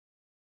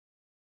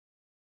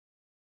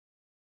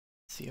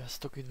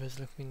Sziasztok,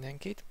 üdvözlök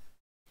mindenkit!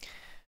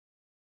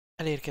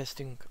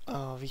 Elérkeztünk a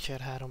Witcher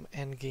 3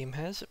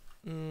 Endgamehez.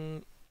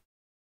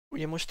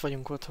 Ugye most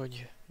vagyunk ott,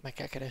 hogy meg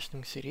kell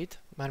keresnünk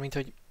Cirit. Mármint,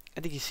 hogy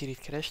eddig is Cirit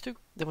kerestük,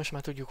 de most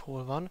már tudjuk,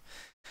 hol van.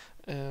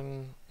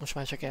 Most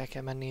már csak el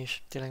kell menni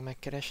és tényleg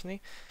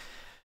megkeresni.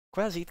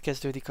 Kvázi itt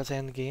kezdődik az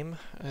Endgame.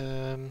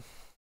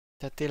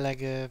 Tehát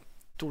tényleg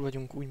túl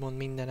vagyunk úgymond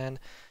mindenen.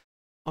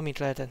 Amit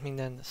lehetett,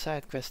 minden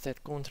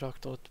sidequestet,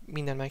 kontraktot,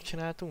 minden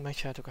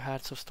megcsináltuk a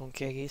Hearts of Stone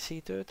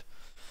kiegészítőt.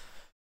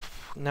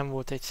 Nem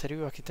volt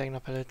egyszerű, aki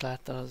tegnap előtt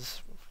látta,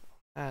 az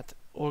hát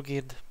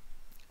Olgird,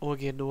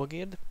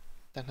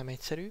 tehát nem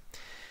egyszerű.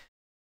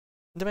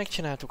 De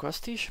megcsináltuk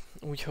azt is,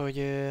 úgyhogy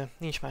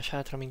nincs más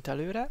hátra, mint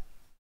előre.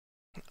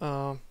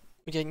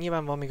 Ugye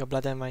nyilván van még a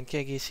Blood and Wine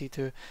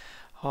kiegészítő,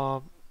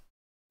 ha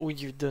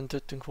úgy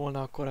döntöttünk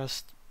volna, akkor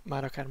azt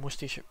már akár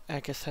most is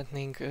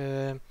elkezdhetnénk,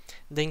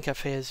 de inkább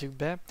fejezzük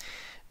be,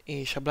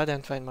 és a Blood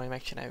and Wine majd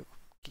megcsináljuk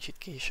kicsit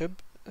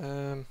később.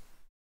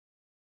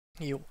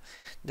 Jó,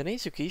 de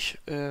nézzük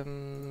is,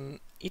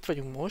 itt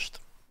vagyunk most,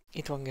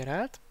 itt van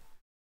Geralt,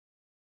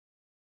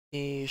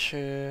 és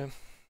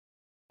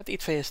hát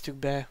itt fejeztük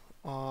be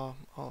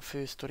a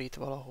fő sztorit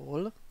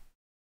valahol.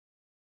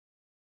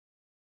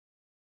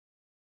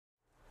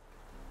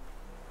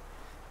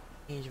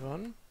 Így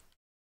van.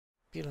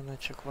 Pillanat,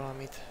 csak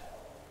valamit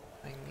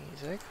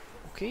megnézek.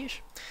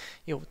 Okés.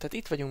 Jó, tehát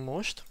itt vagyunk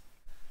most,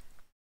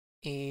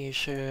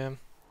 és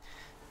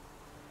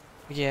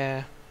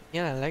ugye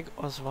jelenleg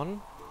az van,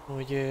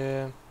 hogy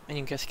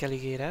menjünk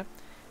Skelligére,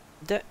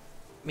 de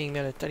még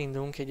mielőtt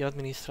elindulunk, egy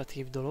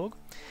adminisztratív dolog.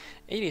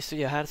 Egyrészt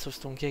ugye a Hearts of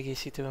Stone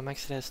kiegészítővel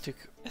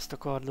megszereztük ezt a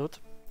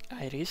kardot,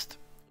 Iris-t,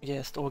 ugye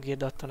ezt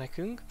Olgird adta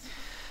nekünk.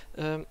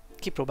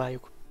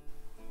 Kipróbáljuk.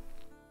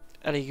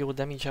 Elég jó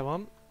damage-e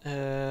van,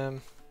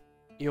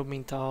 jobb,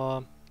 mint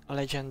a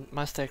Legend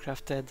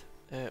Mastercrafted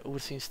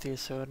Ursine Steel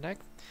Swordnek.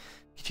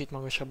 Kicsit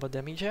magasabb a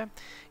damage-e,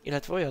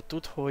 illetve olyat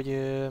tud, hogy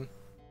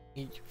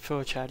így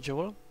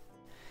fölcharge-ol,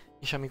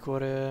 és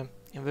amikor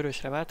ilyen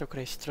vörösre vált, akkor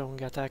egy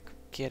strong attack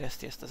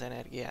kiereszti ezt az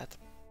energiát.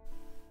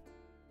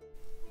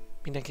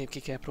 Mindenképp ki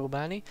kell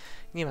próbálni.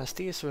 Nyilván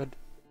Steel Sword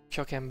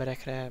csak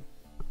emberekre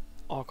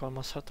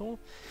alkalmazható,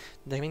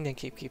 de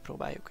mindenképp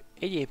kipróbáljuk.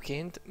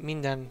 Egyébként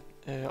minden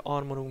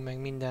armorunk, meg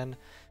minden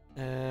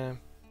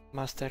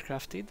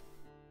mastercrafted.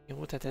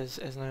 Jó, tehát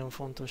ez nagyon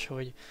fontos,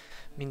 hogy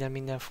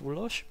minden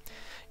fullos.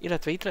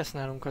 Illetve itt lesz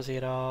nálunk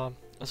azért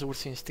az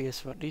Ursine Steel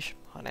Sword is,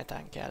 ha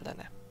netán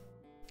kellene.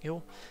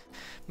 Jó.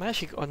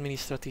 Másik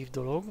adminisztratív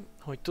dolog,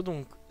 hogy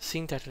tudunk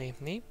szintet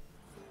lépni.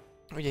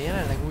 Ugye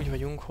jelenleg úgy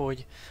vagyunk,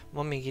 hogy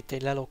van még itt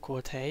egy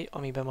lelokkolt hely,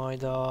 amiben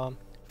majd a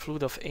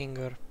Flood of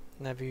Anger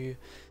nevű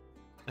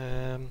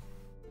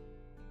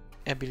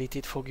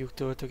ability-t fogjuk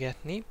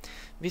töltögetni.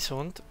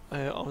 Viszont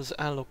az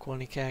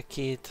unlockolni kell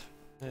két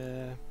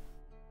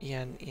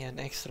ilyen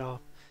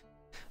extra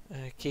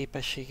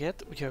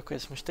képességet, úgyhogy akkor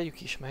ezt most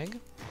tegyük is meg.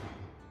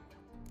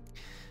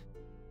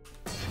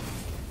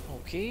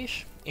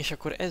 Okés, és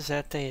akkor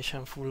ezzel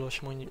teljesen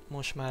fullos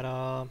most már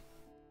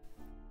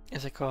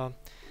ezek a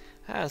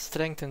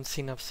Strengthened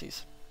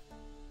Synapses.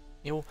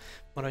 Jó,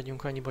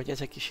 maradjunk annyiba, hogy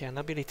ezek is ilyen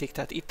ability-k,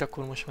 tehát itt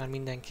akkor most már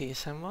minden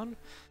készen van.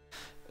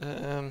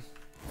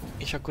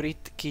 És akkor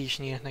itt ki is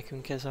nyílt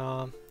nekünk ez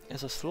a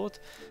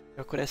slot,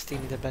 akkor ezt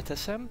én ide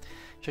beteszem,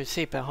 és hogy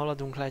szépen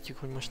haladunk, látjuk,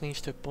 hogy most nincs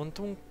több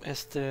pontunk,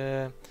 ezt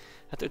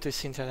hát 5-ös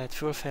szintre lehet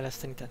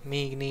fölfejleszteni, tehát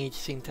még 4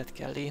 szintet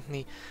kell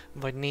lépni,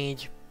 vagy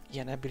 4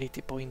 ilyen ability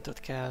pointot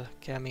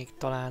kell még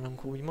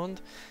találnunk,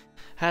 úgymond.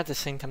 Hát ez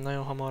szerintem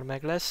nagyon hamar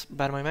meg lesz,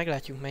 bár majd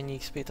meglátjuk, mennyi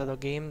XP-t ad a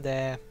game,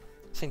 de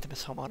szerintem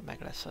ez hamar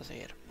meg lesz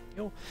azért.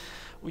 Jó?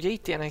 Ugye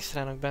itt ilyen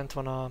extrának bent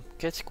van a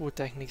Keressük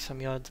Techniques,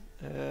 ami ad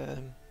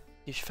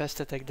kis fast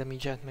attack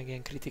damage-et, meg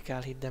ilyen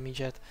critical hit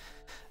damage-et.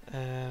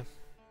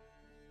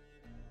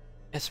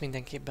 Ezt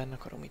mindenképp benne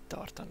akarom itt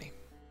tartani.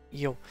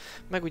 Jó,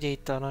 meg ugye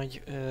itt a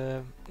nagy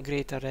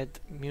Greater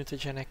Red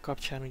Mutagenek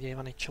kapcsán ugye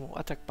van egy csomó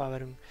attack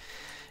powerünk,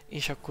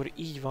 és akkor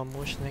így van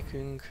most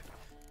nekünk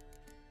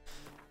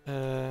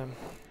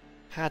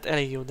hát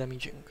elég jó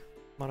damage-ünk,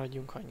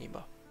 maradjunk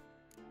annyiba.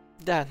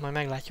 De hát majd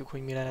meglátjuk,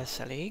 hogy mire lesz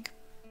elég.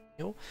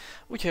 Jó,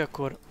 úgyhogy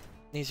akkor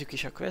nézzük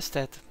is a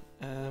questet.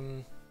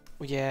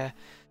 Ugye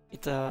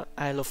itt a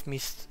Isle of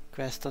Mist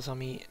quest az,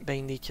 ami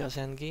beindítja az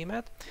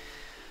endgame-et.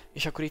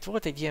 És akkor itt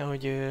volt egy ilyen,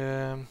 hogy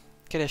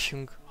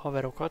keressünk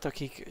haverokat,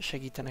 akik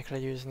segítenek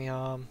legyőzni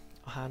a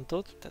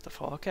hántot, tehát a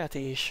falkát,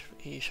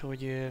 és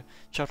hogy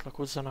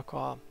csatlakozzanak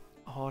a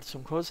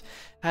harcunkhoz.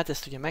 Hát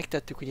ezt ugye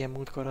megtettük, ugye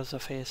múltkor azzal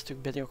fejeztük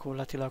be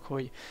gyakorlatilag,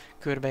 hogy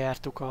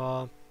körbejártuk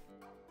a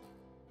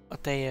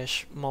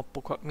teljes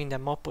mappokat,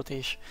 minden mappot,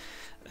 és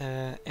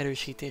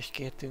erősítést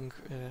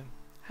kértünk.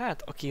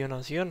 Hát aki jön,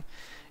 az jön.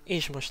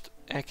 És most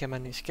el kell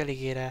menni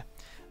Skelligére,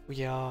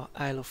 ugye a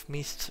Isle of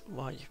Mist,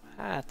 vagy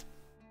hát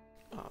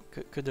a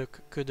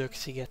ködök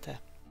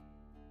szigete.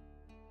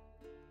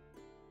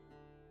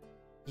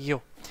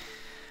 Jó.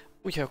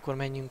 Úgyhogy akkor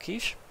menjünk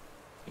is.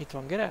 Itt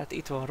van Geralt,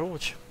 itt van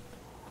Roach.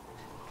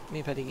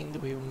 Mi pedig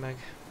induljunk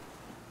meg.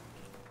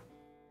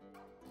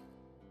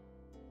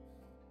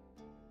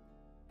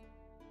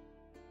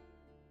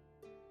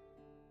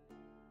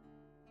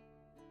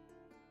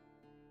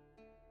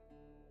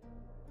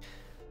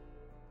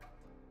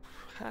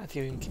 Hát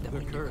jöjjünk ide The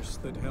mondjuk. curse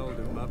that held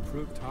him up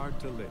proved hard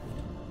to lift,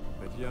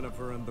 but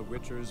Yennefer and the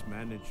Witchers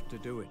managed to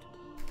do it.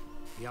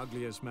 The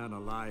ugliest man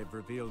alive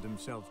revealed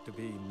himself to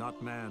be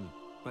not man,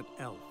 but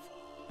elf,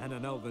 and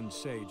an elven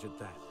sage at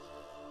that.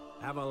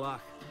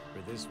 Avalach,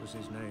 for this was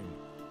his name,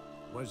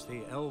 was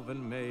the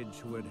elven mage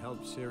who had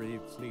helped Ciri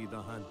flee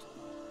the hunt,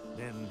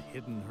 then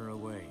hidden her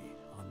away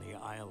on the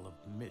Isle of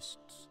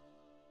Mists.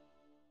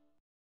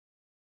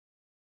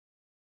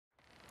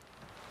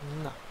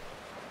 Na.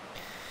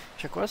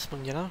 És akkor azt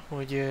mondja,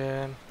 hogy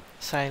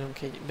szálljunk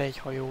be egy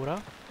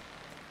hajóra.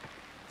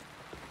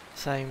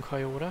 Szálljunk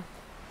hajóra.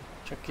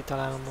 Csak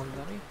kitalálom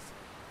mondani.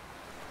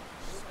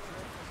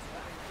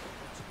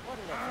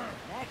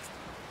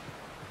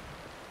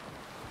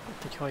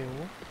 Itt egy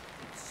hajó.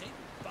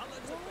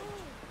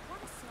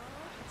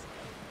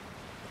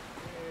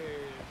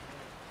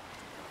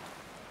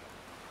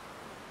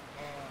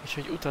 És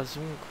hogy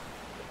utazzunk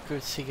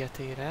Köd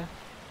szigetére.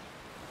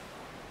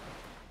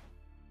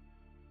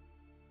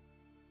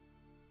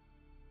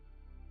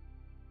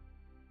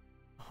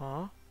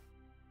 Aha.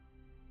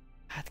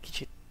 Hát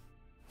kicsit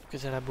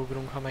közelebb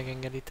ugrunk, ha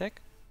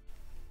megengeditek.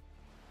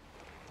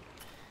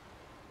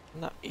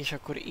 Na, és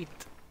akkor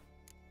itt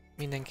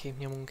mindenképp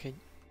nyomunk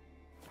egy...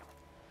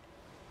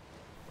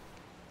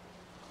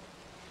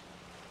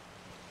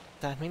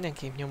 Tehát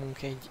mindenképp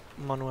nyomunk egy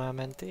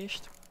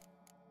manuálmentést.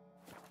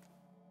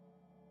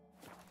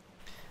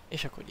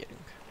 És akkor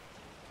gyerünk.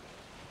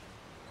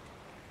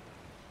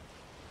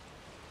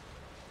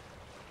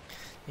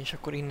 És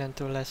akkor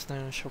innentől lesz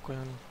nagyon sok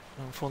olyan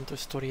fontos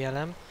sztori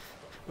elem.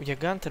 Ugye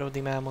Gunter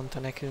Odim elmondta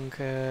nekünk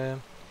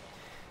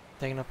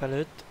tegnap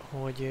előtt,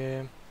 hogy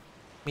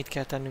mit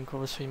kell tennünk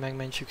ahhoz, hogy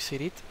megmentsük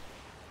Cirit.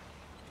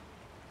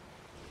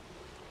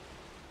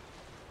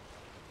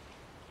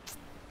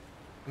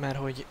 Mert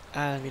hogy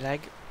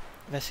elvileg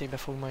veszélybe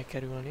fog majd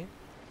kerülni.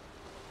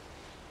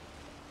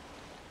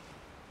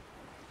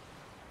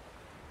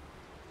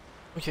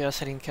 Úgyhogy azt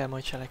szerint kell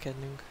majd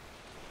cselekednünk.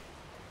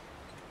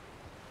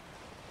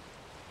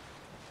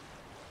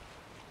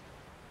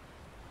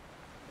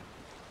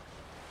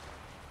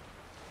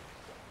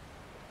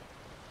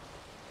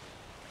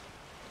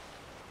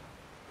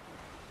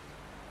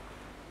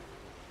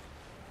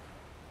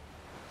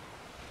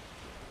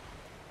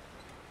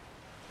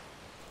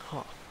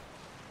 Ha.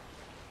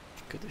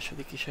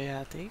 Ködösödik is a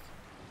játék.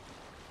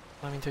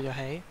 Mármint hogy a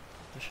hely.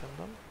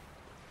 Pontosabban.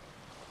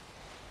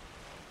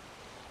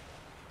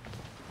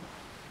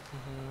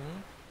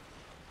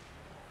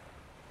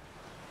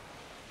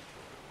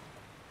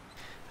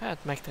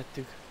 Hát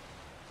megtettük.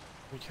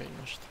 Úgyhogy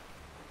most.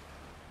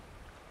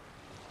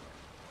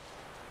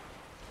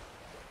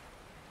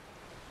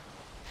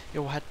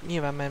 Jó, hát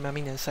nyilván mert már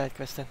minden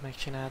sidequestet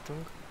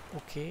megcsináltunk.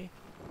 Oké.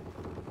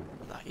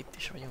 Na, itt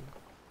is vagyunk.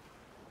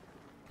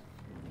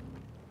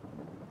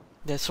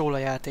 De szól a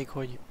játék,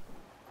 hogy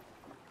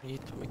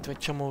itt vagy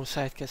csomó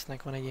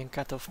sidequestnek van egy ilyen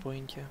cut-off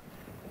pointja.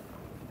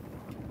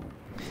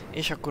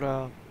 És akkor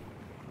a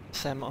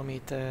szem,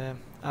 amit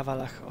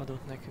Avalach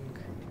adott nekünk.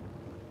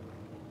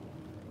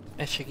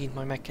 Ez segít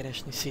majd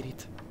megkeresni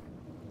Cirit.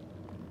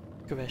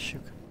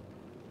 Kövessük.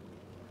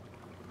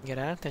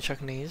 Geralt, te csak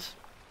nézz.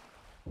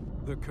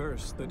 The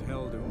curse that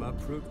held him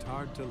up proved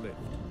hard to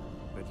lift,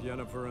 but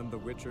Yennefer and the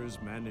Witchers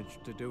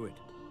managed to do it.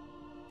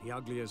 The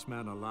ugliest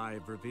man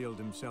alive revealed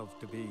himself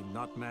to be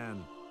not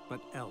man,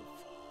 but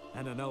elf,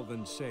 and an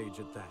elven sage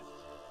at that.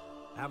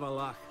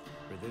 Avalach,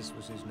 for this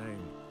was his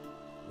name,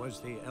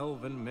 was the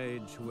elven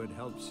mage who had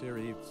helped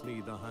Ciri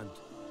flee the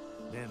hunt,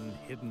 then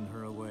hidden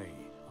her away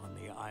on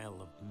the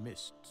Isle of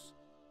Mists.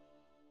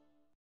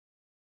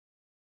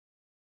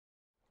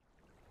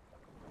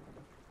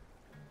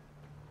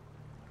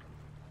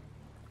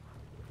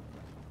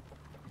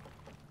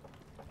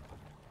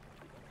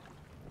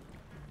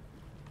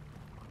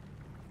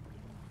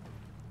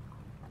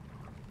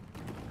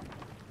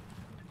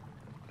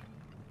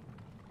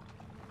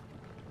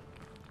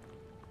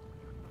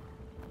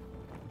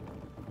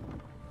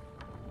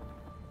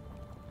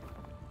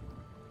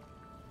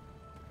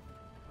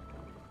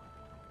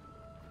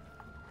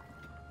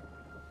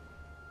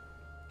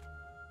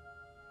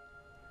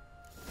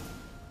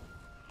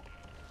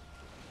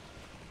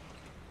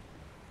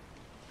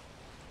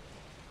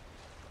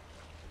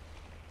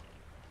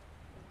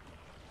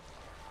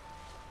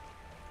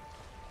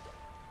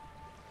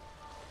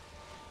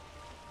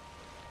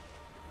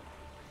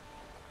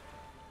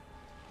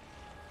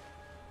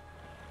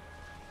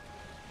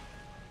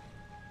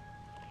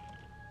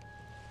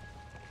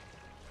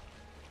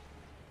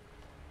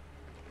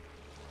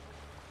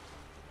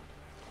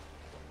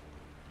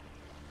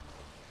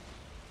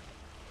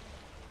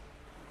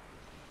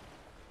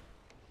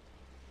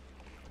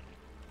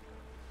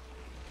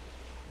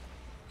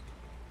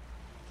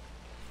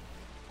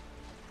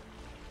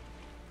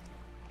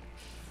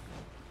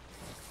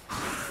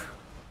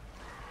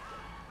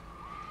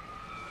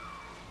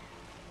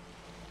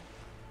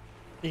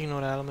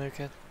 Ignorálom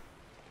őket.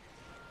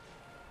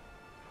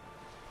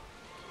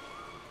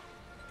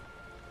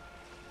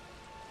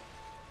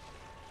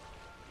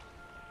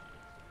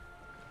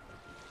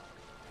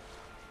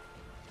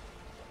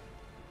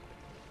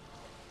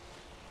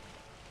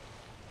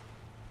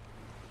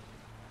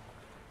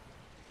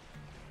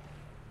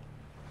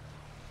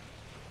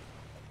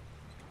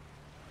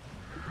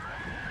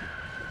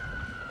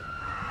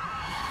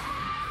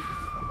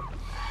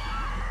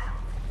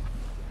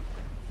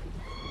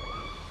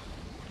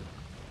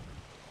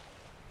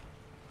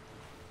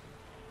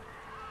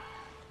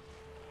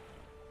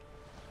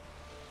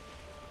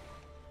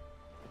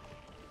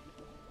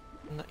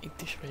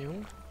 itt is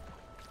vagyunk.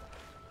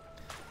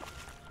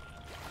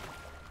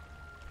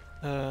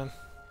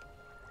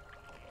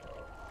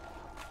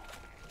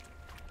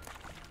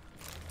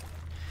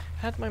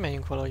 Hát majd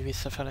megyünk valahogy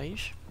visszafele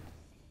is.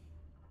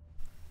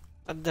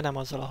 De nem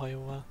azzal a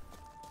hajóval.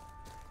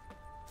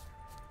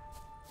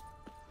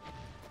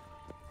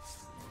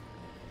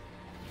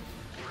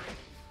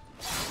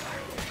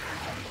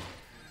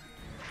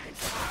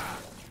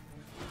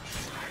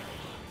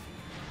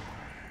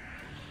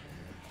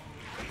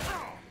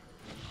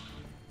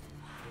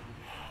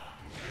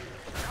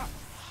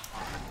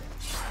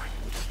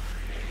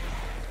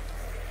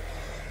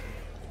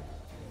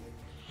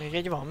 Még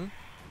egy van.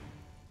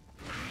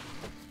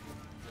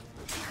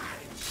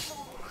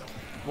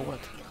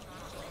 Volt.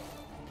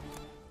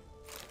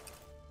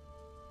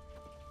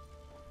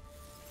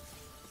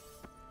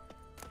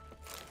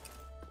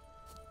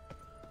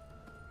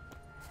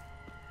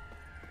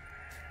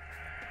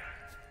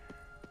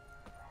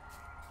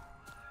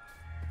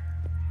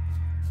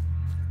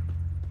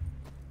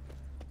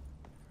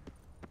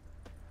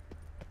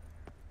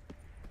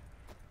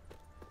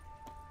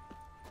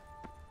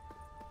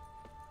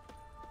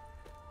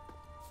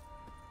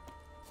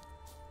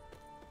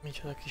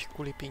 Micsoda kis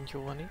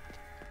kulipintyó van itt.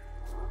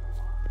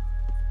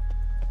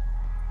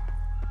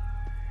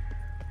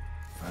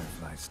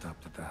 Firefly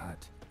stopped at the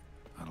hut.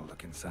 I'll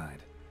look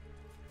inside.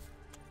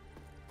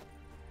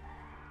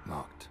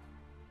 Locked.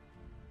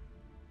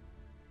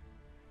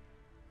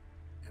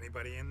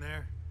 Anybody in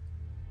there?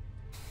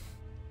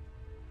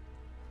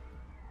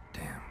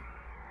 Damn.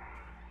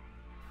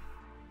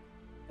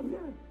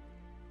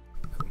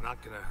 I'm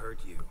not gonna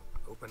hurt you.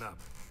 Open up.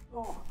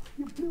 Oh,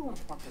 you blew our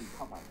fucking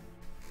cover.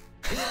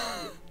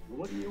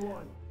 What do you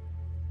want?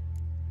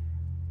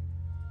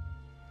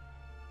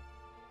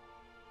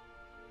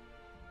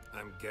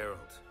 I'm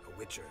Geralt, a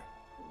witcher.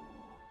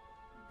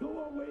 Go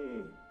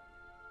away!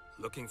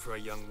 Looking for a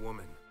young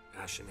woman.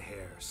 Ashen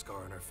hair,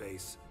 scar on her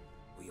face.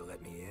 Will you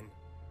let me in?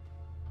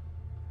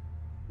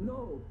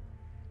 No!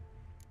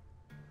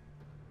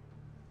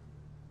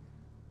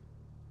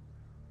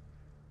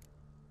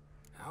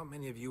 How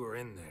many of you are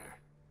in there?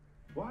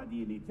 Why do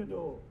you need to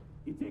know?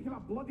 You're taking a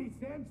bloody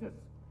census!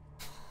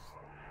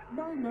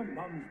 Mind my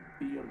mum's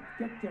beard.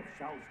 Get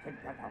yourselves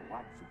together,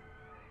 lads.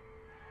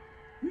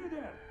 You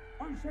there,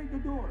 outside the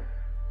door.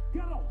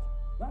 Geralt,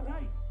 that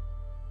right?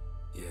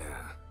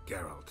 Yeah,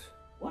 Geralt.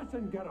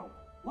 Listen, Geralt,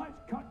 let's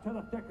cut to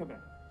the thick of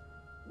it.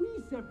 We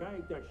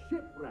survived a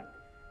shipwreck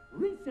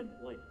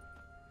recently.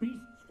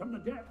 Beasts from the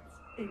depths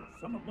ate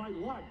some of my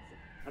lads,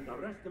 and the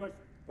rest of us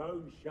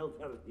found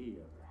shelter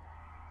here.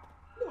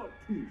 Not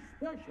too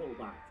special,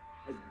 that,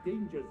 as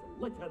dangers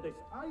litter this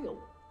isle,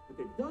 but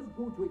it does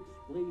go to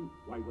explain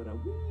why we're a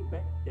wee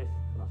bit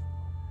distrustful.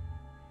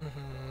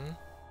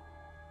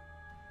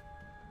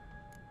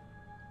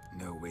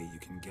 No way you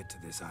can get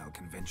to this isle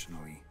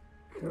conventionally.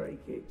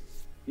 Crikey,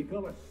 you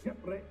call a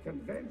shipwreck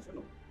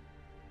conventional?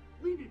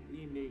 Leave it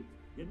be, mate.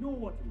 You know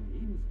what he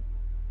means.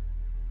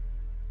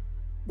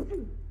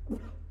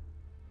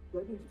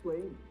 Let me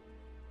explain.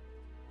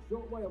 A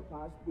short while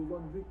past, we were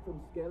en route from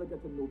Skellige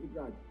to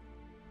Novigrad.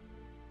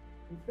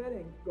 And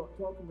Ferenc got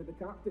talking with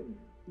the captain,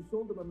 who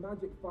sold him a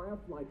magic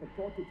firefly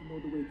purported to know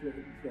the way to a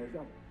hidden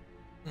treasure.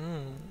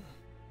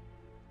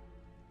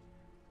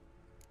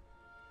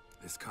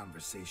 This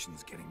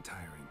conversation's getting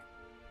tiring.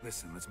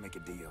 Listen, let's make a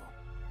deal.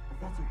 But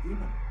that's a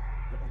demon.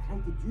 They're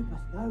trying to dupe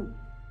us now.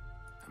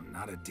 I'm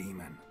not a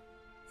demon.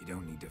 You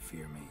don't need to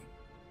fear me.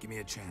 Give me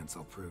a chance,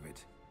 I'll prove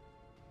it.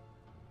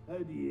 How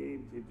do you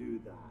aim to do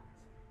that?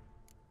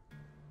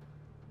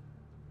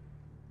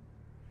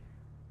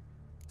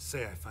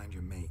 Say I find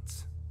your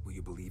mates. Will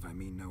you believe I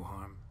mean no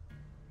harm?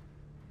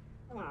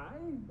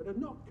 Aye, but I'm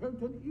not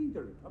counting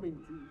either coming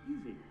too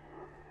easy.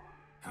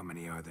 How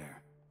many are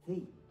there?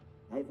 3.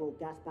 Ivo,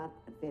 Gaspard,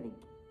 and Ferenc.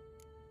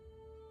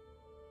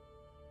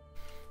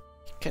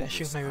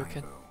 Keressük This meg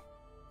őket. Ivo.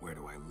 Where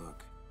do I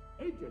look?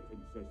 Agent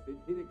insisted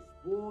he'd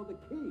explore the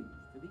caves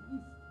to the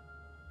east.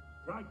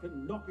 Tried to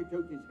knock it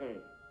out his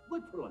head.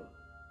 Literally.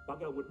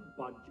 Bugger wouldn't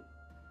budge.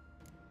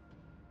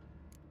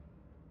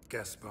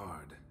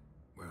 Gaspard.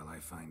 Where'll I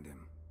find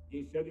him?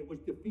 He said it was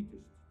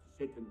defeatist to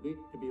sit and wait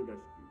to be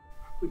rescued.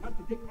 We had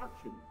to take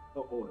action,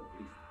 or at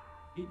least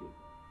he did.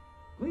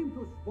 Claimed to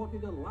have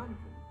spotted a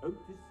lantern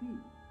out to sea,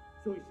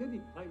 so he said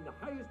he'd climb the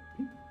highest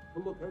peak to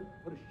look out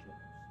for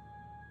ships.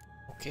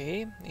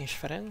 Oké, és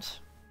Ferenc?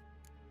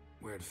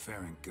 Where'd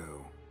Ferenc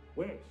go?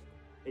 West,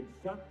 in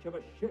search of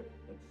a ship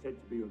that's said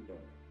to be out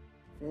there.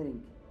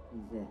 Ferenc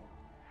is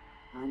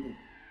handy.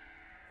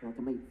 Thought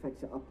I might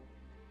fix it up.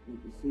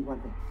 Make you see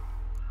one thing.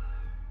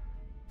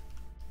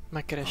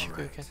 Megkeressük All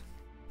right. őket.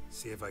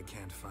 See if I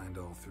can't find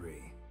all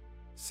 3.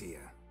 See ya.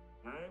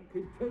 I'm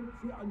content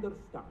you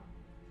understand.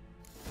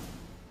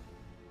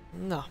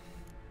 Na,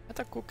 hát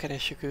akkor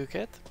keressük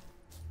őket.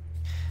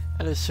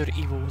 Először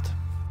Ivót.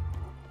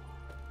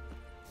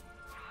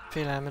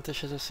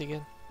 Félelmetes ez a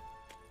sziget.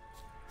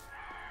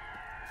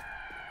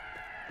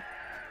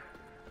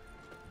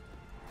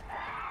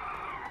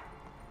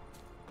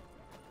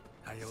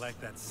 How you like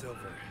that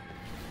silver?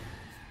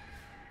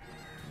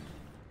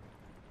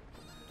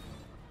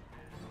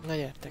 Na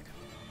gyertek.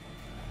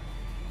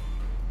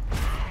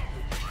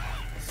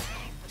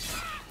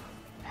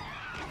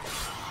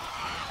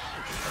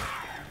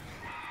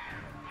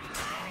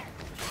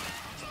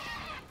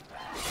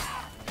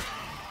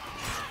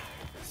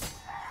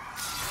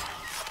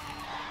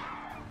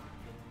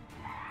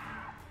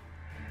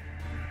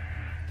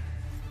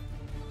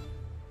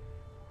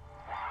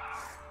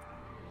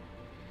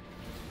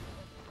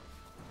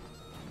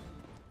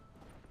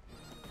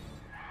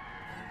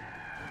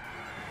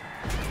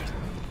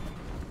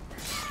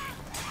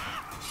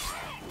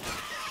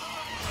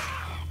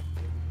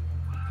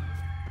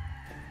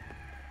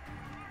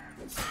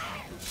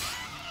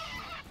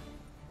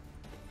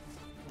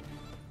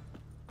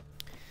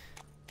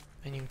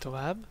 Menjünk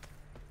tovább.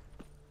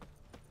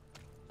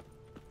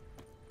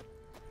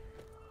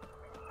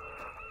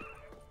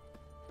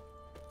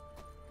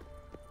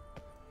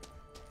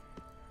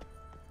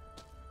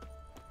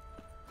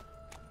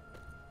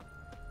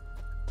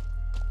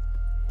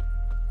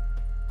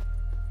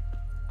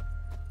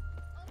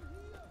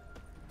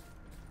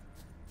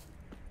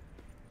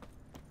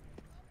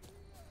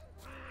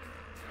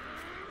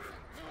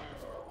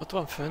 Ott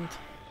van fönt.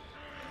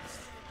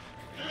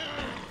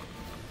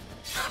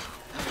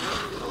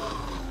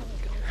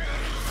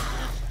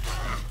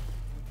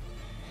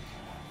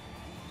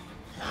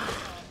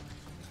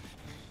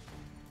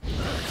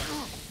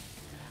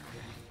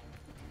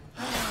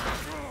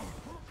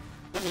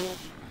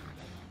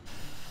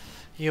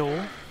 Jó.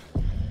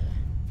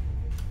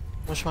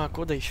 Most már akkor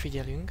oda is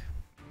figyelünk.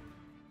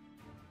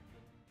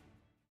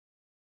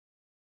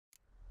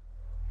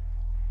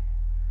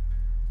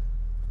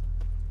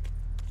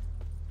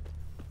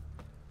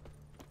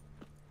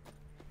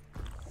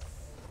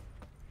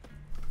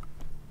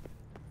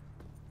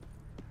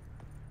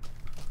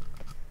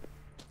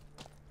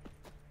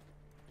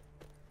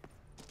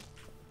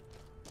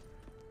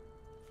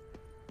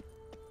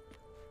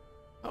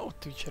 Ott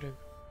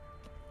tücsörög.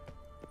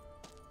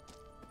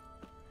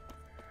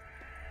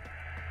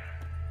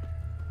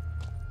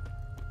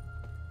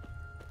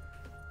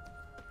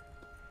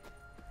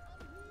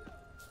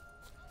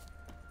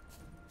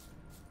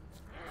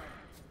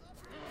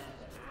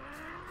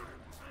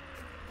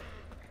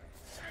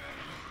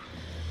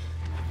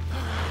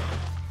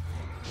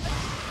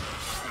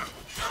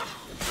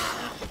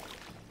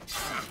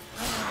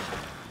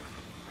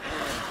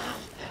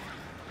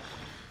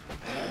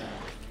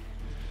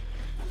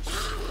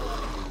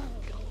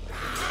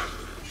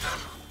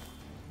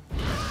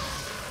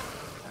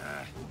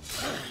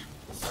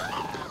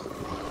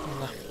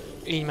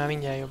 Így már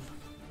mindjárt jobb.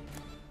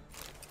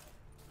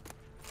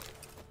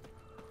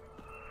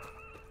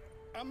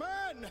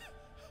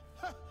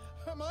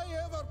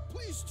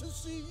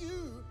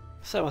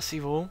 Szevasz,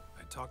 Ivó.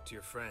 I talked to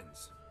your friends.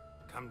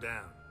 Come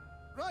down.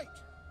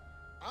 Right.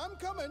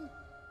 I'm coming.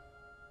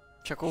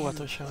 Csak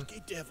óvatosan.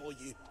 Lucky devil,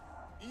 you.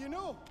 You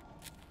know,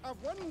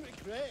 I've one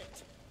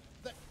regret.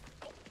 That.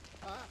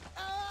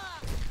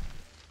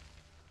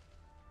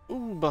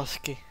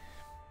 Baszki.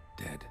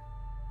 Dead.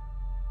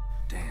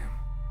 Damn.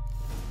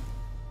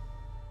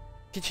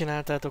 Ki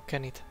csináltátok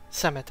Kennyt?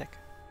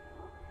 Szemetek.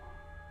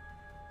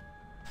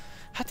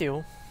 Hát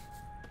jó.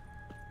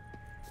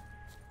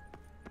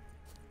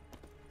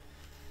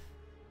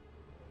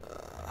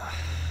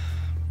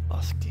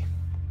 Baszki.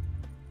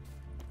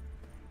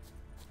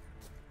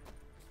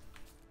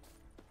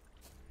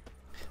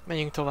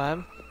 Menjünk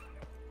tovább.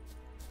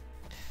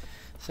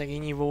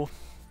 Szegény Ivó.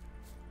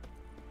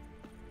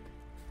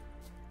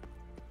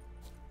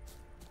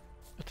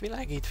 Ott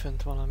világít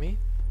fönt valami.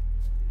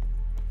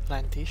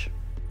 Lent is.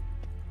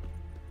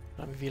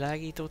 Valami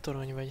világító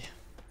torony vagy?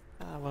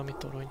 Valami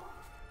torony.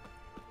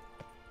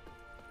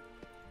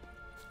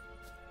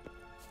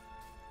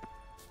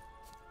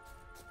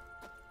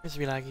 Ez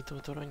világító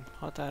torony,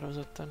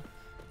 határozottan.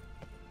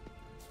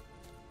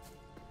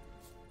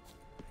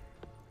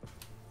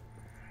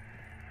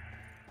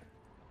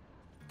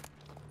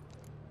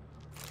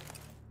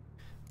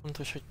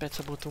 Fontos, hogy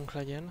pecabotunk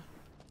legyen.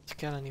 Ez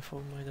kelleni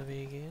fog majd a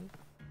végén.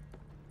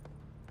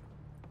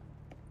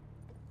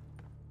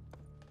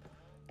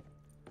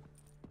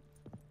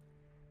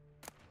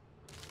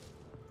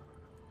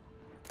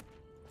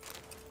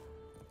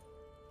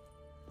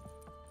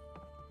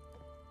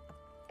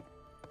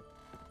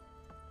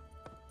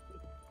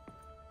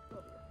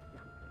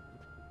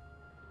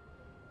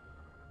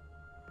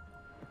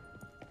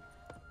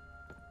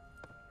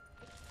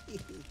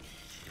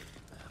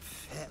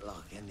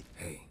 Fetlock and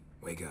Hey,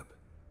 wake up.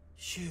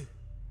 shoo.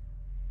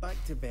 Back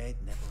to bed,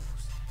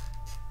 Nibbles.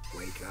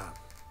 Wake up.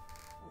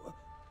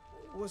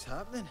 What's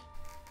happening?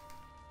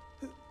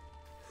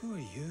 Who are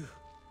you?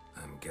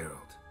 I'm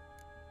Geralt.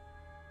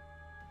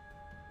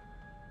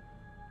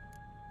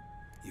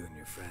 You and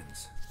your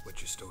friends.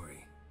 What's your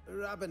story?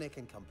 Rabinick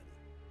and Company.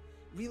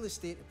 Real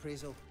estate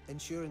appraisal,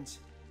 insurance,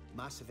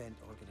 mass event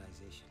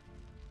organization.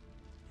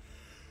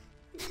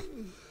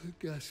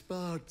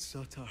 Gaspard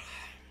Sutter.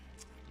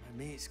 My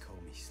mates call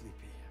me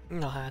Sleepy.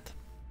 Na hát.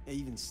 I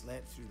even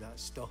slept through that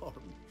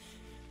storm.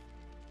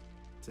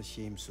 It's a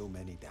shame so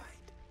many died.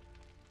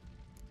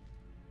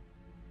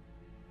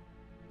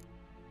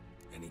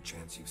 Any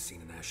chance you've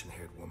seen an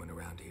ashen-haired woman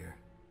around here?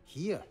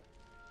 Here?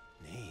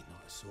 Nay,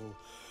 not so.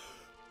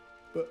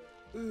 But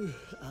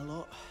a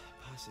lot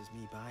passes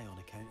me by on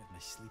account of my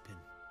sleeping.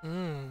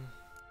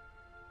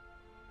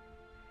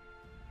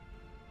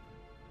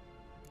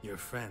 Your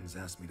friends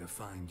asked me to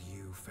find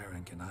you,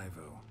 Ferenc, and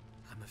Ivo.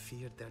 I'm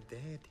afeard they're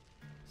dead.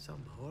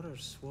 Some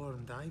horrors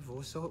swarmed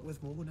Ivo, saw it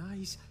with my own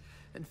eyes.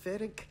 And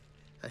Ferenc,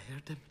 I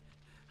heard him.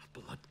 A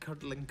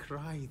blood-curdling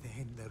cry,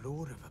 then the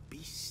roar of a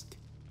beast.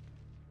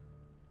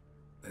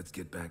 Let's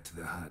get back to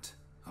the hut.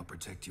 I'll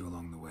protect you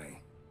along the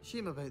way.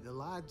 Shame about the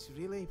lads,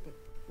 really, but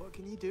what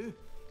can you do?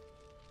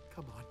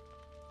 Come on.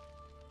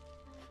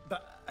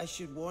 But I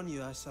should warn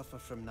you, I suffer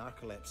from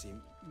narcolepsy,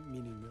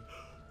 meaning...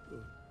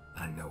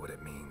 I know what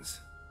it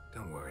means.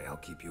 Don't worry, I'll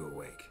keep you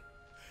awake.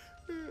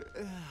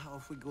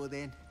 Off we go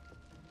then.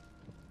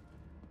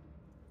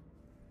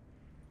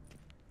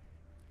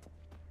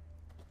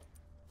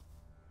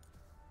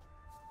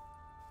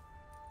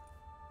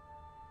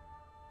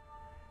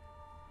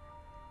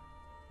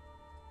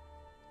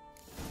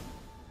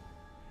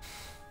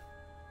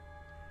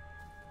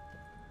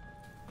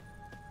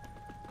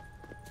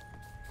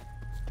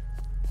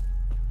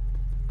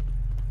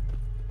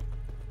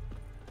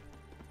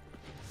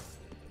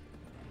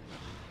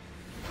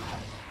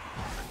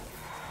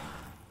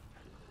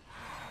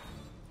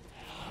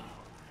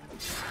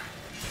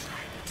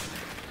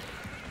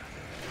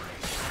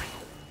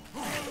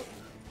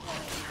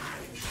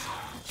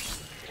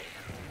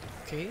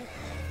 Okay.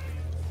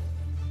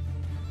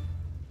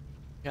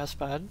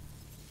 Gaspard.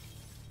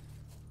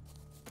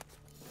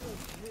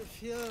 I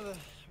feel a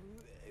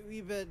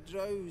wee bit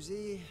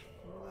drowsy.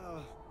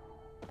 Oh.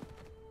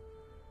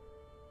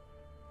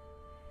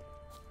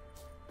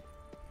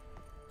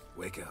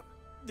 Wake up.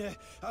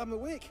 I'm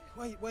awake.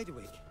 Wide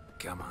awake.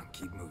 Come on,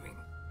 keep moving.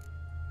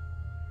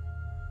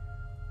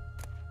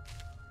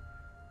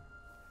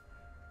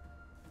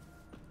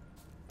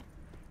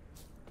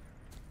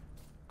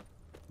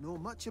 Know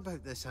much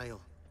about this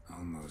isle.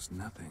 Almost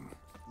nothing.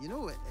 You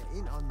know, it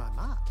ain't on my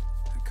map.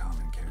 A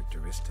common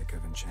characteristic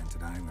of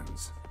enchanted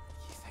islands.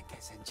 You think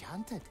it's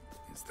enchanted?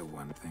 It's the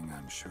one thing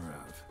I'm sure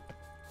of.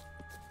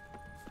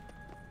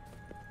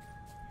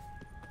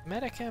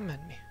 Merre kell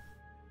menni?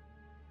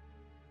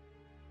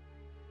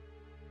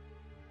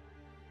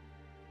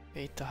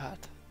 Itt a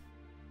hát.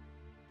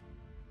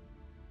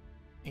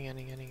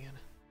 Igen.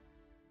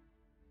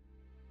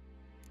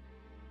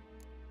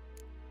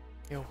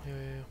 Jó.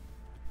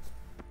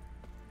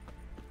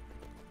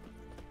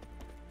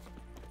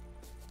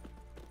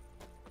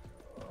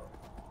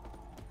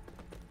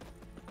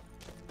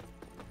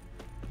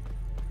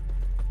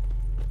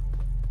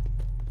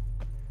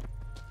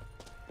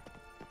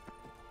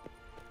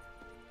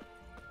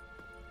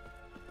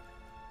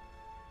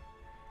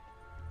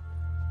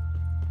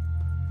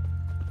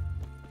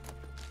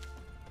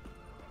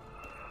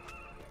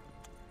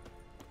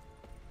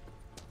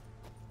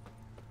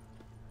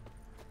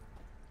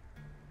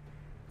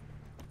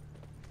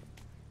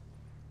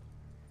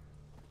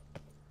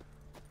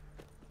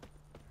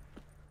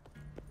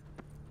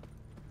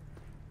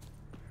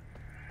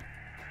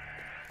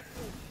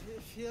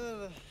 I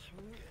feel a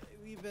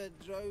wee bit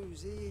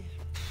drowsy.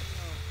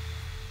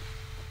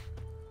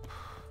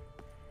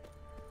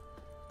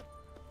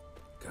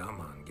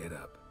 Come on, get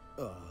up.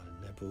 Oh,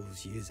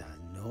 Nibbles, you's a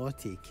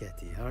naughty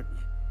kitty, aren't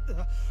you?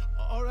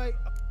 All right.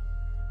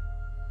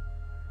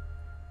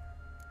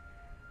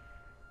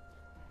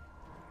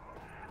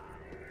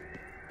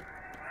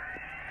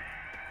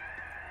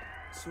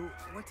 So,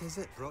 what is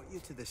it brought you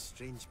to this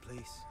strange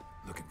place?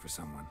 Looking for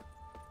someone.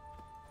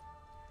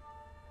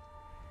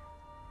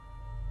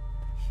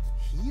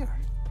 Here?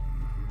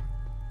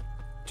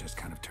 Just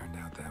kind of turned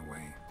out that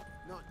way.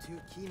 Not too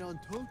keen on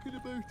talking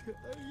about it,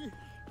 are you?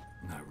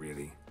 Not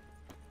really.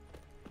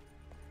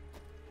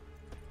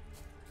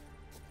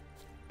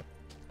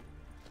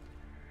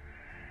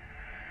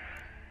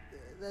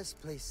 This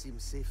place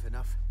seems safe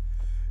enough.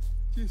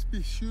 Just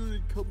be sure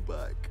and come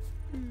back.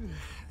 And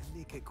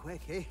make it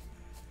quick, eh?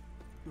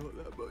 Not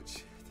that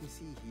much to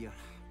see here.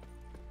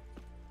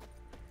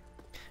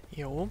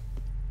 Jó.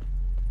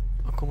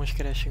 Akkor most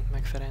keressünk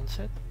meg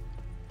Ferencet.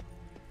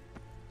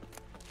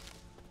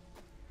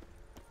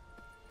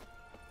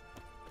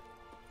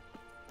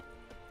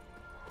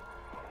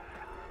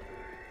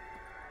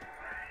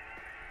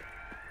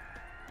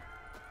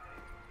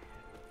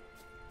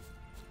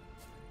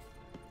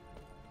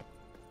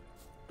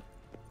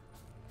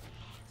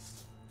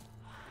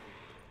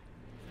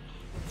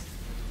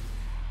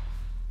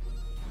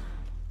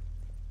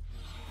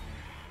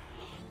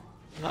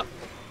 Na.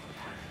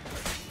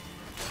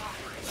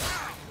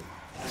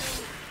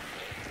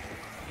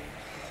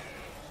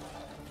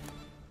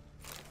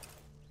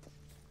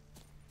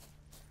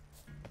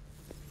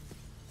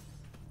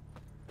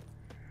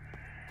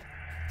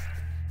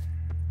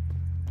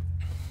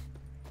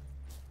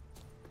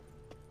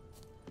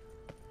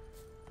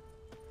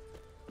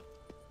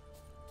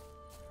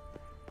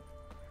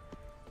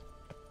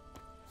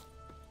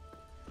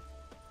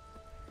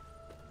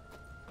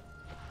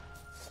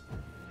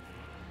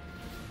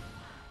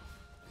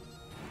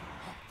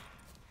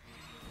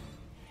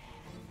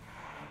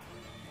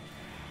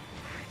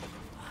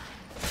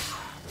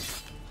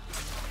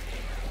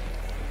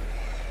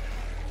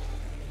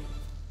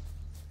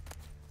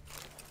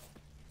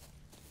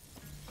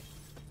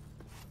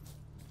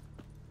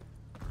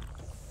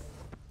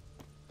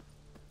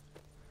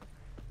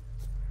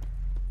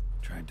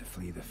 tried to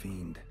flee the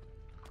fiend.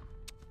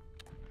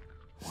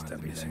 One of the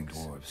missing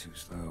dwarves too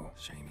slow.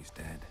 Shame he's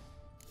dead.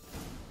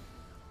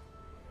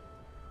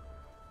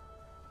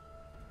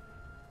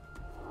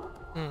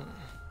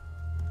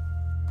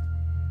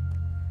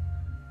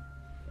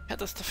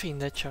 Hát azt a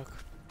findet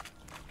csak.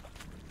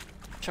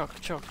 Csak.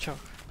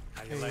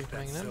 Öljük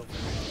meg, nem?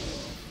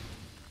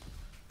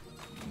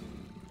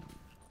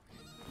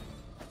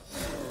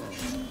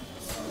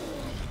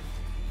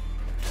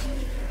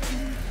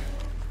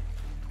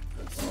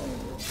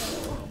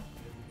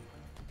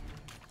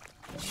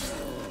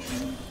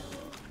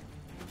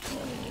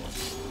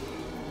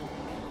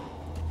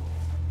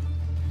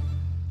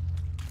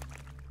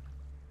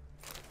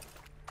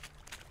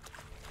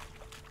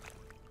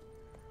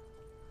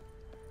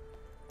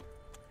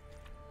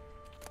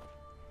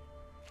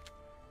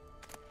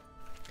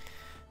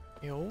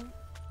 Jó.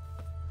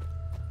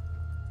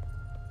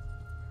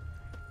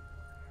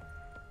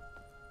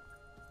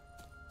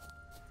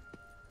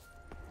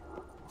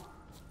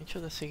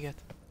 Micsoda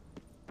sziget?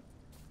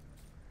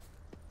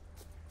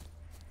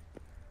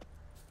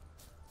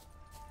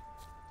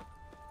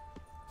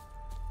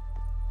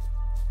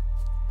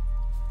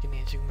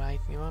 Kinézzük már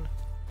itt mi van.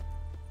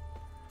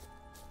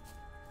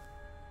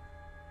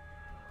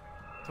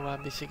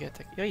 További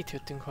szigetek. Ja, itt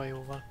jöttünk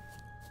hajóval.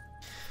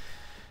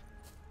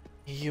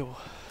 Jó.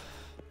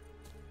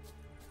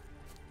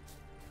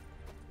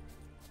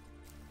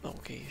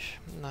 Oké is.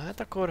 Na hát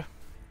akkor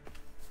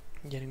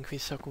gyerünk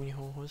vissza a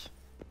kunyhóhoz.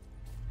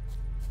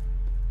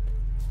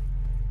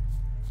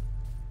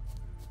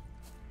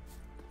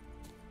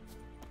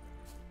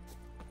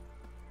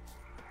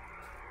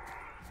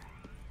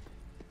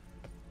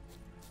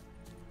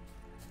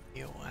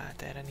 Jó,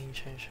 hát erre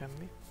nincsen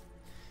semmi.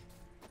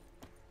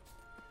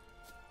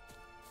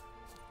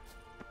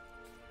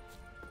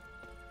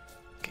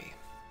 Oké.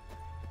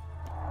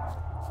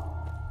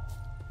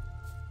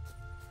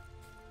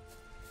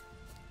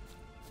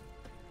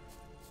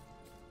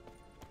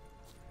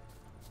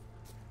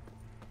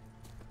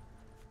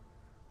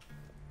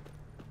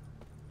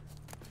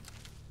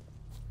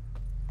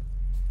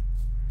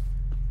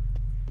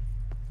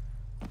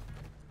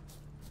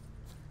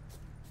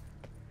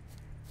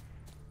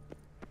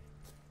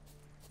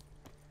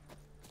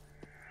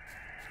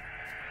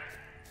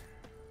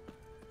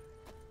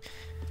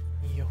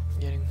 Jó,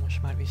 gyerünk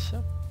most már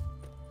vissza.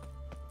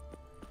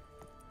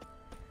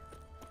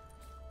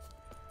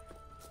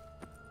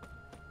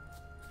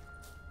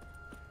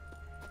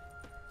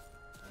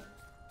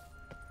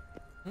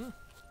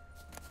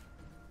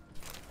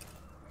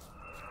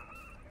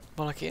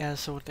 Valaki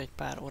elszórt egy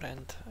pár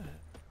orent.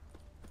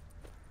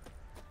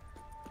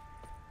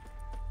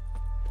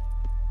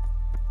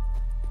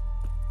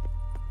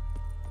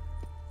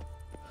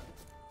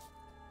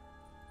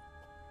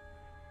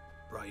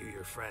 Brought you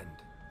your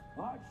friend.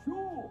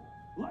 Sure.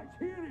 Let's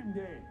hear him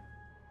then.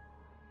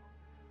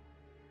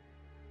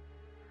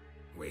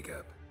 Wake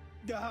up.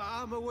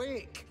 I'm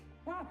awake.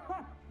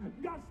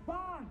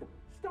 Gaspard!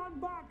 Stand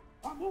back!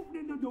 I'm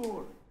opening the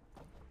door!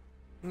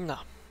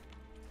 Na,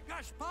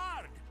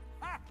 Gaspard!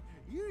 Ha!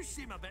 You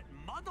seem a bit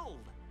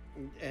muddled.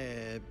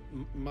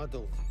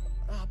 Muddled.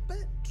 A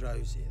bit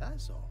drowsy,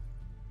 that's all.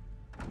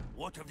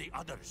 What of the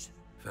others?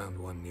 Found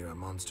one near a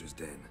monster's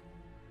den.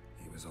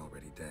 He was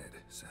already dead,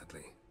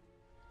 sadly.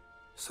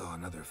 Saw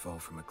another fall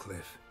from a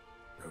cliff.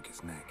 Broke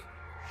his neck.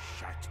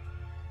 Shit.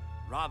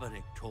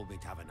 Roderick told me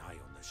to have an eye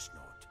on the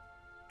snot.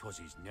 'Twas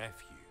his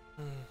nephew.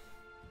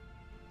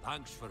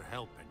 Thanks for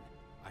helping.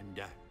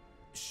 And,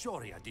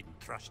 sorry I didn't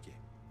trust you.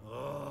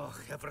 Oh,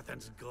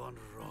 everything's gone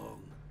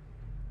wrong.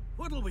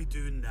 What'll we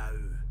do now?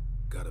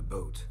 Got a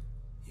boat.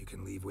 You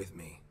can leave with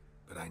me,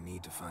 but I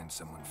need to find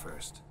someone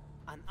first.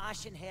 An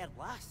ashen-haired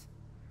lass?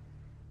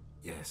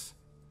 Yes.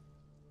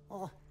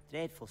 Oh,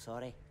 dreadful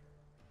sorry.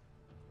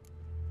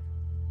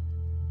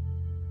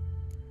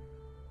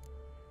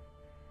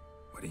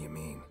 What do you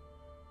mean?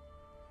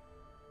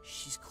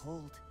 She's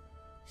cold.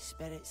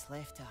 Spirits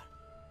left her.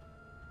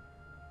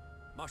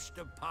 Must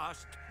have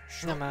passed Na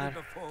shortly már.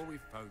 before we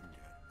found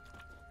her.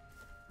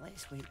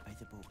 Let's wait by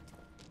the boat.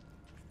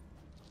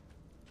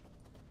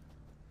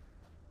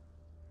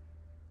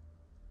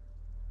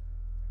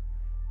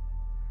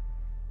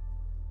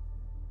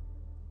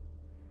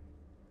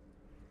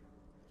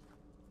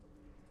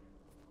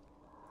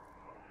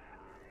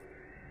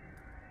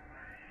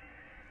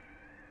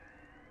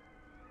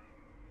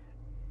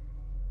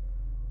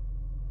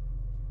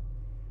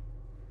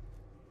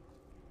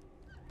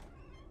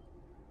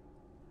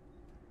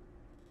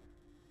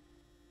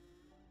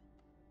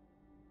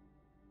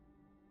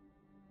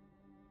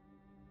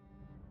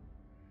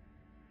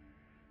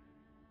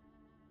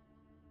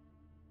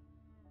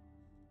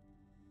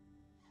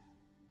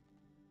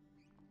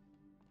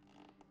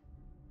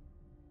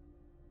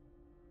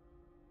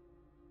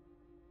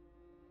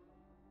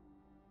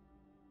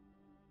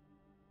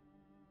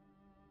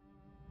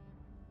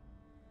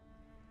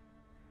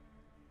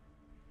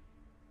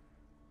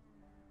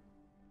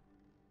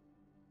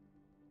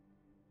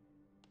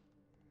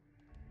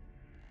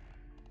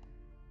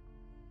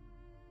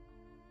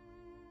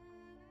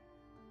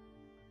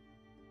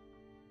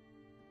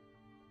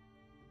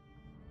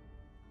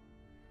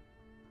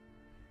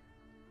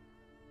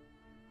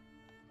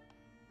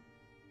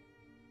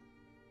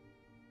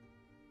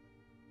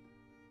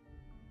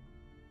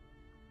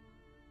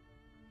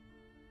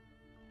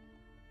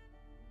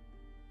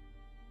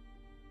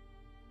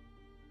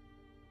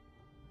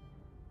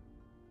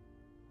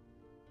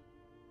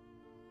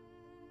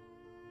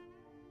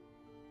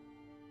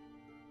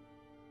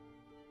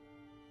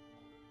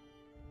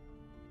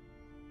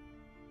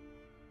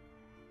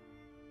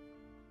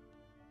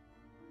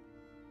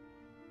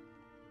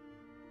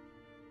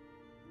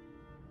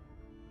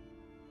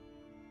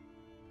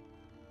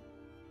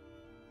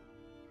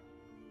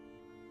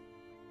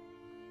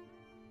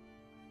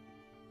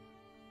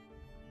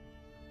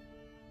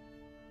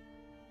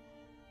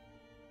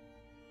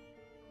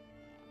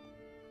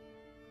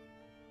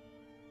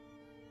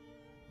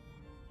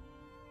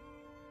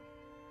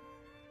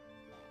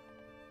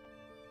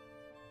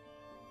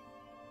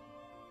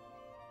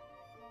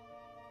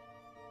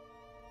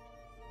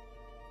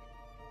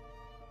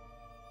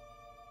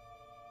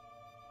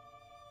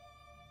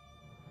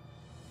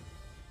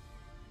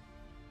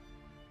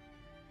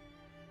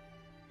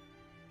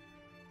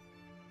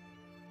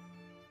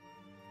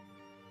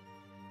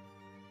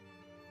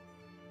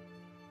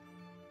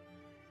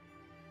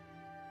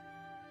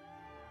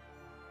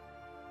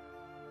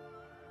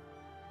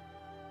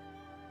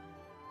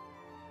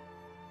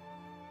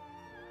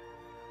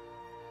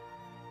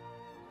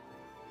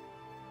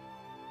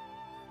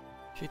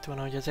 És itt van,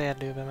 ahogy az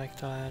erdőben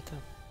megtalálta.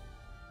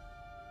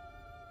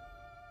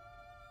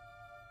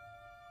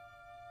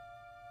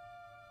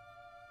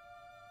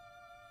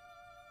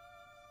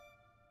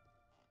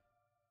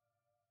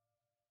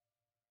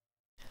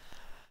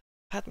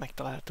 Hát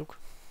megtaláltuk.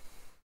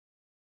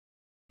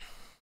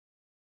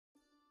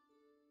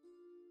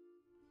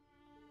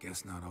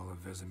 Guess not all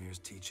of Vesemir's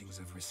teachings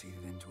have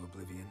receded into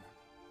oblivion.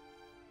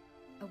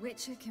 A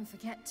witcher can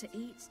forget to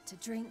eat, to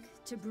drink,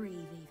 to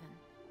breathe even.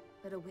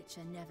 But a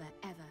witcher never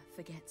ever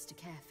forgets to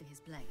care for his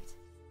blade.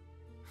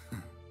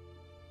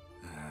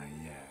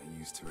 Yeah, I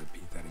used to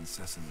repeat that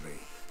incessantly.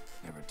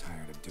 Never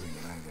tired of doing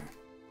it either.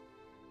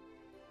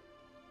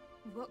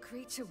 What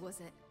creature was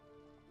it?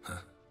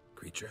 Huh?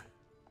 Creature?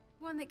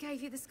 One that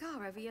gave you the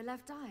scar over your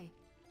left eye.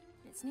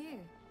 It's new.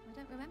 I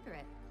don't remember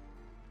it.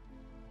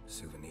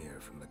 Souvenir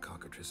from the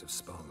cockatrice of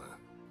Spalna.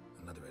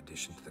 Another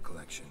addition to the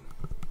collection.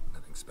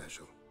 Nothing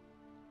special.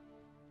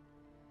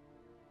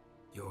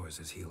 Yours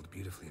is healed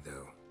beautifully,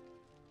 though.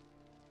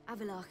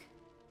 Avalok.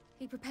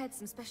 He prepared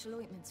some special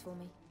ointments for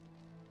me.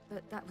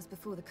 But that was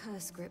before the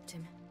curse gripped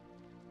him.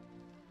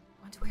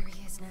 Wonder where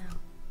he is now.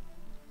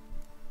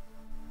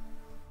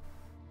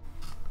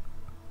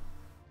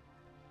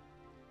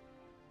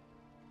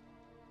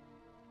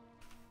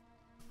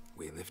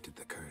 We lifted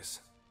the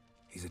curse.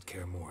 He's at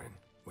Keressük,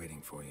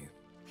 waiting for you.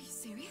 Are you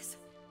serious?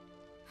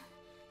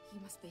 You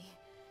must be.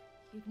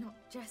 You'd not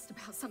jest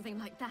about something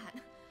like that.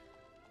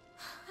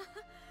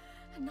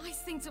 A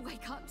nice thing to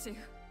wake up to.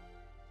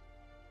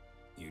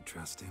 You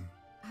trust him?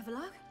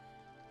 Avalok?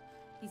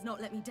 He's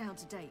not let me down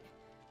to date.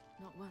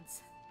 Not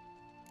once.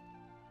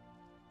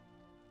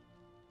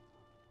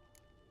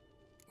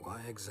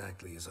 Why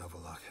exactly is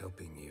Avalok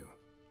helping you?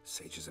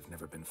 Sages have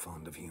never been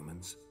fond of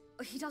humans.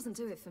 He doesn't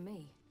do it for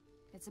me.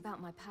 It's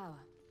about my power.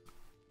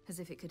 As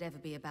if it could ever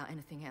be about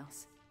anything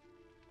else.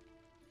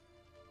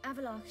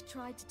 Avalok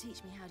tried to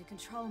teach me how to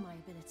control my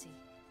ability.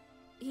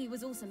 He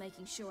was also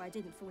making sure I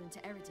didn't fall into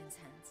Eredin's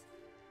hands.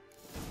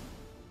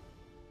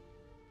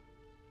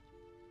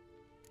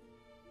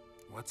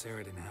 What's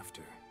Eredin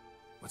after?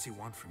 What's he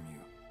want from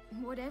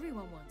you? What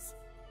everyone wants.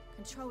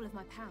 Control of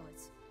my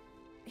powers.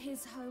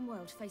 His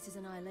homeworld faces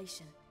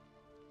annihilation.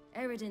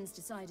 Eredin's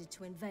decided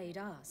to invade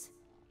ours.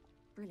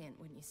 Brilliant,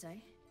 wouldn't you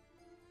say?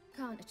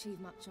 Can't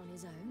achieve much on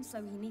his own,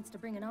 so he needs to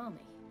bring an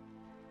army.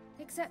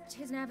 Except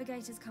his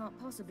navigators can't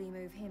possibly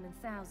move him and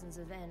thousands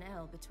of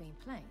NL between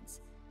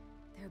planes.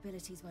 Their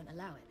abilities won't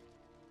allow it.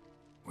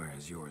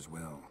 Whereas yours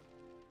will.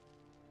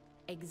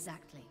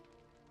 Exactly.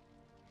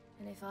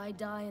 And if I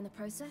die in the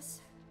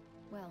process,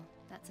 well,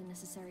 that's a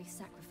necessary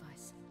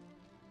sacrifice.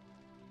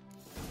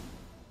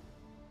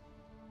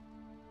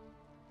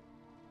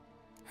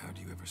 How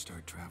do you ever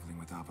start traveling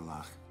with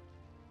Avalok?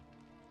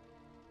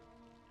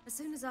 As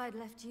soon as I'd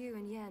left you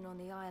and Yen on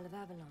the Isle of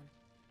Avalon,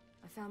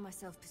 I found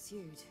myself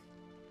pursued.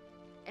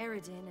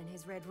 Eredin and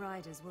his Red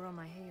Riders were on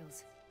my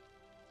heels.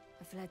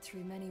 I fled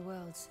through many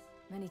worlds,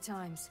 many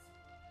times.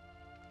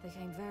 They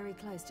came very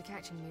close to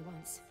catching me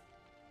once.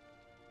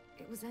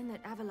 It was then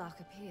that Avalok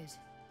appeared,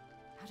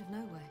 out of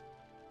nowhere.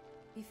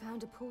 He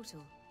found a portal,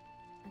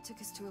 and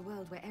took us to a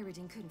world where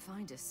Eredin couldn't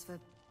find us for,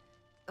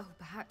 oh,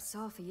 perhaps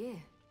half a year.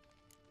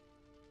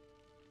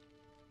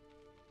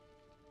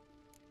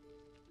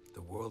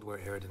 The world where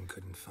Eredin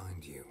couldn't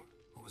find you.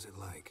 What was it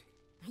like?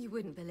 You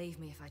wouldn't believe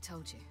me if I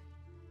told you.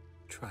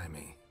 Try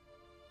me.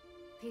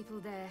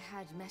 People there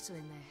had metal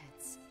in their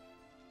heads.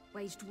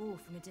 Waged war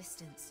from a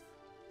distance,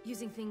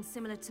 using things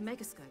similar to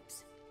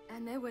megascopes.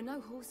 And there were no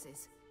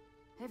horses.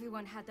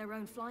 Everyone had their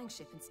own flying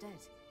ship instead.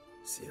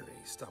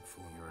 Ciri, stop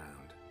fooling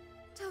around.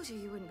 Told you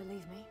you wouldn't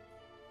believe me.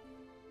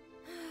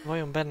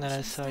 Vajon benne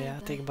lesz a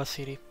játékba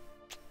Ciri?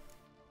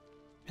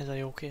 Ez a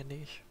jó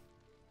kérdés.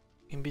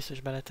 Én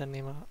biztos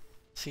beletenném a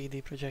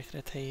CD Projekt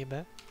Red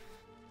helyébe.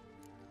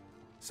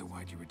 So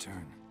why'd you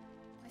return?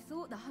 I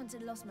thought the hunt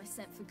had lost my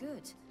scent for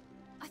good.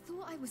 I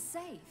thought I was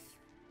safe.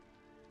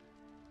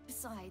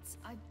 Besides,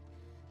 I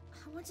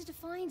wanted to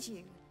find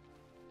you.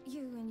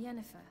 You and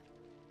Yennefer.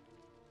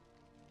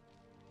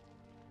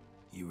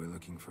 You were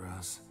looking for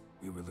us.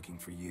 We were looking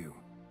for you.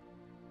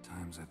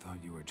 Times I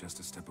thought you were just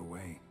a step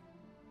away.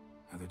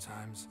 Other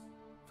times,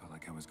 felt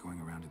like I was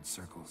going around in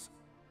circles.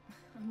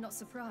 I'm not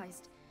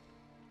surprised.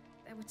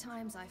 There were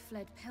times I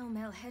fled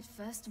pell-mell head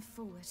first and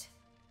forward.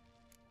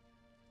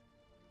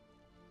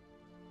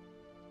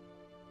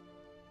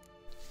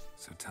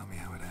 So tell me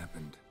how it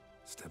happened,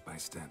 step by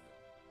step.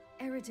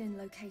 Eredin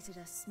located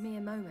us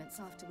mere moments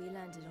after we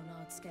landed on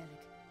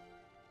Ard-Skellig.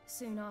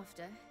 Soon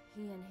after,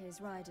 he and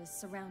his riders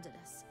surrounded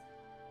us.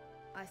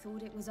 I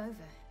thought it was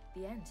over,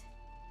 the end.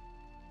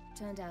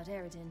 Turned out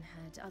Eredin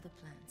had other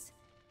plans.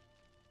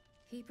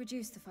 He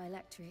produced the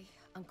phylactery,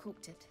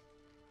 uncorked it.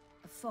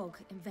 A fog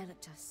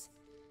enveloped us,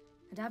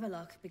 and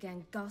Avalok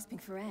began gasping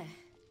for air.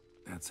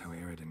 That's how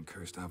Eredin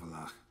cursed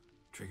Avalok,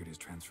 triggered his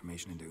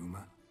transformation into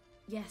Uma?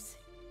 Yes.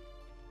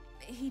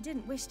 He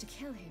didn't wish to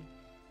kill him.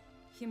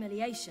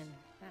 Humiliation,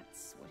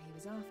 that's what he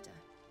was after.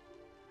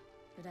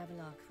 But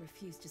Avalok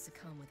refused to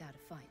succumb without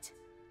a fight.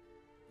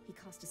 He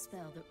cast a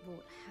spell that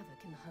wrought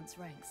havoc in the hunt's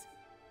ranks.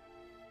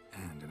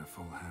 And in a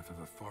full half of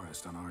a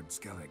forest on Ard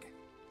Skellig.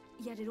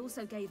 Yet it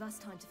also gave us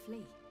time to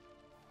flee.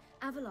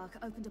 Avalok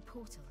opened a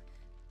portal.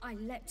 I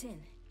leapt in.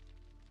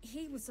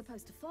 He was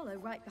supposed to follow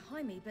right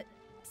behind me, but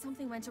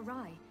something went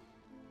awry.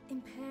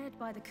 Impaired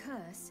by the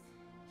curse,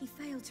 he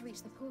failed to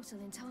reach the portal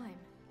in time.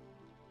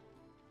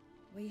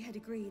 We had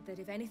agreed that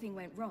if anything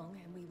went wrong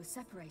and we were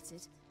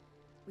separated,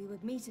 we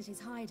would meet at his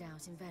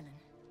hideout in Velen.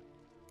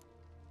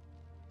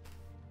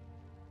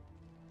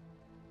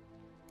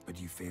 But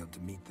you failed to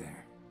meet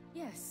there.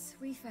 Yes,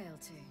 we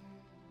failed to.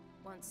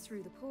 Once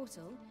through the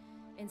portal,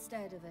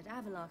 instead of at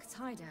Avalok's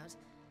hideout,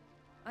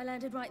 I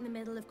landed right in the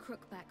middle of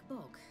Crookback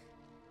Bog.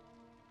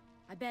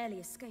 I barely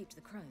escaped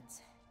the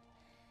crones.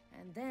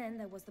 And then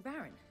there was the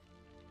Baron.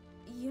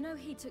 You know,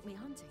 he took me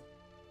hunting.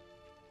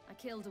 I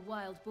killed a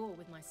wild boar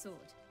with my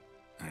sword.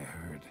 I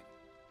heard.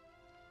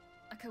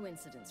 A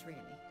coincidence, really.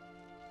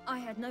 I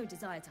had no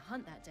desire to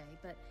hunt that day,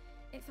 but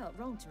it felt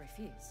wrong to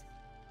refuse.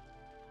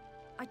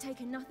 I'd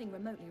taken nothing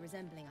remotely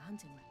resembling a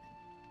hunting weapon.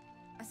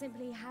 I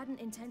simply hadn't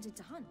intended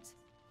to hunt.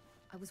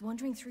 I was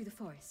wandering through the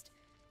forest,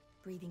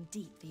 breathing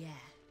deep the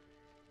air.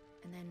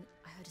 And then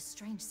I heard a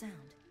strange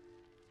sound.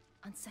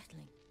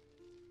 Unsettling.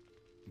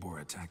 Boar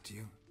attacked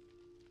you?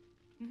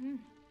 Mm-hmm.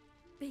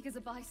 Big as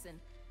a bison,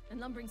 and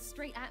lumbering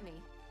straight at me.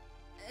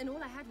 And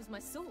all I had was my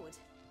sword.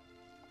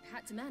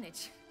 Had to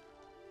manage.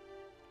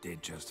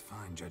 Did just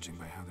fine, judging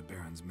by how the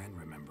Baron's men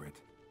remember it.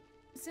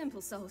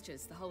 Simple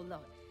soldiers, the whole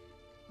lot.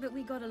 But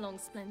we got along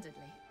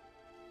splendidly.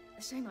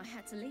 A shame I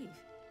had to leave.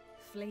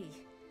 Flee.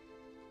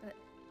 But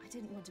I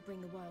didn't want to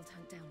bring the wild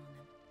hunt down on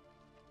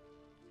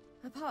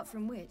them. Apart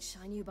from which,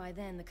 I knew by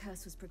then the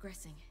curse was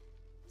progressing.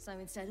 So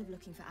instead of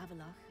looking for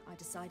Avalok, I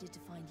decided to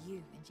find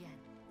you and Yen.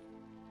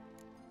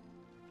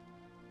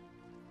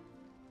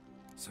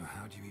 So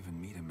how do you even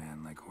meet a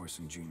man like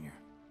Horson Jr.?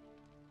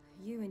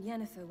 You and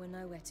Yennefer were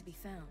nowhere to be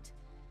found,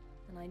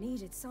 and I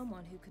needed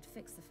someone who could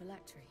fix the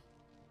phylactery.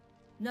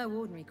 No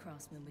ordinary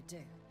craftsman would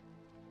do.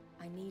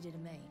 I needed a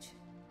mage,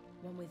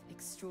 one with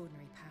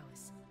extraordinary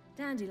powers.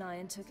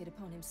 Dandelion took it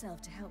upon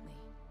himself to help me.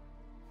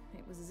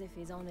 It was as if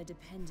his honor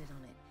depended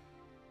on it.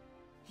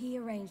 He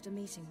arranged a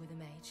meeting with a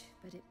mage,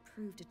 but it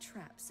proved a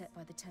trap set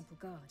by the temple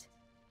guard.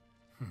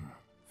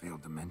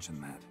 Failed to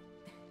mention that.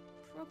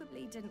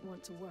 Probably didn't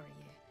want to worry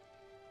you.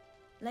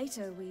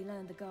 Later, we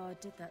learned the guard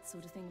did that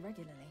sort of thing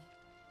regularly,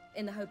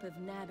 in the hope of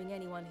nabbing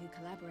anyone who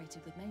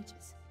collaborated with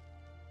mages.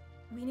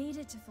 We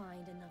needed to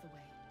find another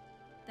way.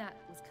 That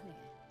was clear.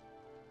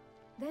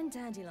 Then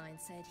Dandelion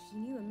said he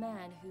knew a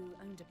man who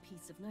owned a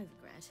piece of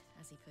Novigrad,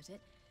 as he put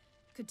it,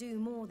 could do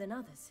more than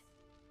others.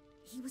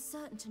 He was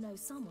certain to know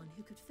someone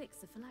who could fix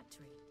the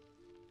phylactery.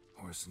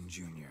 Horson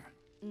Jr.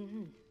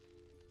 Mm-hmm.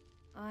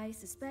 I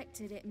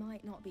suspected it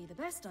might not be the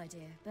best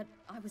idea, but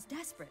I was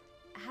desperate.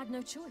 I had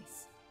no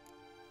choice.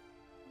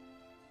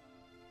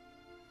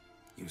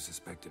 You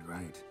suspected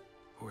right.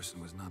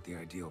 Horson was not the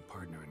ideal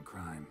partner in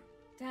crime.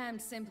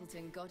 Damned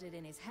simpleton got it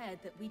in his head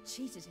that we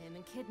cheated him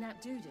and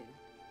kidnapped Dudu.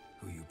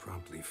 Who you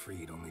promptly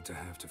freed only to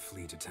have to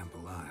flee to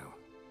Temple Isle.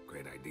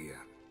 Great idea.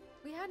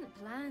 We hadn't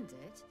planned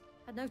it.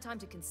 Had no time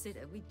to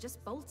consider. We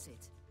just bolted.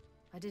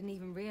 I didn't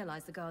even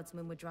realize the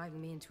guardsmen were driving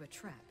me into a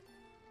trap.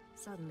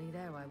 Suddenly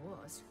there I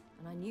was,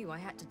 and I knew I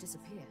had to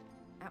disappear.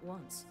 At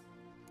once.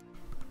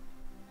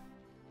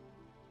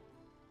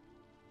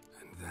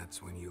 And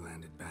that's when you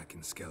landed back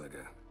in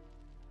Skellige.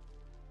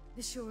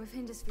 The shore of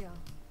Hindisfjall.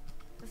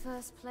 The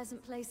first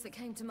pleasant place that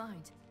came to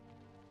mind.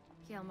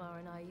 Hjalmar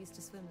and I used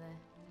to swim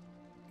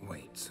there.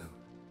 Wait, so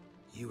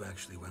you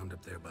actually wound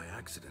up there by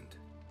accident?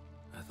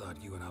 I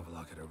thought you and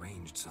Avalok had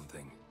arranged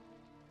something.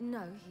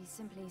 No, he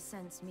simply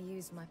sensed me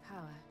use my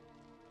power.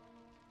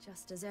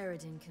 Just as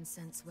Eredin can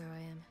sense where I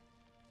am,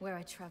 where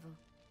I travel.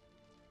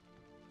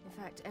 In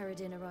fact,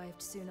 Eredin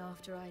arrived soon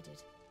after I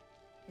did,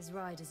 his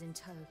riders in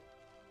tow.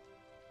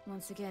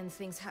 Once again,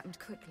 things happened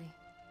quickly.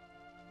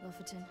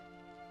 Lofoten,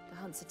 the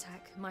hunt's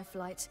attack, my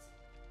flight.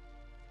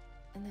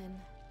 And then,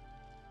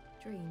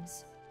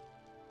 dreams.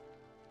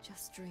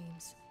 Just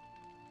dreams.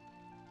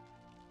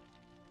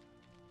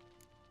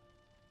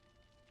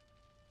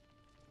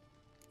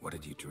 What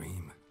did you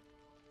dream?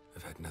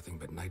 I've had nothing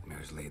but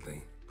nightmares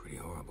lately. Pretty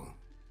horrible.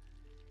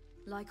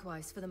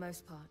 Likewise, for the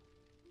most part.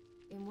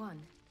 In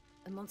one,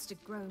 a monster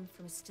grown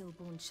from a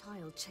stillborn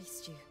child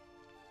chased you.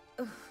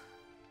 Ugh,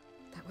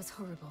 that was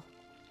horrible.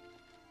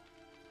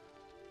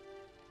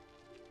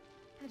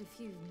 Had a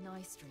few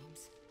nice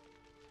dreams.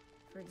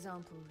 For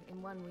example,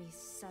 in one we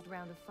sat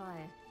around a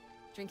fire,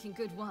 drinking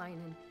good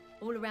wine, and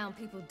all around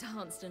people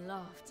danced and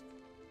laughed.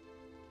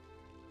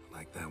 I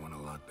like that one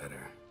a lot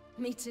better.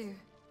 Me too.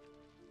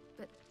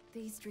 But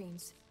these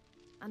dreams,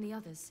 and the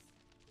others,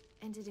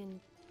 ended in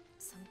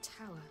some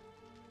tower.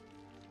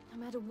 No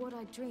matter what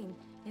I dreamed,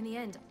 in the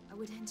end, I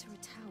would enter a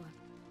tower.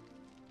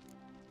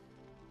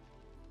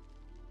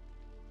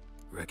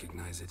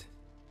 Recognize it?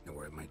 Know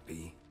where it might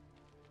be?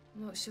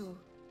 I'm not sure.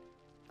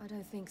 I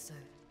don't think so,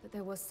 but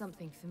there was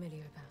something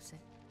familiar about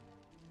it.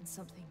 And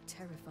something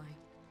terrifying.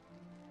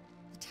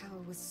 The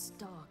tower was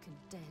stark and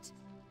dead.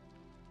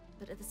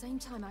 But at the same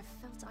time, I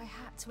felt I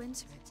had to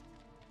enter it.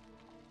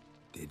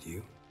 Did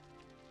you?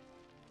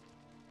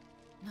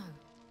 No.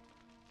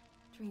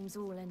 Dreams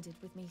all ended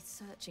with me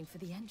searching for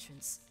the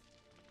entrance.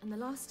 And the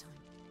last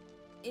time,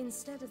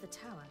 instead of the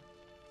tower,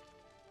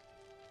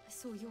 I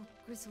saw your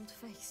grizzled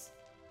face.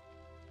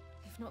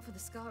 If not for the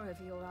scar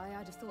over your eye,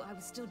 I'd have thought I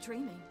was still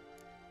dreaming.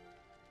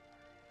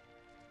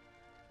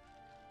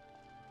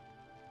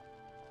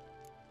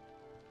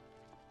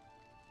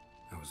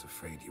 I was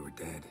afraid you were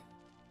dead.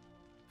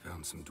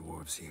 Found some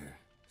dwarves here.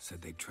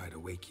 Said they'd try to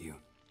wake you,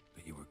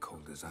 but you were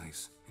cold as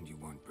ice, and you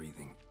weren't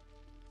breathing.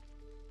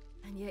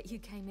 And yet you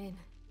came in.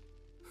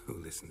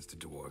 Who listens to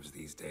dwarves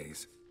these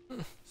days?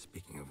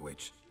 Speaking of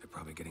which, they're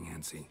probably getting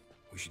antsy.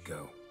 We should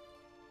go.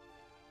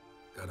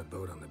 Got a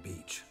boat on the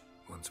beach.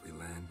 Once we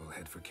land, we'll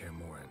head for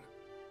Kermoran.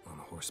 On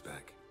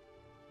horseback.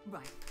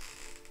 Right.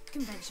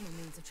 Conventional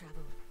means of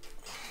travel.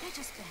 They're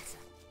just better.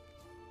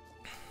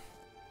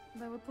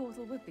 Though a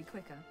portal would be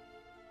quicker.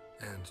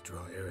 And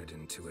draw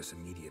Eredin to us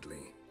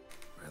immediately.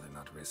 Rather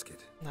not risk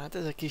it. Na hát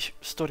ez egy kis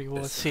sztori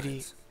volt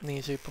Ciri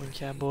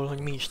nézőpontjából,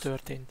 hogy mi is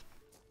történt.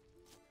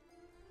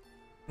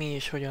 Mi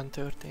és hogyan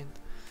történt.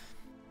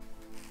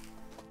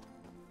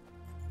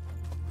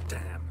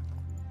 Damn.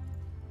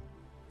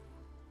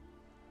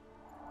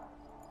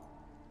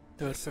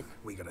 Törpök.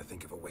 We gotta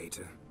think of a way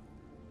to...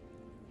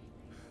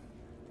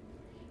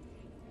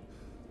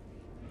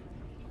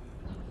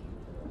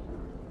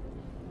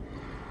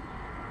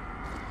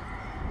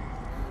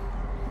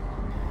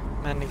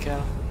 Menni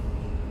kell.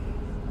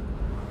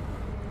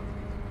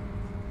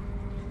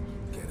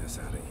 Get us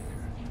out of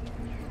here.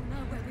 They'll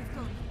know where we've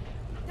gone.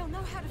 They'll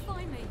know how to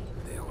find me.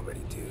 They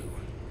already do.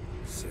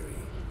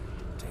 Ciri,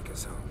 take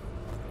us home.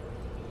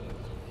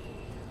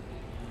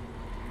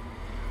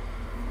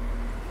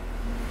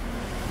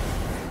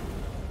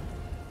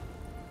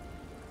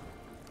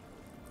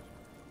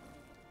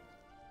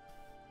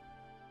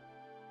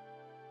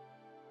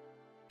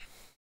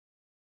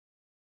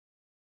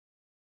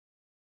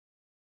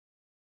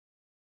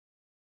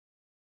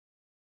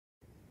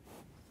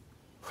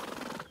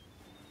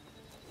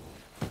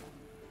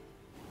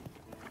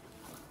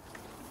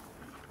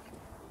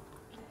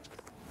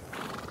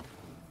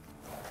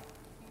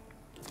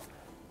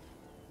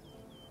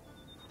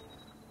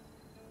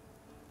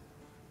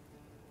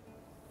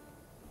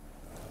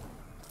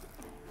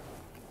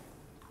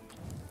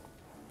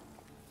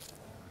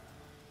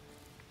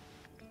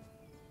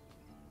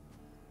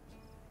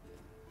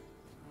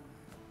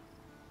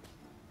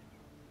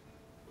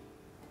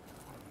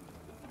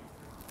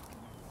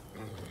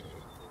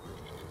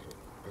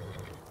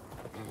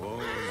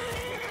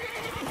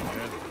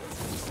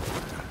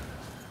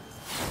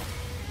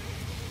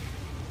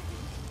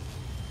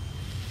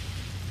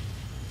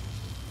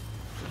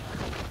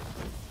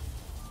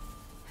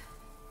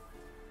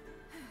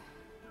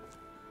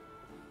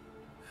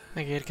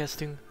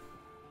 Megérkeztünk.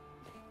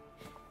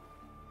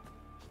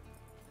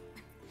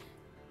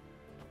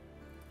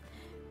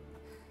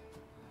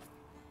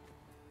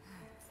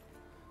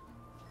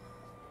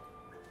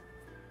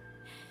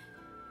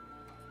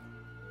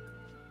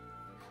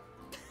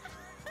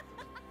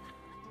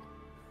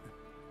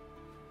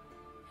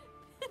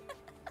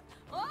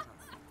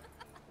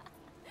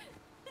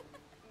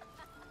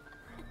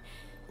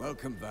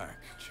 Welcome back,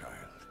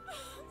 child.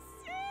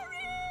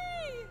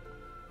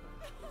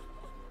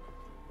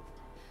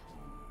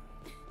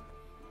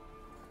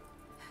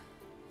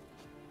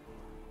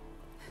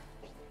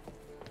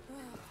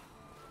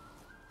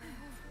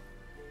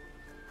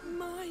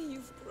 My,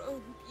 you've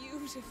grown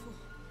beautiful.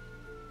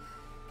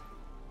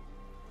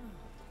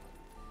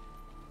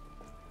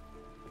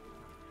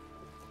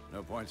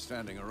 No point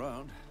standing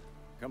around.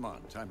 Come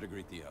on, time to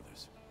greet the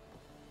others.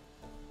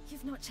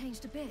 You've not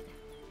changed a bit.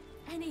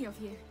 Any of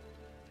you.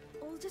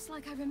 All just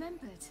like I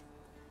remembered.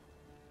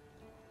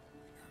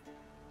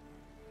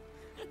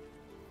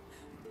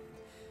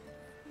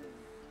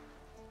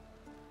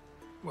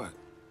 What?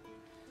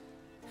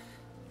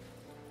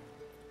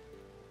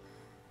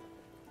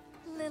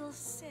 Little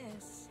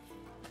sis.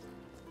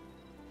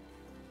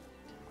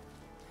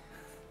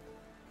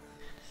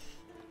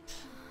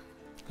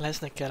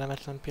 Lesznek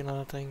kellemetlen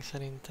pillanataink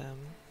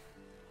szerintem.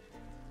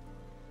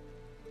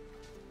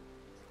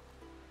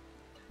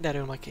 De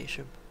erről majd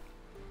később.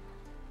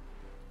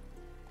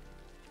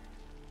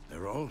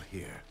 They're all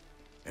here.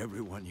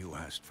 Everyone you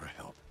asked for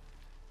help.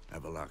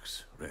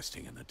 Avalok's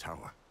resting in the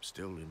tower,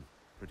 still in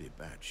pretty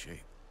bad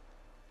shape.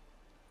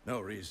 No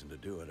reason to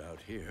do it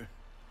out here.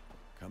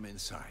 Come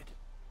inside.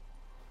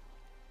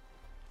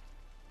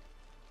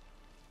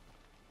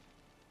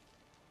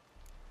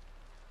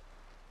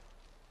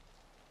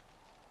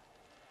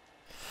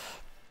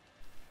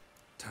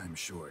 Time's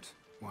short.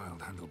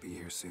 Wild Hunt will be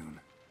here soon.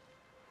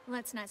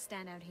 Let's not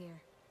stand out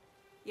here.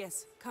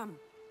 Yes, come.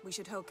 We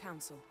should hold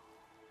council.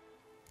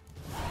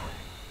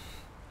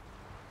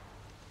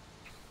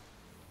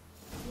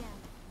 Yeah,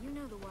 you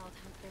know the Wild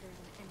Hunt better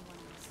than anyone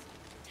else.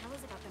 Tell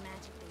us about the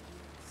magic they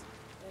use.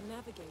 Their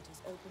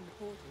navigators opened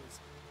portals,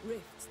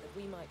 rifts that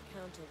we might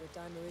counter with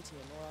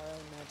Dimeritium or our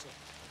own magic.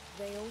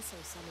 They also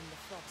summon the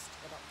frost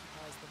that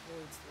occupies the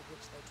voids through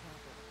which they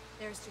travel.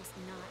 There's just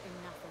not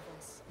enough of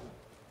us.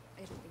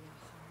 It'll be a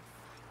hard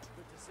fight.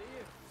 Good to see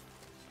you.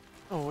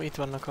 Ó, itt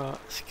vannak a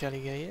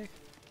skelligeiek.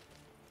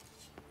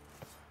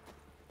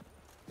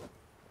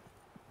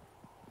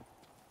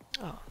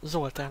 Ah,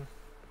 Zoltán.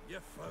 You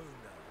found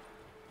her.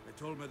 They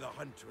told me the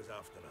hunt was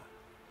after her.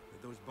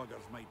 That those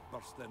buggers might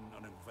burst in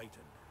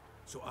uninvited.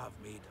 So I've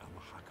made a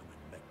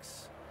Mahakaman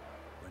mix.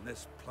 When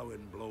this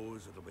ploughing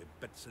blows, it'll be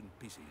bits and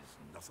pieces,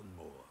 nothing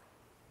more.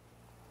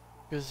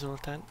 Kösz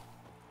Zoltán.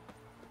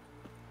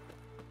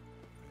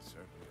 I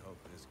certainly hope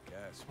this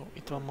gas... Ó,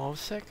 itt van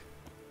Mauszek.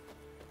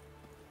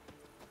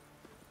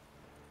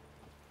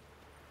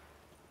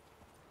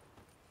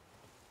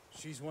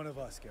 She's one of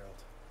us,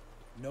 Geralt.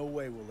 No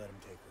way we'll let him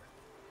take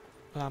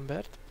her.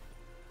 Lambert.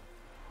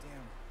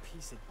 Damn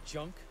piece of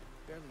junk.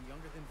 Barely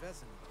younger than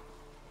Vezin.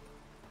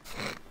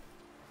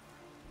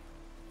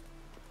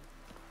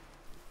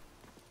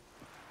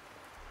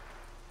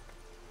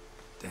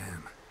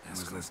 Damn, I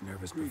was less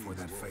nervous before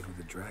that fight with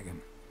the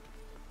dragon.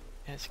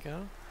 Let's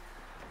go.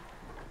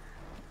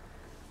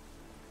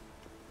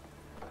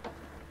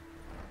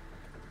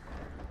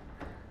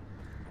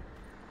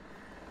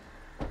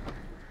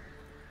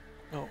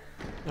 Ó,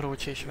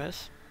 Rócs és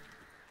vesz.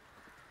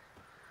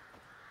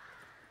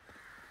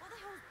 What the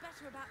hell's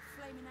better about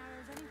flaming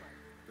arrows anyway?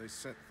 They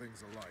set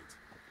things alight.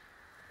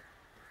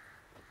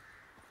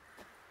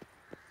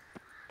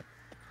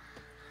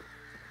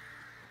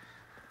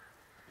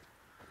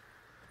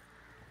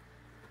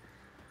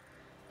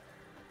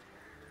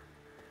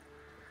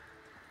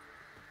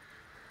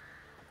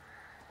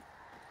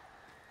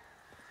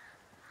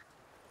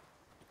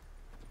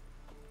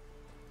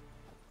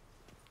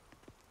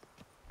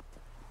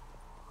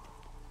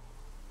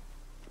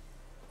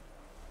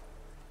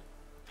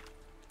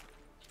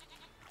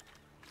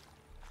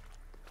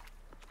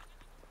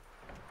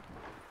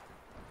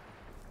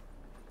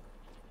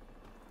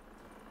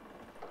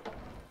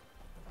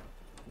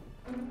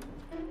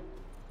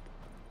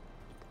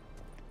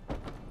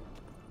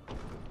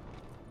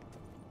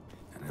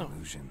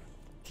 Illusion.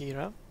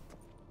 Kira.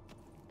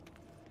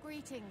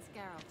 Greetings,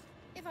 Geralt.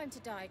 If I'm to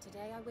die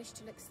today, I wish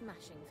to look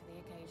smashing for the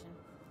occasion.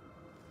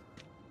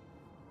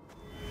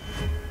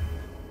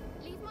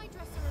 Leave my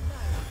dresser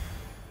alone.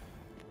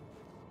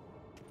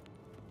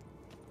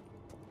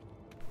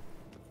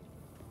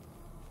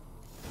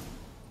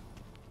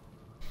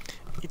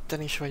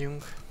 Itten is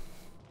vagyunk.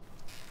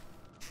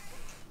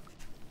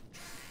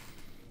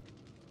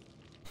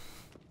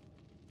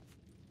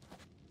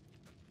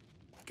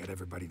 Get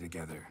everybody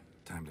together.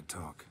 Time to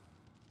talk.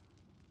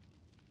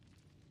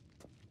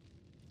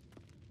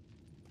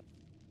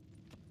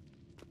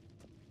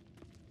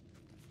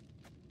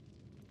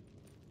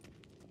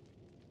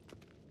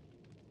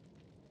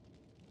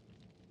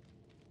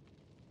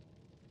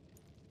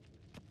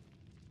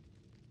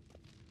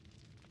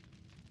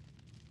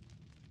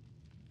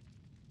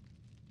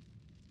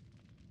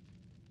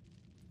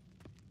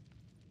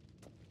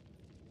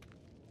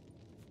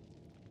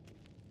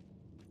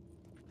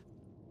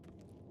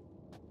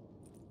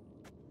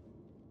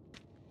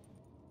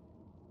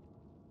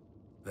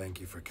 Thank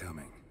you for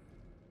coming.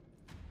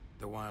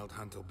 The Wild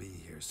Hunt will be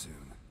here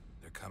soon.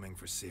 They're coming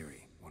for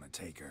Ciri. Want to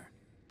take her?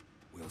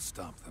 We'll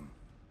stop them.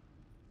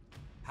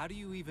 How do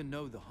you even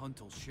know the hunt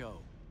will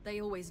show?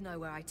 They always know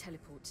where I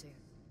teleport to,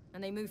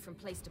 and they move from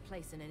place to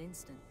place in an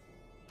instant.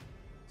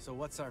 So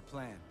what's our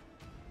plan?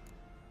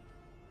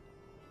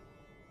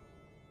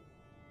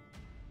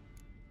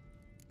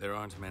 There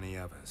aren't many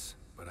of us,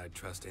 but I'd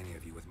trust any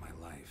of you with my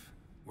life.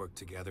 Work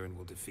together and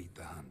we'll defeat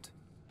the Hunt.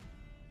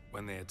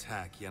 When they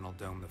attack, Yen will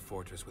dome the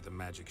fortress with a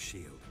magic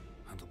shield.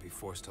 Hunt will be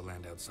forced to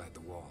land outside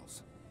the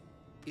walls.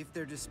 If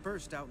they're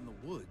dispersed out in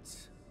the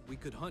woods, we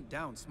could hunt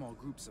down small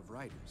groups of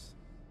riders.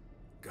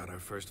 Got our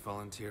first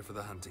volunteer for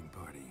the hunting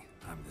party.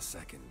 I'm the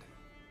second.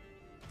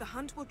 The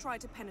Hunt will try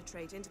to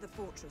penetrate into the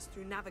fortress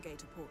through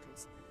navigator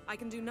portals. I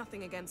can do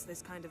nothing against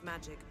this kind of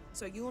magic,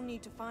 so you'll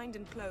need to find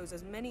and close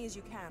as many as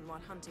you can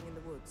while hunting in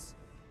the woods.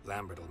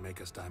 Lambert will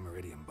make us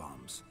dimeridium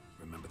bombs.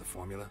 Remember the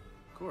formula?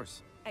 Of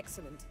course.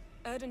 Excellent.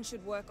 Erden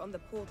should work on the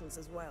portals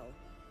as well.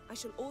 I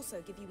shall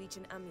also give you each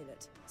an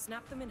amulet.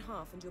 Snap them in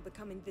half and you'll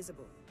become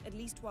invisible, at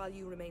least while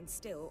you remain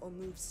still or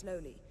move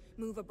slowly.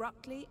 Move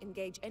abruptly,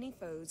 engage any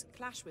foes,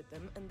 clash with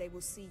them, and they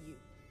will see you.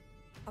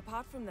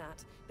 Apart from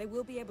that, they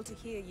will be able to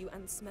hear you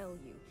and smell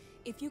you.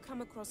 If you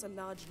come across a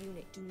large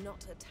unit, do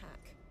not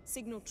attack.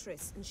 Signal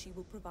Triss and she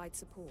will provide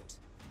support.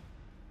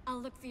 I'll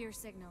look for your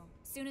signal.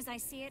 Soon as I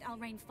see it, I'll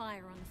rain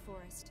fire on the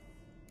forest.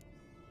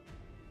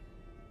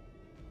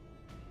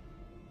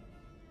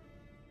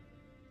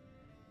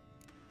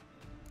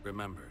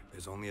 Remember,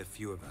 there's only a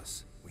few of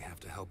us. We have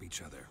to help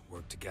each other,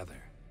 work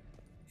together.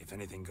 If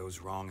anything goes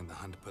wrong and the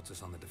Hunt puts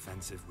us on the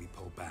defensive, we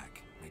pull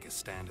back, make a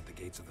stand at the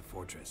gates of the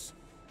fortress.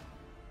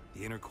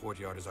 The inner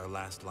courtyard is our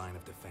last line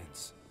of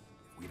defense.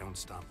 If we don't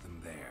stop them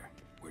there,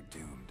 we're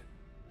doomed.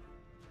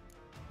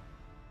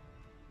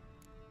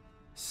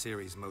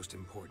 Ciri's most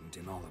important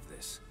in all of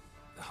this.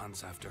 The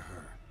Hunt's after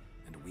her,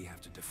 and we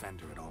have to defend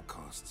her at all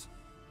costs.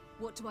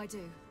 What do I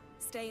do?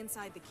 Stay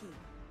inside the keep.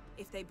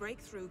 If they break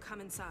through,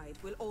 come inside.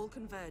 We'll all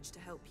converge to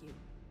help you.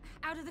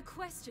 Out of the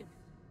question.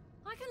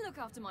 I can look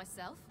after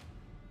myself.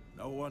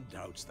 No one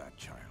doubts that,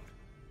 child.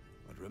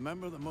 But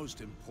remember the most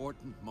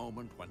important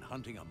moment when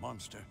hunting a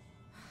monster?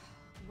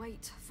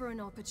 Wait for an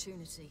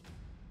opportunity.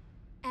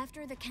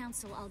 After the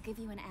council, I'll give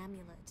you an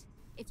amulet.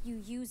 If you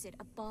use it,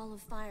 a ball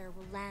of fire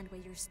will land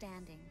where you're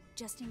standing,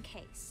 just in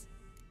case.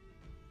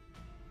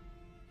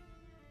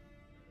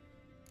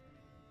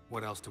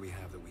 What else do we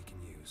have that we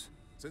can use?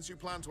 Since you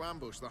plan to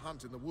ambush the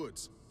hunt in the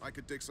woods, I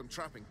could dig some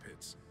trapping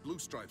pits, blue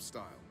stripe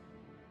style.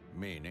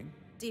 Meaning?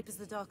 Deep as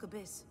the dark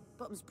abyss,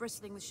 bottoms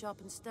bristling with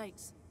sharpened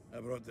stakes.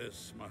 I brought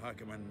this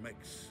Mahakaman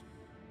mix.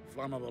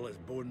 Flammable as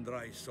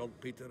bone-dry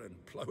saltpeter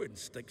and plowing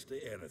sticks to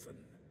anything.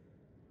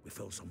 We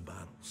fill some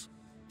barrels,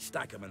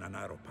 stack them in a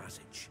narrow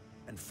passage,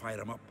 and fire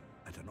them up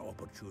at an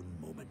opportune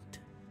moment.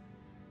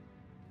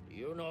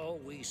 You know,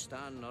 we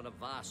stand on a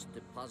vast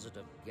deposit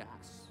of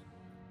gas.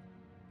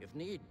 If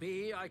need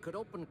be, I could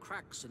open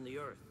cracks in the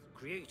earth,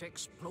 create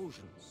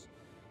explosions.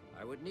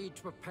 I would need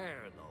to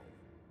prepare, though.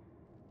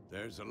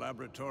 There's a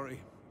laboratory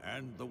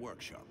and the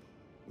workshop.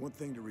 One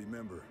thing to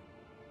remember,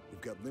 we've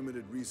got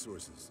limited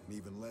resources and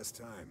even less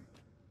time.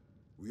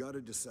 We ought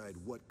to decide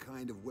what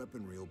kind of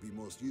weaponry will be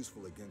most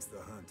useful against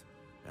the hunt.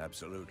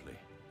 Absolutely.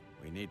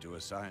 We need to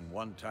assign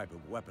one type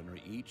of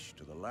weaponry each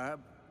to the lab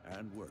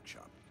and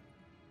workshop.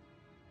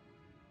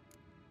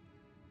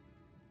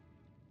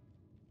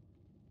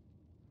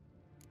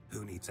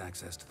 Who needs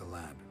access to the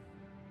lab?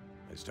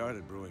 I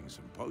started brewing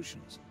some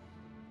potions.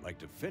 Like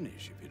to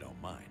finish, if you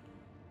don't mind.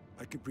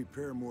 I could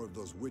prepare more of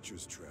those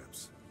Witcher's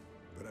traps,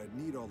 but I'd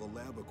need all the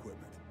lab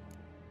equipment.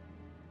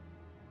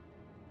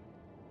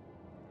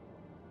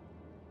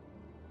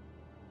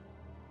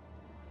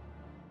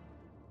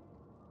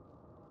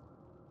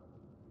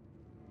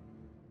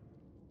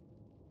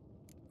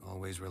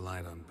 Always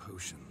relied on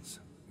potions.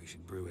 We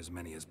should brew as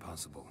many as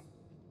possible.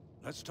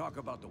 Let's talk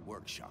about the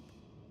workshop.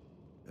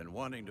 Been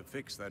wanting to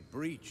fix that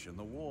breach in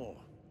the wall,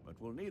 but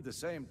we'll need the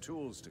same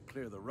tools to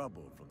clear the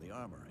rubble from the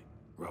armory.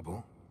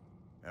 Rubble?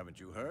 Haven't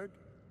you heard?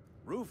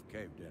 Roof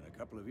caved in a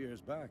couple of years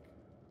back.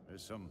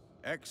 There's some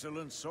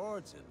excellent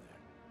swords in there.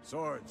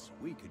 Swords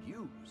we could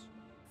use.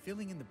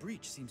 Filling in the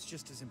breach seems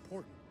just as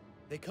important.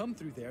 They come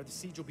through there, the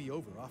siege will be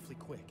over awfully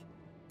quick.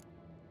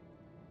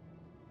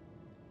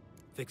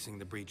 Fixing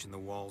the breach in the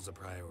wall's a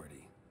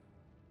priority.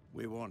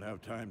 We won't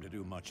have time to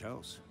do much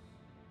else.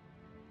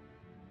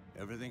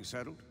 Everything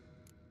settled?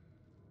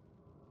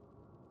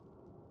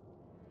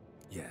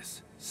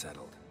 Yes,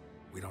 settled.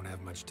 We don't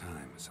have much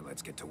time, so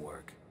let's get to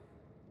work.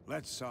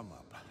 Let's sum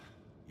up.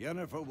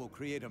 Yennefer will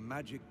create a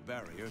magic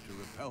barrier to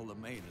repel the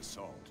main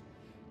assault.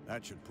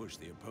 That should push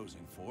the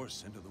opposing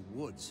force into the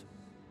woods,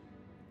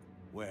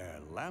 where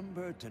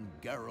Lambert and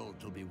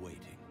Geralt will be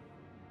waiting.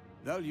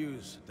 They'll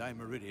use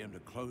Dimeridium to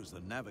close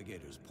the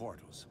Navigator's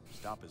portals,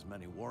 stop as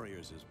many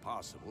warriors as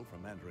possible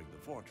from entering the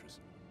fortress.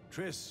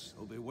 Triss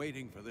will be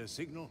waiting for their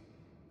signal,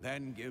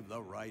 then give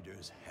the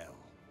riders hell.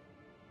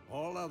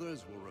 All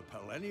others will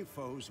repel any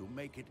foes who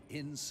make it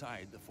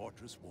inside the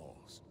fortress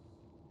walls.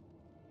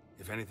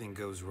 If anything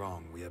goes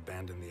wrong, we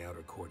abandon the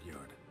outer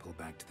courtyard, pull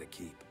back to the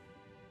keep.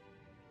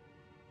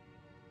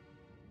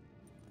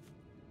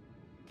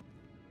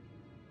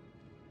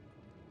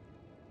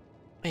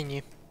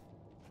 Ennyi.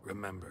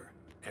 Remember,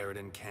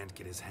 Eridan can't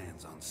get his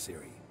hands on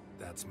Ciri.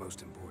 That's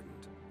most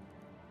important.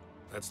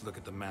 Let's look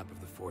at the map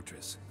of the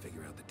fortress,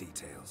 figure out the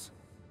details.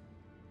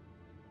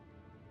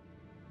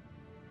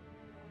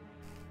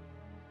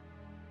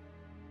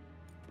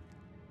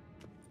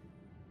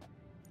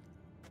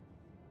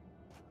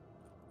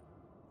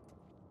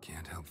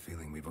 Can't help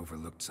feeling we've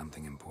overlooked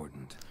something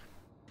important.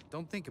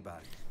 Don't think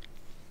about it.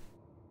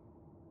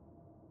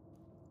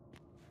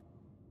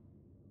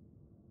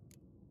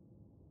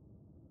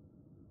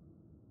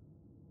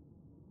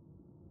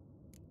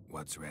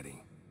 What's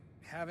ready?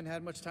 Haven't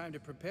had much time to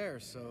prepare,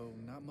 so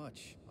not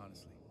much,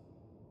 honestly.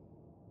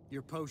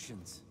 Your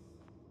potions.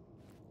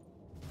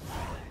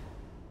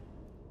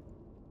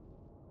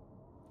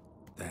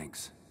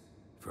 Thanks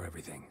for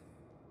everything.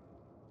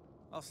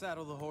 I'll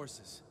saddle the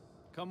horses.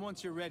 Come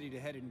once you're ready to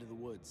head into the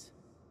woods.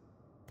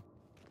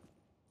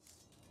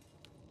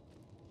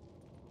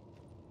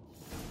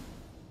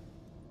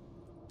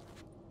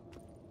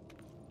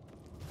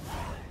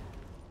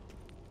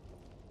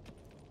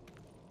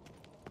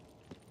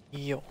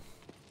 Jó.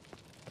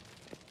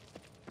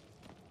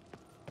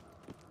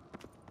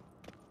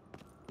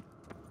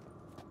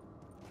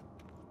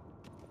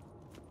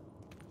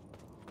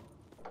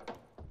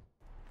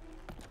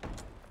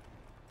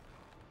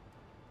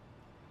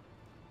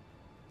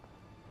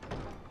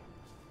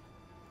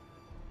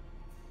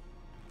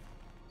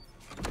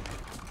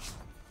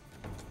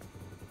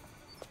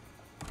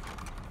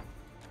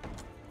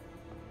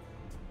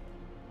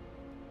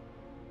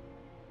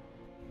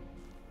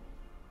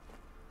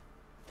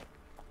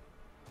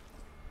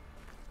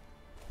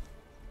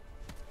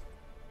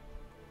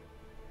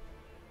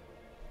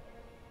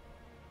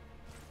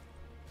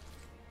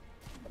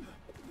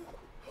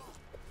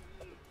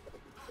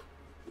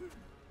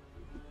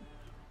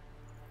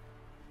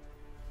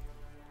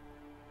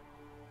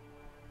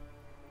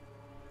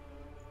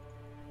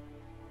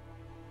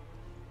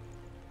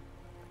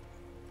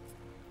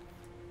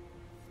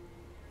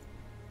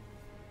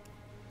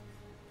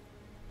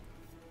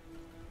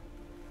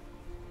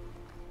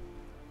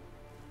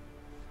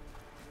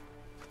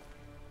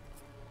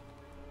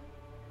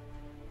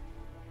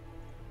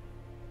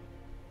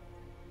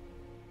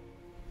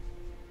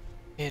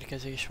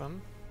 Érkezés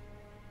van.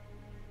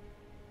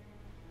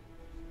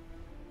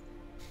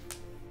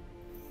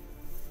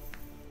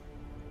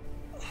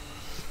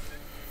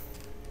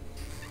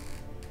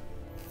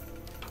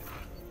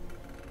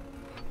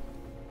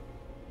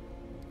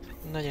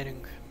 Na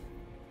gyerünk.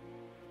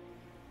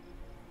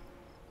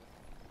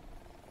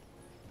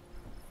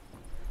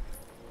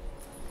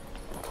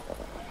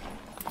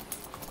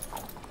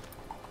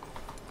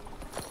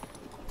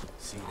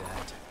 See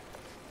that?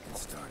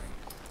 It's starting.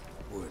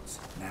 Woods,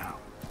 now.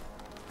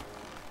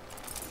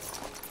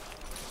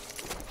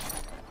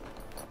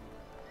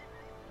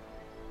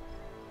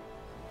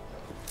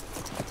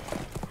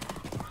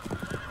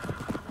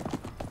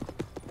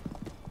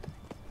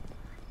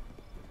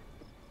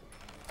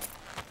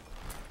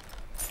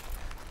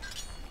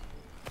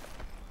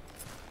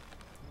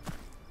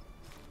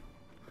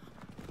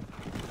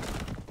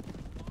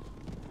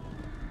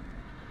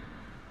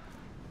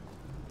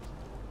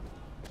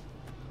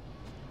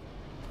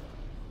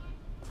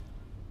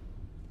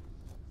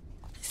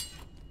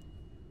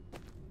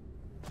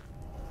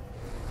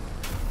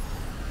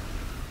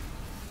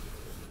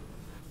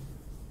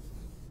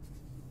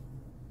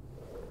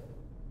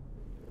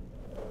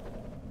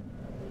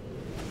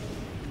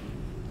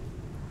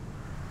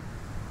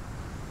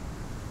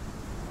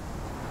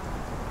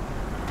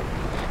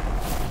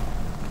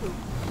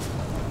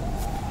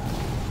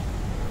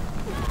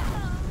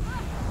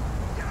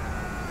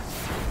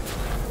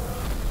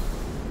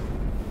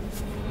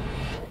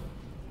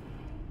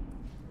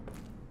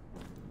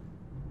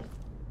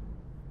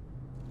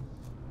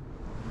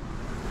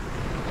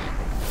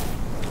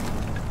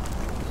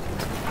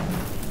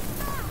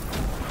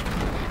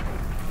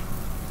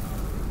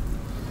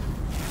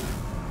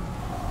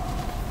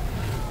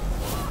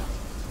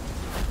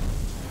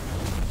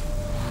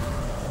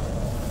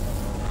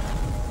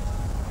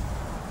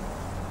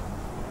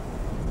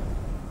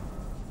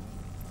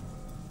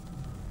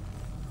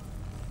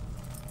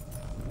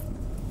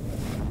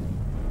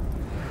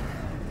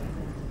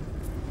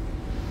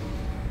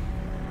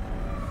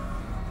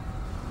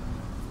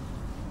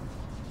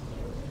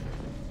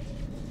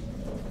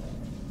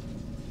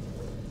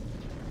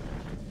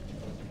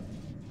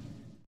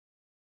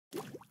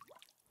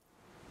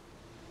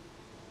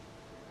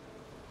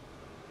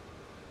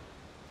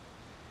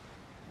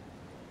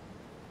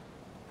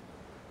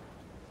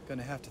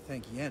 Gonna have to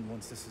thank Yen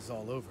once this is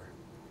all over.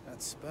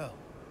 That spell,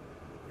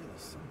 really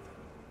something.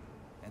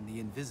 And the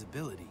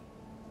invisibility.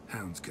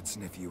 Hounds could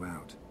sniff you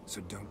out,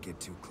 so don't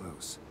get too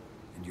close.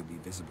 And you'll be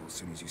visible as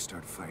soon as you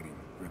start fighting.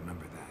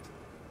 Remember that.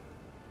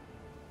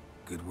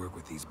 Good work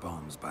with these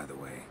bombs, by the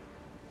way.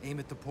 Aim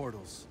at the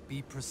portals.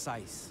 Be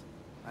precise.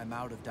 I'm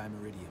out of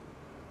Dimeridium.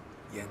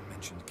 Yen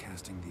mentioned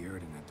casting the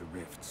Erden at the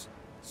rifts.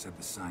 Said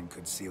the sign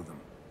could seal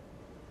them.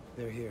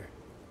 They're here.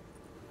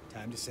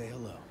 Time to say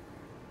hello.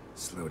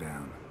 Slow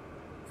down.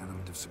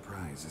 Element of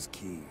surprise is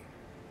key.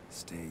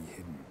 Stay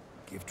hidden.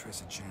 Give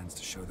Triss a chance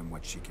to show them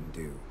what she can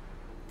do.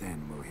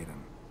 Then we'll hit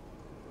them.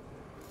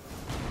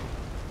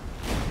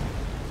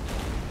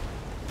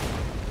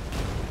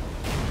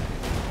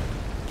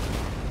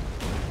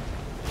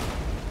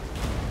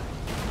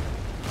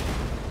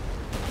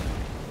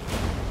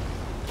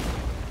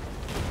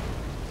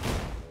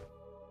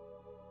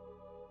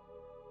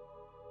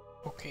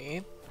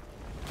 Okay.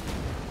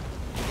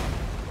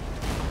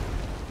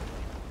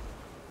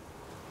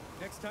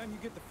 Next time you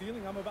get the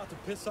feeling I'm about to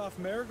piss off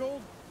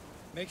Marigold,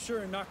 make sure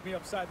and knock me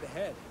upside the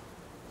head.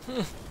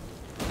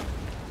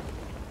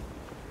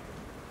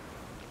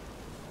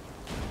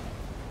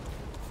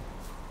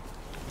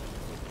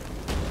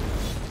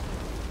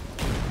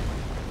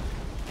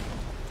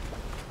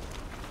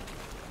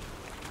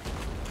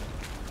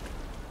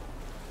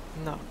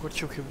 Na, akkor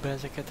csukjuk be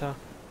ezeket a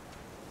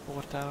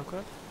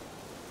portálokat.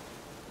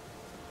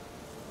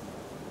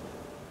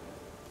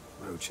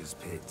 Roach's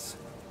pits.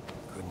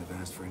 Couldn't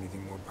have asked for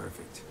anything more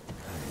perfect.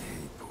 I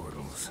hate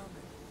portals.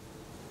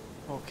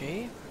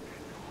 Oké.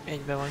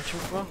 Egybe van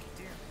csukva.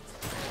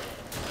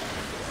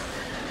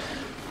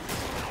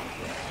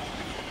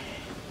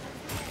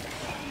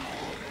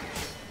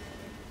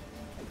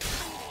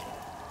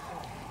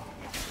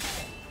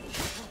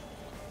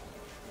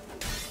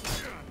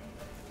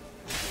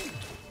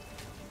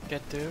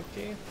 Kettő,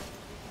 oké.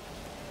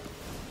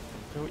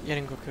 Jó,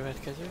 gyerünk a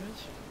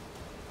következőhöz.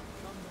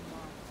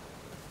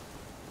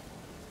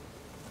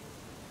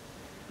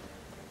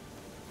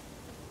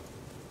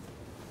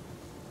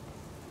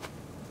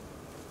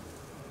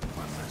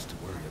 One less to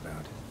worry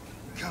about.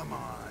 Come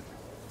on.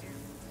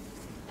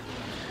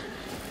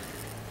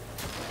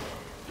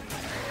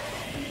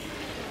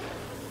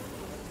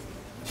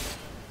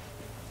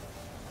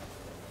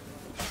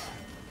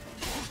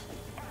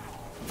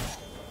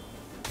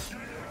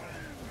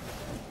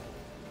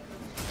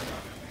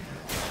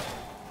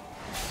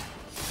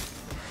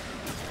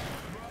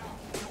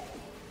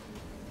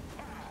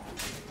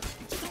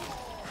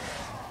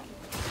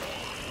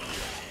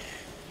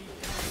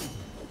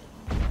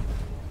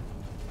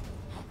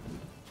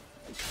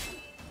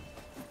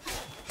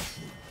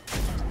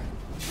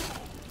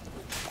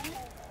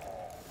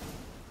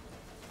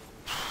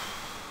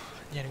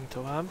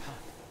 tovább.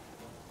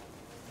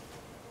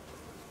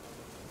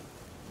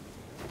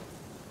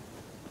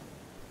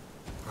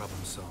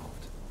 Problem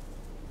solved.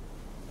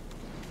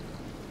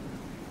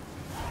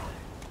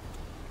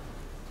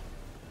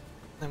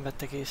 Nem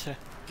vettek észre.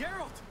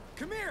 Geralt,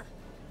 come here!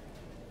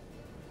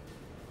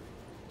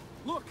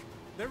 Look,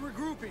 they're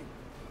regrouping.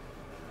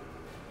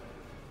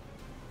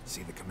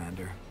 See the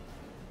commander?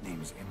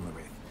 Name's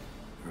Imlerith.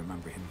 I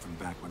remember him from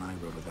back when I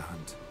rode with the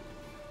hunt.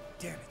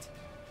 Damn it.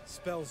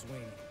 Spell's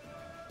waning.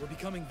 We're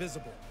becoming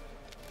visible.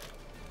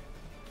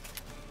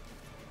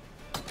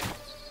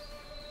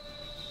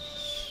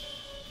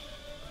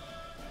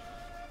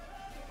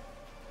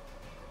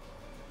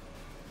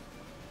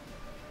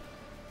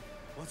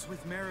 What's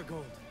with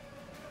Marigold?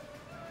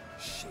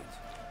 Shit.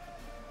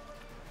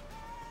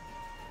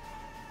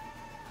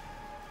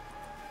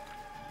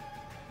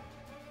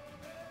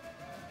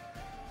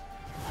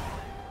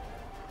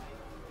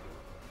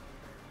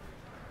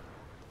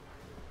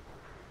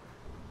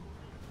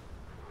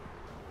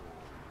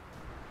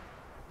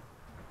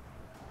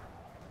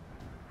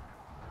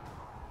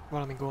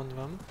 Valami gond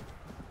van.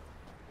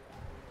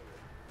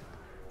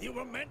 You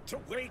were meant to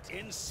wait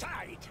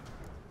inside.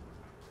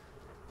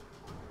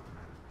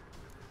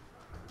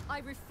 I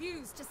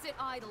refuse to sit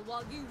idle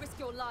while you risk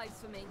your lives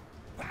for me.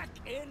 Back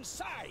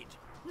inside!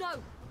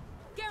 No!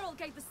 Geralt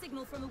gave the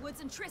signal from the woods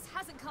and Triss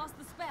hasn't cast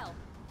the spell.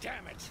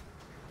 Damn it!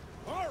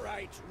 All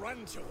right,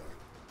 run to her.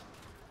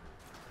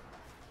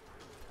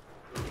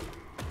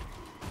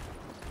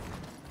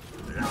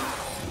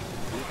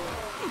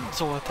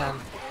 Zoltán.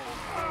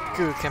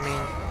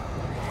 Kőkemény.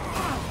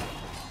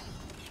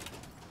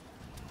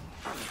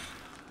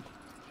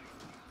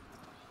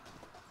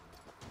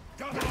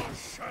 Double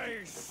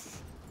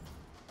chase!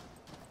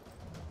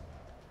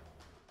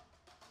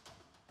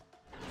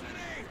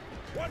 City!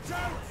 Watch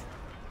out!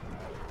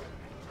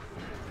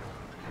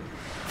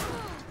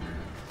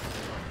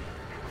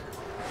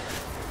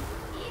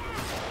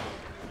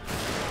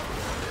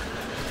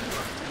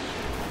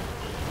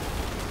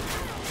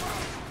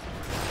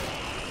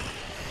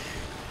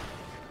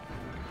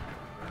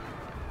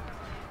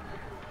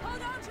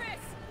 Hold on,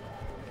 Triss!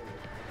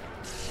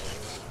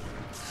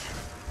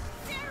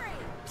 Ciri!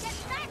 Get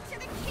back to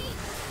the keep!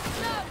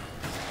 No!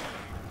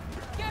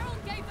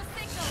 Geralt gave the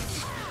signal!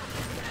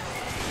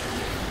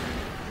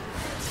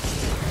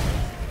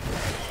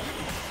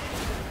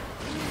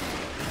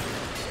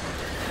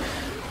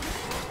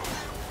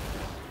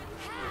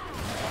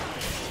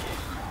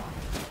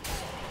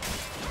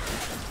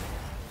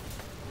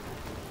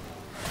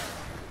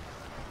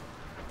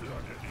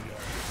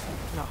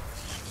 Na.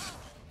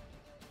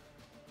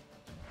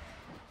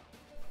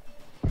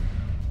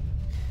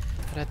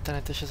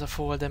 Rettenetes ez a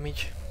fall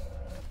damage.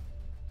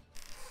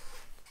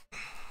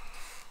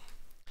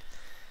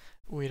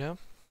 Újra.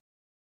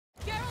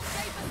 Geralt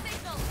gave the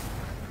signal!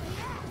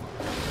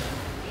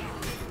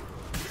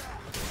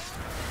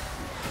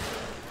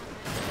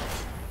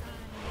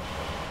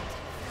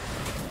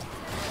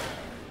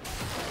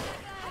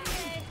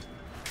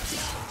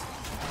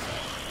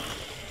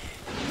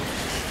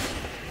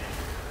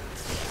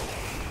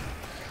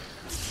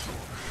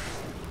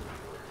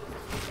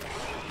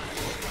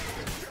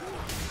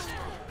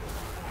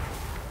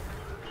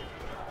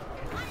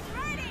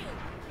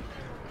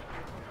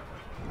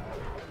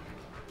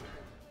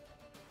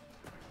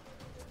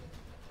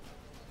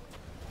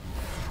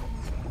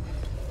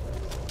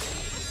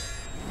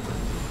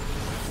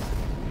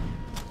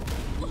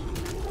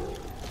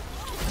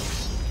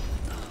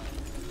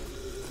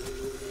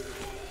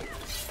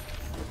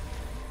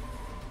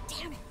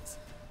 Damn it!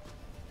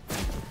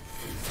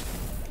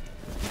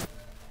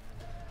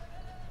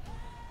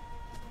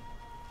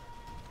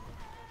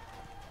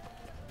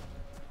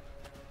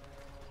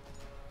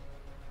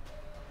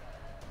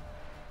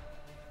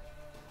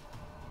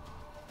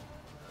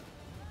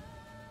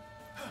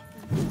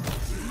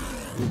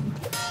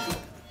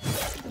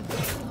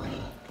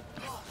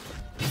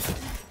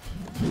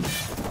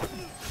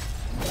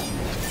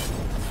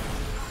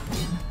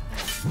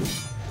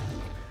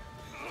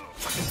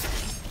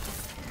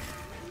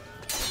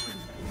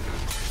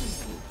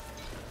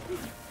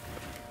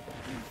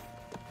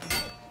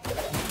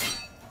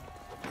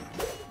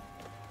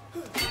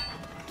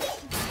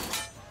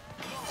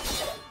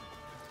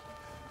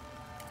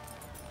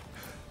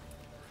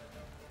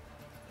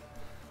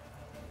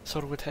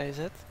 Szorult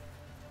helyzet.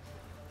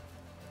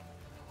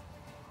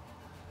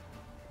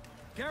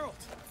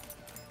 Geralt!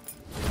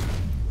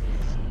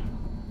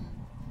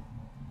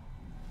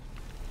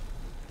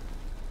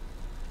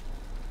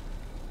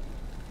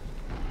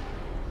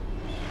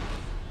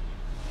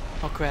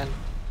 Akven.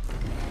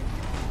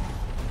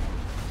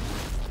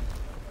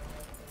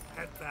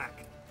 Head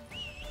back.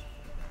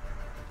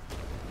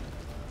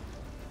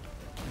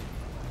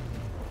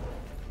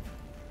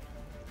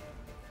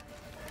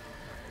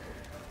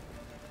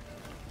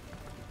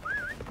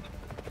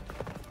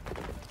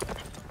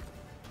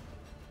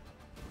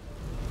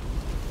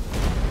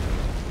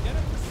 Get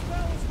up, the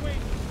spell is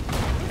waiting!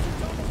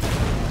 Wizard's almost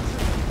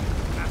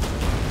at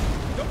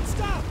the Don't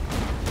stop!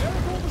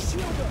 Marigold will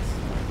shield us!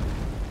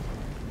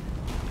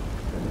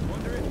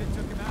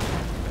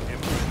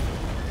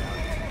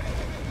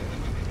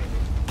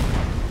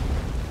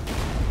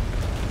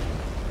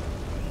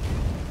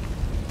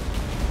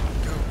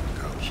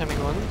 semmi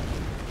gond.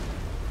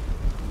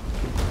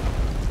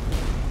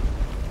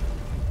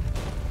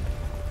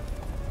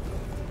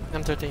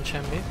 Nem történt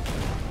semmi.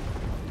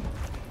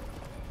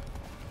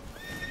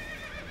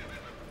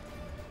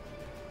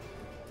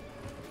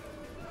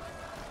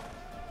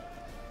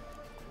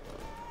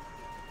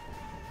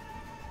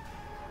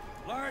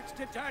 Large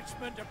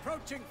detachment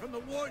approaching from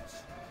the woods.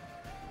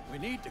 We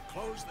need to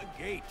close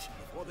the gate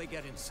before they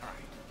get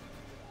inside.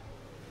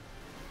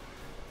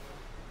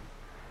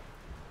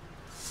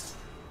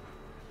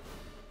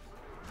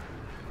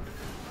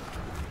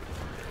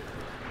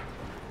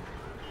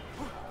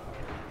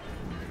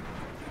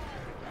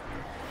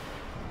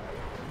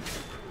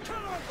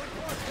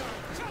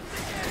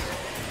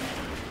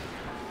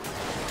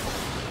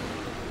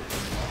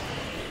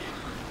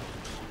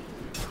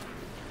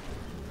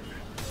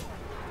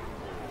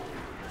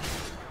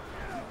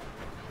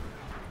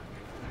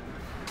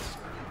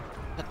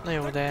 Na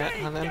jó,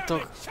 de ha nem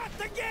tudok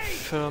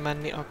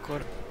fölmenni,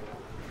 akkor...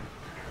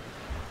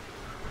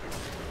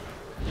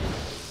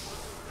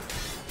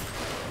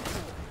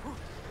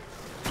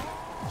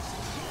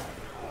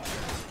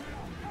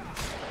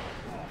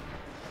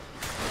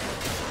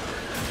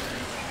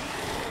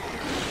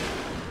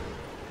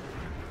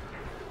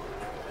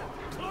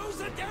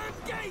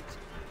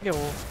 Jó.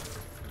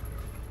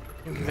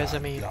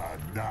 Vezem így.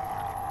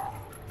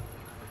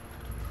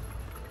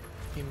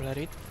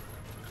 Himmlerit.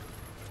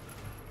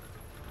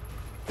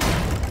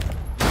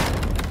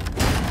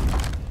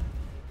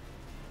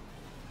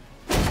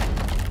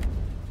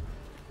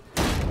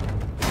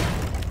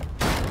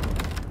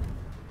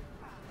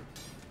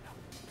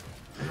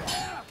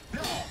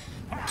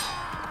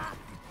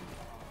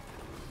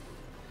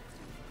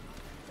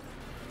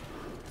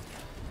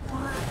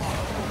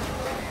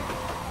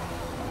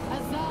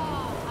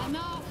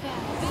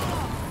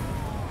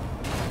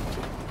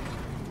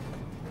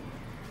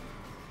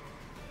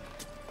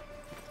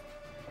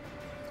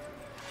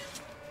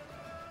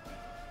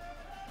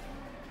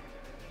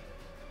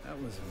 That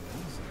was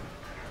amazing.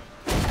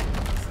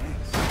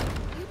 Thanks.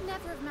 You'd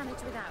never have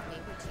managed without me,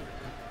 would you?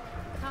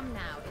 Come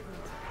now,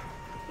 admit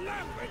it.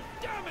 Lambert,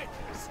 damn it!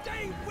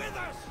 Stay with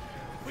us!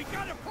 We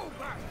gotta pull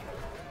back!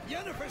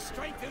 Yennefer's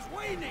strength is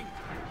waning!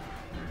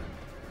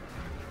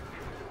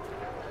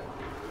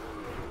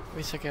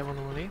 Vissza kell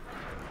vonulni.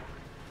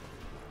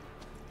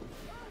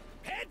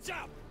 Heads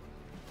up!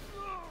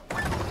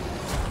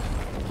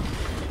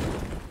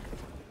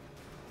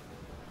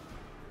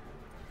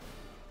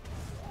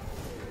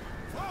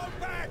 Fall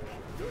back!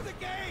 Through the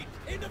gate!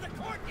 Into the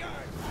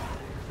courtyard!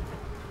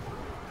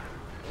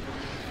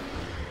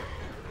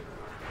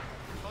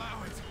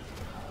 Allow it!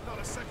 Not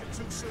a second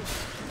too soon.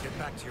 Get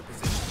back to your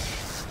position.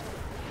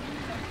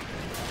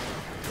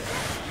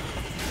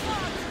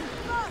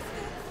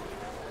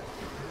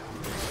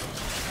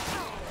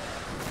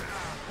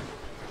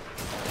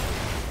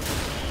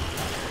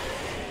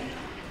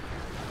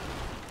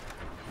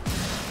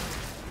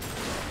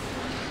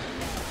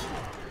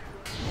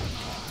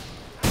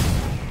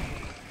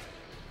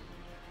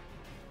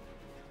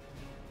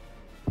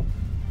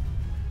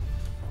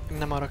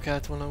 Nem arra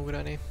kellett volna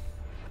ugrani.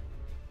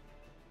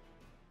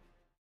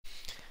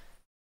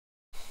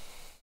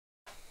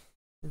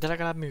 De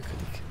legalább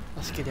működik.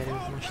 Az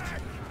kiderült most.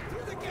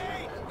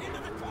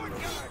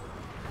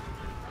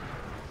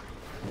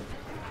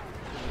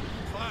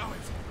 Allow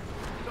it!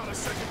 Not a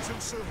second too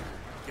soon.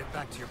 Get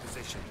back to your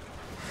position.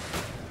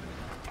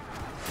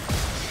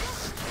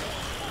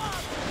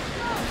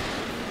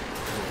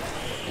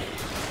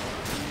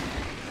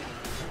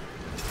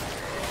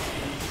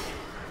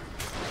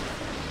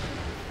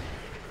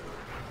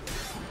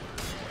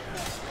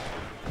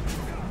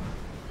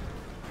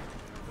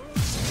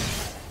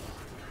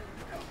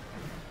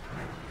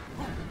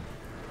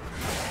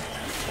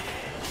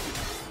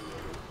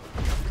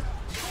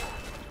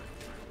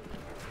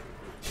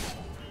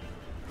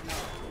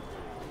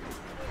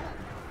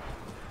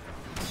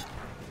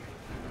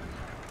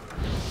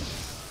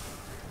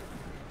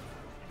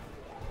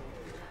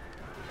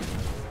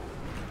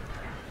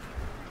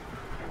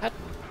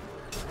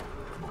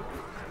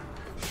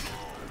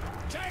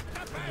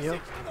 Jó.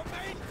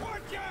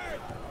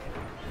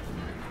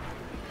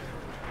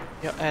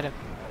 Ja, erre.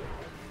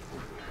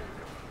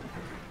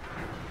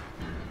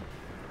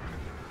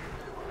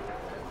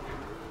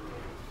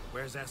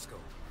 Where's Esco?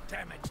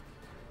 Damn it!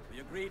 We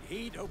agreed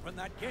he'd open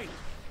that gate.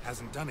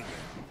 Hasn't done it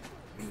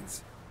yet.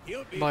 Means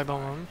he'll be Bajban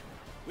fine. van.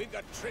 We've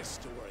got Triss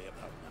to worry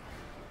about now.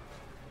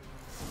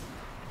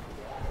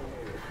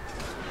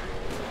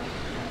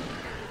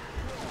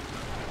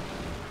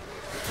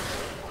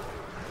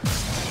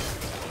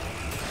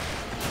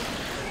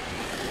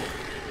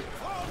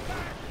 Fall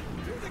back!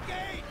 Through the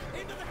gate!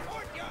 Into the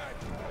courtyard!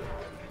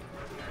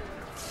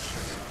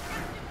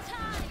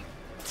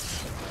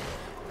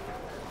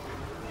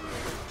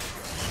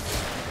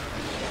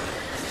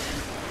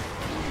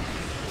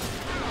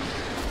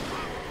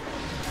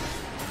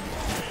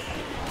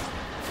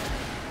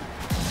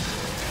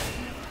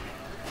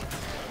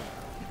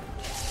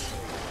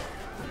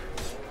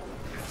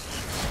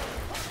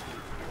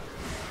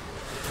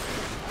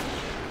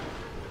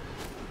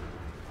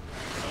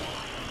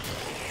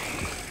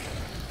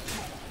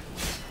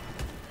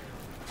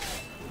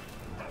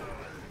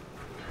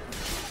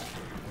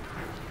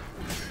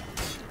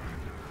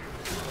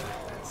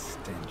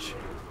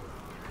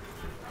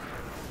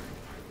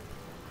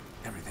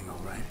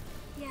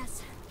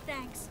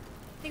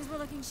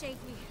 in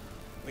safely.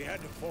 We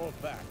had to fall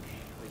back.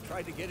 They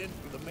tried to get in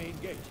through the main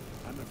gate.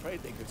 I'm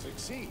afraid they could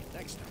succeed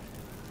next time.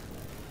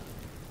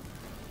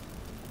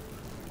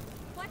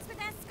 What's with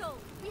Eskel?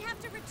 We have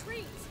to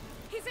retreat.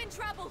 He's in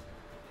trouble.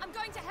 I'm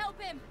going to help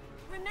him.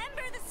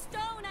 Remember the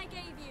stone I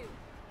gave you.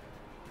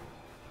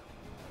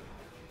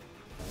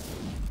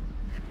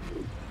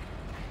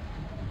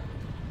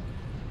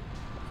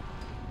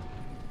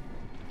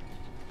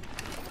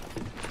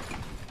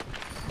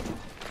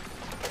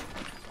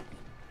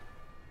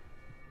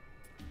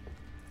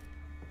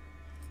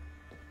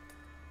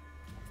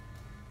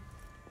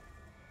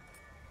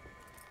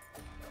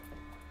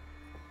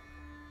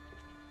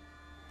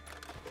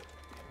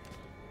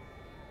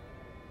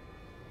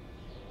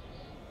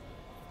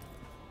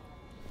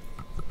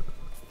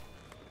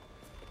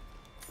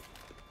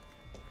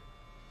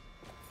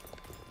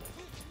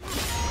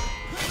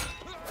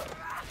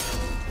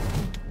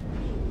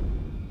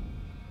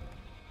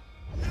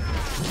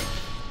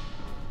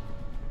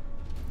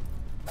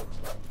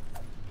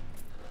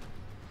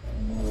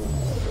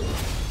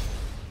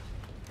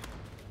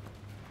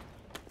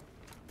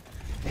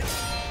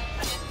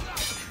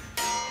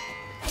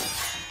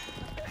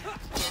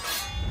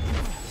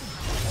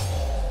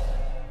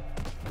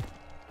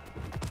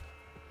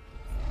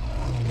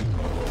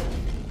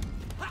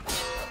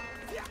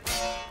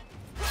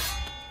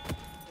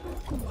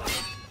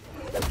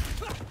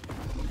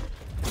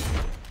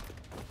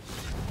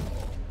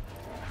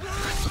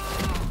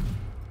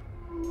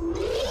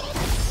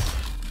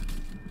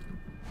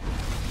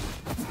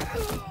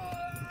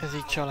 Ez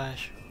így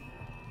csalás.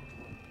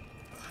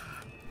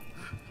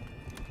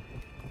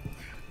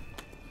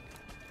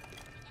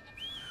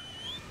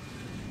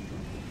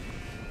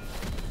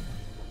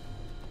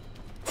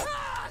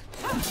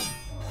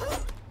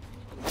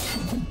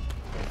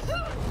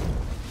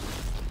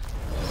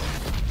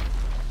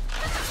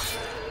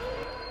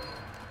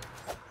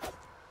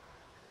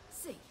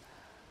 See,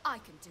 I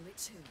can do it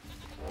too.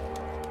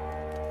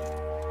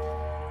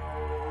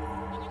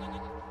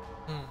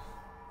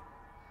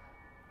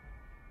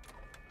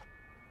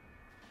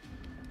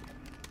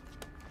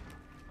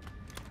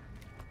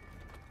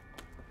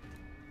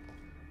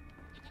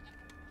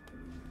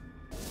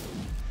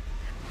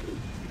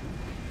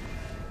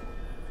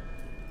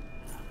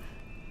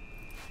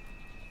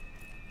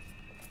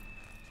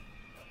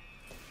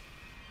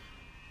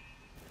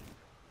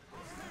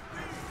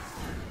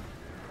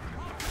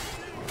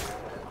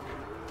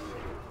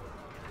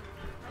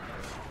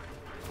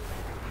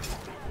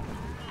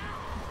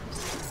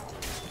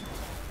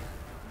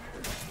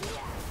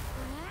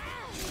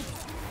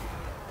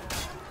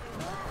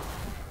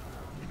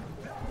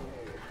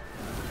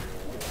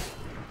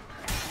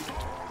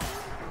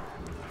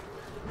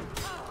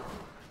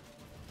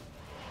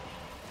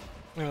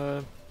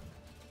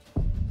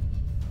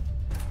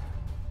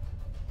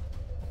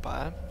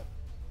 Hoppá.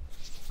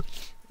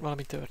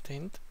 Valami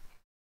történt.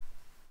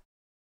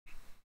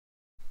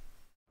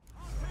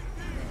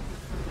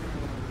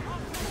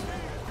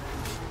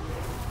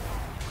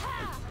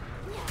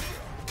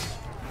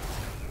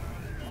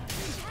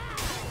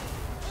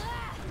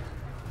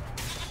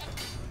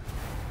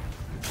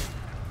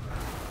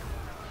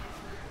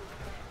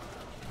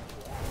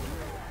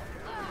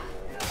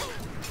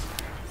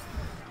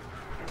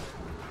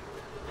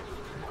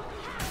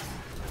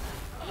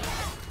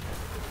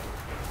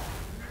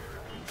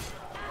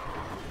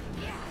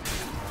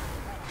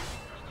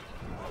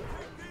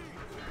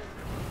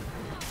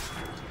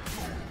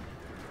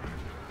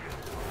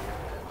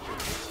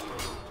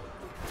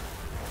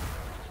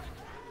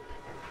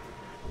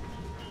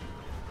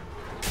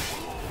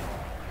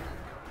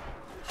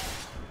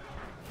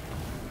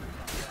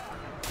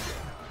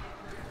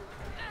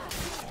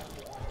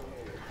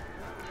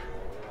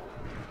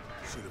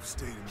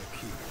 Stayed in the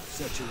keep.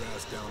 Set your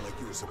ass down like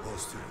you were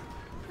supposed to.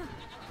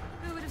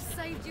 Who would have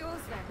saved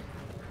yours then?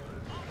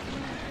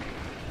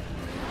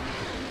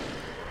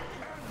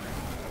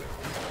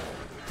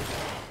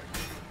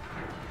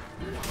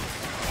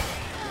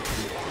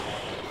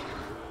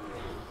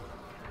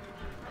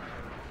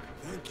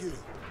 Thank you.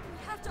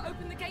 We have to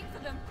open the gate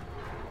for them.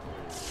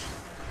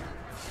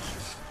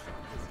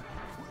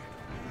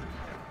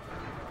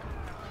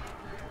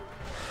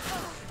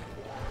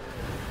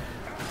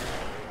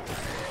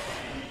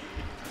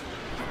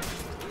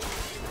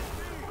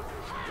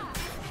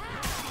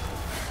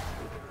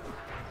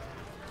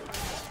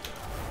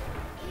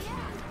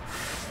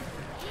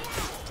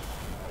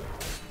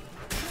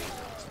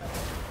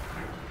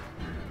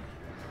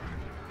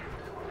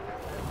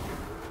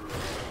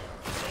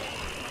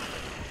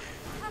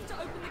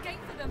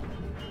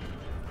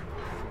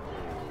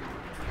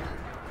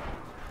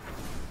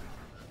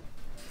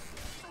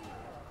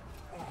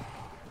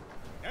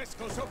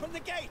 Eskel's open the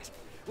gate!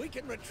 We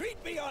can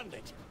retreat beyond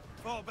it!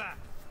 Fall back.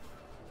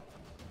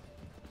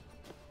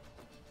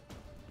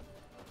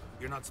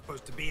 You're not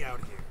supposed to be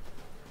out here.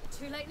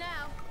 Too late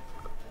now.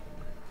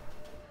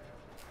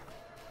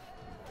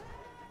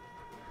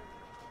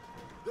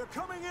 They're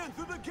coming in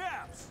through the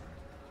gaps!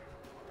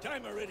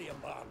 Time iridium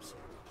bombs.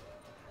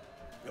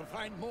 You'll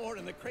find more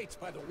in the crates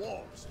by the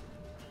walls.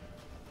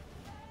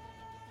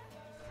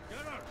 Get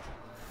her!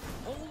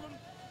 Hold them!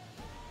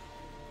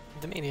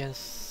 De miért ilyen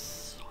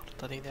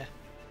szartad ide?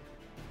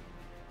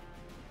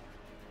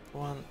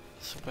 One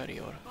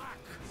superior.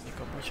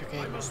 Mikor csak I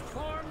egy must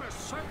van. form a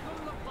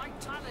circle of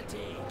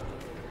vitality.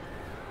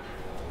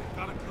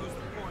 Gotta close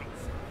the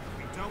portals. If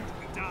we don't,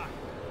 we die.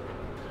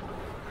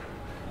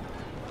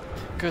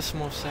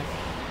 Közmószeg.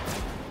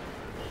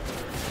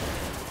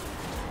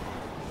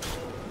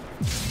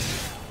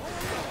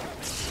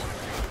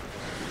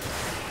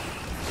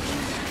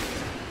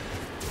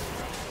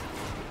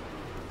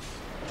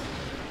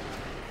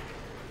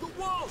 The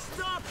wall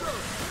stopped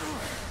her!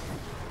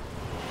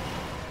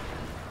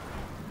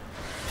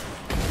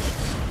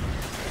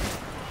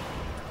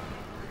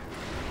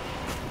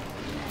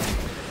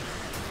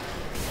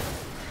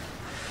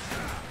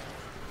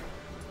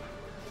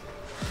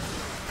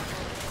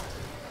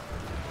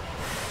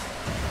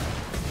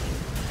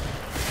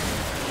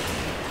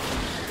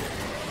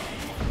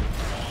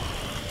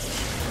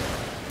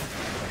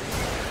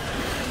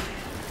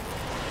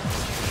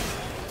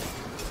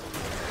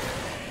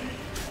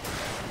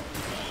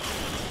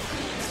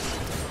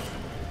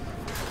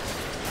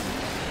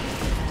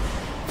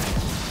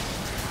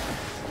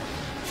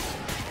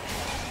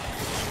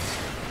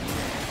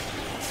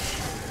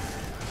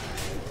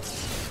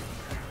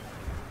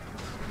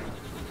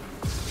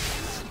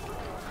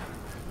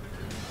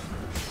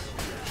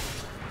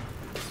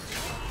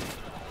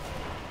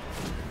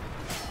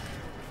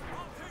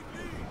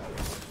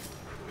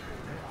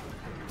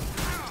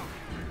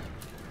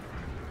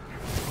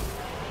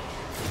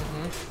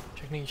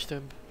 Csak nincs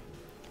több.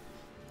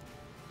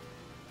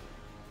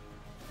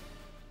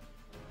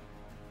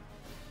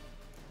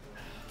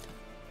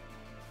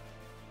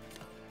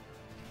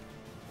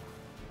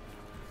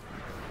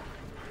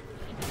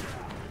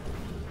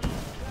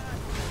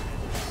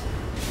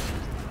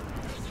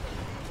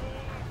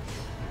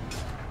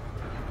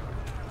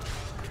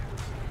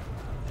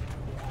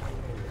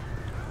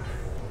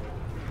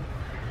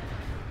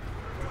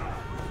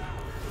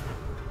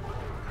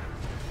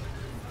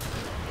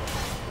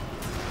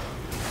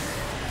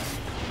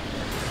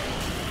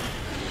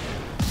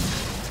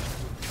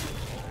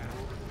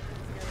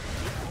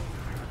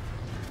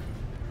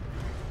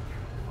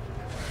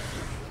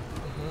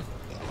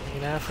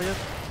 Én elfogyott.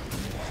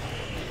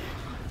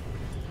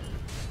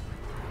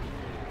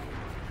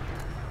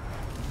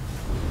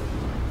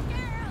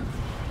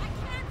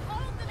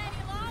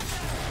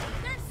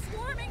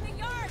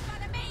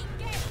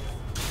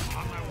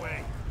 On my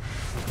way.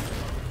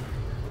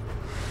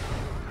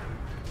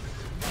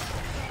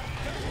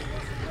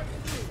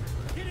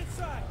 Get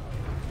inside!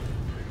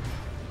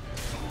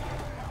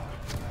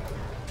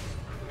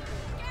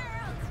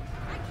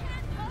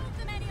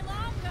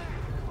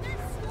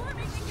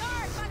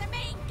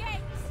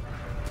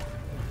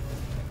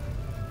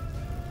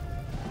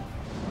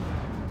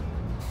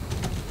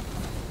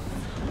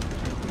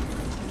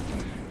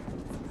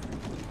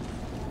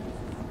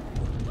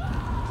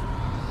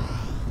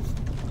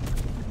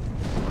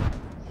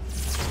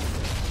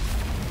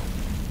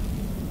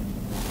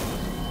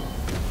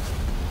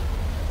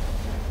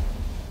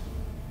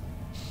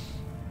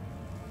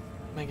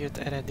 Megjött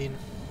Eredin.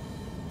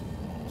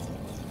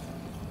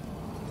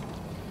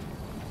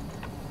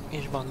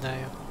 És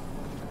bandája.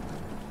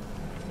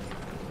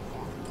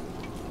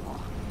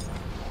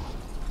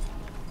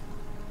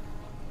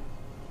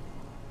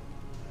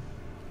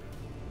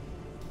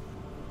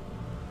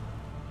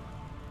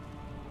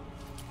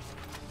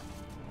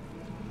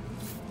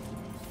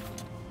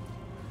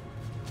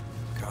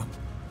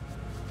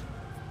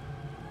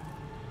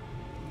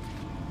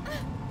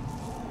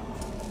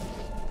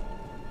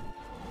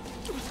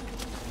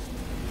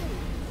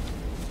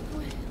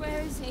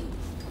 Where is he?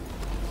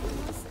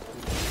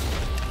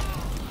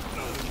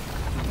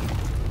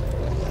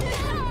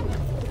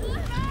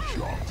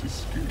 Shan't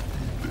escape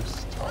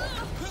this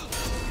time.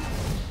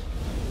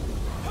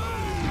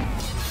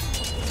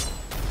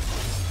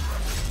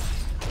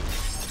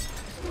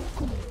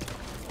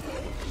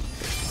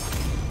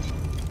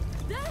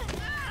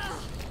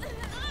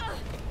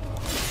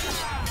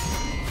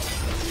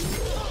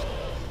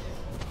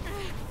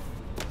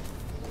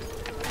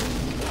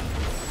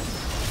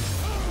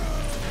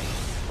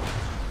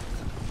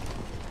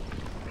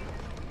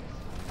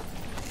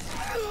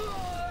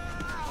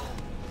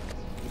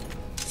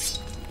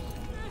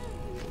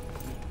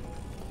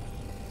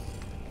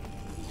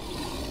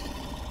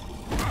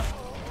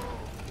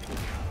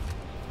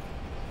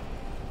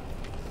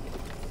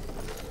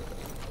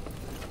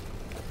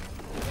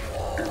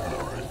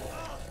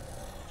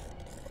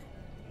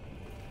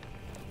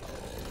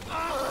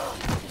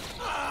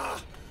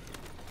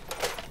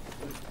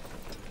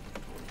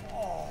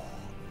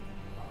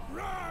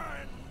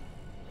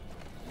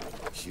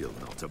 She'll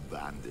not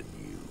abandon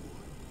you.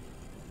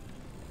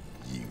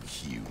 You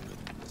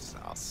humans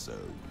are so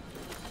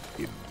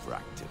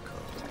impractical.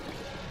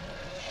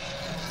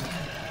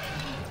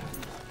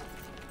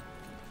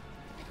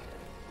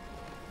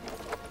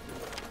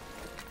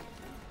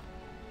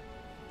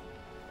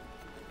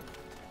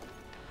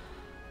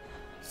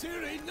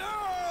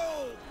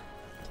 no!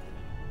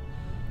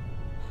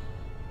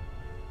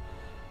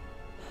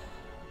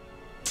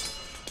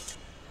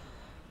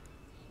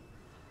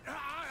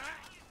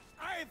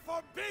 I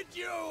forbid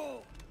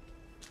you!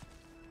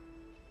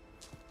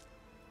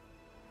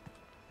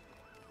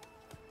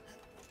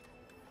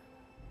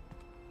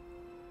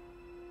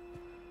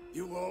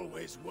 You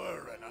always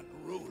were an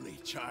unruly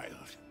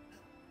child.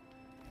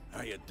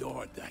 I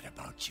adored that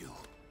about you.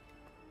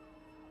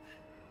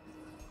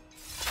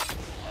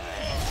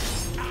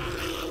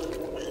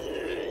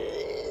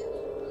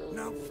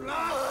 Now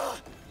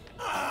fly!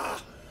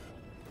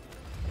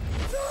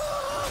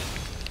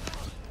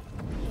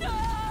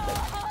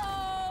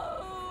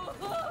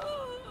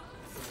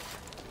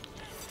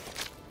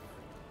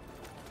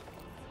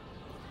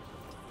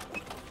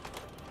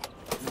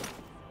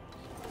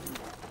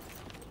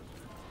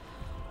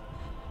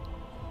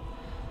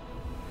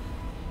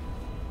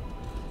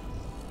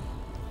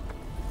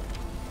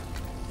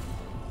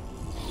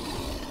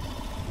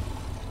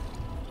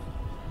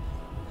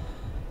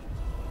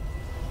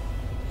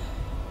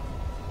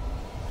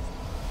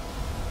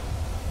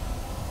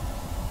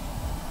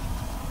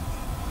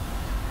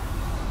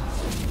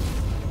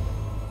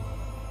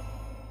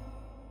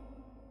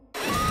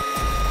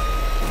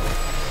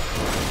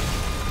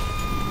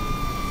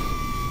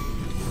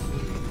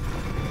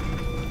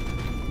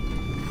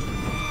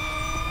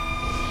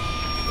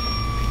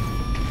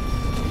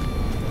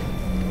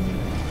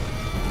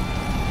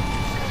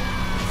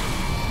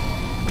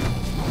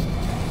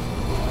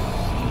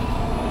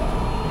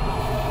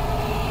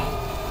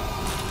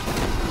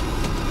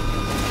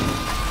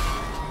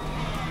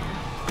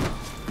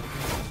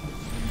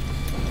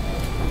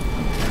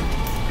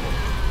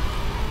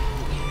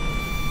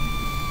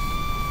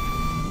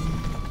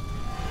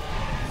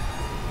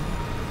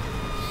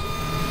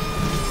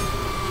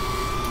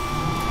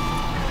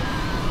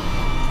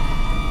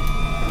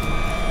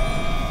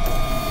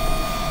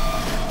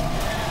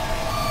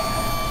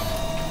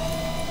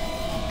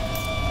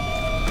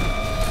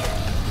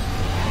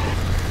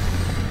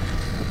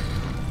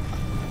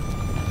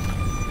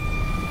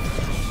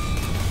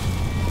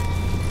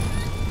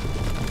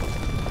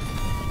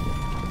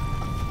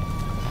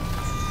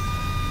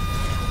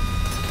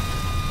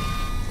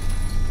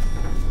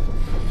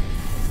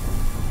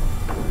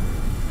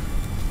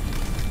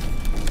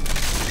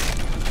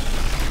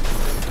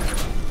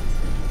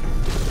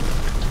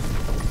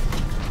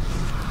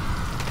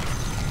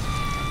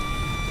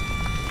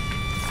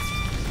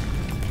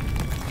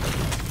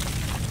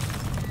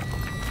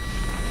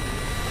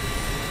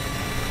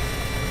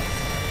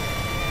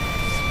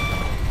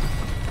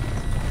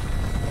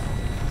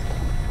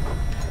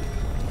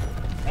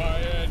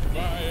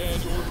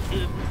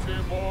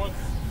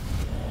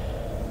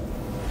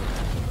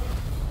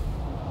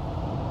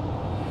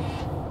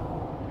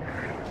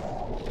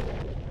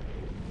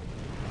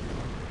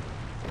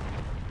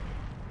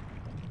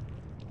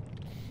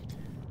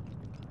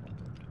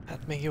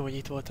 Hát még jó, hogy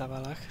itt voltál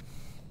velek.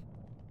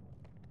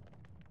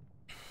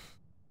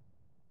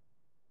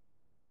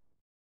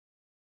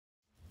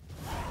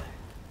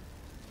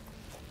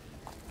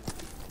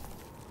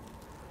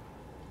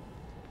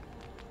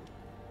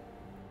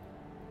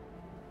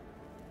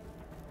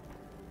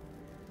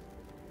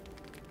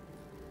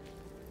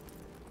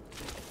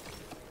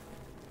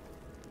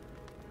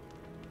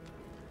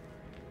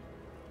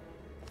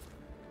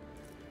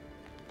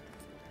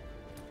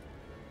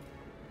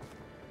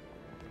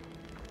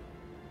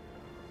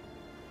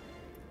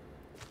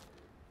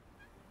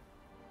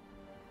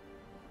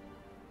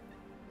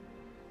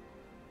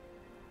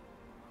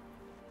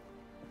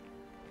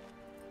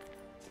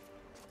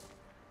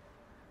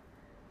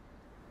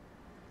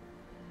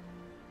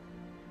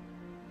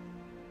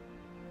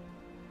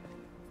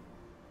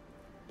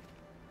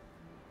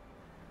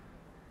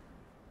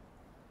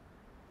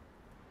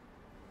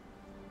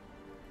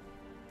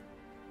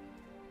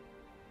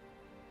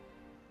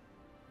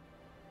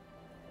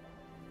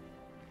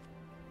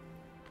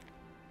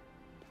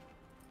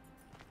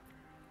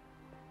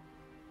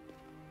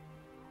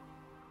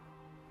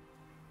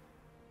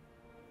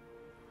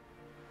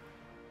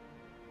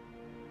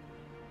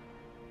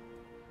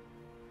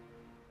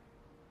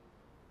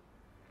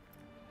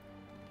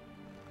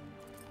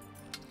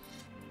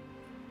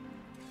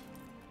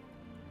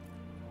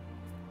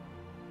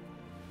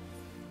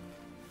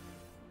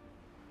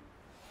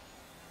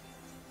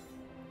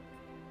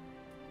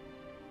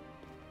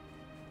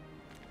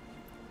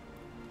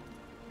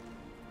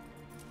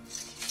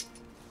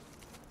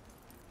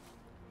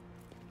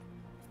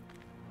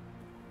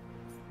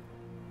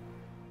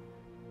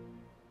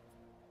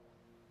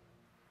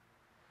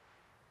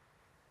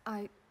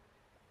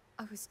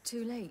 I was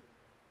too late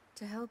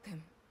to help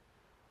him.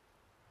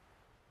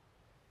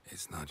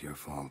 It's not your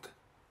fault.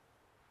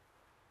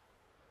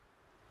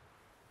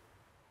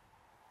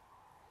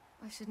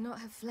 I should not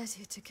have fled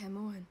here to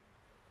Kermoren.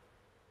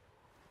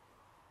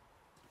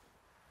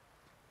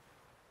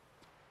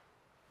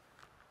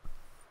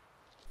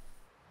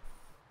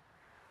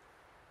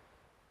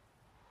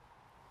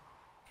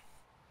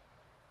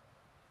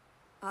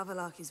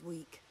 Avallac'h is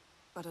weak.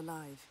 but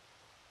alive.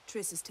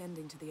 Triss is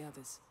tending to the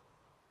others.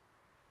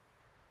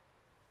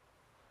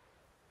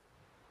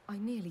 I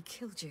nearly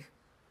killed you.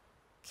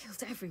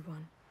 Killed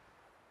everyone.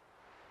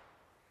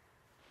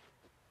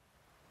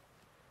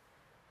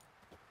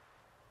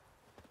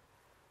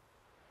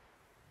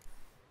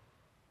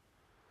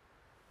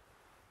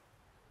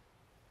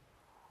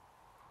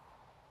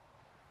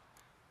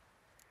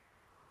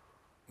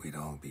 We'd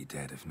all be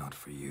dead if not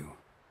for you.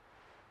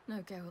 No,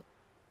 Geralt.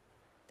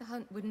 The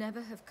hunt would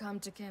never have come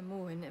to Kaer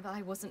Morhen if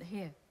I wasn't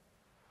here.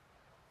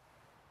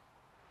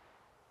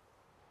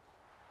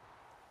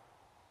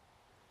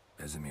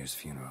 Vesemir's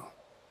funeral.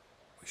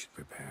 We should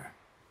prepare.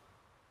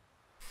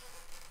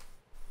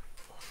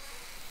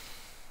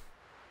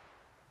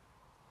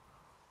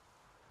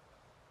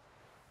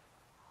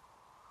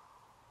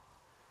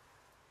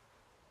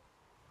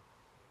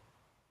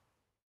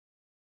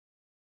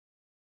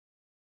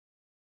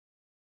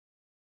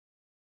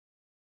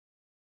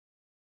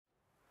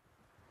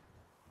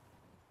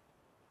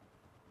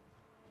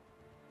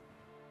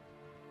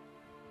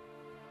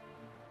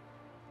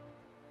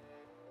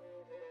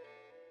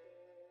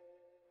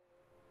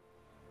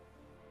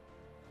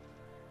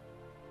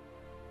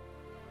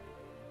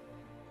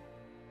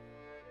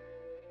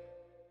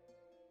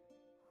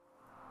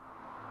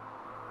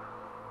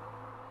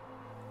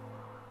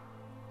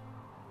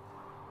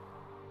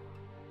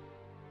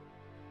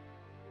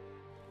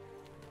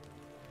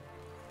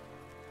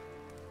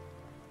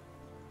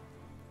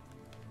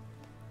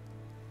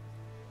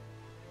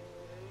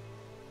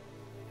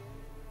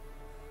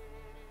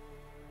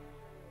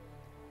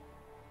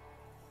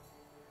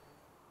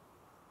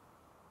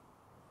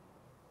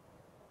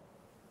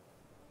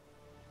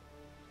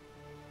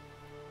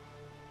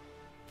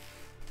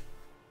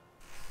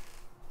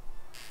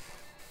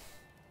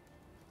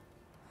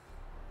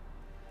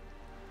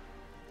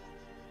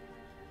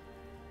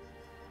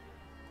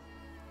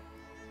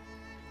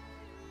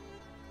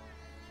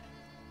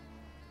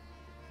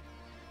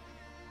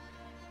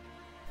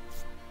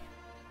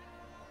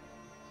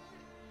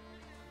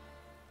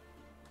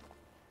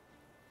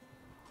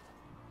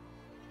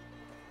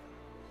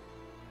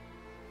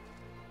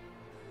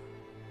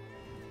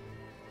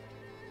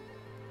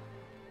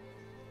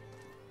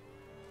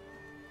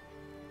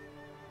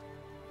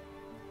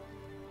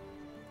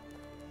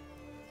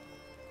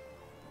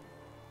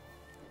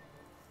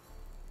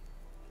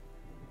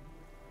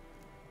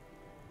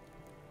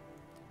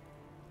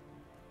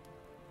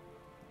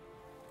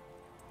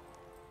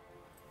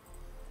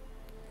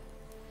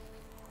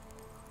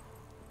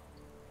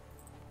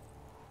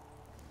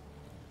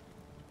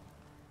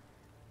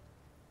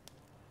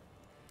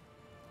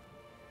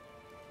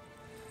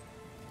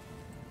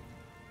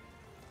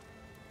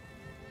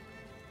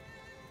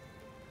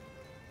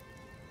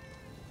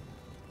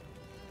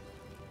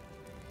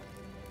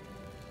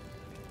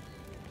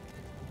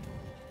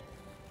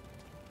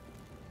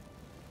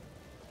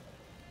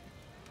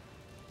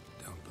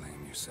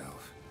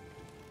 Yourself.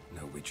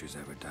 No Witcher's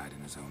ever died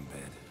in his own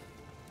bed.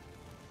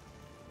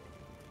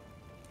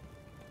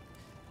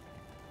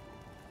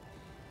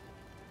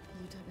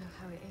 You don't know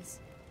how it is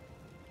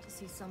to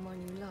see someone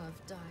you love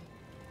die.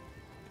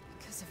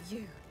 Because of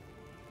you.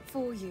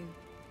 For you.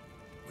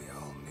 We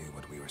all knew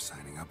what we were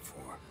signing up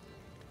for.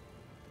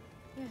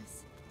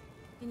 Yes.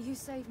 And you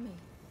saved me.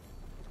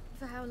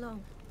 For how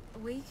long? A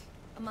week?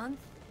 A month?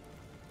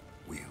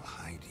 We'll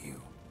hide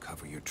you.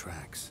 Cover your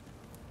tracks.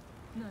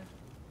 No.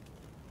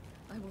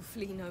 I will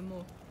flee no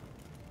more.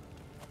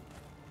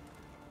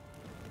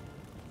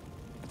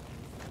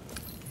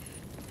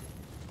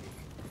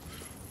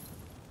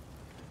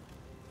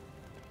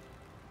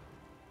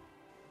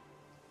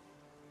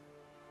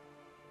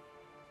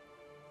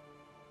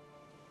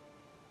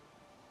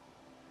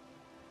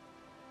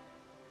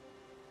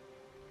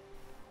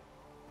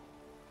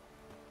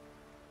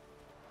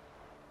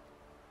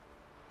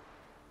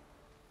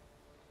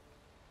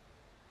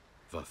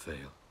 Varthael.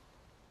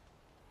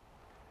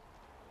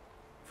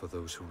 For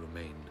those who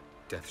remain,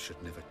 death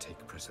should never take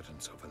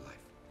precedence over life.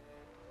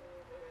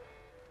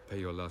 Pay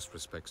your last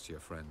respects to your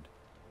friend.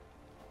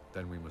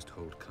 Then we must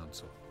hold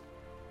council.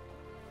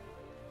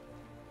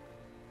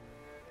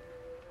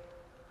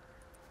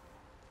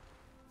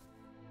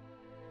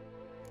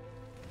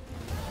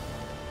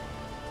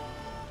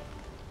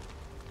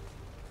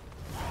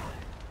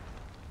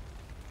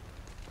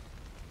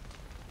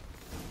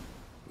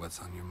 What's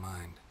on your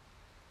mind?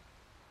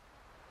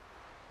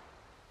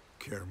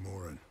 Kaer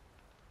Morhen.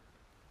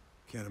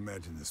 Can't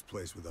imagine this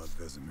place without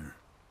Vesemir.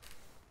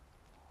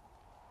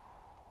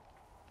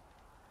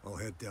 I'll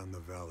head down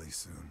the valley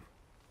soon,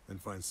 and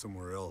find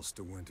somewhere else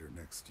to winter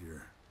next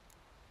year.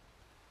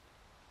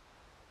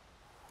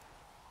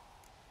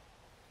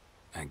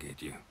 I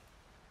get you.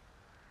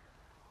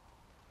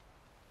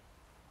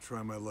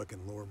 Try my luck in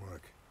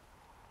Lormark.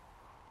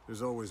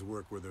 There's always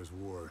work where there's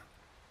war.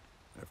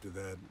 After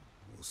that,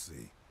 we'll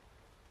see.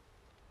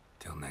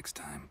 Till next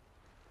time.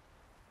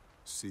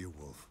 See you,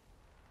 Wolf.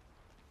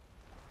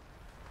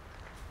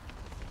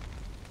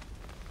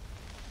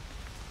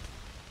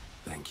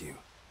 Thank you.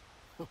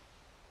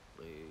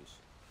 Please.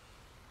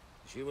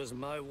 She was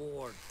my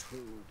ward,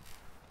 too.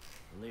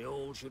 And the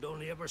old should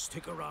only ever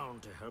stick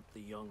around to help the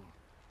young.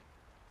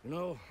 You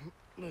know,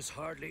 this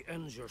hardly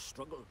ends your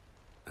struggle.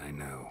 I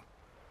know.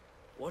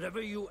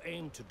 Whatever you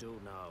aim to do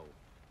now,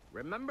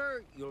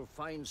 remember you'll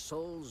find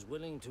souls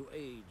willing to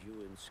aid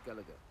you in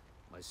Skellige.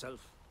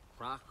 Myself,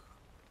 Krak,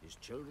 his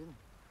children.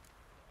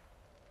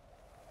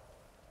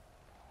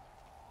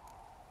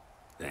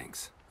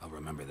 Thanks. I'll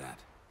remember that.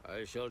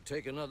 I shall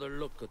take another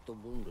look at the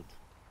wounded.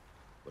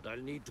 But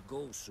I'll need to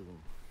go soon.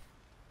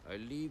 I'll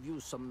leave you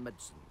some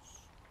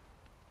medicines.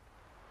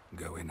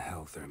 Go in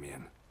health,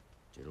 Ermion.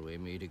 Till we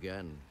meet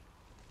again.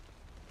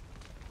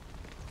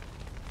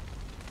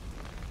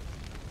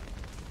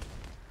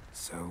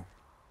 So,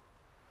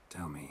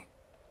 tell me.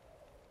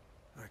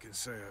 I can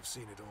say I've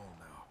seen it all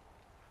now.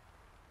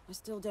 I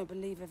still don't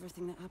believe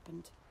everything that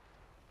happened.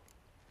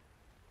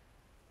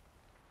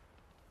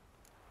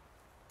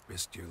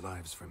 Risked your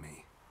lives for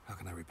me. How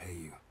can I repay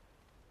you?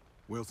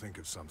 We'll think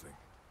of something.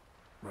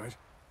 Right?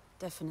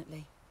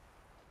 Definitely.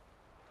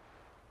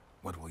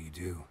 What will you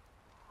do?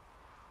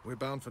 We're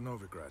bound for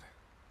Novigrad.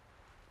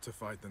 To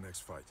fight the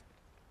next fight.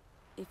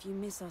 If you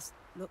miss us,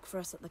 look for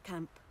us at the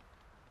camp.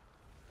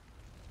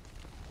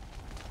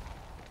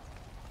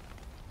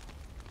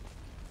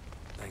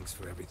 Thanks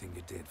for everything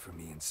you did for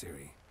me and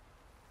Ciri.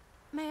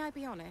 May I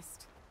be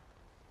honest?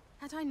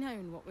 Had I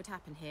known what would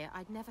happen here,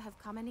 I'd never have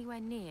come anywhere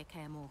near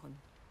Kaer Morhen.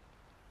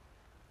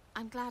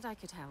 I'm glad I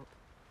could help,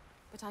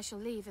 but I shall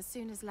leave as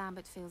soon as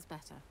Lambert feels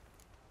better.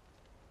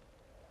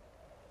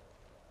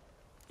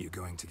 You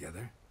going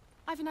together?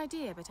 I've an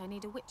idea, but I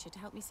need a witcher to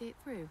help me see it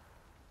through.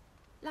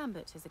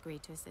 Lambert has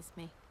agreed to assist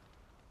me.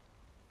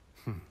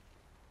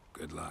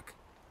 Good luck.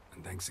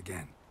 And thanks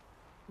again.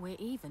 We're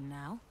even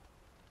now.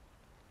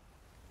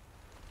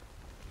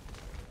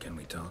 Can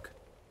we talk?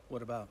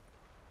 What about?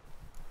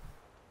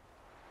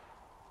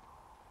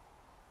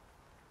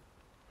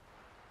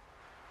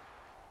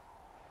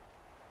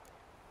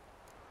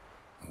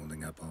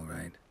 Holding up all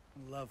right?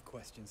 Love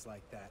questions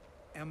like that.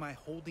 Am I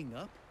holding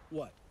up?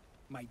 What?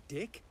 My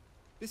dick?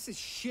 This is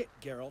shit,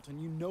 Geralt,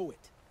 and you know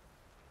it.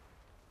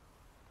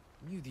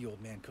 Knew the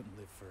old man couldn't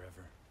live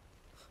forever.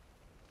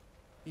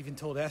 Even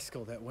told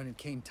Eskel that when it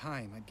came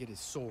time, I'd get his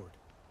sword.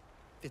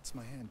 Fits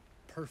my hand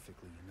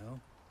perfectly, you know?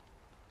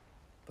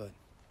 But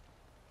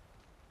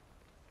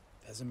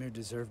Vesemir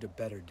deserved a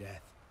better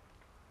death.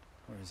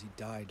 Whereas he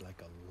died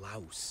like a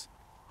louse.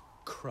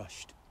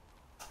 Crushed.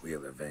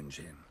 We'll avenge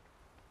him.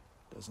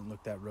 Doesn't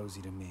look that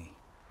rosy to me.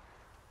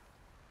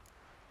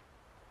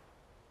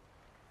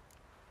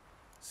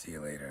 See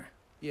you later.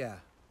 Yeah,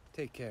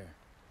 take care.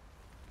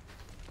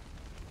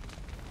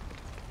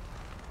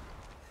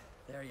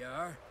 There you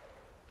are.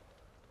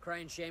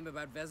 Crying shame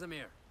about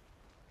Vesemir.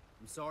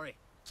 I'm sorry.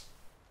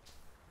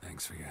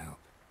 Thanks for your help.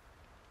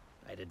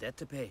 I had a debt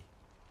to pay.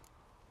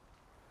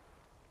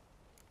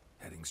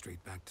 Heading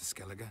straight back to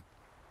Skellige?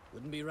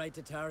 Wouldn't be right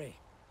to tarry.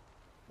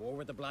 War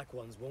with the Black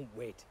Ones won't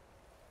wait.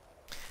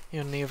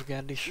 Jön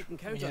Nilfgaard is, You can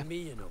count ugye? on me,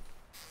 you know.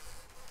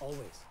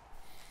 Always.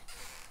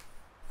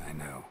 I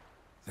know.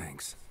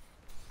 Thanks.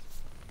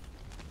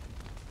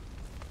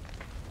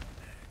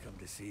 Come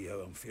to see how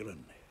I'm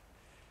feeling.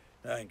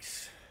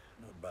 Thanks.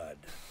 Not bad.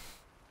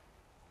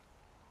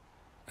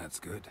 That's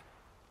good.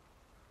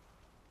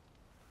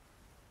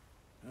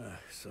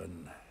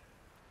 Son.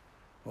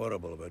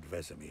 Horrible about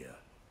Vesemir.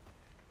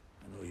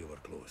 I know you were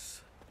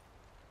close.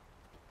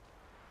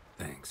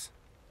 Thanks.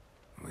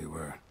 We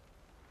were.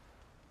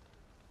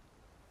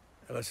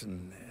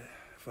 Listen,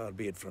 far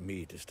be it from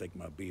me to stick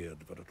my beard,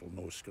 but it'll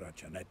no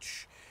scratch an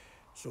itch.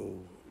 So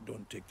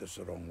don't take this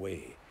the wrong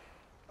way.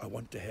 I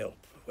want to help,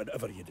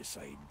 whatever you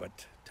decide,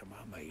 but to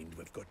my mind,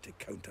 we've got to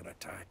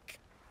counterattack.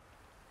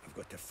 I've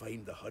got to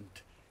find the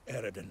hunt,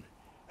 Eredin,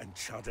 and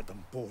charge at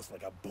them both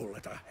like a bull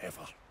at a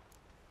heifer.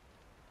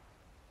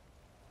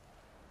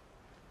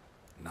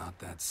 Not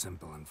that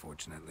simple,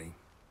 unfortunately.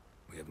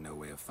 We have no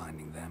way of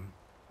finding them.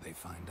 They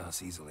find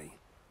us easily.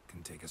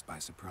 Can take us by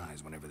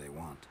surprise whenever they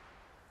want.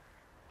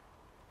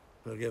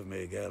 Forgive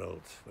me,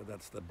 Geralt, but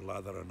that's the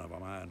blathering of a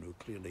man who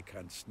clearly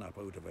can't snap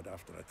out of it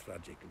after a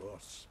tragic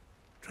loss.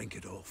 Drink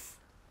it off.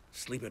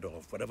 Sleep it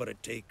off, whatever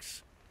it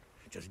takes.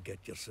 Just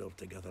get yourself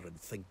together and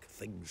think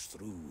things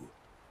through.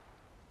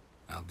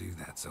 I'll do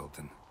that,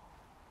 Sultan.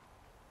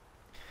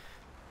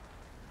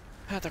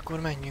 Hát akkor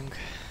menjünk.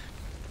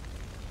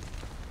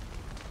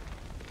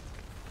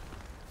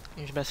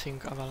 És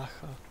beszéljünk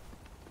Avalakkal.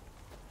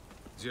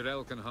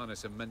 Zirael can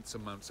harness immense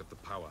amounts of the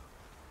power.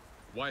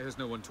 Why has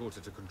no one taught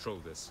her to control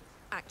this?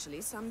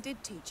 Actually, some did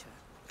teach her.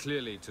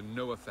 Clearly to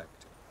no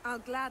effect.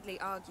 I'll gladly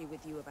argue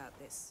with you about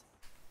this.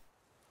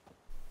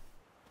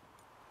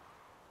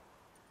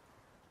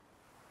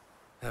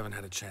 Haven't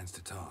had a chance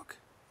to talk.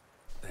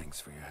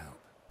 Thanks for your help.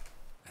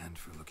 And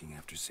for looking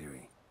after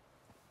Ciri.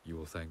 You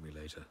will thank me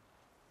later.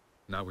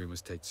 Now we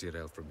must take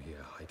Zirael from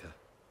here, hide her,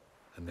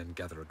 and then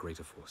gather a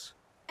greater force.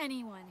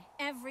 Anyone,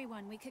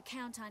 everyone we could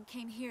count on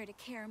came here to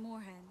Kaer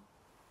Morhen.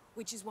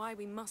 Which is why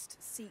we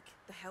must seek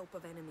the help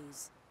of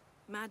enemies.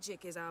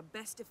 Magic is our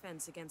best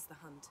defense against the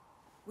hunt.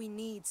 We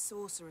need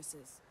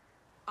sorceresses.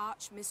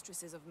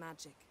 Archmistresses of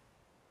magic.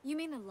 You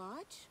mean the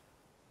Lodge?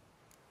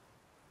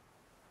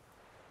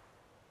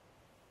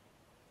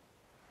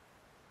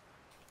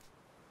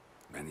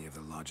 Many of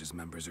the Lodge's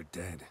members are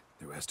dead.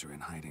 The rest are in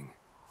hiding.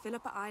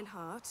 Philippa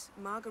Eilhart,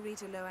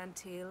 Margarita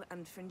Loantil,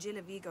 and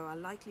Fringilla Vigo are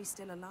likely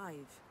still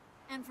alive.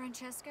 And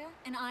Francesca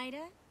and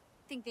Ida?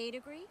 Think they'd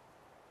agree?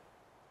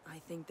 I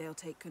think they'll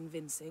take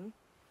convincing.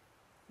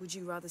 Would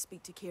you rather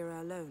speak to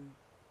Kira alone?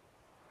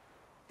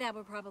 That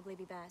would probably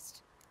be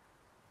best.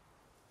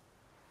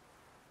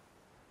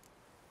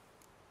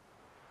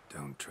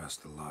 Don't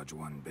trust the Lodge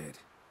one bit,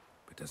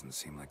 but doesn't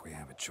seem like we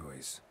have a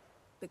choice.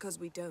 Because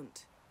we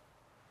don't.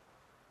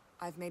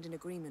 I've made an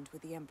agreement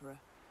with the Emperor.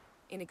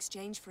 In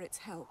exchange for its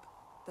help,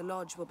 the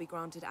Lodge will be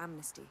granted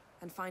amnesty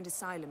and find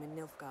asylum in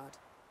Nilfgaard.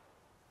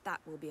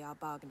 That will be our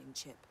bargaining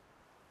chip.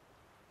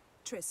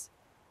 Triss,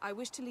 I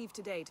wish to leave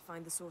today to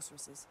find the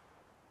sorceresses.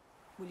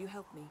 Will you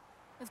help me?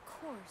 Of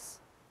course.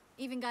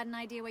 Even got an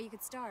idea where you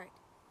could start.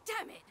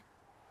 Damn it!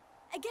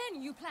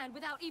 Again you planned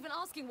without even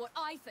asking what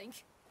I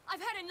think.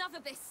 I've had enough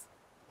of this.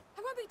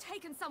 I won't be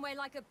taken somewhere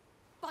like a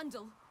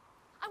bundle.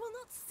 I will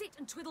not sit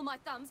and twiddle my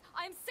thumbs.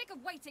 I am sick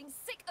of waiting,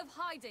 sick of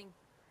hiding.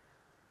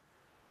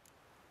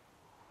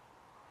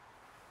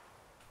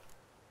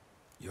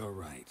 You're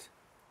right.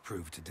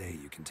 Prove today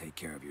you can take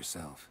care of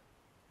yourself.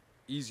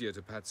 Easier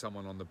to pat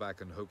someone on the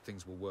back and hope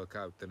things will work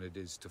out than it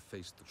is to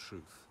face the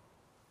truth.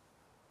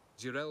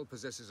 Jirel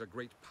possesses a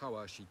great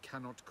power she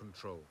cannot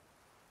control.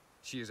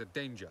 She is a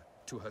danger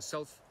to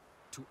herself,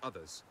 to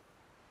others.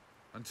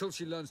 Until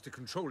she learns to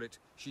control it,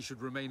 she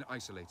should remain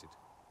isolated.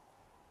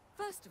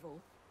 First of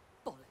all,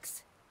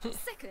 bollocks.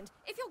 Second,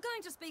 if you're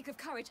going to speak of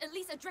courage, at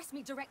least address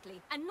me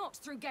directly, and not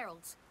through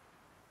Geralt.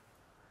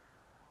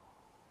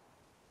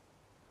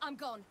 I'm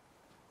gone.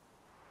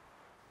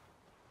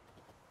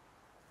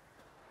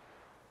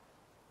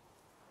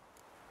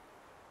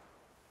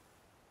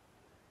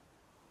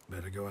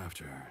 Better go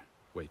after her.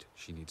 Wait,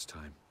 she needs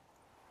time.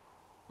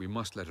 We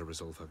must let her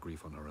resolve her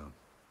grief on her own.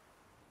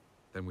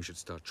 Then we should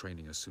start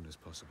training as soon as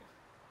possible.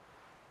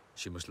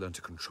 She must learn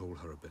to control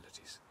her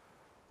abilities.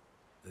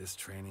 This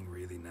training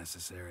really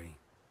necessary?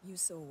 You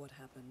saw what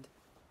happened.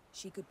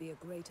 She could be a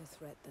greater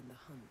threat than the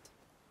Hunt.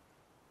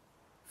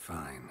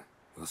 Fine.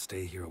 We'll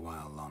stay here a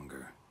while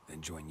longer,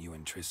 then join you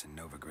and Triss in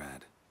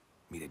Novigrad.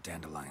 Meet at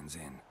Dandelion's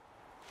Inn.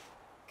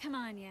 Come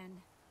on,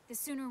 Yen. The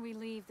sooner we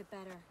leave, the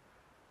better.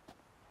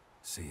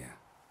 See ya.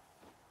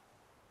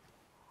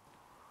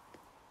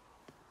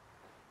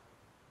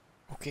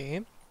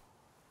 Okay.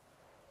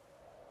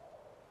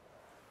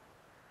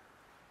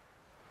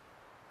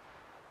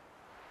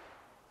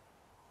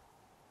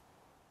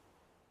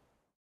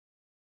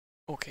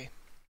 Okay.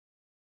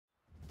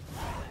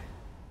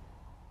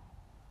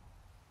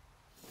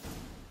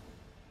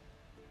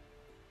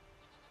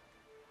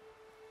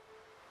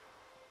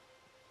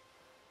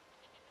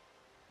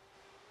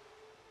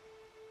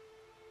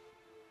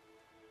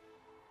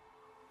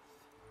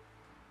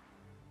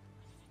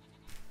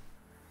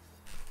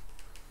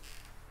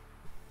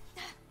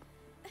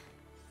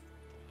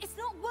 It's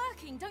not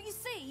working, don't you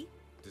see?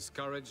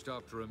 Discouraged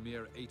after a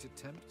mere 8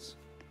 attempts?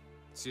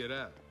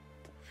 Cirit,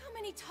 How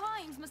many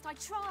times must I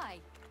try?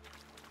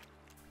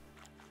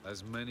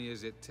 as many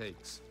as it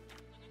takes.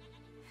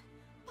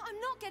 But I'm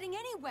not getting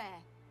anywhere.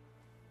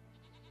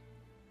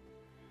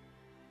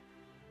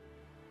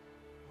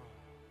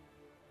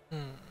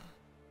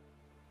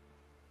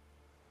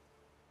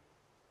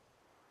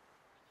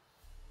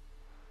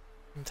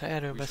 Mintha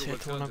erről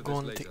beszélt volna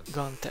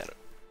Gunter.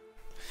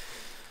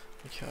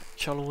 Hogyha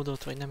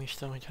csalódott, vagy nem is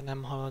tudom, hogyha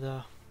nem halad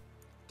a...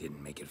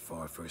 Didn't make it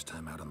far first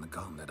time out on the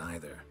gauntlet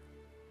either.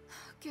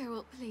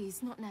 Geralt,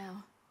 please, not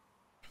now.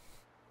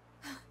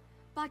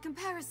 By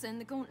comparison,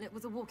 the gauntlet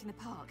was a walk in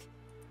the park.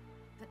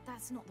 But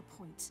that's not the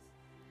point.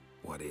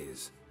 What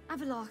is?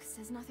 Avallac'h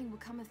says nothing will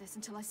come of this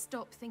until I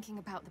stop thinking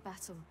about the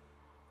battle.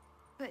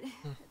 But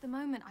at the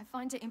moment, I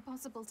find it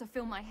impossible to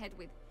fill my head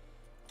with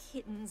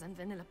kittens and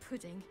vanilla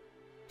pudding.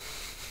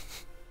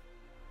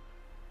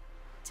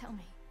 Tell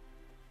me,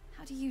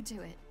 how do you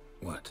do it?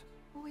 What?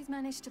 Always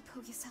manage to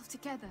pull yourself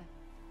together.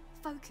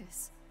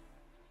 Focus.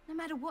 No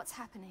matter what's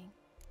happening.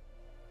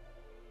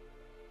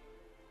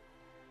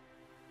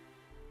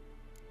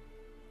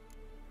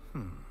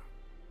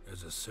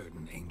 There's a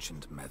certain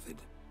ancient method.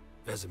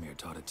 Vesemir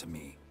taught it to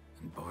me,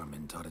 and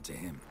Barman taught it to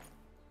him.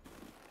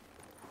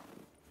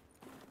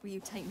 Will you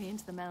take me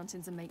into the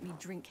mountains and make me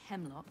drink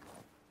hemlock?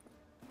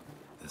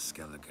 The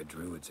Skellige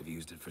druids have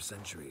used it for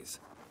centuries.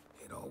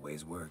 It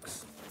always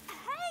works.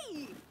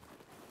 Hey!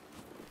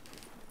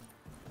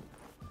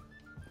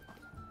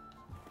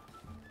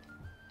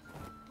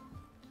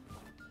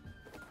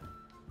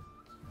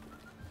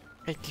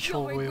 Egy kis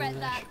You'll regret hógolyózás.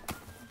 that.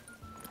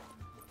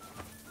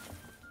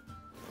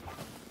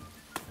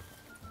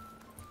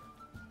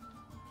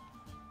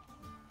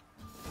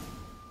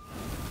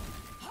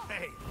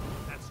 Hey,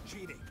 that's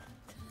cheating.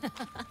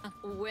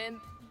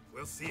 Wimp.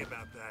 We'll see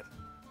about that.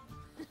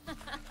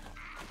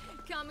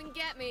 Come and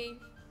get me.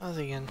 Az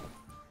igen.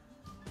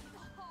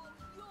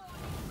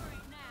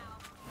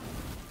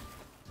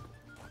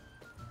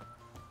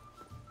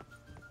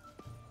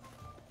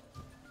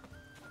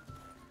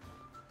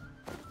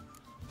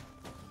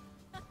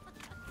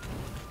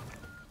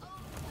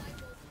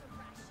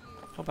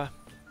 Hoppá.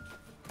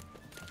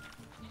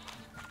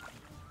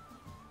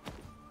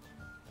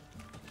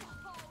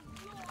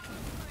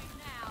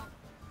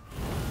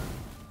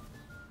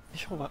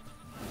 És hova?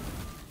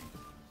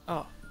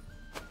 Ah.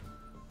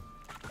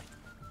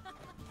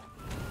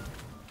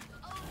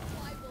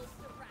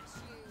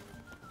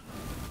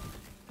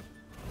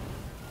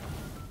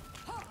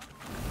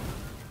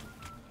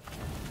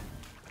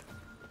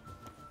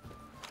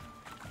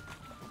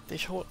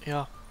 És hol?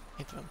 Ja,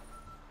 itt van.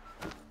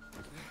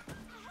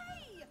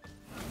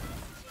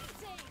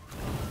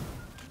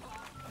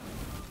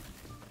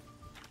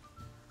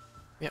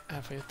 Ja,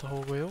 elfogyott a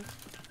hógolyó.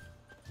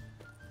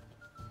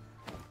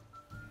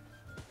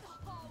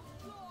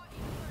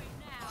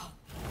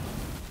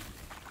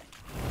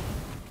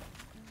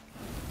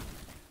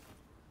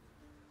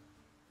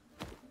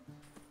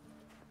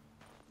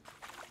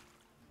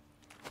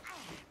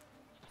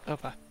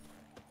 Hoppá.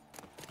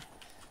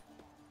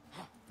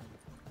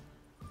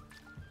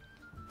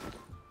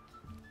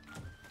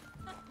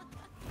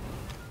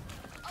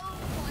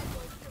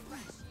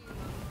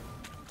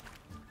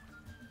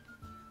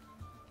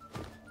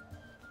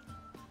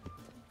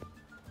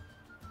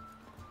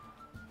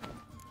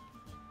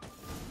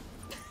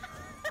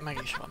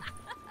 Meg is van.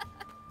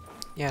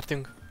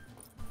 Nyertünk.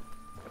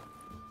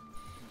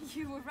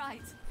 You were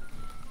right.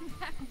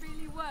 That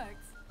really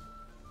worked.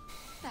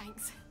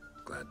 Thanks.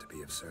 Glad to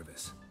be of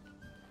service.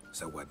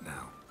 So what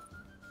now?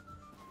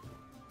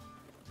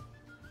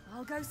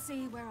 I'll go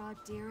see where our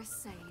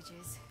dearest sage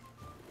is.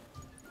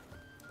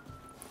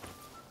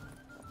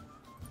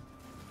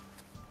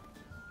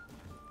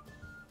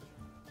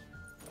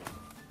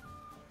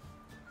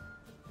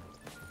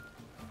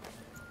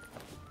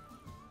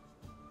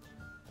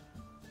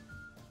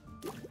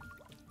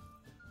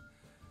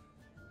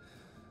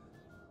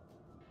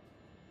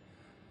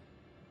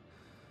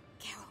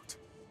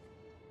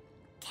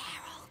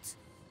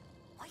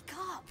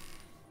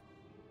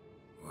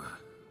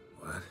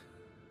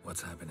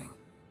 What's happening?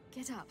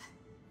 Get up.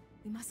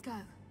 We must go.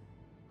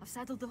 I've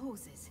saddled the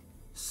horses.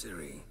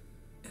 Ciri,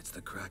 it's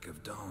the crack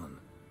of dawn.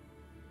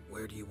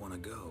 Where do you want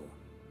to go?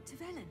 To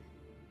Velen,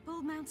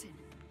 Bald Mountain.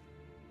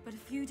 But a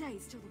few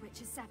days till the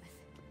Witch's Sabbath.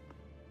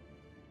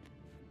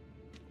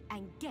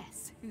 And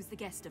guess who's the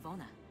guest of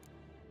honor?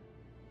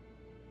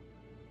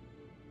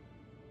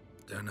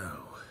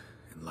 Dunno.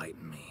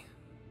 Enlighten me.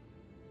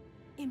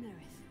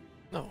 Imlerith.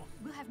 No.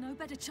 We'll have no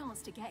better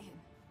chance to get him.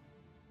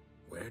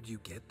 Where'd you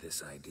get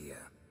this idea?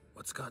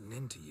 What's gotten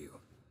into you?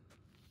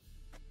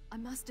 I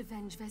must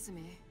avenge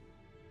Vesemir.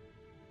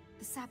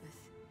 The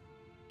Sabbath.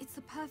 It's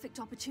the perfect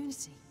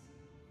opportunity.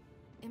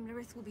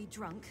 Imlerith will be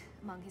drunk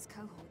among his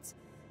cohorts,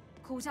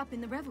 caught up in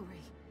the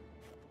revelry.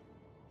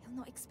 He'll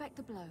not expect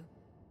the blow.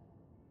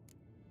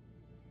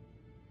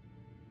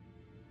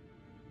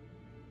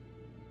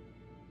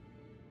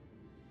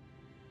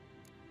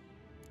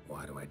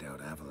 Why do I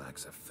doubt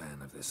Avalak's a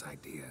fan of this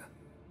idea?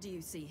 Do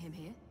you see him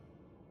here?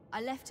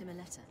 I left him a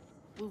letter.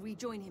 We'll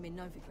rejoin him in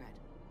Novigrad.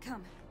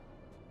 Come.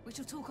 We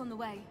shall talk on the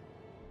way.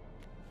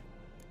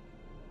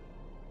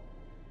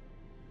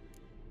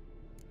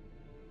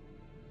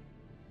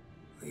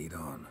 Lead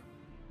on.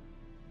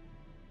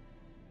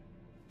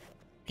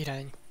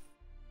 Irány.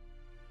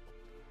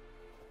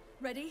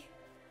 Ready?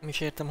 Nem is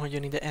értem, hogy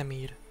jön ide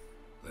Emir.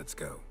 Let's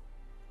go.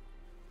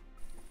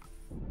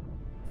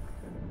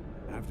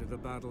 After the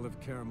Battle of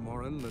Kaer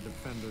Morhen, the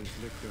defenders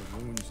licked their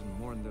wounds and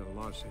mourned their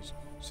losses,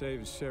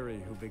 save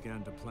Ciri, who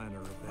began to plan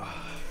her revenge.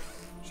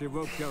 She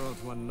woke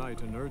Geralt one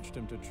night and urged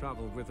him to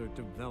travel with her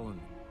to Velen,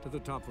 to the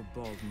top of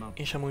Bald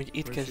Mountain. És amúgy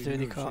itt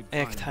kezdődik a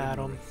Act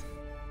 3.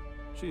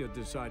 She had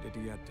decided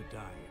he had to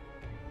die.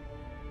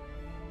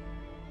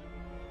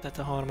 Tehát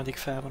a harmadik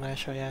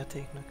felvonása a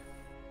játéknak.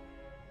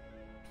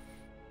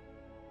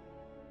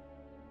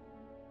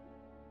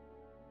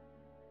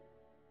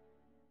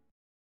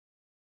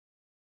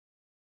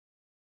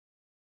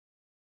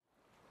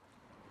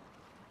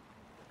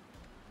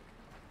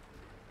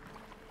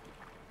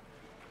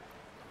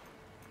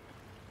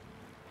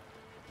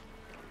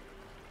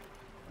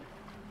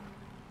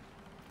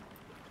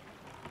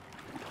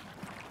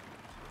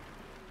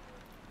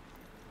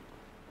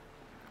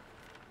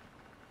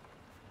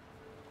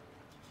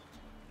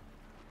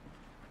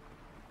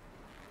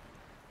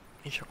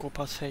 És a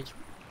Kopaszhegy.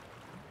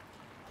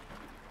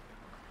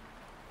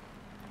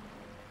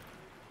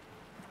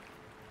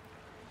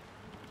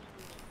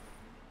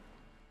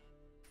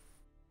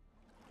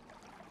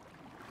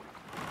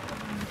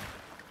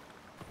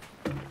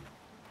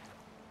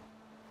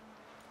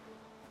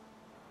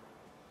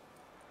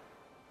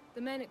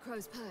 The men at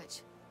Crow's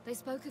Perch, they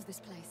spoke of this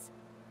place.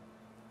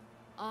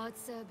 Ard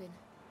Serbin,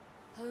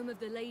 home of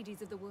the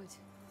Ladies of the Wood.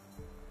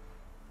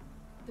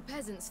 The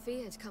peasants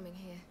feared coming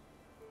here,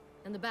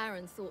 and the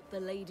Baron thought the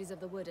Ladies of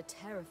the Wood a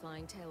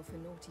terrifying tale for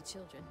naughty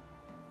children.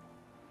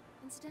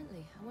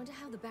 Incidentally, I wonder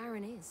how the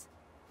Baron is.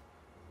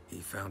 He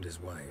found his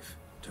wife,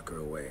 took her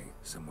away,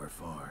 somewhere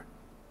far.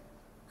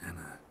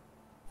 Anna,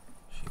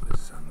 she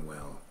was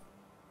unwell.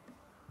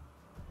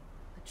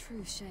 A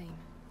true shame.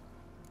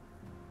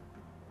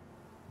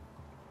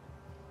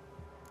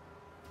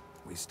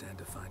 we stand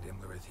to find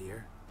Imlerith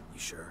here? You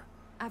sure?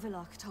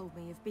 Avalok told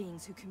me of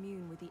beings who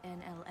commune with the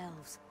NL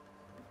elves.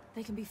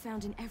 They can be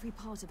found in every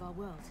part of our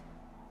world.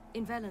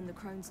 In Velen, the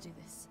crones do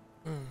this.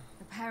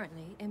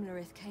 Apparently,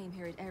 Imlerith came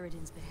here at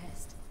Eredin's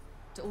behest,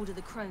 to order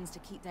the crones to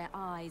keep their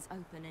eyes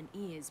open and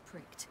ears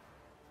pricked,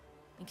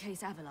 in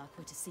case Avalok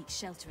were to seek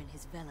shelter in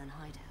his Velen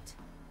hideout.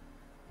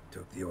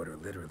 Took the order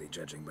literally,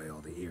 judging by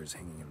all the ears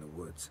hanging in the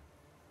woods.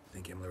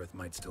 Think Imlerith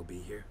might still be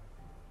here?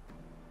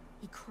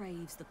 He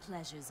craves the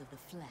pleasures of the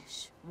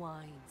flesh,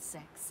 wine,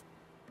 sex.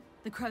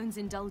 The crones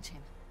indulge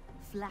him,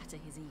 flatter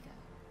his ego.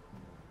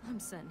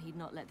 I'm certain he'd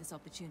not let this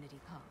opportunity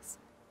pass,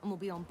 and will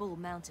be on Bull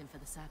Mountain for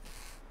the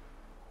Sabbath.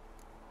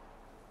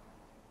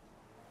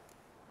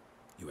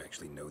 You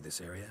actually know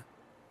this area?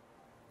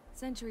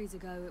 Centuries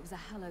ago, it was a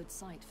hallowed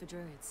site for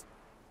druids.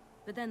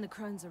 But then the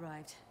crones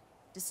arrived,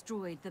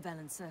 destroyed the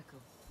Velen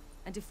Circle,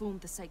 and deformed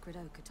the sacred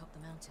oak atop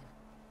the mountain.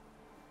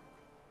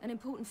 An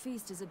important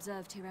feast is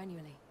observed here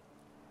annually.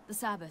 The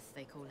Sabbath,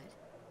 they call it.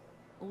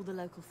 All the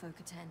local folk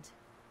attend.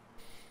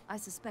 I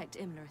suspect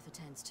Imlerith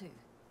attends too,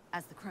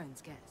 as the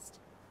crone's guest.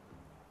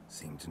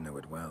 Seem to know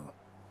it well.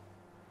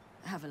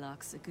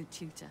 Avalok's a good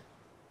tutor.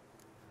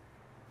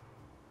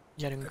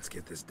 Let's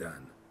get this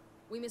done.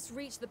 We must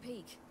reach the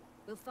peak.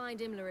 We'll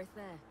find Imlerith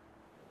there.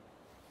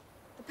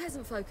 The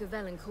peasant folk of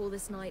Velen call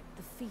this night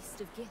the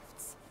Feast of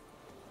Gifts.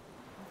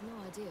 I've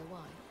no idea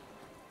why.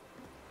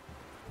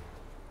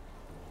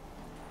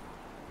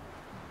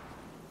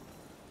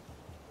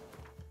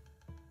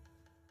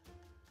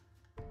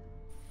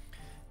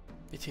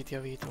 Picit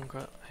javítunk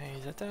a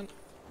helyzeten,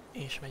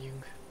 és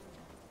megyünk.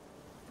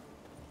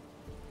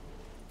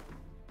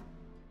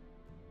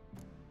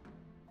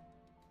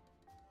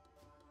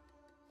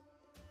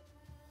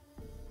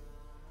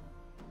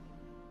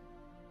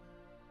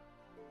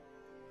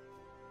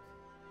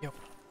 Jó.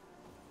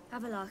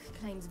 Avalok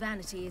claims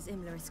vanity is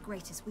Imlerith's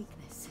greatest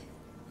weakness.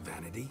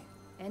 Vanity?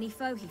 Any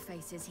foe he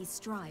faces, he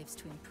strives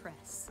to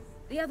impress.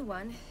 The other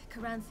one,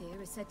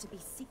 Caranthir, is said to be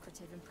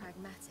secretive and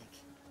pragmatic.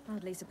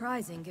 Hardly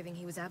surprising, given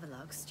he was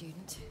Avalok's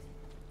student.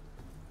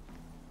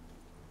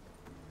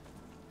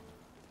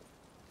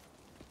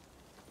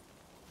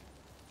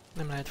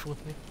 Nem lehet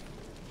futni.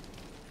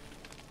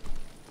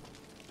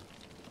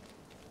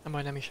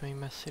 Majd nem is megyünk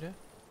messzire.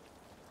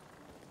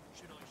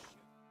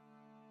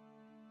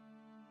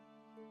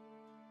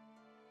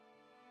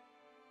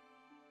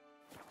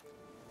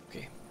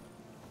 Oké.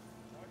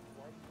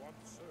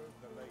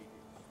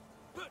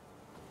 But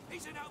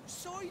he's an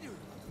outsider.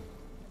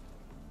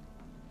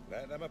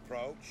 Let them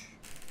approach.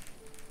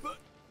 But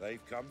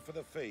they've come for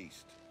the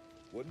feast.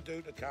 Wouldn't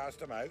do to cast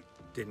them out.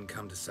 Didn't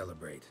come to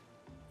celebrate.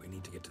 We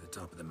need to get to the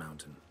top of the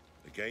mountain.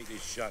 The gate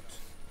is shut.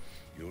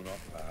 You'll not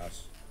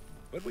pass.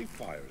 But we've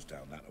fires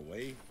down that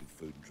away, with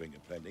food and drink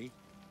aplenty.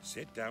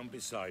 Sit down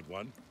beside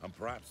one, and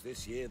perhaps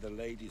this year the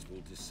ladies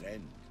will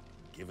descend.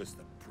 Give us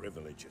the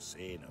privilege of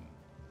seeing them.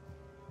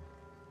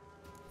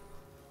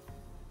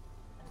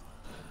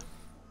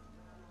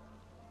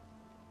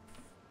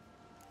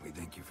 We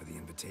thank you for the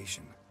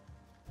invitation.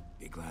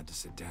 Be glad to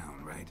sit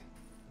down, right?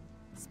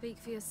 Speak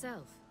for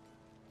yourself.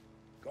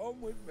 Come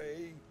with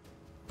me.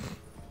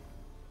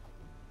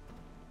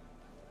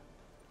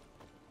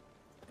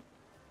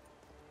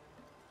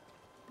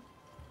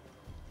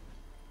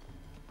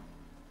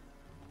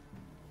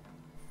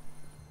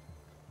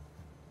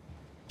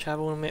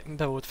 Csávó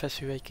be volt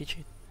feszülve egy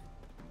kicsit.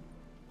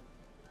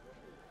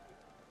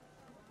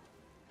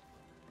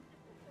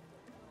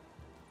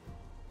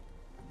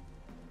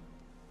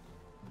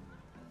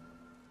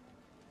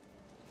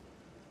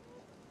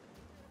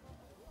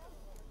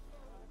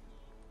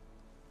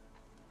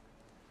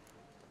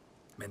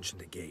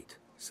 Mentioned a gate.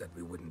 Said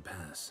we wouldn't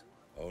pass.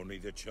 Only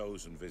the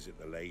chosen visit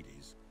the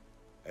ladies.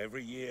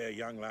 Every year,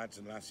 young lads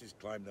and lasses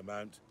climb the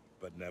mount,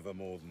 but never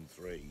more than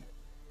 3.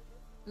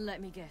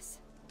 Let me guess.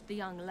 The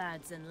young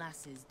lads and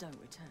lasses don't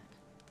return.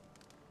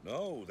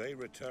 No, they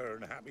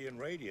return happy and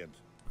radiant.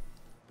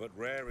 But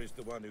rare is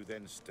the one who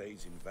then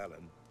stays in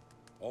Velen.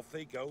 Off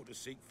they go to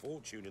seek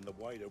fortune in the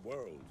wider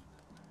world.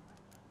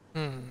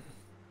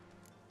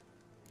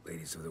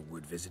 Ladies of the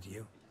Wood visit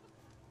you?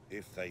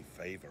 If they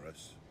favor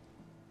us.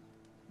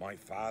 My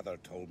father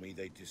told me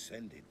they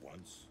descended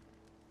once.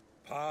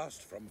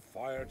 Passed from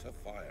fire to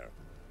fire,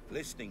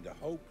 listening to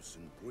hopes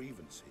and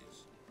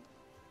grievances.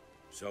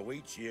 So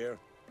each year,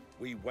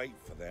 we wait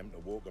for them to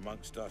walk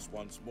amongst us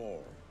once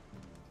more.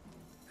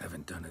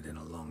 Haven't done it in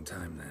a long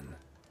time, then.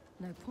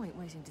 No point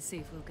waiting to see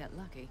if we'll get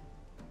lucky.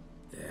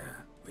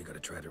 Yeah, we gotta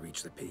try to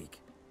reach the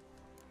peak.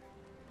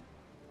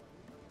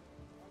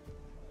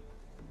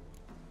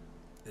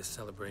 This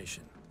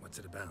celebration, what's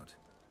it about?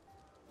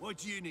 What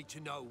do you need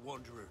to know,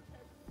 Wanderer?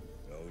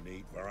 No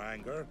need for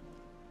anger.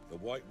 The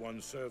White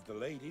Ones serve the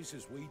ladies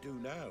as we do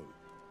now.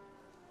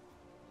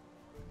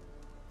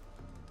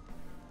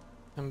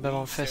 Nem be van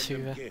We send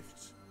feszülve. them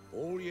gifts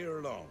all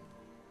year long.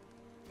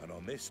 And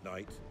on this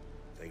night,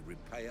 they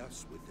repay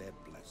us with their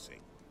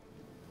blessing.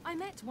 I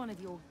met one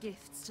of your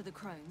gifts to the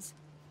crones.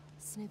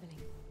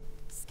 Sniveling.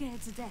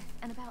 Scared to death,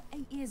 and about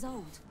 8 years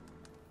old.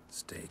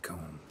 Stay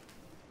calm.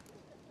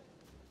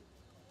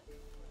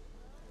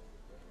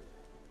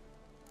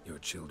 Your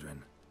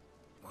children.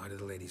 Why do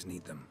the ladies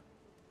need them?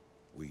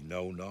 We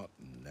know not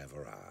and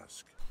never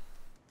ask.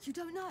 You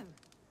don't know?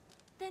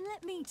 Then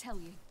let me tell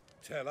you.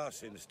 Tell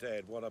us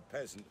instead what a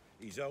peasant,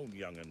 his own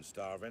young and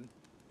starving,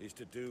 is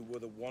to do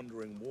with a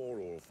wandering war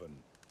orphan.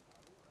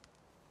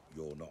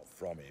 You're not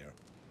from here.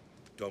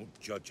 Don't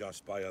judge us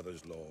by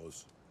others'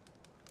 laws.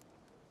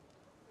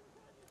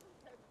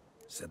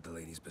 Said the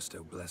ladies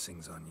bestow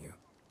blessings on you.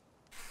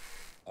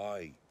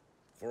 Aye,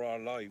 for our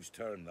lives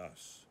turn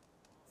thus.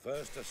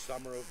 First a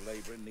summer of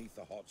labouring neath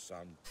the hot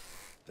sun,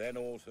 then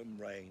autumn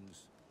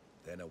rains,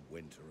 then a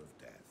winter of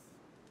death.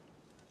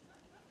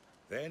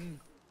 Then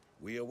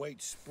we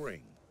await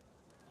spring,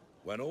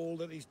 when all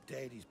that is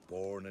dead is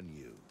born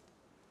anew.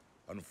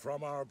 And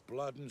from our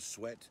blood and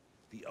sweat,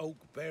 the oak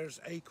bears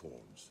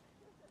acorns,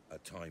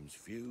 at times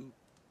few,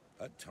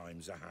 at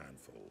times a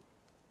handful.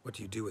 What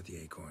do you do with the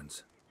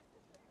acorns?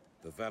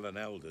 The Velen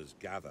elders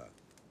gather,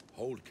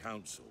 hold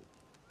council.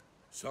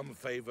 Some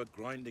favor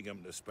grinding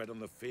them to spread on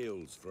the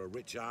fields for a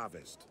rich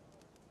harvest.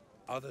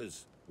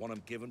 Others want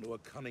them given to a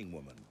cunning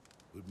woman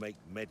who'd make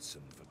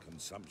medicine for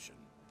consumption.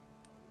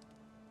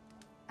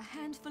 A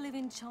handful of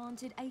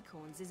enchanted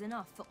acorns is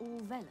enough for all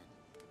Velen.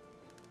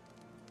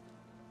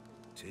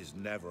 'Tis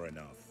never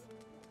enough.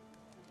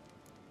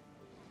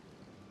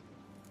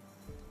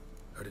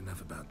 Heard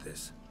enough about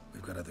this.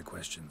 We've got other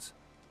questions.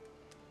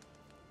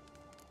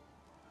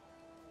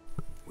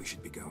 We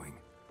should be going.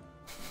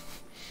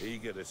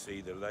 Eager to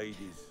see the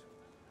ladies.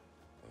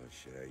 I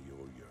share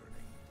your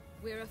yearning.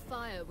 We're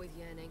afire with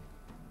yearning.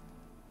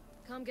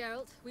 Come,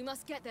 Geralt. We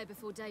must get there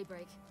before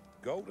daybreak.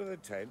 Go to the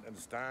tent and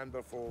stand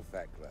before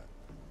Thekla.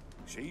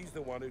 She's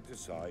the one who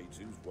decides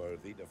who's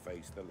worthy to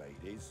face the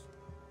ladies.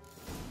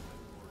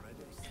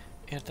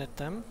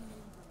 Értettem.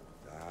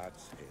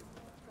 That's him.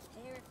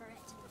 Prepare for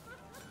it.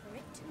 For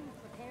it to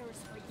prepare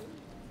us for you.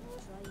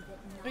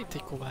 Drive it Itt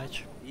egy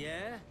kovács.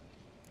 Yeah?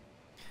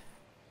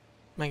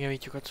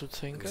 Megjavítjuk a Let me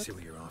cuccainkat. see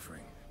what you're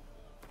offering.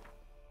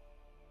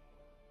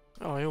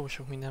 Jó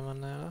sok minden van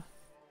nála.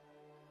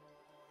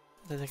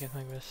 De ezeket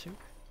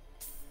megvesszük.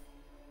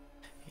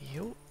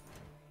 Jó.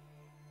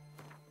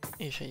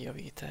 És egy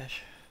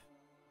javítás.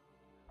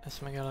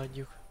 Ezt meg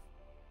eladjuk.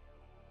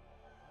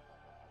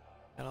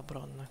 El a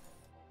Brannak.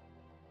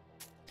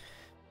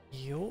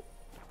 Jó.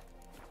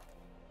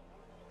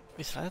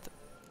 Viszlát.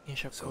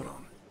 És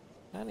akkor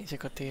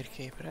ránézek a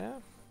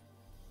térképre.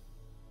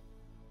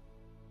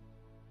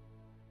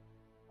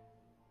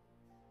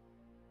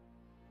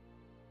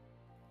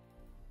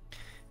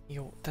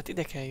 Jó, tehát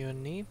ide kell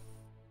jönni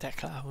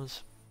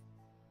Theklához.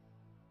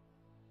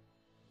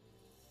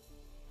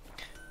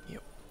 Jó,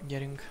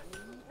 gyerünk.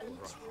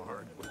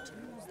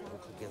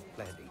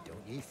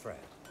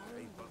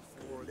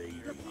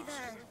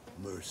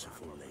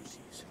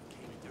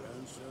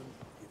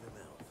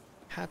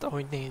 Hát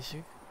ahogy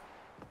nézzük.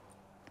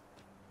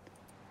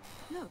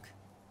 Look,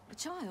 a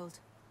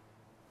child.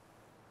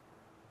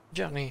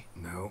 Johnny.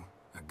 No,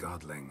 a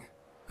godling.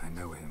 I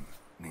know him.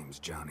 Name's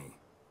Johnny.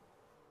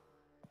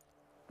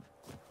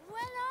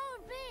 Well,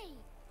 old B,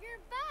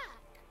 you're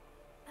back.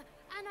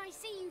 And I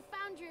see you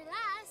found your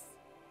lass.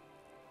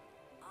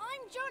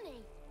 I'm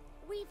Johnny.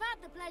 We've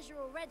had the pleasure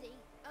already.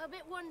 A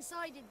bit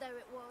one-sided though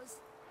it was.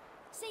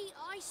 See,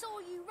 I saw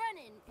you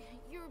running.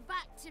 Your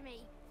back to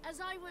me. As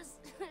I was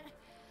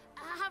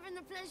having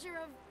the pleasure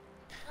of...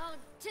 Oh,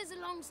 'tis a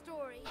long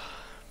story.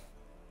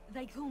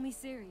 They call me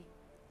Cirit.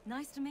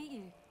 Nice to meet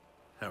you.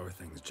 How are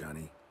things,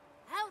 Johnny?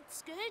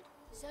 Health's good,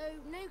 so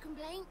no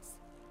complaints.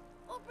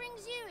 What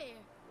brings you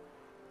here?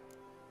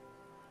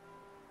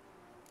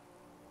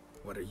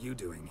 What are you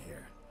doing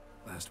here?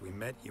 Last we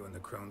met, you and the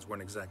Crones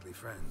weren't exactly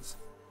friends.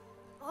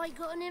 I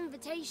got an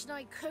invitation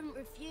I couldn't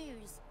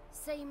refuse,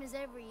 same as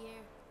every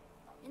year.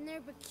 In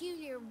their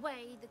peculiar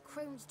way, the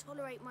Crones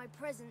tolerate my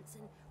presence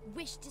and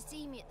wish to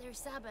see me at their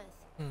Sabbath.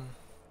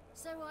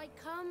 So I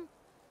come,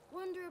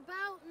 wander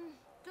about, and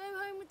go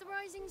home with the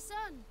rising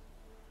sun.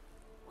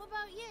 What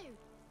about you?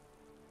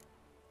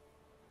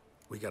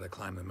 We gotta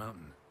climb the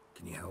mountain.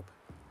 Can you help?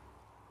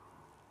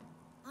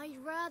 I'd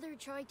rather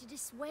try to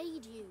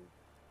dissuade you,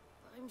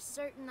 but I'm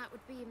certain that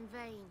would be in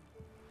vain.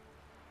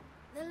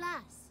 The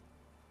lass,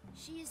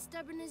 she as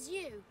stubborn as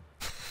you?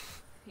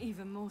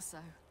 Even more so.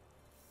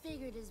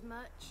 Figured as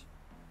much.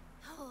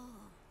 Oh.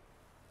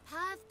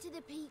 Path to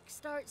the peak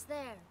starts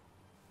there,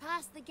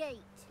 past the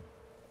gate.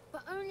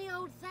 But only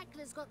old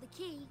Thekla's got the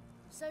key,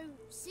 so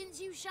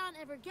since you shan't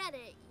ever get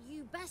it,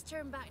 you best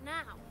turn back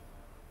now.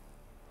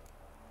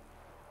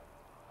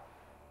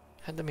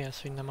 Hát de mi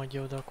az, hogy nem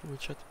adja oda a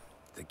kulcsot?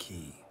 The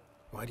key.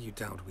 Why do you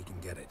doubt we can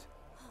get it?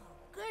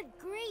 Good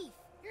grief,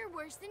 you're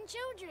worse than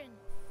children.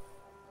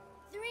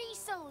 3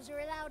 souls are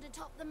allowed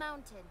atop the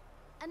mountain,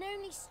 and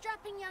only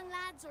strapping young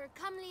lads or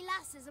comely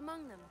lasses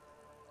among them.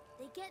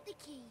 They get the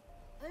key,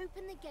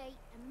 open the gate,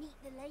 and meet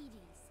the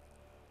ladies.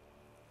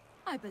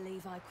 I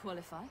believe I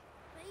qualify.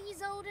 But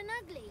he's old and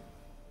ugly.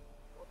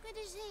 What good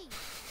is he?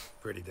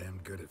 Pretty damn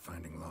good at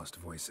finding lost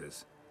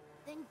voices.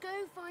 Then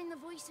go find the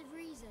voice of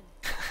reason.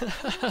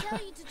 He'll tell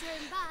you to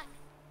turn back.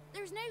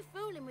 There's no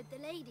fooling with the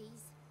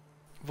ladies.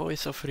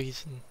 Voice of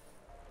Reason.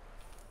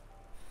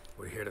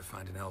 We're here to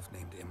find an elf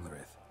named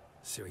Imlerith.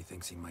 Ciri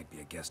thinks he might be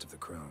a guest of the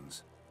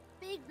Crones.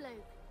 Big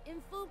bloke,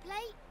 in full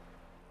plate?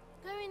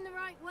 Going the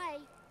right way.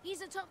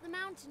 He's atop the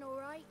mountain, all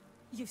right.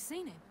 You've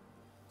seen him?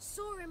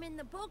 Saw him in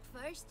the bog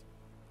first.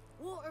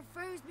 Water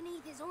froze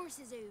beneath his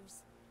horse's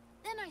hooves.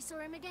 Then I saw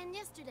him again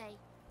yesterday,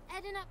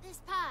 heading up this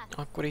path.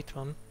 Akkor itt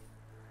van.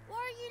 Why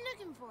are you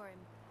looking for him?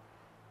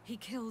 He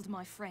killed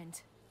my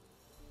friend.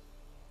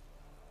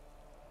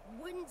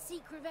 Wouldn't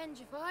seek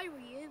revenge if I were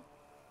you.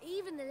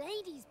 Even the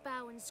ladies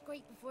bow and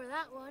scrape before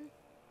that one.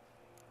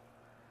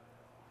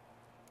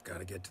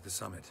 Gotta get to the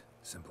summit.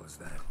 Simple as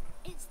that.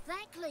 It's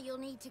Thekla you'll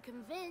need to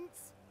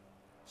convince.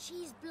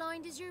 She's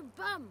blind as your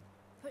bum,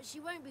 but she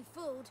won't be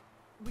fooled.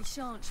 We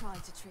shan't try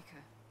to trick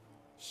her.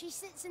 She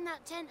sits in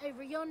that tent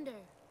over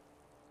yonder.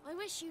 I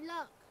wish you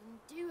luck, and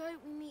do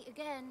hope we meet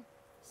again,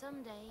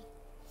 someday.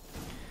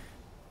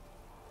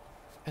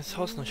 Ez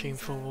hasznos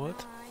info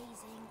volt.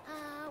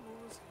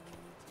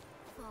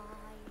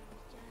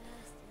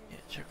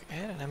 Csak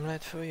erre nem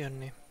lehet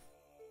följönni.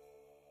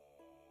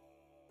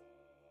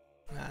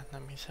 Hát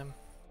nem hiszem.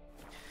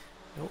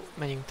 Jó,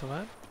 megyünk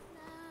tovább.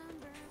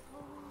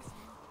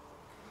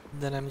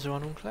 De nem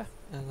zuhanunk le,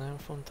 ez nagyon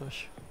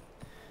fontos.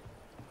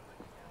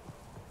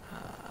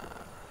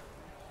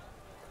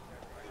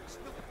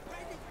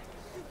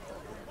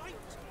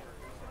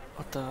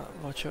 Ott a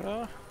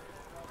vacsora.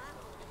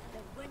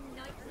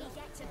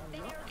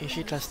 És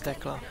itt lesz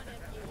Thekla.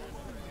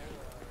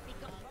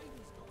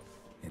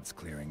 It's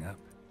clearing up.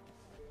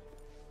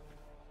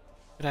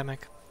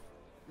 Remek.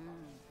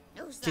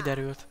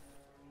 Kiderült.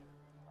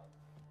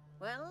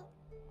 Well,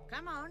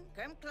 come on,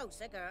 come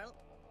closer, girl.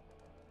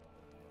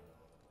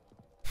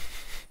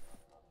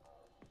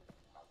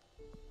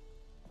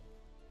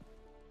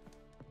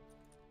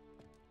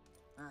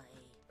 Aye.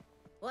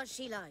 What's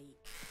she like?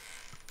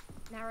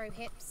 Narrow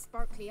hips,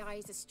 sparkly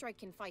eyes, a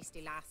striking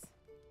feisty lass.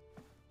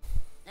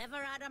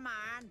 Never had a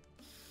man.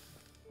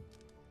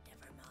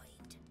 Never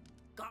mind.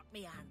 Got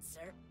me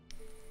answer.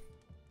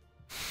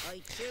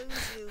 I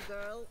choose you,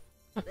 girl.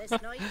 This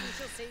night you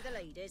shall see the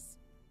ladies.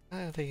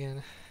 Hát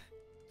igen.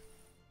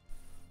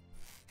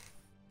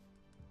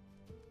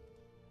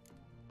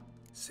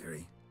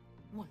 Ciri.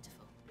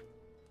 Wonderful.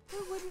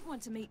 Who wouldn't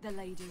want to meet the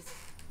ladies?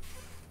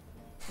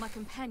 My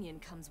companion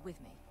comes with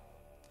me.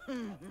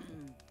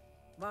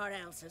 What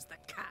else has the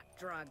cat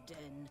dragged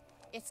in?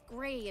 It's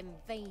grey and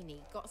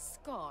veiny, got a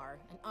scar,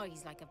 and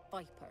eyes like a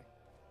viper.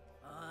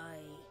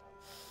 Aye.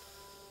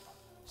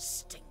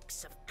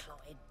 Stinks of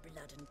clotted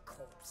blood and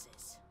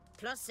corpses.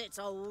 Plus it's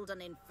old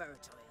and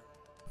infertile.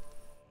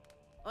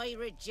 I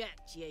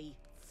reject ye,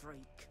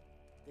 freak.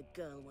 The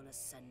girl will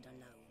ascend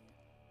alone.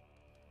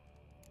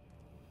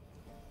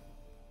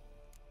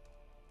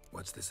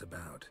 What's this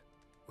about?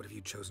 What have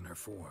you chosen her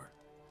for?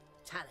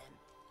 Tell him.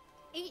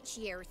 Each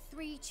year,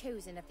 3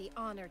 chosen have the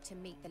honor to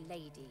meet the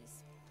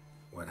ladies.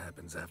 What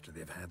happens after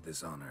they've had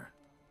this honor?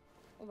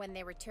 When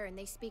they return,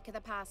 they speak of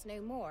the past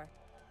no more.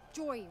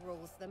 Joy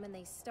rules them and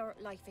they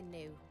start life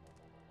anew.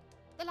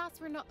 The lads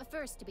were not the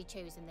first to be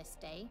chosen this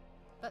day,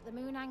 but the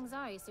moon hangs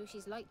high, so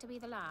she's like to be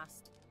the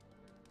last.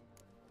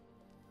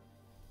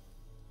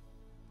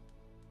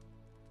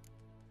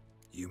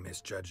 You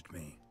misjudged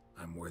me.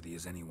 I'm worthy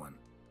as anyone.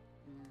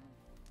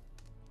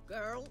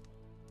 Girl?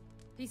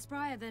 He's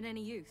sprier than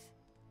any youth.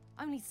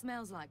 Only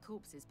smells like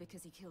corpses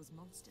because he kills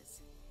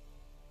monsters.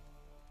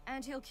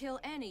 And he'll kill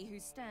any who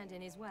stand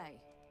in his way.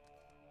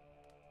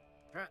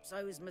 Perhaps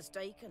I was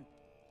mistaken.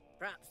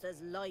 Perhaps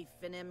there's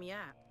life in him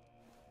yet.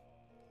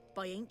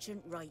 By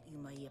ancient right you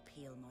may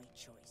appeal my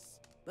choice.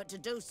 But to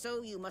do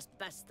so you must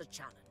best the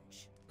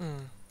challenge.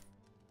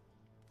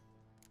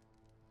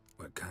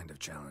 What kind of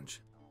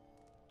challenge?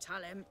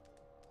 Tell him.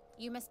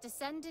 You must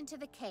descend into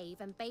the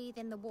cave and bathe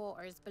in the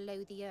waters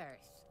below the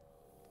earth.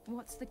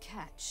 What's the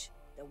catch?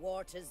 The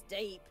water's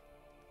deep.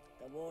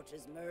 The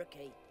water's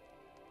murky.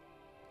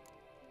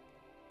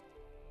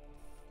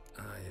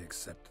 I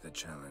accept the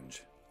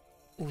challenge.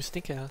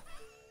 Úszni kell.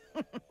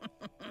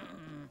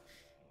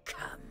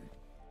 Come.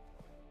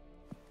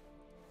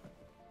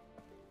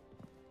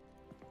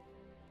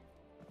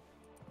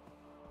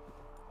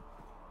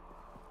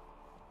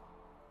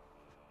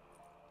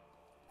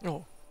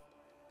 Oh.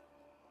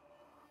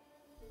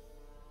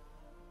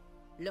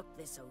 Look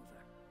this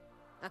over.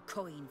 A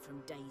coin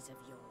from days of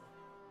yore.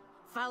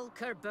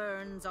 Falker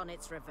burns on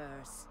its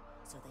reverse,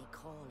 so they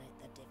call it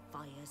the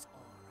Defier's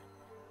Oran.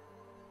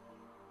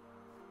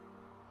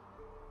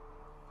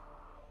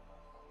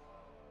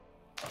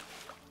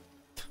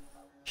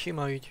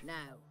 Sima ügy.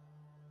 Now,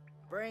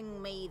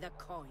 bring me the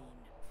coin.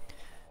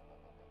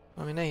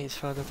 Ami nehéz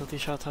feladatot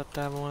is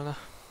adhattál volna.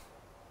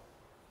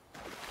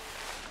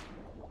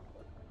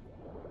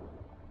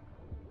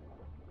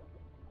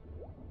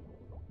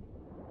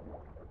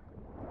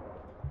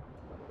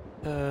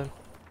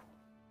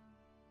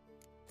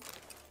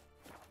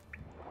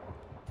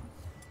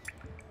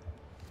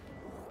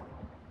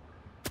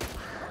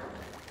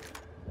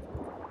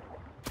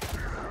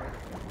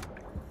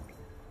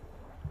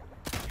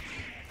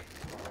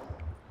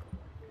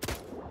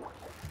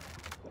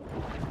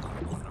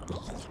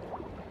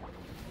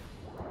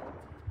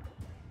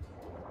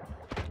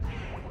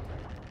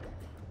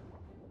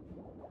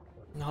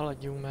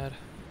 Haladjunk, mert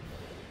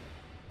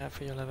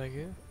elfogy a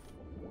levegő.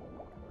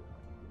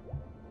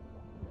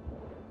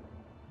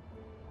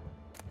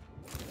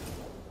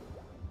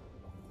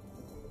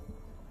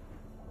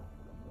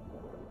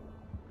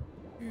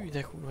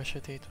 De kurva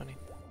sötét van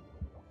itt.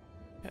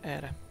 Ja,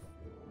 erre.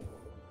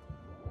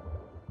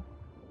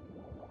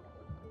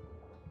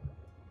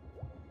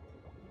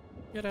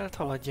 Gyere, hát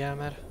haladjál,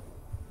 mert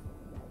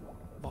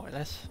baj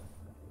lesz.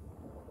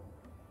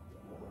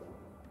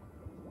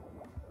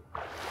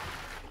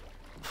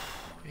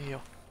 Jó.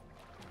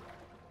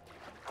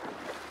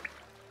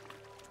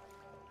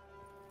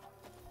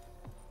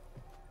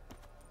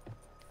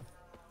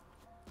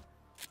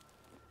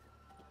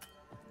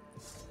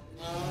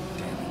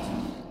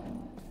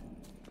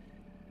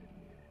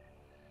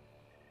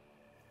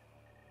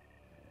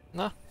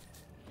 Na?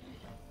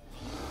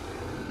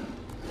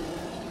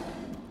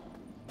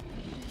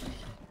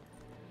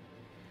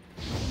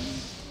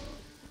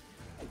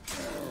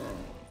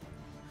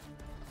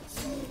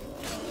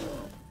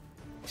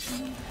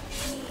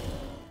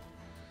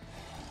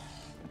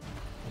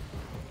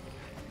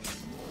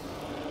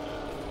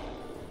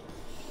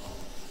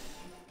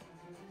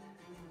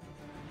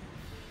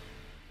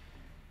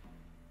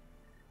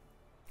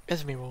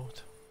 Ez mi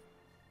volt?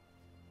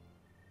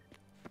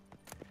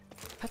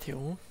 Hát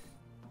jó.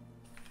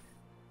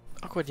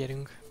 Akkor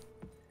gyerünk.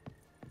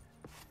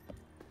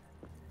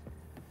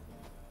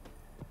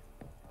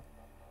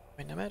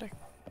 Vagy nem erre?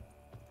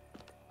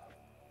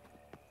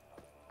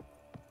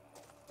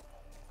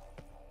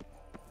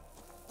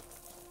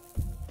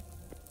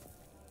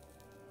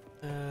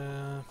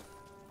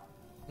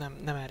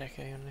 Nem erre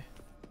kell jönni.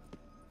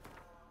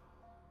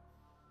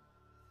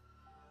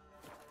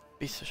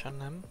 Biztosan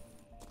nem.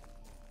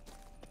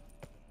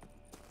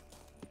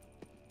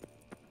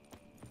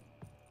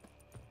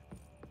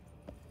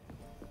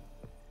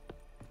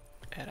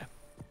 Erre.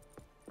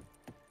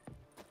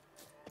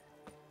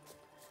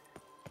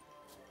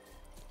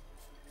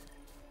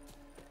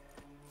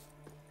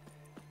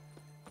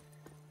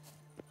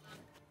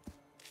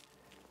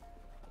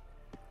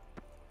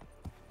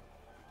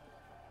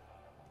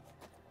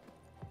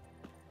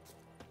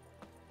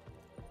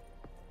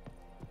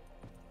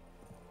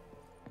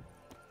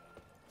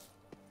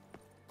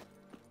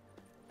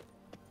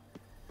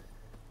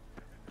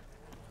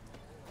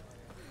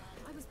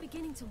 I was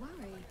beginning to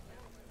worry.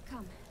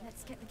 Come,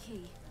 let's get the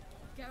key.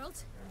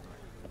 Geralt?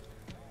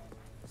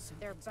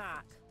 They're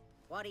back.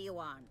 What do you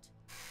want?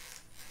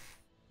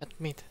 Hát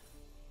mit?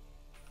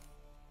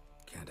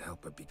 Can't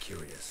help but be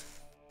curious.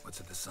 What's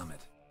at the summit?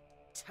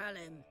 Tell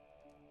him.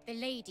 The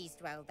ladies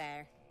dwell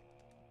there,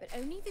 but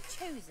only the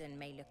chosen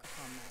may look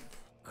upon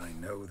them. I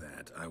know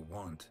that. I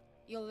want.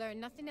 You'll learn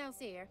nothing else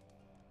here.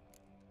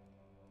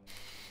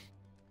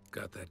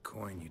 Got that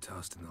coin you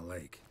tossed in the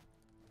lake.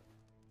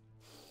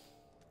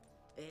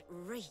 It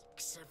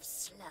reeks of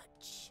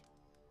sludge.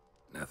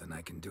 Nothing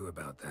I can do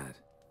about that.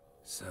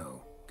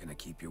 So, gonna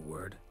keep your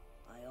word?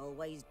 I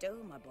always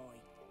do, my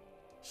boy.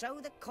 Show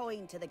the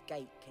coin to the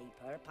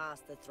gatekeeper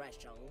past the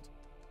threshold.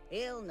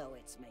 He'll know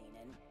its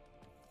meaning.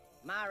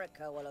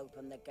 Marika will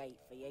open the gate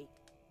for ye.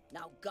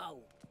 Now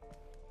go.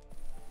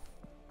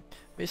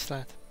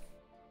 Viszlát.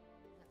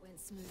 That went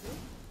smoothly.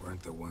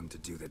 Weren't the one to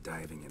do the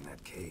diving in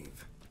that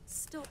cave.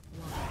 Stop,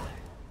 Wanda.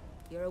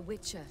 You're a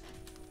witcher.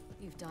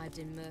 You've dived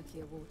in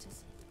murkier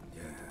waters.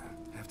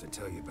 Yeah, have to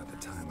tell you about the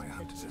time I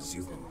hunted a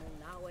Zugo.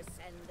 Now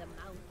ascend the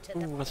mount to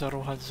the... Az a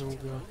rohadt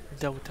zúgó.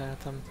 De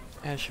utáltam.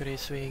 Első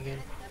rész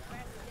végén.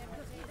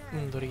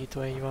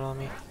 Undorító egy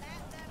valami.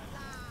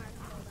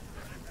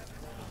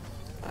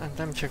 Hát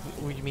nem csak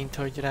úgy, mint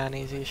hogy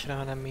ránézésre,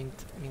 hanem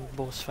mint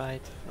boss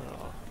fight.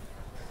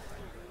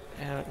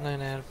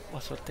 Nagyon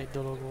elbaszott egy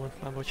dolog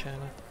volt, már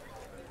bocsánat.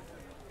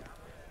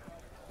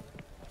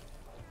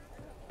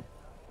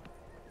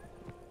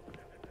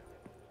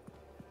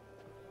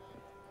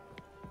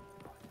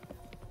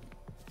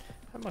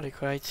 Hát alig,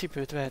 ha egy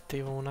cipőt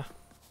vehettél volna,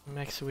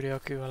 megszúrja a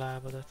kő a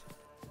lábadat.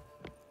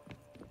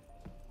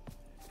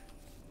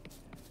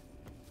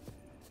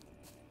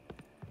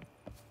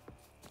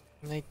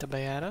 Na itt a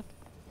bejárat.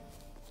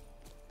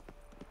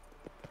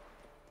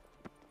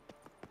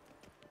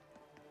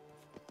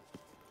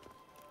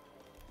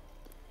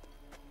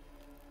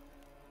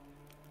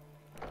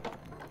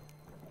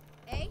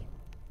 Hey?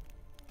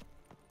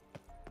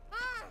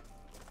 Ah!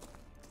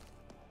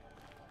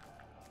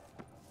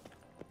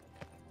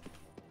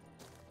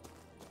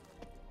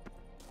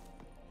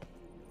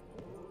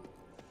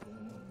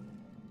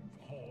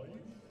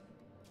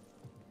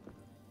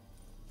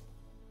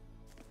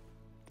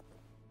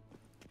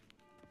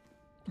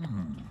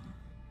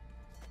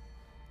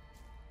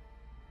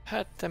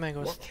 Hát te meg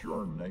azt. What's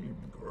your name,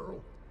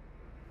 girl?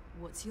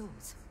 What's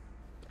yours?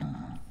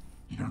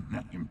 Your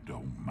name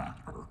don't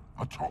matter.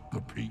 Atop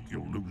the peak,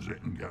 you'll lose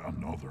it and get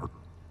another.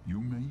 You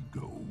may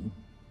go.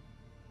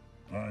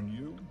 And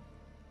you?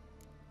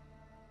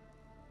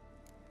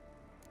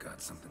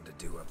 Got something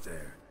to do up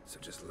there, so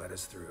just let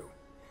us through.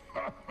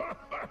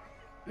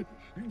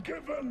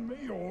 Giving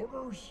me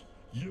orders?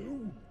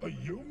 You, a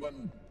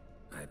human?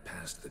 I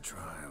passed the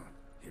trial.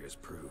 Here's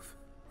proof.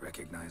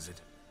 Recognize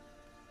it?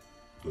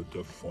 The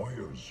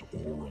Defier's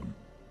Aurum.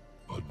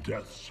 A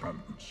death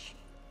sentence.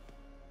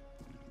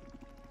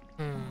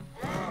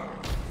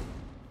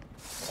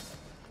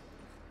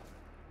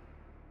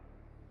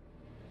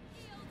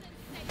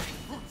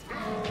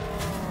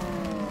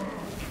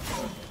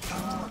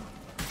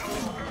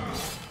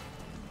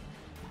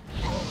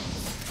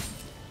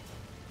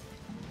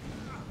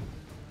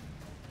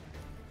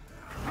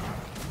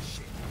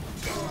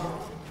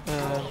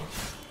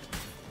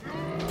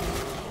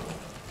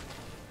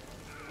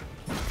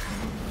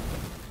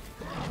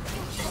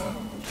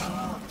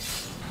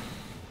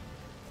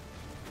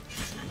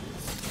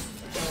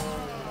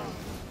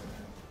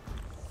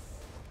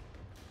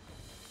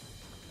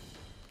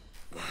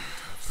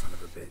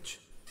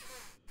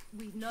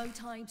 We've no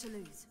time to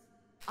lose.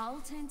 I'll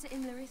tend to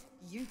Imlerith,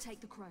 you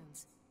take the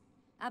crones.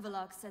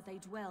 Avalok said they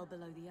dwell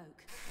below the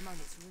oak, among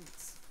its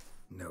roots.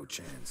 No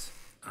chance.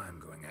 I'm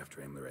going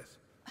after Imlerith.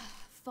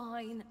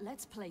 Fine,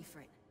 let's play for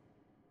it.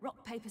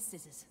 Rock, paper,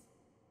 scissors.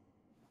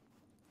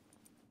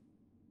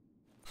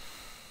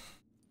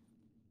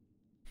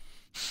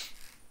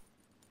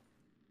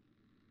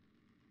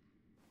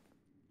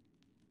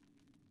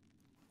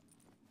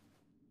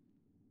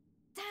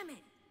 Damn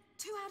it!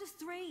 2 out of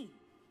 3!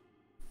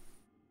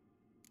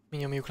 Mi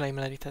nyomjuk le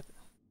Imleritet.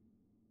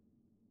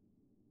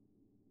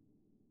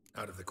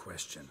 Out of the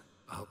question.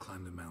 I'll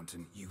climb the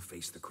mountain, you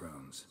face the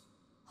crones.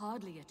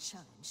 Hardly a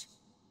challenge.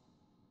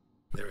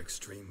 They're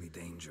extremely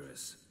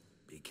dangerous.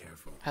 Be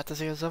careful. Hát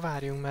azért azzal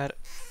várjunk,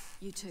 mert...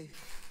 You too.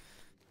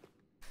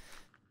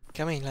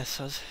 Kemény lesz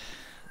az.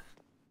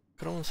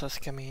 Kronz az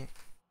kemény.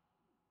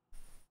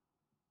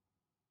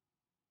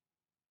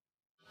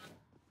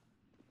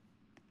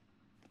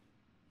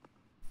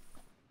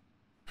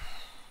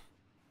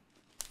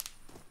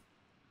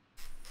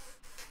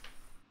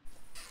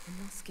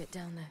 I must get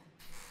down there.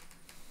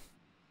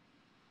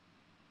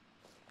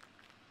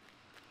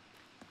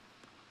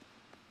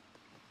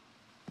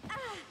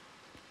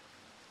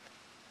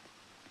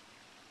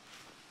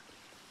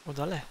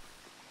 Oda le?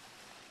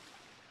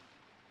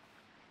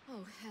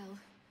 Oh hell.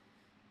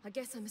 I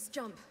guess I must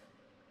jump.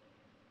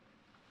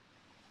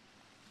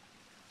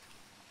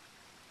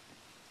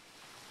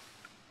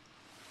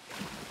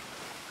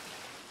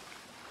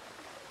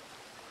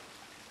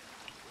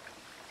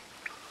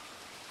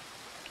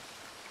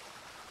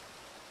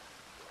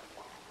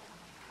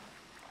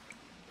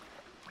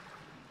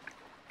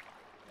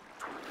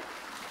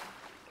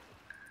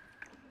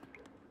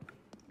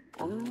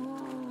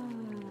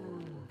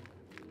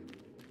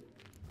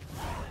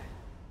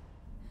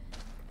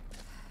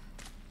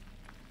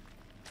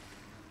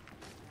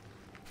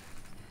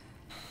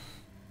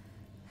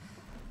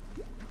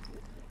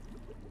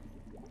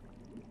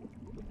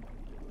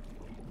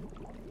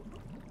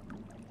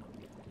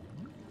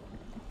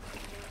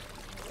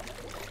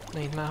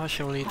 Itt már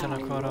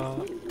hasonlítanak arra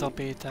a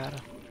tapétára.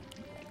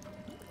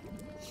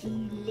 He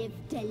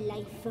lived a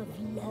life of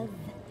love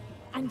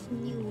and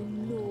knew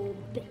no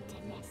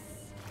bitterness.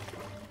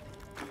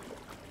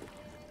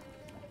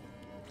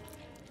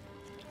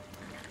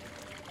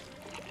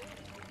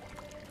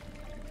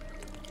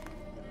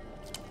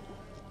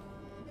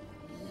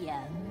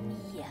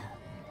 Yum, yum.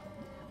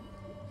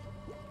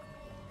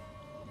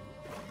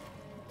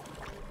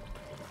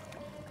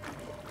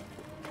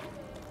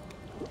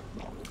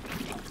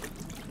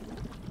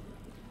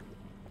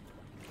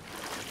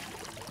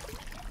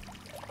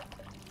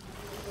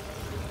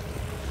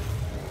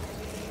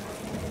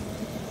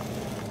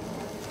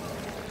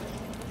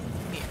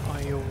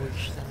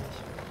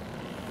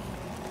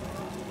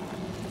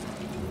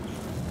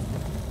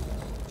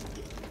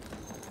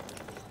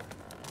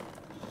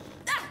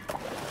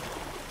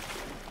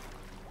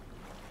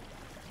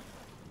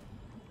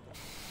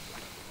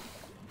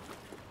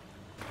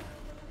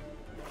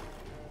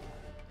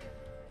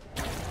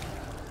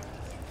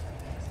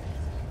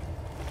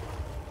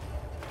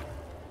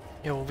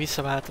 Jó,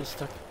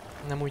 visszaváltoztak.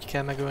 Nem úgy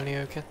kell megölni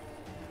őket.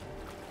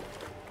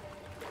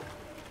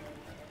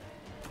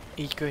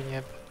 Így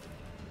könnyebb.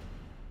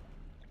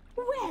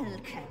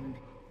 Welcome,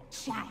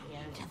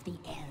 child of the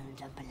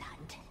elder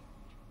blood.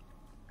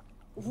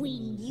 We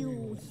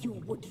knew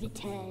you would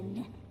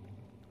return.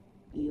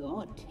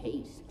 Your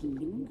taste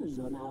lingers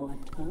on our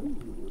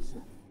tongues.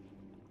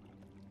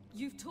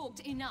 You've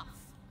talked enough.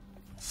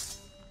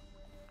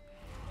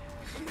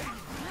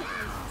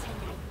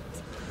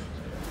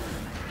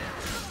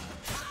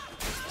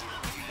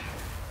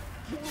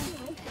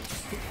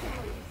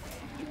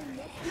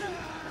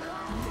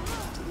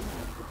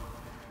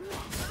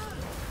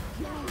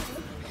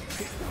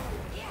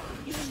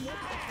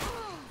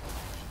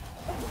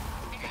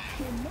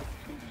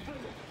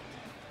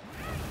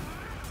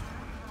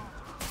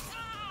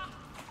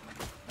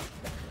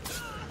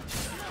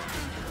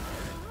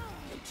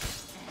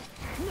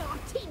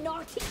 Naughty,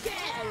 naughty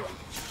girl!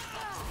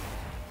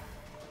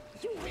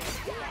 You will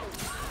die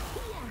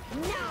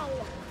here now!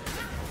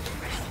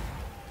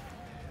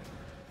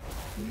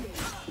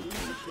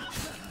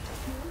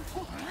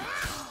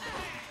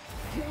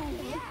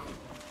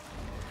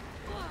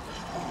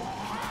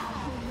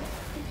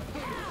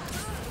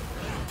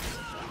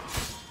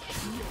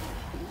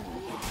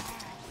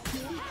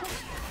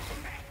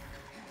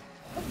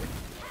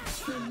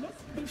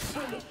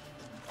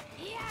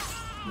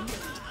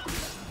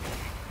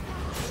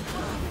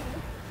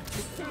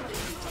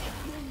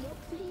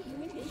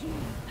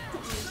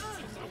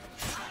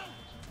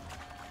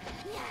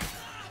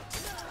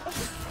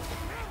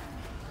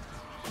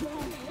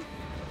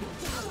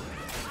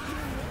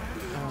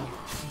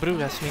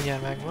 Brugas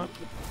mindjárt megvan.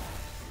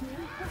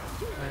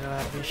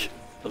 Legalábbis.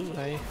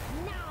 Ulaj.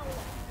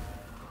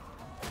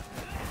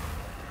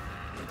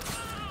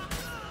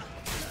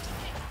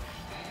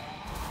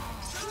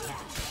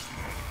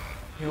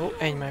 Jó,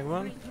 egy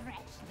megvan.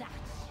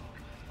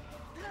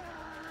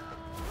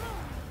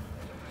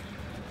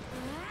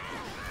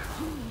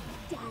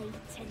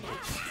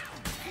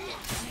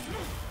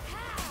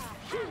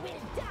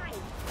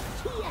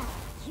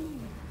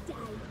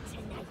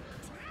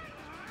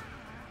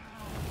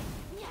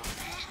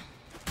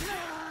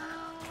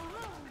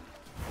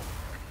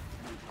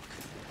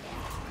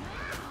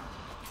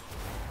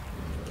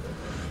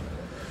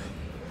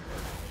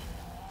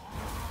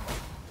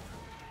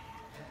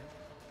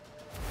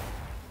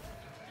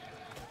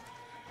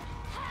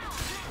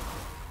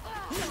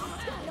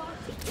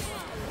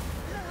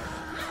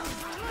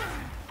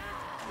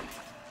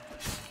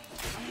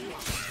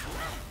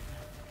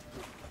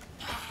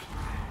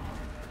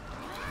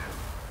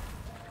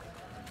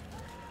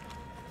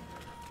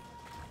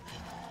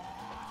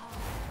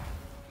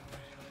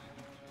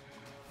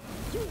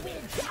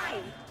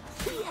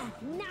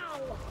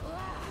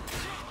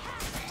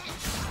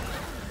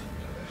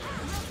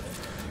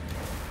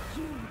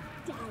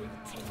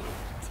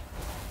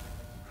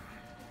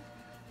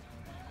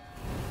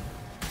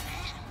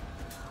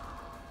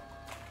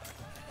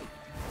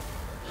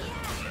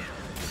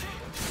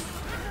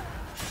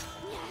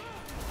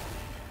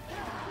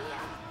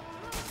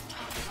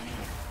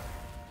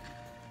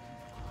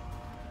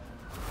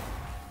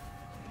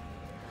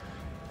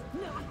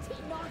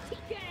 Naughty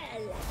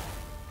girl!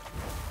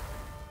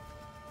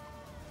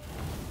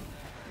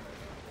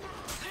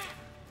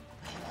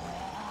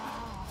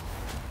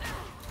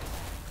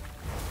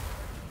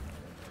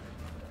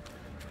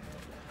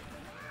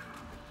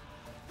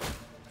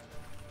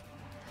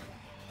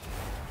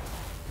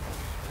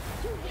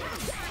 You will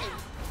die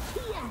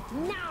here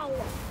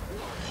now!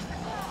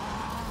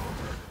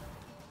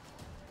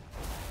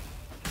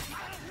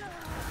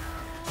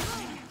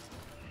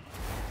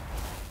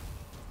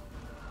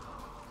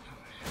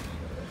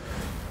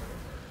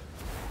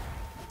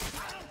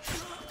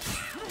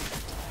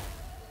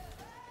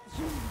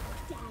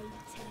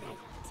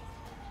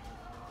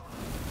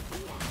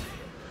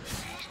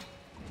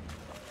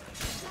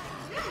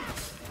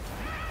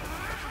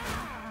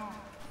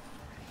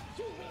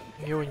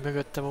 Jó, hogy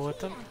mögötte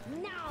voltam.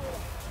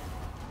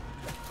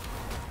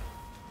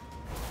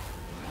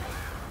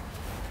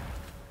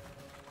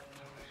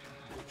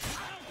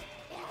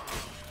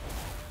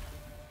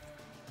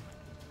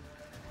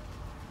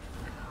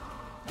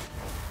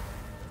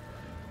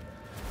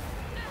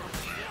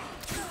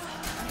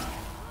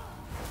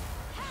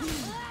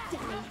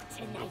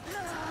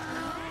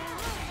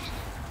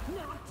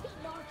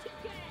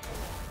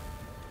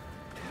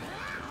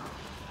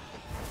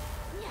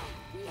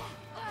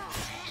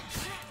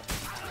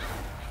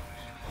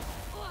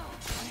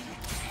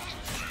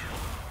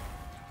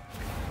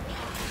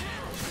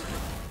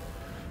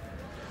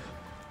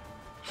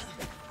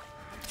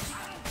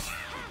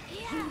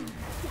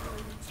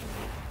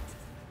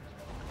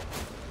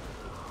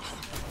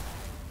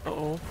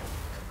 Uh-oh.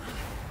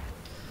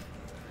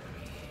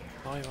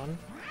 Baj van.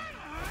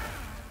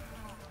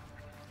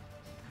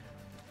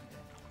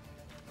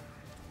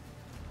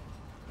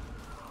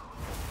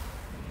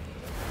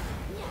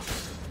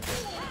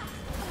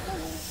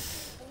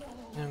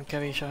 Nem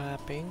kevés a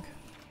HP-nk,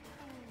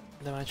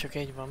 de már csak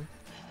egy van.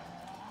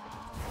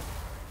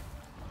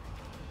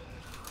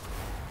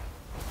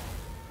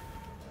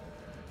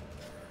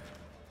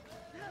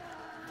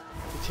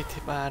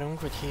 Picit várunk,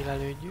 hogy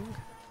hílelődjünk.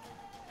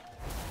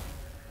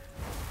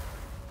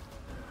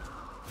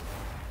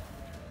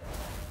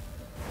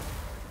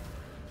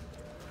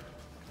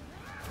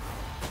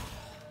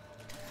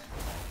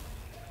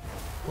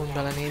 Pont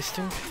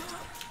belenéztünk.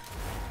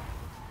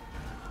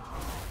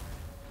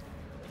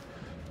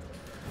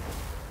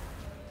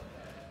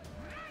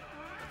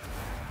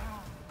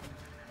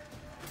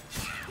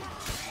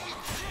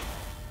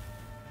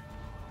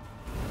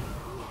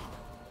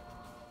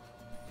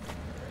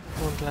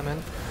 Pont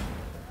lement.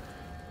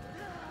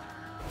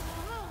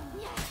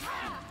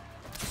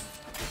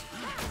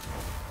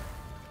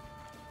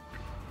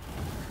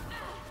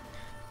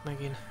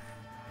 Megint.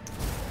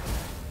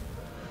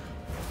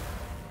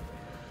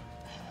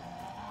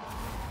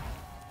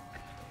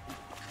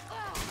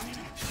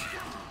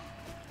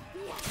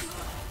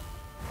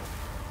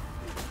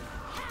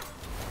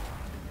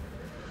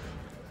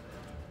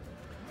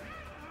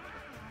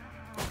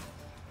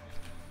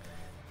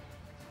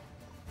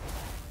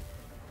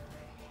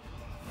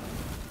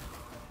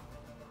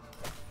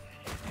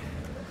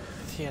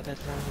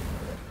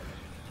 Hihetetlen.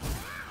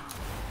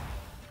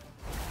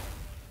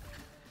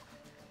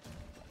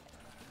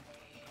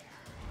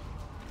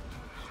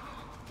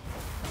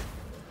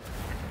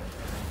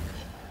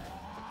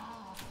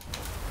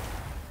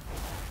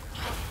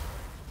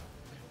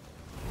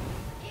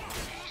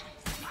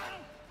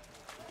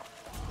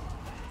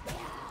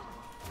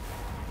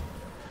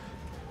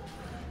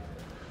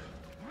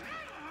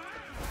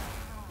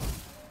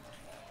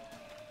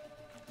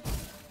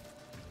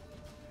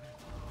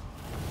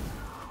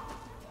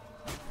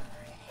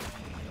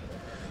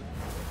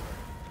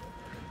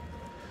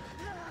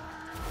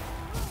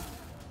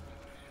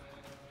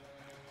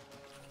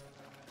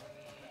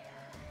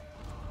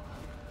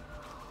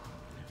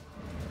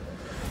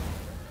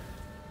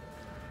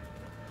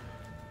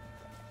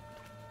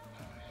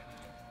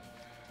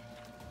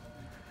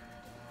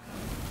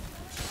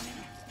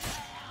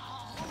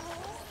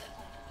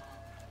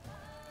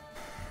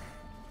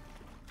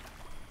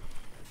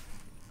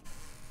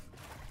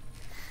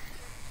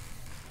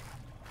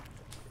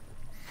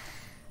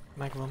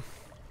 Megvan.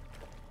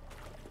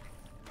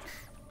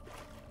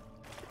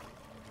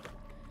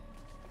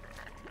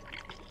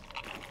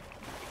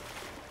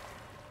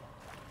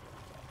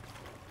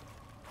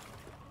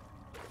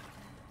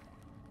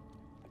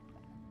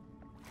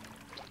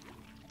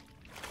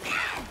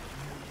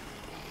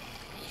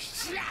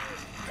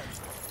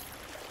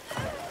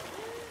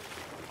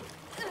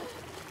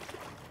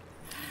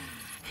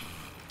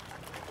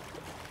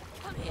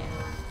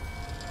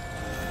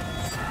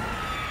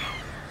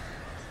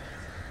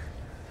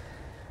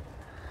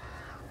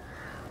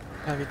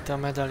 Elvitte a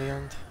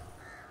medaljont.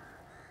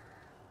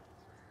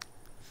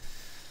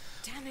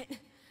 Damn it.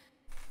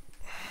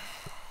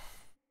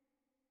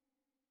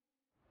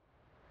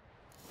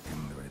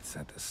 Whether it's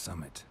at the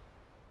summit.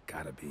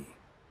 Gotta be.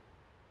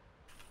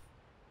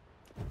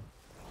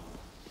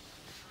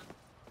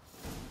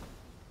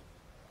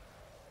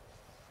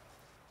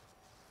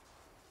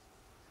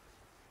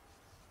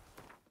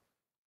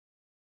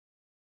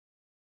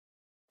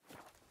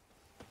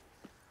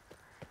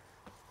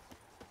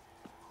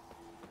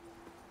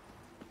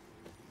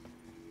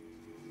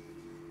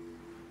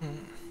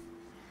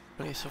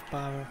 Place of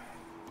power.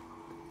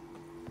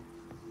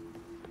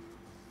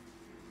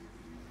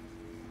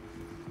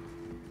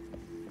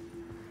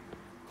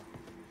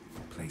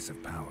 Place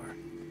of power.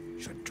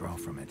 Should draw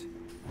from it.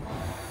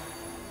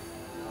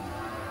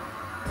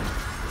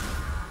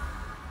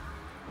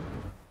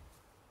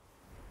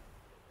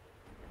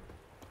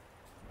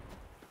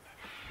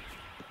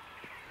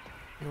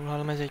 Jól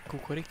hallom, ez egy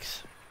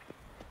kukorix.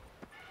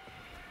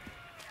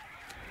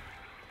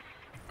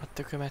 A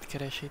tökömet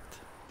keres itt.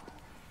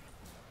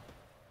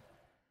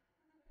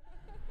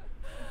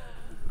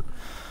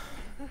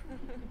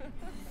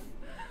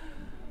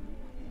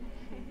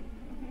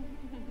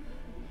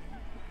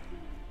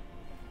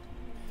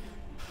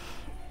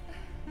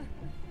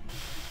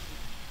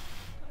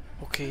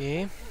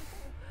 Oké.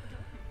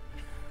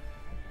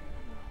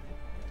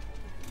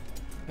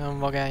 Nem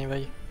vagány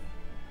vagy.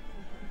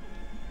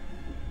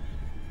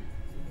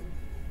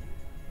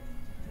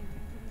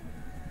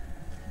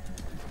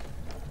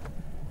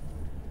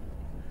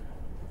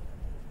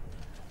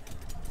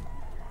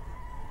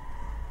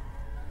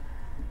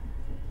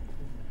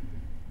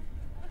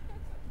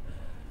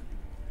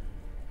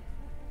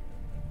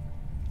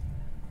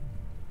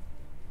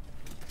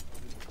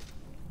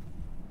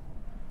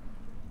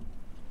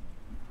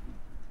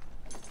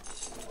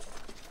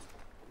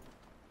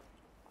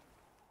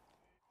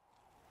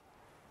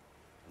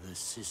 The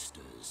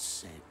sisters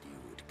said you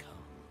would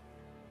come.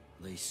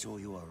 They saw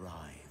you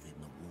arrive in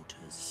the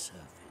water's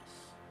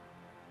surface.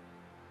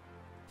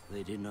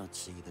 They did not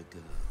see the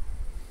girl.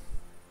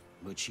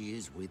 But she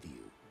is with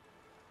you,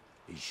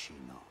 is she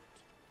not?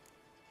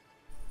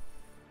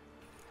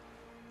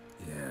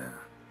 Yeah,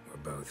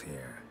 we're both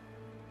here.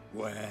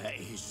 Where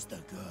is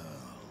the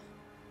girl?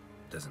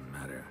 Doesn't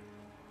matter.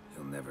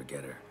 You'll never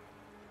get her.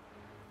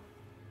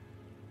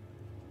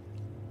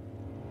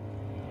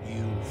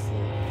 You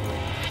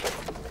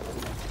fought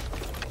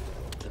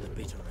to the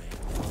bitter end.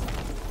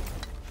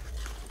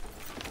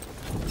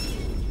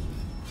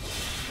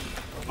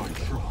 I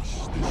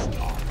trust this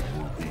time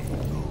will be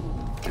no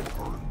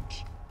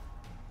different.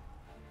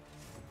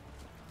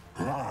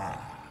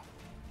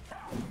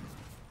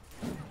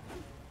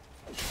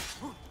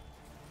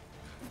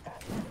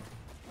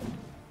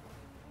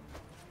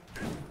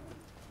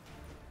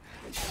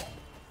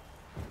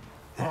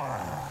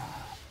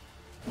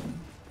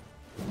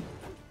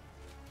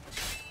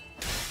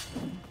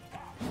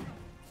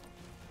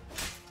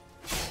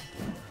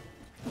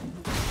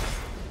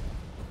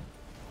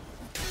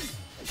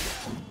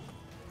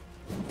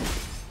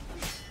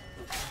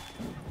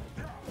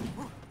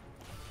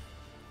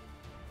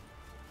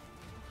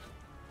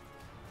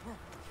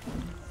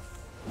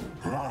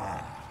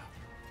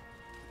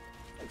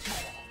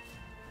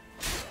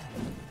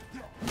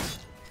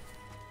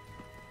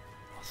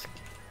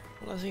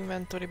 Hol az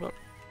inventoryból?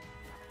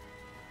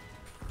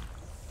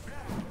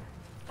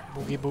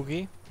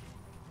 Bugi.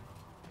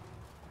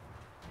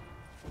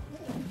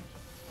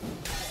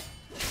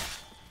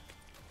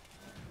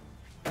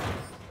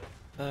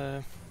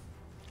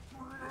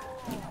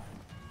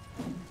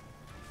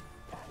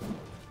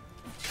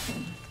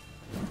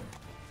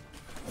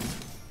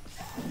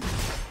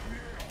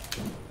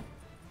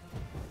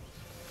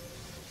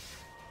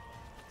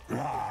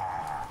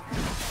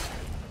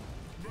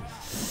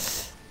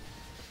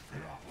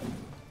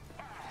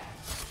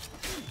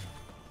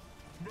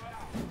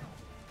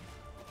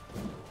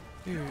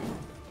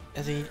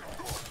 Ez így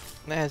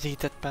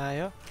nehezített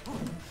pálya.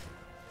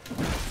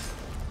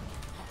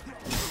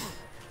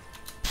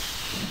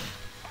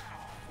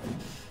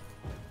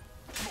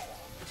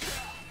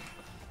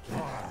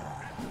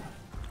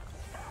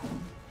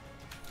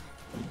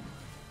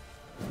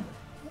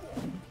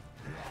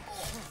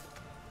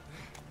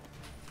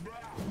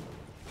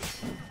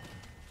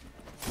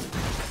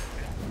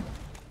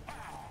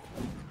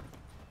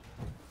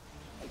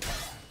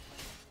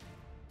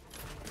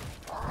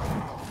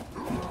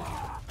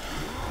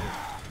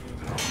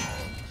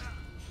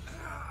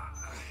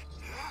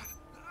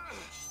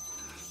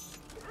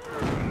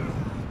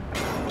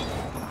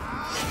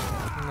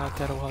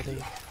 te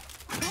rohadék.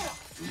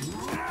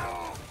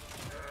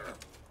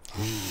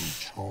 Who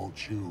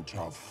taught you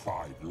to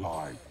fight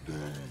like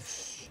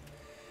this?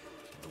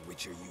 The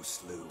Witcher you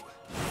slew.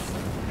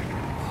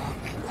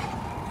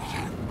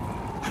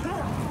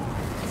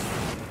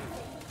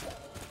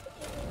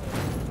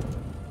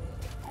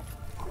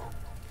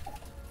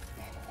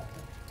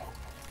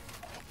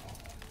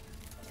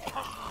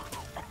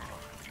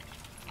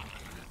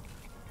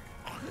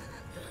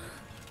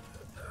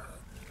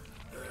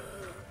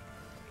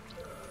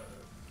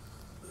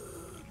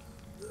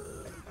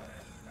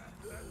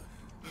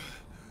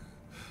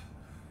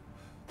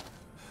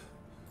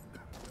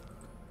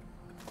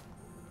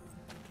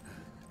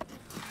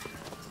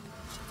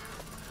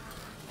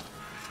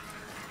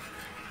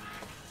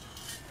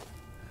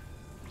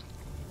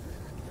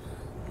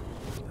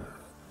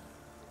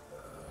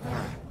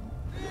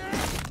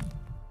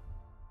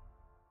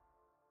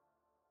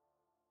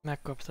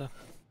 Megkapta.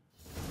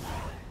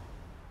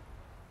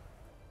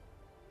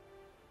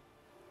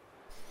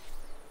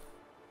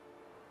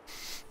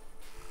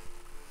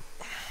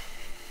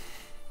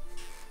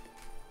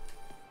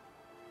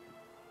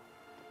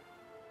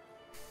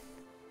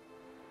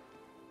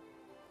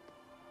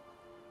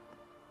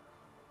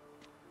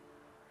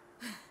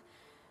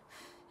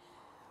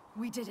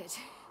 We did it.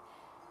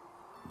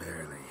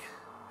 Barely.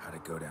 How'd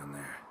it go down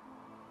there?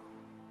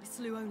 I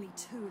slew only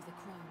 2 of the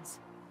crones.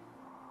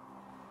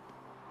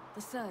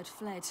 The third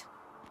fled,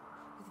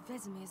 with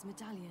Vesemir's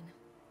medallion.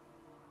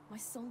 My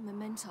sole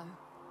memento.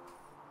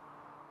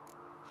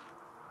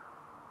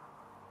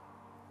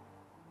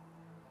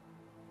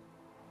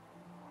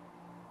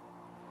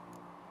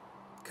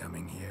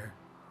 Coming here?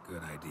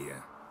 Good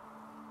idea.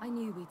 I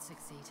knew we'd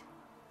succeed.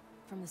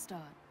 From the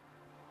start.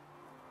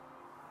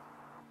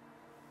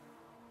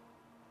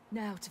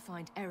 Now to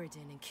find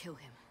Eredin and kill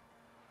him.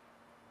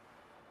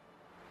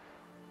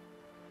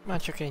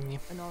 Már csak ennyi.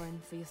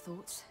 Anorin, for your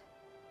thoughts?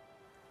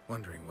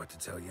 Wondering what to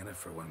tell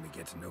Yennefer when we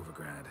get to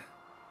Novigrad.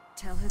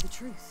 Tell her the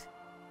truth.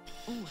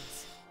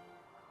 Always.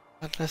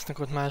 Hát lesznek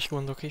ott más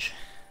gondok is.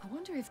 I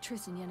wonder if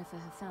Triss and Yennefer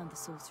have found the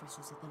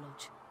sorceresses at the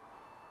lodge.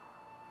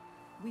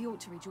 We ought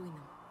to rejoin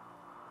them.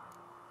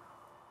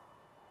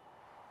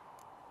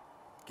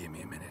 Give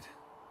me a minute.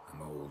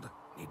 I'm old.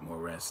 Need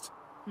more rest.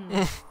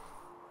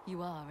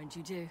 You are, and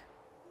you do.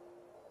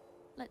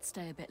 Let's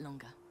stay a bit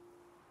longer.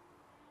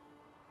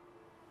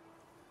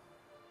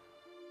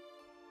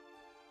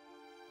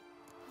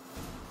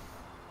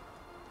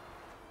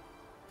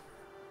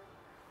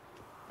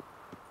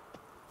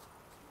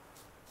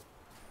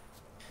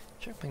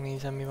 Csak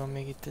megnézem, mi van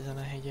még itt ezen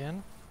a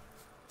hegyen.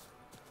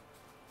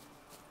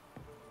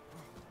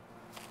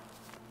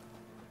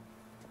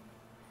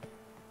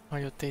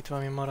 Hagyott itt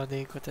valami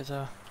maradékot ez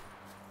a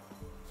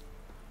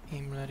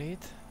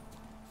Himmlerét,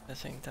 de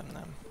szerintem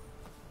nem.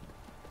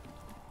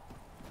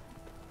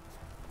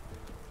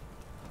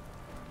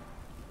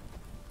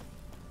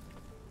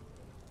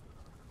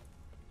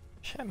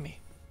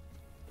 Semmi.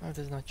 Hát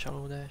ez nagy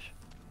csalódás.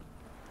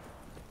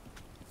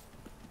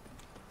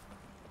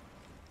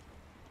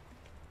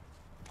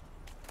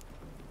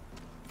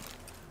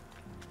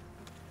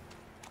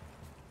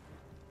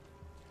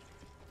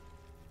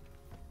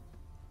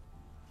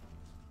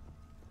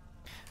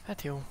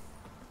 Hát jó.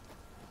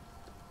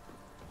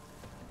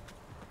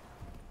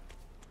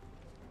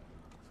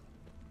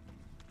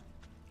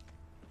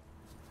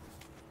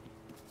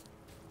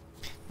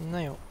 Na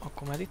jó,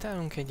 akkor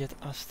meditálunk egyet,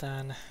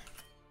 aztán...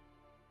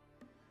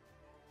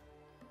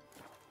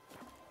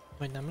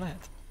 Vagy nem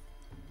lehet?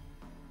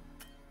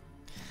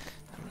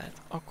 Nem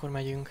lehet. Akkor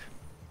megyünk.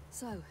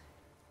 So,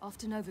 off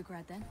to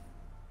Novigrad then?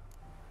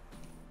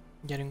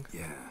 Gyerünk.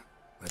 Yeah,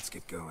 let's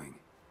get going.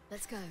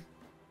 Let's go.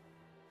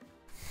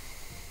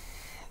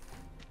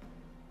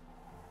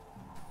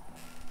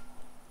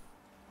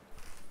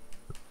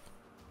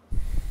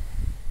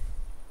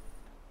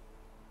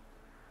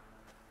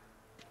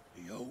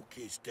 The oak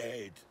is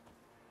dead.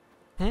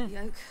 The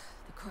oak,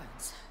 the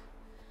crones.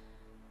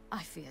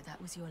 I fear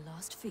that was your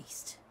last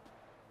feast.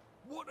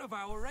 What of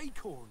our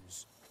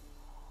acorns?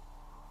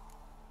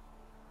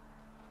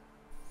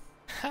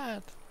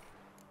 Hát.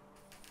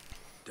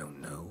 Don't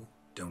know,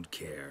 don't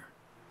care.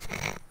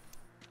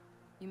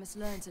 You must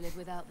learn to live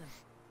without them.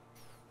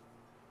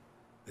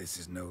 This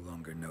is no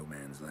longer no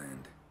man's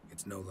land.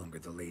 It's no longer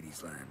the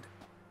lady's land.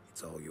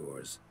 It's all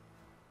yours.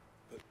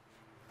 But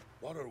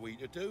what are we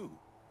to do?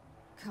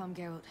 Come,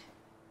 Geralt.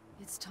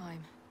 It's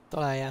time.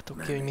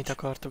 Találjátok ki, hogy mit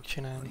akartok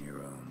csinálni.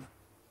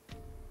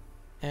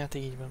 Hát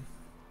így van.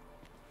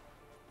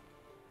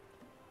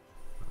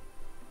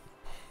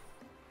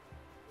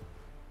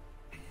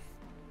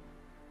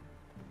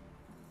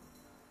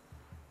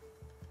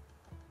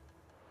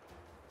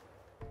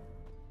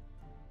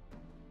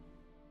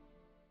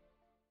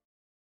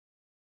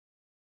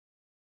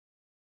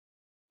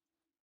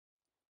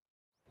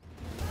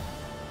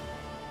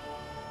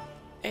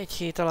 Egy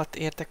hét alatt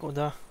értek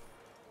oda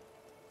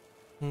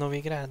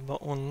Novigrádba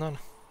onnan.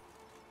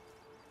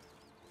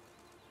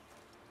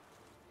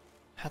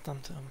 Hát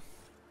nem tudom.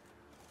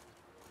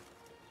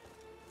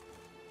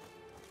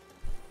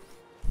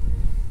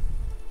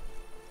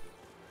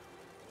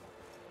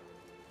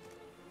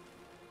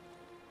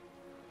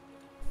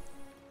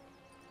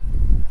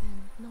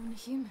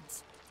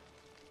 humans.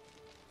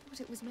 But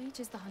it was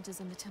mages the hunters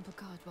and the temple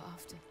guard were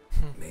after.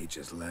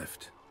 Mages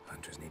left.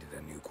 Hunters needed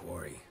a new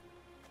quarry.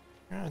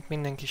 Hát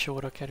mindenki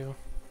sorra kerül.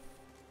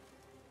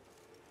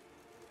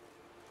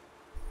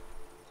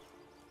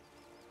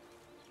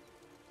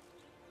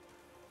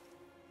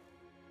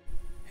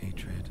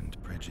 Hatred and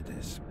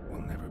prejudice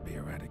will never be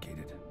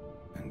eradicated,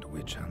 and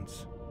witch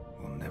hunts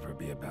will never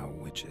be about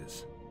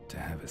witches. To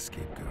have a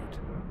scapegoat,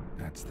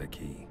 that's the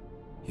key.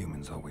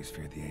 Humans always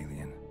fear the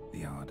alien,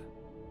 the odd.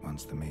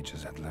 Once the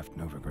mages had left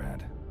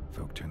Novigrad,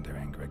 folk turned their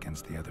anger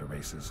against the other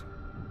races.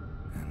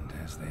 And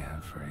as they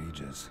have for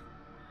ages,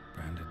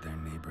 branded their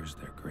neighbors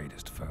their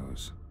greatest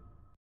foes.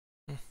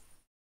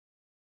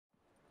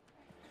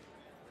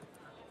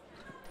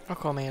 A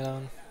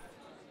kamélon.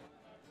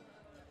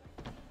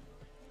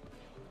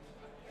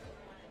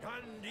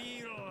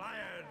 Gandil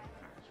Lion!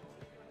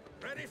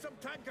 Ready some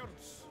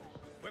tankards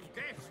with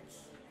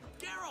guests!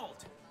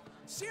 Geralt!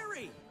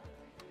 Ciri!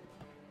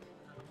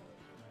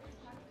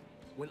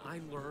 When I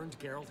learned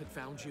Geralt had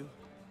found you...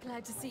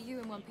 Glad to see you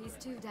in one piece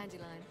too,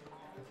 Dandelion.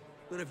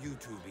 Where have you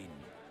two been?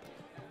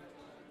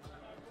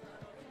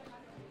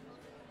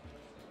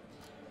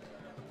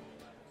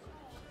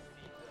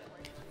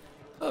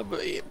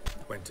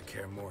 Went to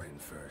Kermorin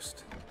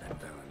first, then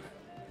Velen.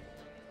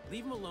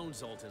 Leave them alone,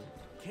 Zoltan.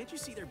 Can't you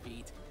see they're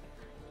beat?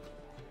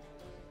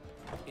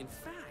 In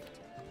fact,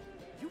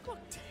 you look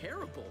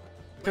terrible.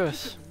 Like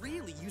Kövess. you could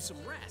really use some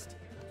rest.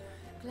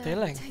 Glad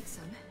Tényleg? to take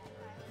some.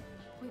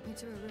 Point me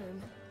to a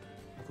room.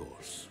 Of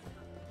course.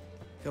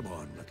 Come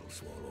on, little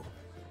swallow.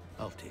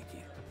 I'll take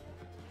you.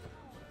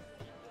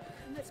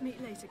 Let's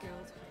meet later,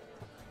 Geralt.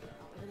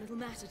 With a little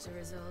matter to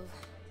resolve.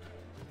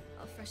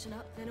 I'll freshen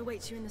up, then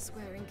await you in the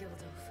square in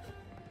Gildorf.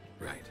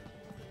 Right.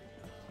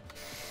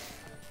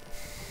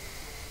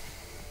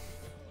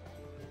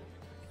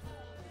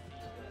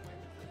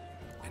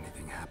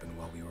 Anything happened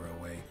while we were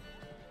away?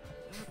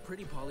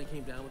 Pretty Polly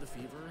came down with a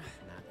fever.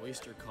 Matt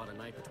Oyster caught a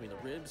knife between the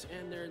ribs,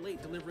 and they're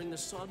late delivering the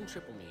sodden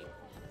triple meat.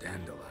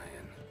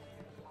 Dandelion.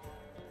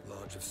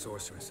 Lodge of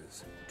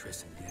Sorceresses.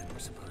 Triss and Yen were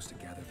supposed to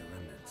gather the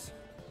remnants.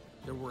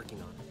 They're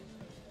working on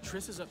it.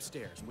 Triss is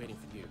upstairs, waiting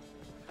for you.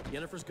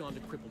 Yennefer's gone to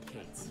crippled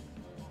Kate's.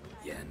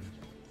 Yen?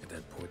 At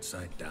that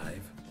portside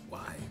dive?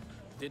 Why?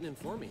 Didn't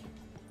inform me.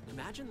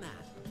 Imagine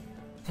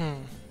that.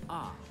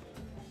 Ah,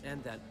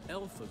 and that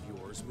elf of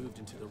yours moved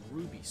into the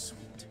Ruby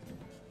Suite.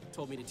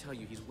 Told me to tell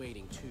you he's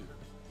waiting too.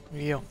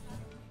 Jó.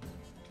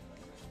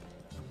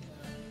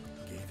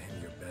 Gave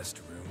him your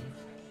best room?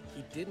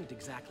 He didn't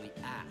exactly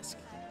ask.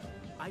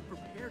 I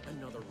prepared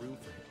another room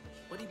for him,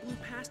 but he blew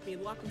past me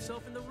and locked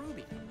himself in the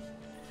Ruby.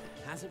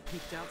 Hasn't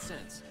peeked out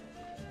since.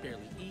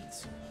 Barely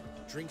eats,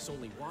 drinks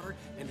only water,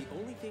 and the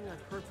only thing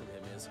I've heard from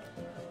him is,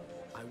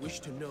 I wish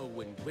to know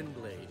when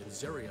Gwynblade and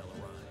Zariel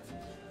arrive.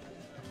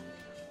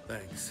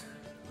 Thanks.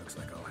 Looks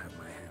like I'll have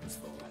my hands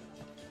full.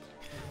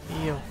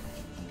 Jó.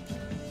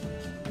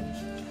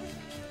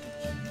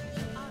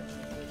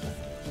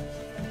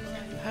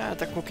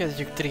 Hát akkor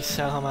kezdjük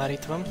Trisszel, ha már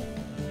itt van.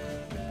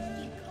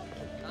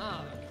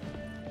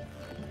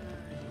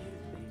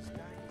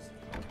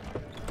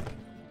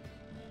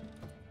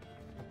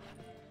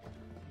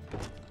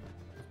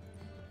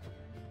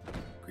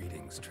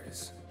 Greetings,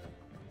 Triss.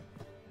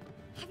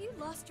 Have you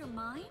lost your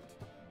mind?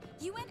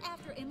 You went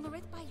after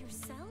Imlerith by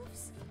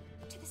yourselves?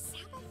 To the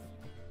Sabbath?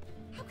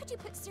 How could you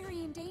put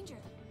Ciri in danger?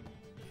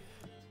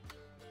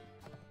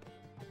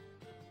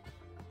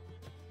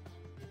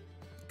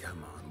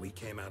 Come on, we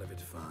came out of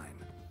it fine.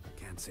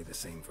 Can't say the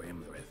same for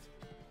Imlerith.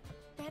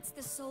 That's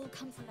the sole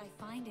comfort I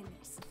find in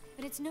this,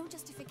 but it's no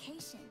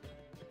justification.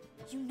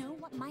 You know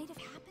what might have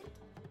happened?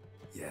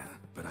 Yeah,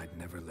 but I'd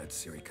never let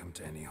Ciri come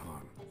to any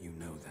harm. You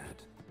know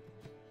that.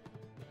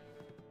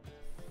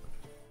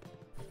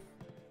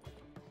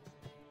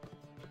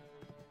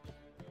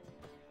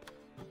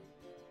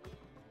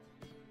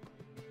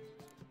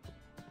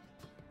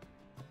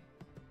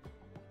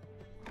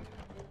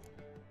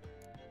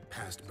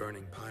 Past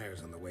burning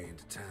pyres on the way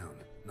into town.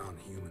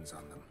 Non-humans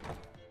on them.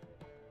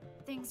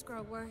 Things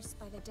grow worse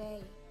by the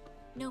day.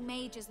 No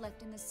mages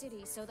left in the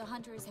city, so the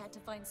hunters had to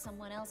find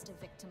someone else to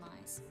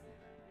victimize.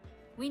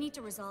 We need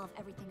to resolve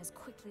everything as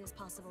quickly as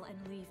possible and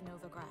leave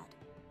Novigrad.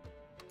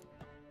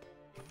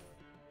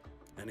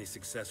 Any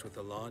success with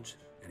the lodge?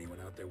 Anyone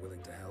out there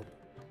willing to help?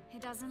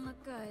 It doesn't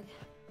look good.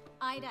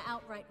 Ida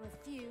outright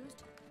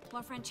refused,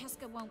 while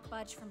Francesca won't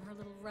budge from her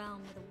little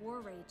realm with a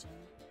war raging.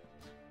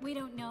 We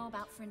don't know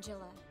about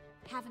Fringilla.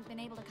 Haven't been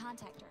able to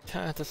contact her.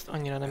 Hát ezt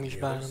annyira nem is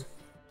bánom.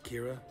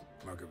 Kira?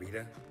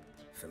 Margarita?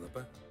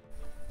 Philippa?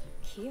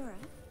 Kira?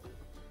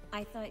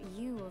 I thought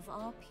you, of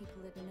all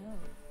people, would know.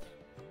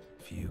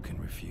 Few can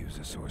refuse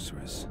a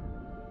sorceress.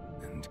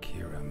 And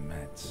Kira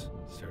Metz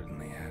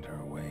certainly had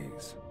her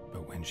ways.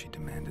 But when she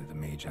demanded the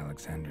Mage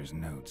Alexander's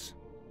notes,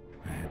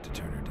 I had to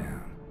turn her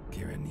down.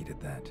 Kira needed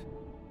that,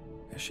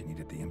 as she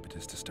needed the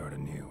impetus to start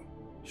anew.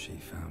 She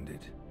found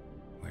it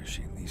where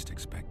she least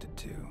expected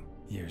to.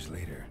 Years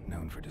later,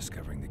 known for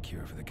discovering the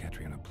cure for the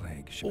Catriona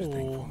plague, she was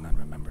thankful none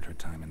remembered her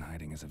time in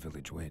hiding as a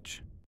village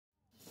witch.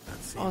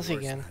 Not seen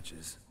worse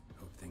matches.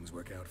 things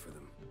work out for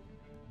them.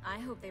 I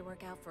hope they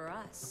work out for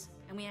us,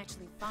 and we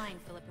actually find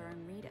Philippa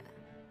and Rita.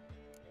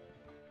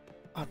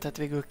 Tehát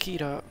végül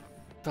Kira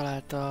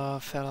találta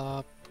fel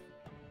a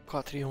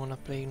Catriona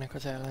Plague-nek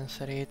az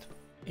ellenszerét,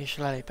 és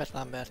lelépett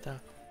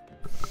Lamberttel.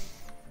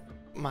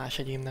 Más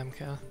egyéb nem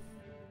kell.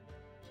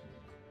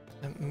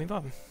 De mi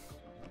van?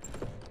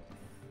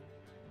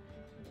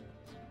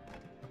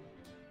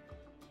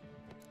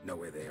 Know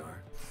where they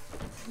are?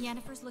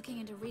 Yennefer's looking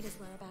into Rita's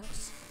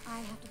whereabouts. I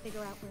have to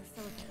figure out where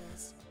Philippa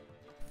is.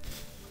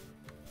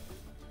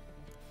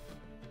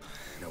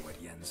 Know what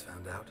Yen's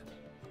found out?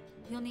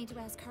 You'll need to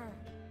ask her.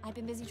 I've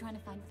been busy trying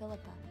to find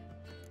Philippa.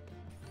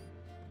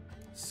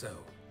 So,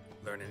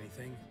 learn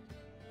anything?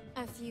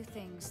 A few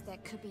things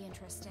that could be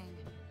interesting.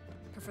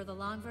 Prefer the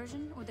long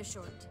version or the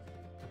short?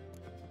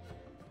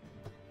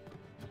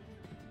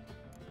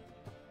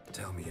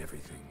 Tell me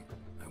everything.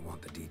 I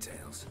want the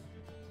details.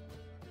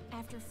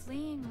 After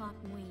fleeing Loch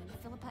Muin,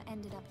 Philippa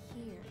ended up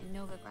here in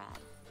Novigrad.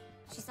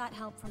 She sought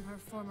help from her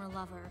former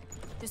lover,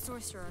 the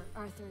sorcerer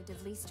Arthur de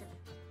Vliester.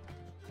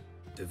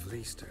 De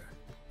Vliester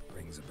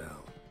rings a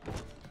bell.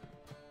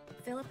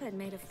 Philippa had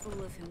made a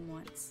fool of him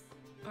once.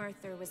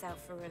 Arthur was out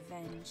for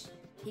revenge.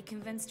 He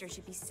convinced her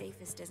she'd be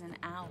safest as an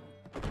owl.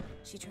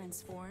 She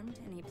transformed,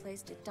 and he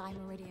placed a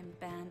dimeridium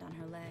band on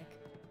her leg.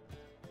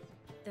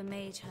 The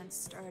mage hunt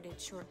started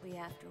shortly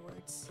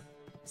afterwards.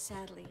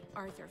 Sadly,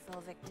 Arthur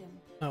fell victim.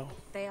 Oh.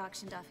 They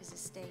auctioned off his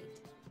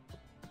estate.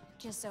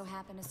 Just so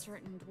happened a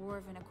certain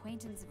dwarven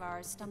acquaintance of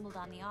ours stumbled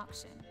on the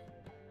auction.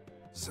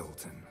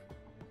 Zoltan.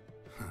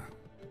 Huh.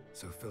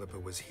 So Philippa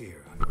was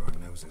here under our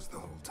noses the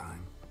whole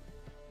time?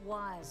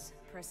 Was,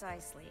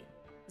 precisely.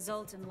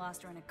 Zoltan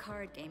lost her in a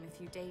card game a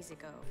few days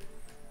ago.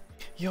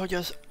 Ja, hogy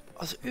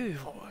az ő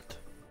volt.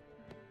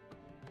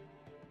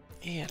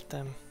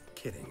 Értem.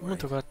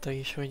 Mutogatta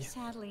is, hogy...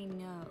 Sadly,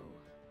 no.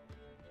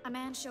 A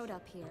man showed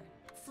up here,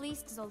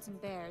 fleeced Zoltan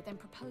bare, then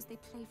proposed they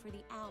play for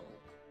the owl.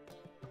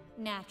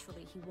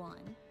 Naturally, he won,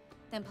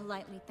 then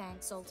politely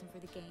thanked Zoltan for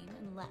the game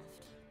and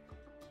left.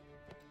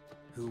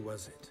 Who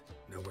was it?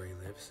 Know where he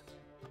lives?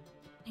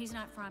 He's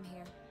not from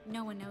here.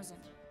 No one knows him.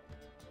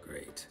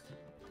 Great.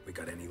 We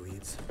got any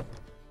leads?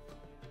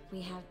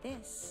 We have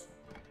this.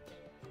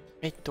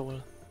 Egy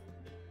toll.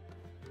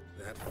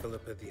 That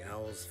Philippa the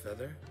Owl's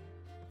feather?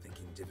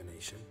 Thinking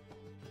divination?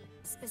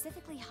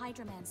 Specifically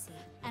hydromancy,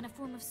 and a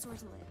form of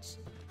sortilege.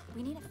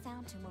 We need a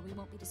fountain where we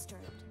won't be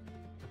disturbed.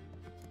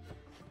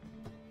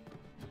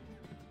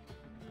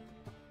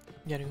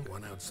 Gyerünk.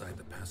 One outside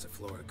the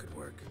Passiflora could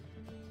work.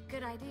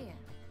 Good idea.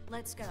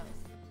 Let's go.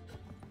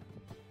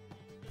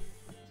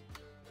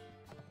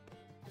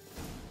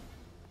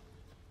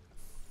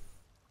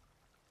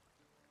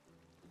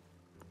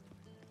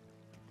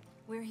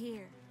 We're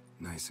here.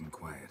 Nice and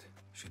quiet.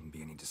 Shouldn't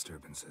be any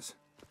disturbances.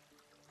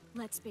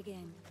 Let's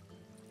begin.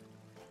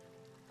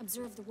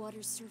 Observe the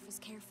water's surface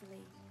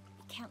carefully.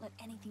 We can't let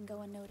anything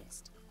go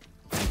unnoticed.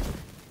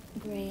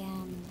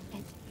 Graham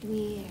et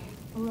Dwyer,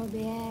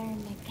 Robert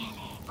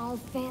McCallie,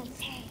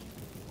 Alfelte.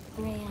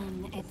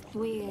 Graham et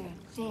Dwyer,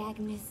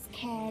 Deagnis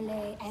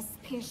Carle,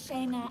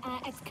 Espirshena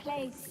a et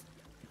Clates.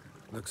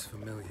 Looks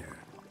familiar.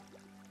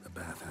 The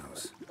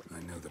bathhouse. I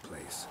know the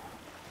place.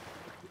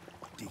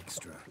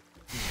 Dijkstra.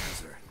 He has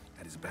her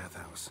at his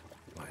bathhouse.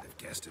 Might have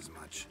guessed as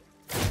much.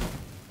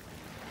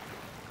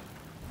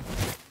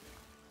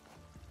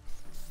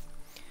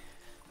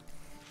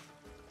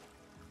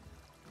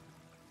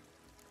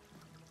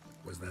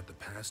 Was that the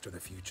past or the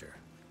future?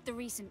 The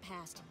recent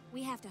past.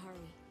 We have to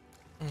hurry.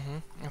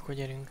 Akkor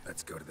gyerünk.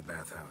 Let's go to the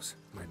bathhouse.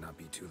 Might not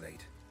be too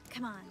late.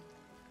 Come on.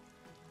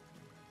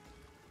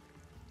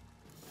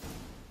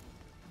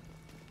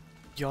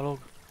 Gyalog.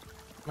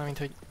 Mármint,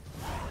 hogy...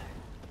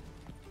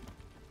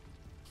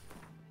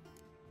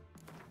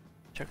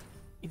 Csak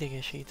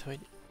idegesít, hogy...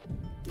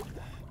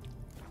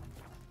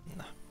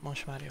 Na,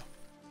 most már jó.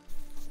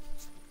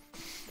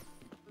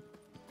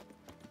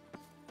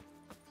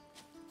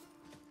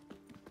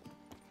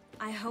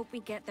 I hope we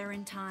get there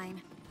in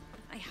time.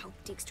 I hope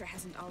Dijkstra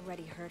hasn't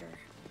already hurt her.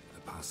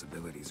 The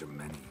possibilities are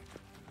many.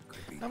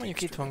 Na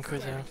mondjuk itt van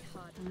közel.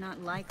 Not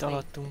Itt likely.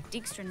 alattunk.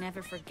 Dijkstra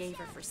never forgave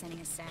her for sending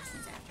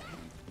assassins after him.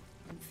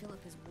 And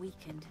Philip is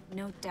weakened,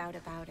 no doubt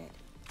about it.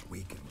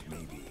 Weakened,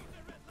 maybe,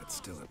 but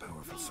still a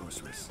powerful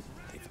sorceress.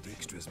 If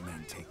Dijkstra's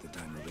men take the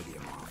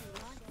dimeridium off,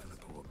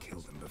 Philippa will kill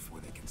them before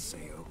they can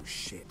say, oh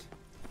shit.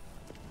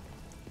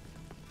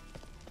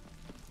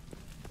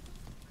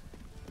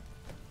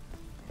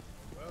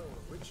 Well,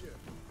 would you?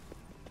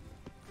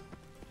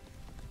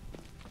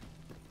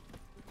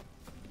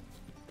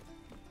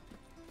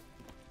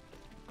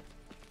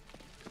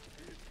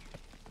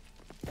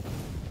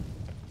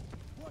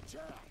 Watch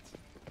out!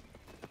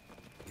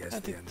 Guess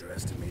they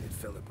underestimated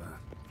Philippa.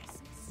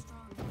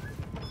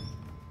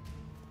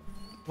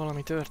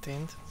 Valami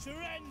történt.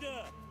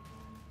 Surrender!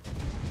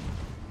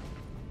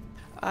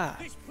 Ah,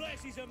 This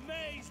place is a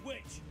maze,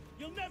 witch!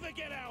 You'll never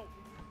get out!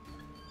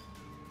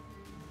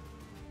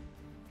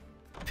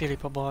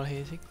 Philippa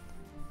balhézik.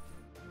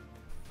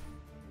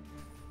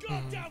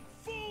 Goddamn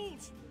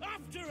fools!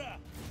 After her!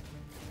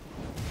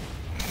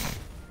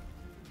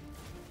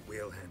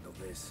 We'll handle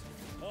this.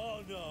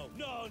 Oh no,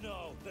 no, no!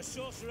 The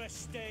sorceress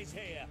stays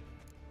here.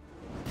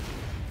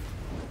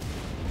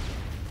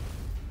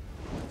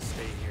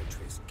 Stay here,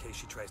 Triss, in case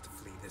she tries to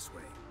flee this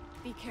way.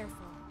 Be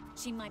careful.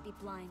 She might be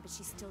blind, but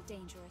she's still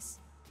dangerous.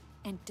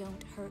 And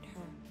don't hurt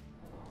her.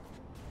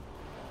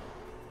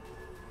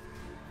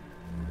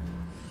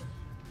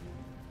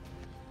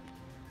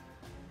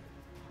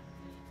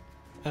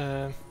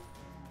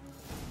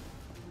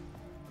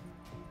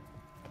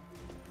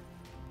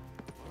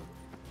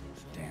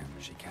 Damn,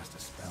 she cast a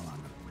spell on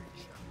the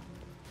bridge.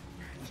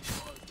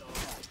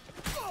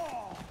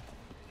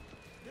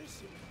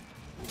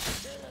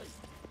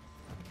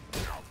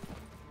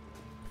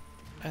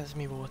 Ez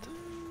mi volt?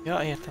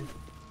 Ja, értem.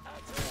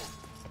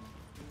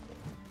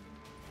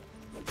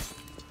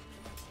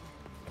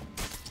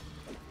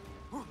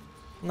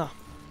 Na.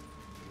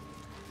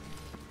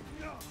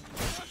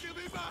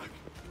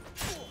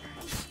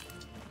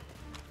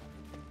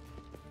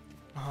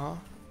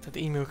 Aha, tehát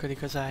így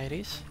működik az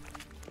Iris.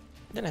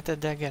 De ne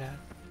tedd el, Geralt.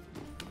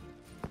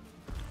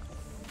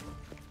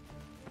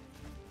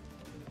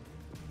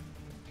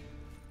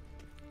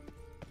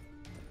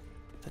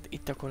 Tehát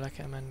itt akkor le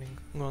kell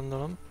mennünk,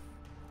 gondolom.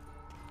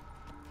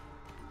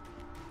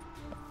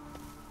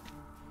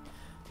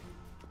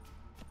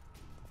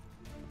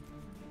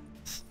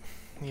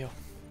 Jó.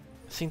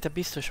 Szinte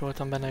biztos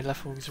voltam benne, hogy le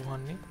fogok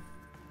zuhanni.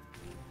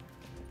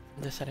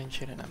 De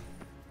szerencsére nem.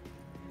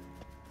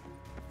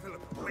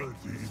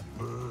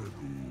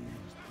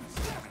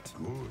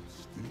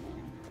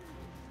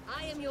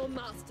 I am your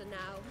master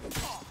now.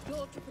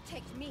 You're to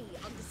protect me,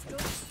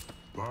 understood?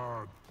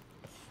 But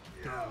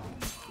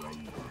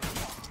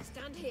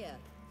Stand here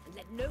and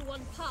let no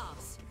one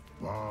pass.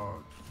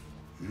 But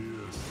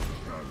here's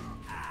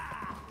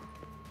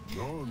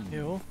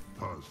Jó.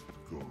 past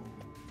go.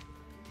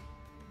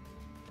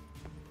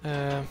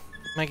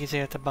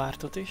 Megizélte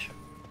Bartot is.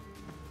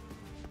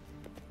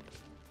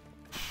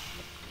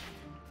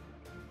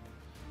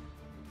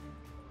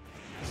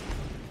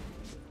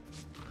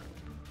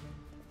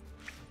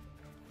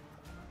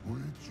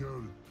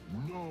 Witcher,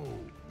 no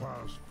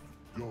past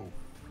go.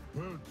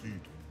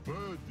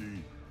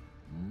 Birdie,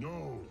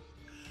 no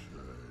say.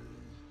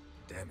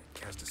 Damn it,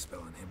 cast a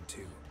spell on him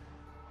too.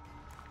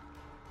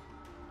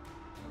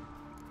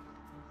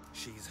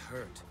 She's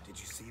hurt. Did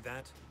you see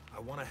that? I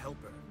want to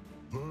help her.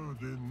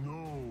 Birdie,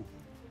 no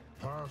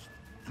past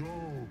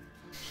go.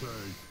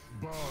 Say,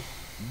 but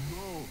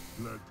no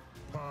let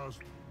past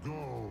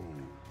go.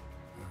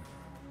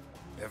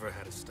 Ever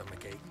had a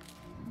stomach ache?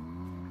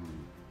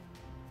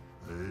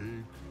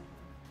 Ache?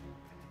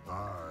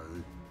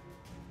 Aye.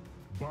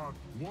 But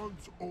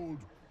once old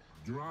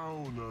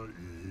drowner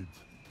eat.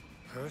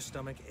 Her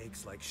stomach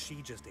aches like she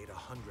just ate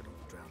 100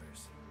 old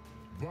drowners.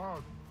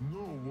 But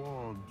no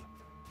want.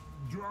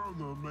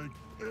 Drowner make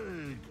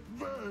ache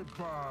very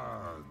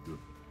bad.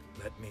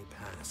 Let me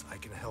pass. I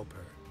can help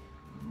her.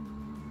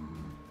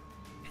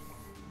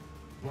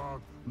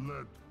 But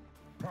let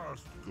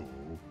past go.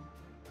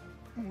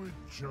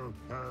 Witcher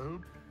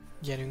help.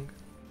 Gyerünk.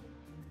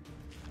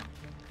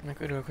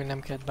 Meg örülök, hogy nem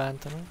kellett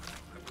bántanunk.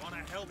 I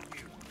wanna help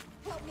you.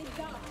 Help me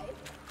die.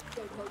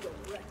 Don't hold your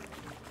breath.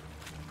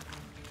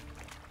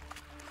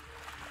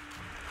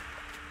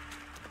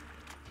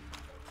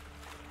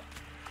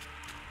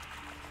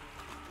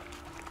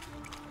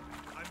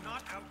 I'm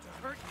not out to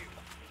hurt you.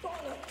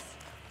 Bollocks!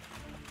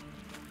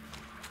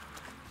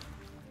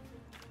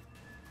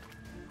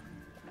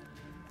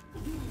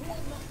 You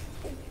will not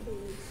take me.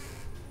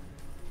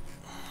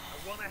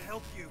 I wanna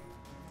help you.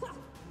 Ha!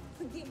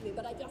 Forgive me,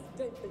 but I just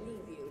don't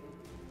believe you.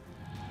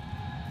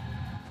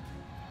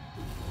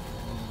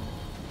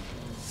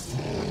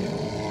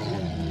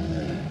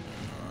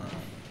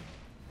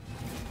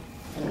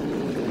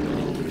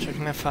 Csak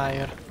ne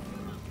fire.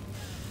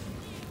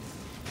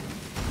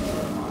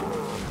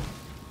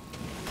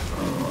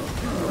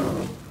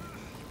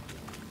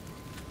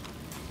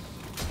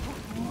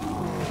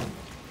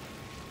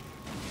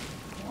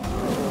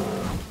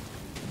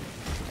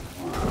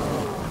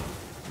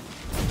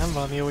 Nem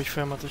valami jó, hogy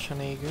folyamatosan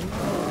égünk.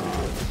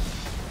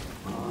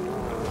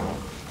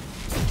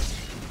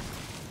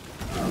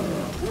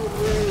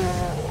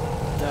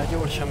 De ha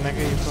gyorsan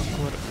megöljük,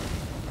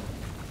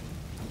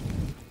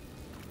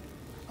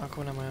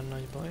 akkor nem olyan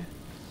nagy baj.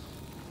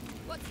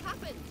 What's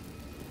happened?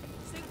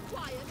 So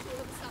quiet all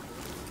of a sudden.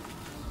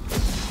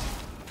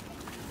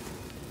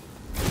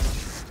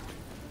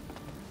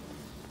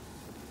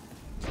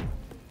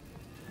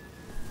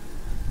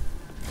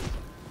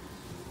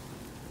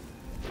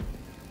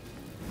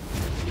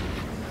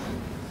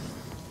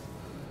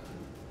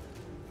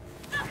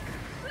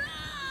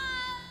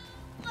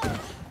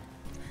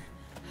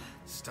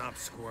 Stop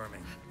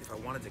squirming. If I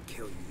wanted to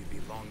kill you, you'd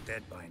be long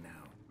dead by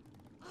now.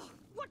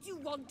 What do you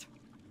want?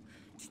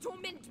 To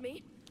torment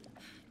me?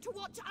 To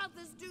watch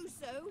others do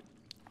so?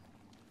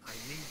 I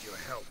need your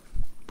help.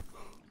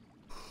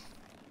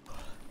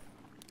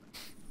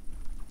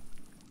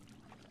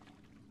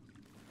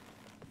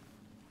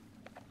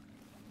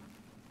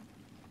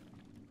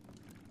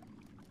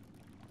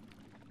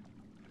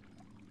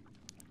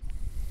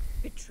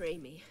 betray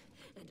me,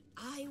 and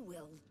I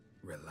will.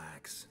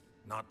 Relax.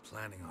 Not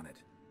planning on it.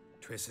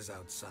 Triss is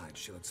outside.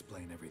 She'll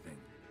explain everything.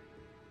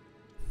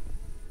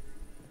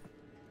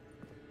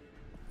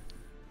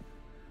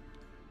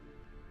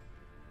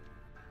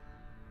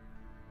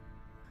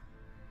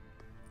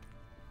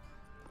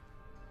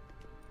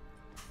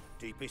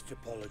 Deepest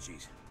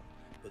apologies,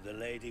 but the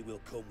lady will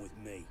come with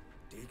me.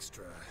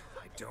 Dijkstra,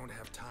 I don't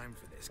have time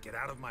for this. Get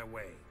out of my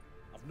way.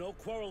 I've no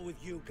quarrel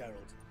with you,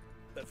 Geralt,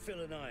 but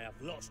Phil and I have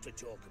lots to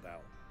talk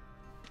about.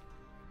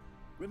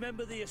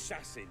 Remember the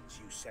assassins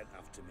you sent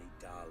after me,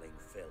 darling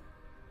Phil?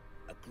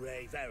 A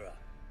grave error.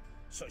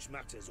 Such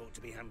matters ought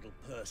to be handled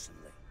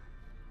personally,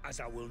 as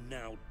I will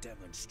now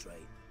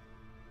demonstrate.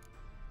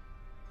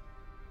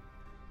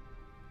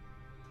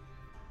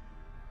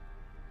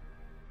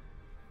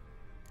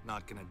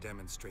 Not gonna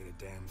demonstrate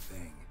a damn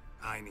thing.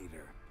 I need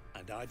her.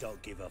 And I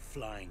don't give a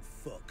flying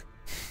fuck.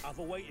 I've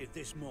awaited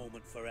this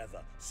moment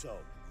forever, so,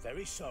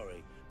 very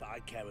sorry, but I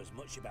care as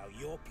much about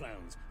your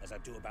plans as I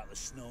do about the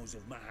snows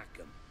of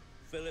Mahakam.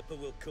 Philippa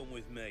will come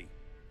with me,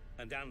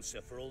 and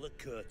answer for all the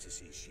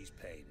courtesies she's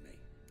paid me.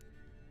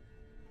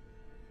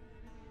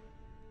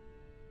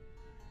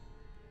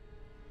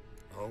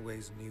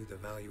 Always knew the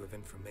value of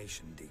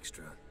information,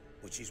 Dijkstra.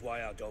 Which is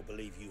why I don't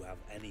believe you have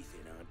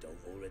anything I don't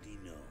already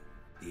know.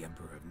 The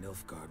Emperor of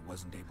Nilfgaard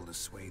wasn't able to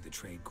sway the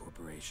Trade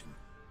Corporation.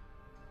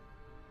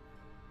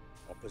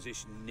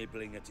 Opposition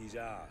nibbling at his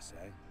arse,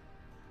 eh?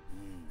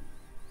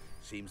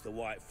 Seems the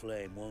White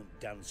Flame won't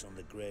dance on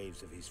the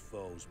graves of his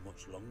foes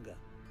much longer.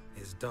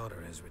 His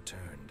daughter has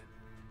returned.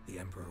 The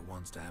Emperor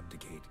wants to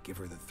abdicate, give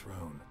her the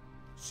throne.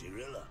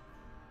 Cirilla?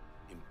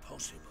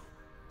 Impossible.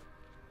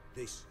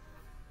 This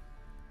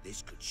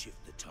could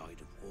shift the tide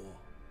of war.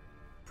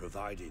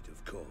 Provided,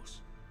 of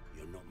course,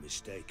 you're not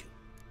mistaken.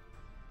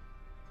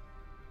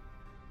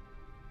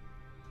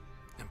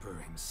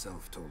 Emperor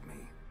himself told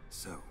me.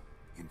 So,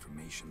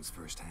 information's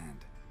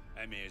firsthand.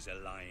 Emir's a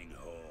lying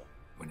whore.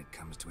 When it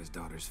comes to his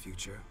daughter's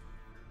future,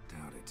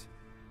 doubt it.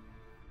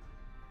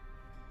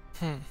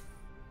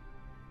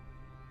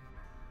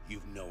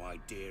 You've no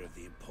idea of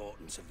the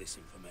importance of this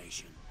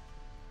information.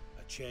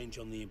 A change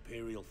on the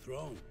Imperial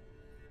throne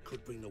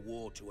could bring the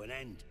war to an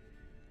end.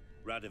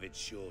 Radovid's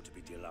sure to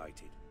be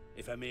delighted.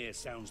 If Emir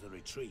sounds the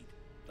retreat,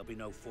 there'll be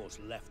no force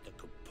left that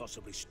could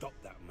possibly stop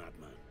that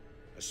madman.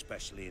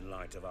 Especially in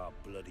light of our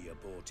bloody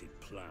aborted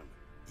plan.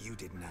 You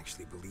didn't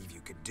actually believe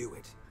you could do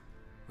it.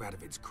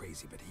 Radovid's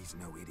crazy, but he's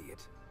no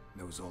idiot.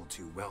 Knows all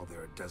too well there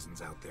are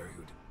dozens out there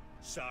who'd...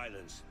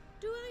 Silence.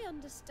 Do I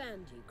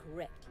understand you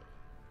correctly?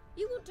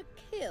 You want to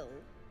kill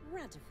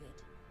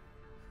Radovid?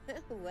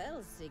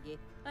 Well, Siggy,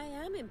 I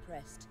am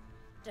impressed.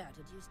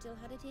 Doubted you still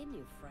had it in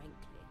you,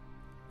 frankly.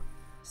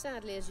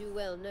 Sadly, as you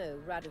well know,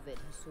 Radovid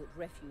has sought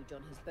refuge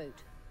on his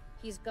boat.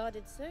 He's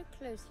guarded so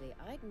closely,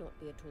 I'd not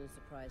be at all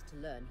surprised to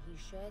learn he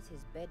shares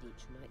his bed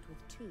each night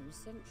with 2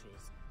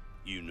 sentries.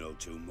 You know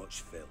too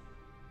much, Phil.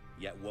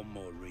 Yet one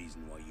more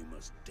reason why you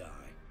must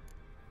die.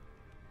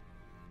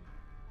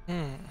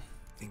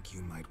 Think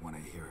you might want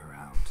to hear her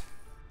out.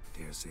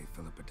 Dare say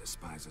Philippa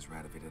despises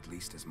Radovid at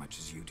least as much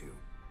as you do.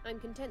 I'm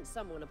content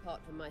someone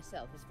apart from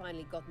myself has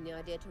finally gotten the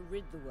idea to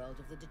rid the world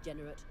of the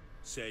degenerate.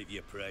 Save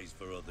your praise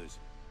for others.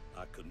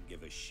 I couldn't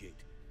give a shit.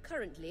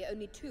 Currently,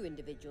 only 2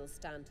 individuals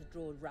stand to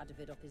draw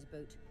Radovid off his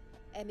boat.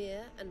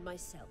 Emir and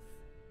myself.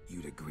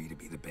 You'd agree to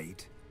be the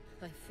bait?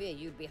 I fear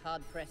you'd be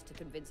hard-pressed to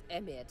convince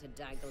Emir to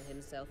dangle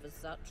himself as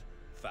such.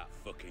 Fat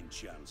fucking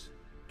chance.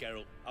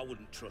 Geralt, I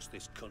wouldn't trust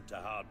this cunt to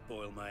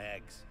hard-boil my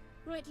eggs.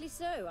 Rightly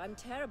so, I'm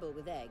terrible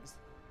with eggs.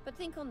 But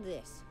think on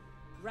this.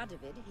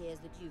 Radovid hears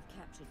that you've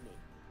captured me.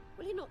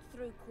 Will he not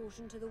throw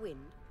caution to the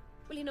wind?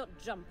 Will he not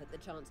jump at the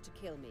chance to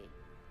kill me,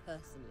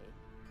 personally,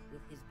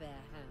 with his bare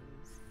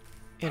hands?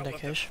 Out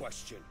of the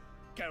question.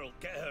 Geralt,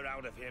 get her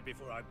out of here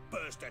before I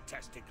burst her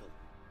testicle.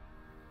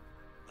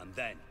 And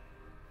then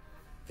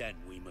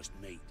we must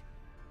meet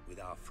with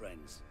our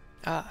friends.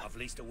 I've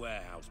leased a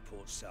warehouse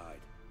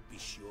portside. Be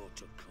sure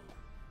to come.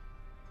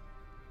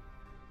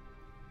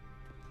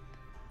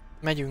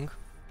 Megyünk,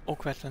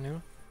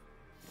 okvetlenül.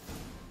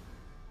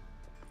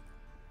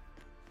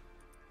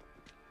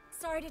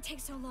 Sorry to take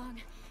so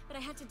long, but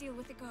I had to deal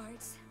with the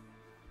guards.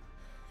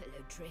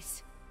 Hello,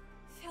 Triss.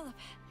 Philip,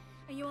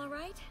 are you all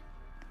right?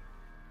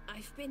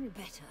 I've been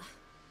better.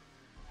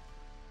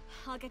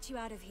 I'll get you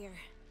out of here.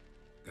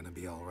 Gonna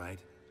be all right?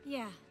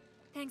 Yeah,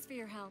 thanks for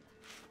your help.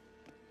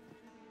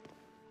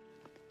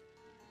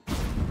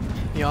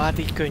 Ja, hát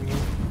így könnyű.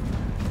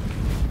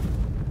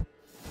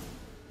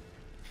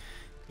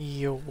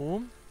 Jó.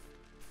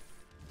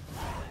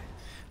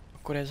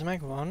 Akkor ez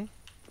megvan.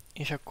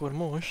 És akkor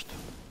most...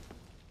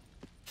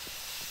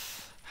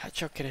 Hát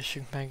csak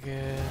keressük meg...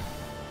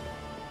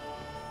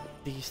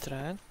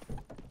 Dijkstrát.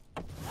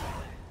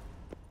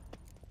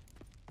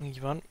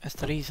 Így van,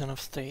 ezt a Reason of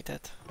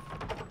State-et.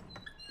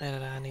 Erre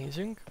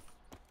ránézünk.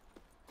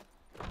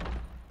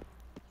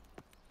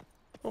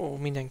 Ó,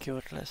 mindenki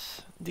ott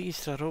lesz.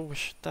 Dijkstra,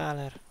 Rós,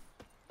 Thaler.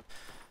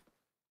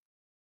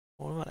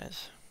 Hol van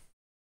ez?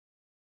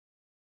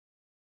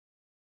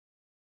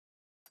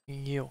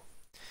 Jó.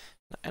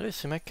 Na,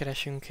 először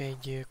megkeresünk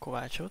egy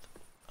kovácsot,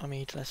 ami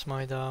itt lesz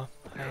majd a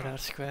Hyrule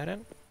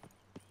Square-en.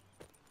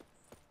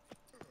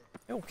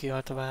 Jó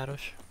kiállt a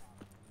város.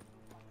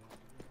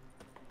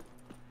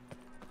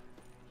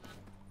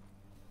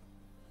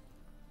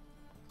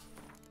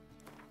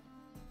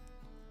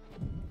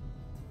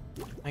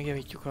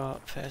 Megjavítjuk a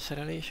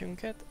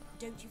felszerelésünket.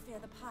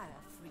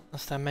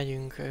 Aztán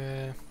megyünk...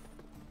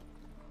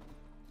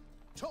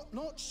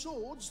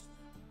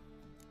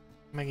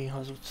 megint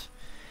hazudsz.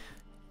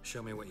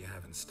 Show me what you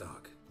have in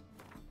stock.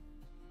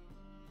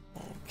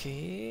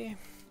 Oké.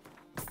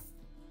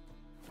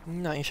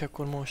 Na és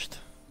akkor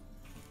most.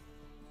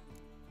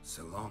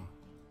 So long.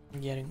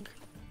 Gyerünk.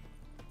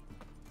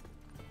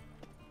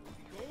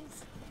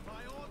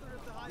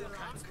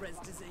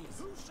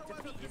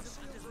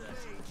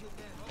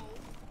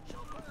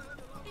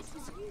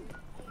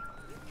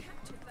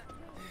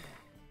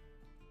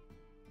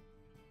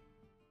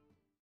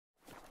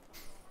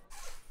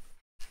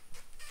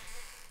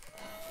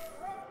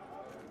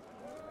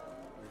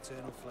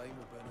 Eternal flame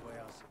will burn away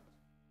our sins.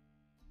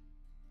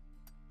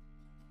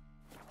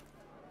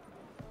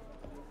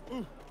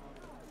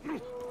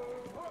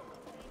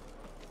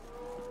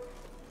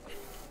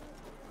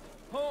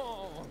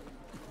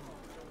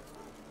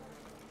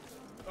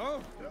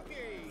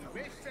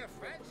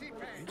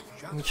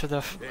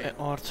 Micsoda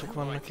arcok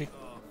vannak itt.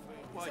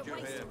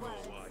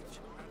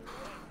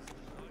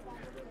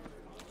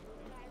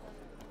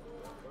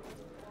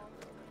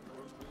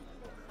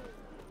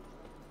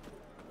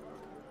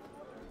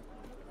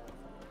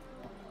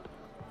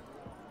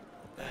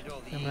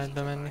 Nem lehet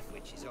bemenni.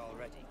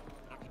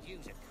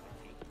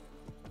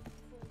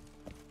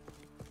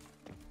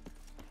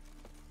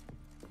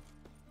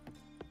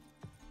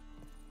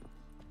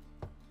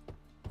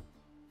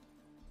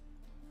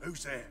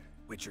 Who's there?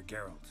 Witcher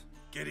Geralt.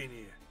 Get in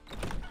here.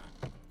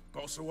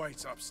 Boss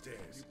awaits upstairs.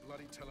 Can you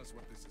bloody tell us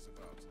what this is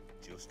about?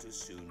 Just as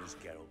soon as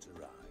Geralt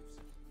arrives.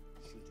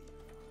 Should he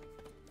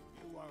arrive?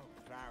 You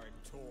won't plow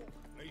and talk.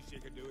 Least you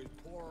can do is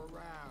pour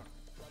around.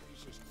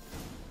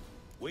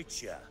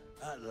 Witcher,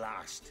 at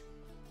last.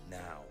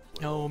 Now.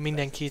 Ó,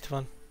 mindenki itt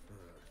van.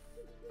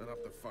 Then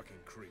up the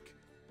fucking creek.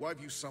 Why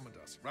have you summoned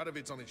us?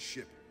 Radovid's on his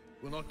ship.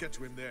 We'll not get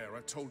to him there,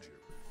 I've told you.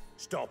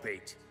 Stop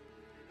it!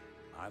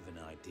 I've an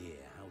idea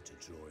how to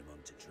draw him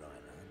onto dry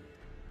land.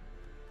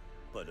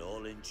 But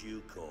all in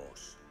due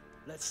course.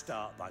 Let's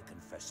start by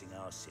confessing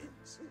our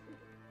sins.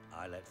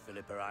 I let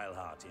Philippa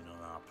Eilhart in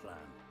on our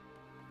plan.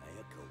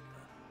 Mea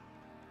culpa.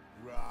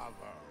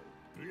 Bravo.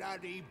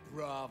 Bloody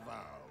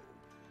bravo.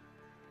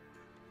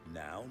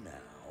 Now,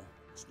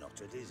 it's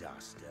not a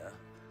disaster.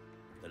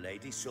 The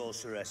Lady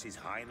Sorceress is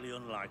highly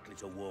unlikely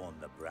to warn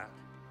the brat.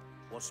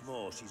 What's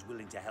more, she's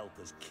willing to help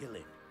us kill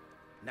him.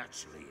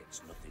 Naturally,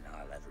 it's nothing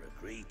I'll ever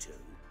agree to.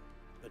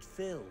 But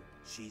Phil,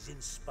 she's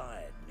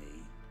inspired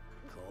me.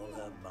 Call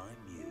her my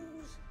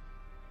muse.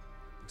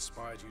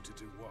 Inspired you to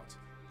do what?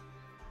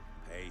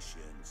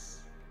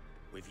 Patience.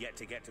 We've yet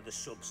to get to the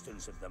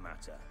substance of the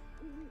matter.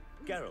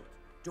 Geralt,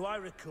 do I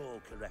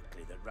recall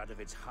correctly that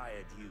Radovid's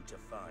hired you to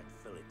find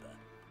Philippa?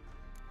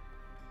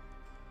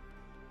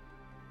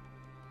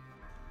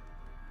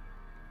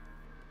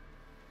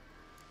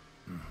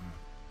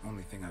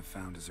 Only thing I've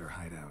found is her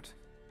hideout.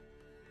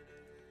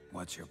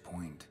 What's your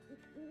point?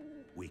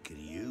 We can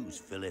use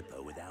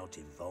Philippa without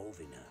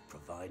involving her,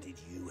 provided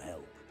you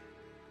help.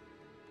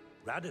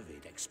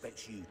 Radovid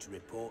expects you to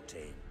report to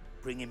him,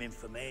 bring him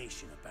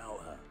information about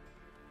her.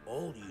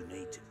 All you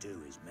need to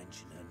do is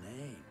mention her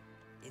name,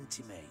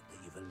 intimate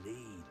that you've a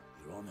lead,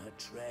 you're on her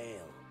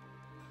trail.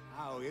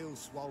 Oh, he'll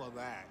swallow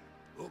that.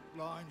 Hook,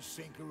 line,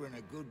 sinker, and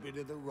a good bit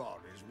of the rod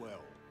as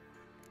well.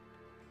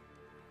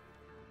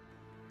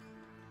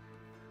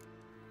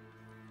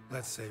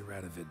 Let's say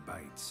Radovid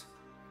bites,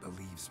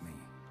 believes me,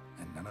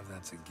 and none of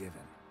that's a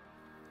given.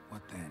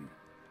 What then?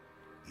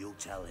 You'll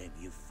tell him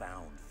you've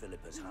found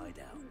Philippa's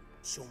hideout,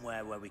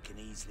 somewhere where we can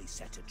easily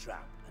set a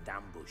trap and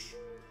ambush.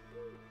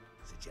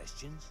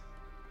 Suggestions?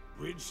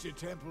 Bridge to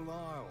Temple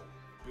Isle.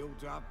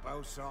 Built up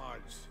both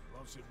sides.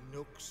 Lots of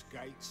nooks,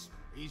 gates.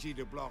 Easy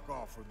to block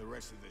off from the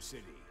rest of the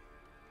city.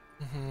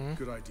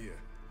 Good idea.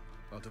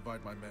 I'll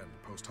divide my men,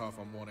 post half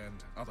on one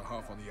end, other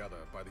half on the other,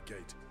 by the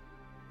gate.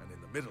 And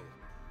in the middle,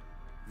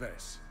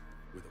 Kövess,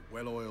 with a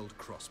well-oiled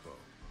crossbow.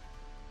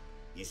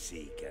 You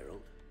see,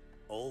 Geralt,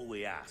 all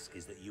we ask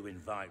is that you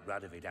invite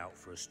Radovid out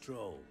for a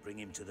stroll, bring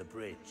him to the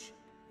bridge.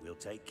 We'll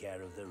take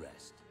care of the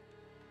rest.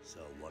 So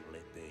what'll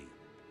it be?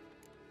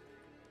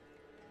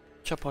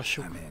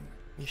 Csapassuk.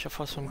 És a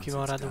faszom ki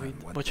van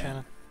Radovid.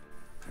 Bocsánat.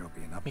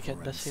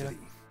 Miket beszélek?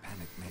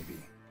 Panic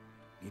maybe.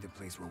 Need a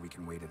place where we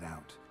can wait it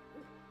out.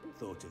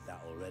 Thought of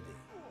that already.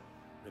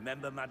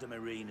 Remember Madame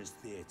Irina's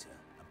theatre?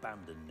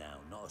 Abandoned now,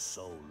 not a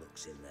soul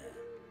looks in there.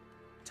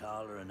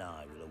 Tala and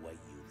I will await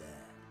you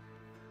there.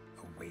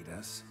 Await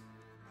us?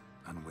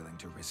 Unwilling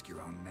to risk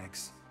your own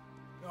necks?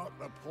 Not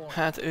the point.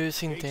 Hát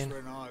őszintén. Each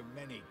and I have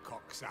many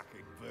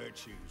cocksucking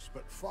virtues,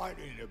 but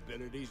fighting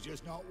ability's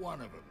just not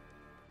one of them.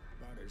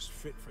 Not as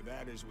fit for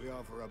that as we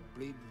are for a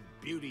bleeding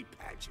beauty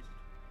pageant.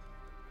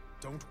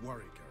 Don't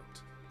worry,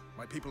 Geralt.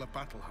 My people are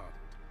battle-hardened.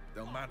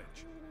 They'll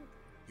manage.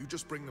 You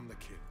just bring them the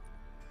kid.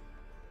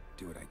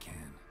 Do what I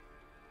can.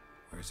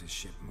 Where's his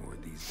ship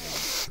moored these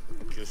days?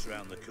 Just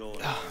round the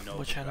corner from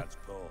Novigrad's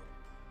port.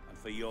 And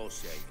for your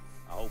sake,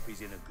 I hope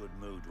he's in a good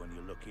mood when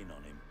you look in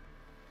on him.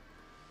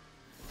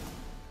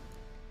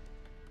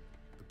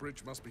 The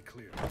bridge must be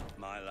clear.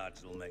 My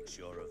lads will make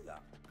sure of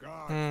that.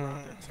 Guards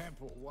around the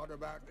temple, what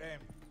about them?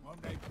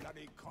 Won't they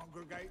bloody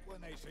congregate when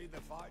they see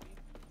the fighting?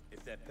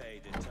 If they're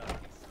paid in tithe.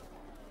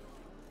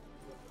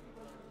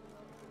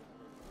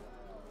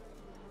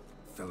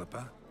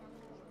 Philippa?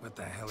 What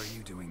the hell are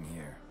you doing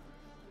here?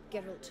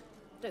 Geralt,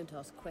 don't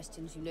ask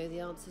questions you know the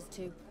answers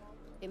to.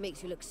 It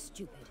makes you look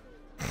stupid.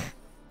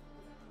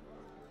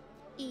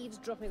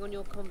 Eavesdropping on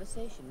your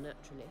conversation,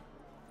 naturally,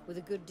 with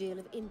a good deal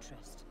of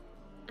interest,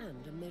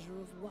 and a measure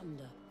of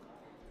wonder.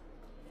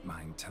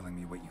 Mind telling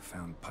me what you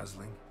found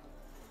puzzling?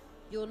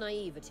 Your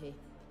naivety.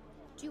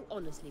 Do you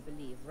honestly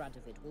believe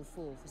Radovid will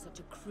fall for such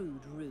a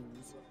crude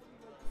ruse?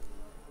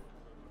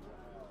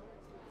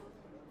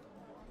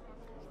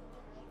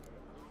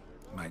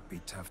 Might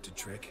be tough to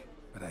trick,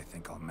 but I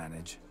think I'll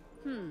manage.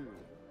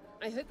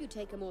 I hope you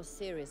take a more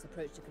serious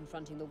approach to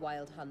confronting the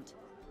Wild Hunt.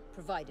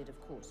 Provided, of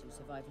course, you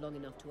survive long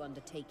enough to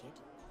undertake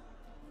it.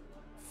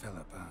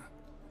 Philippa,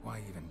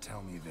 why even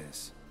tell me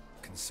this?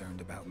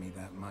 Concerned about me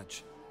that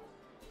much?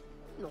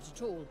 Not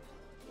at all.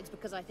 It's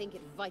because I think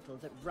it vital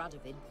that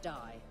Radovid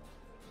die.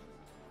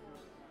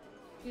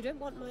 You don't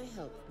want my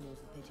help, more's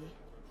the pity.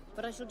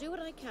 But I shall do what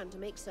I can to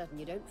make certain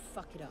you don't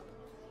fuck it up.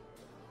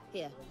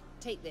 Here,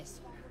 take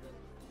this.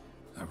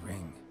 A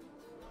ring.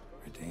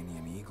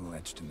 Redanian eagle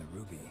etched in the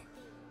ruby.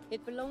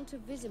 It belonged to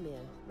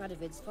Vizimir,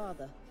 Radovid's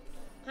father.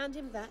 Hand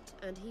him that,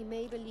 and he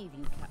may believe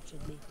you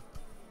captured me.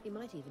 He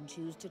might even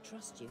choose to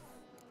trust you.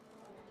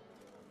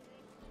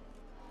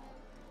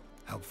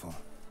 Helpful.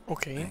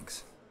 Okay.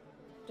 Thanks.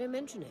 Don't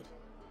mention it.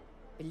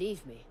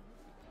 Believe me,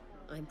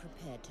 I'm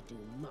prepared to do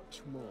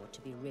much more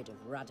to be rid of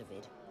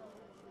Radovid.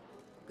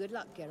 Good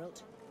luck,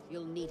 Geralt.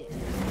 You'll need it.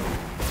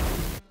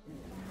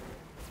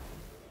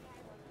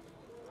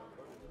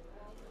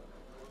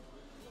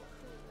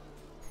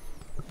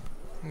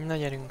 Na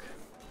gyerünk.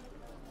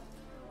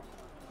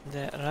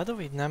 De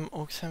Radovid nem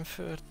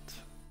Oxenfurt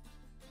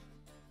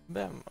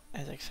ben?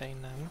 Ezek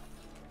szerint nem.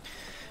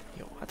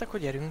 Jó, hát akkor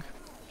gyerünk.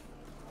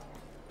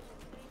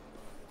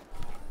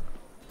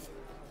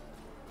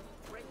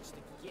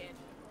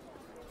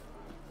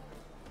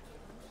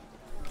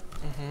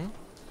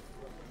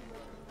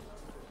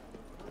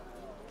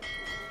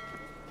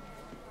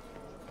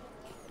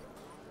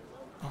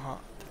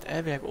 Aha, tehát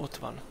elvileg ott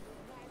van.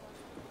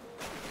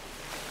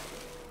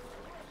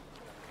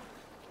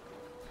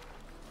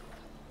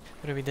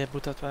 Rövidebb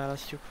utat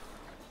választjuk.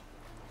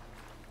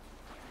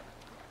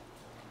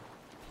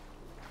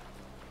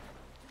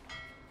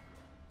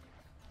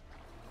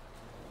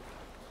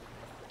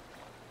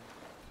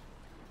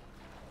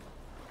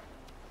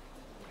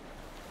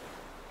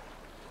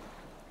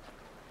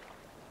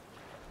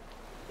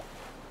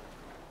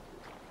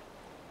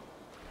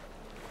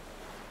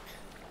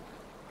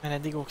 Mert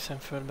eddig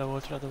Oxenföldbe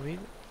volt Radovid,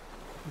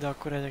 de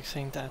akkor ezek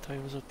szerint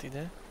áthajózott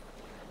ide.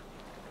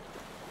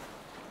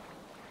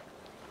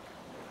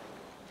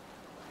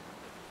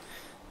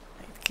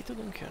 Itt ki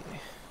tudunk jönni?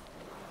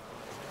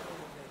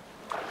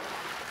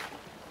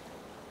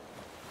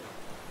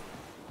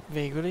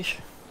 Végül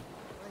is.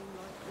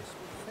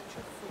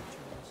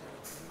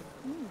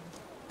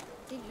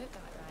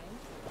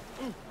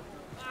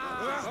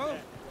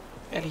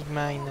 El így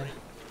már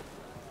innen.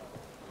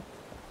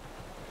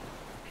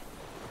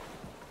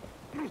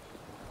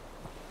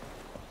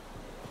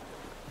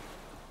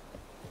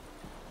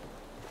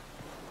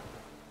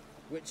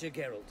 Witcher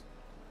Geralt,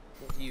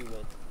 what do you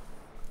want?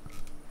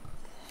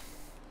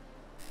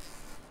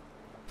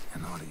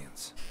 An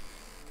audience.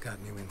 Got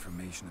new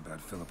information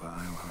about Philippa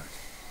Eilhart.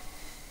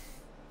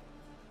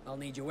 I'll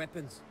need your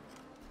weapons.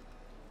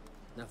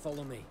 Now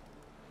follow me.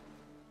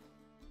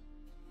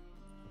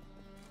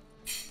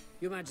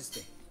 Your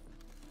Majesty,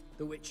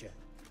 the Witcher,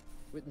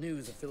 with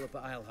news of Philippa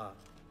Eilhart.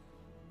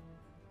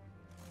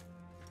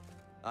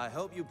 I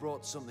hope you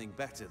brought something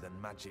better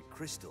than magic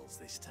crystals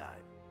this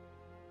time.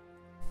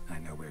 I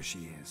know where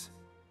she is.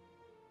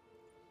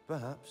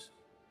 Perhaps.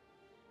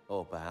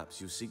 Or perhaps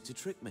you seek to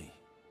trick me,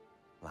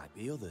 like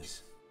the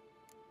others.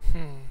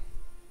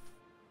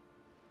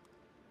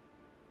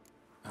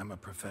 I'm a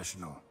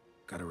professional.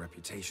 Got a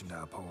reputation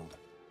to uphold.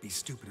 Be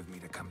stupid of me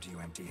to come to you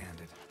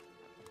empty-handed.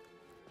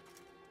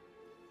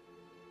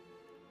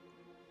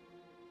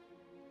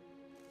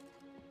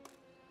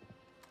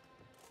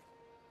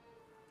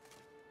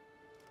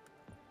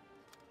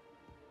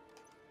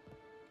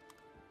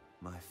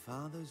 My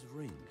father's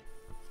ring.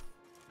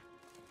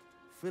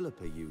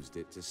 Philippa used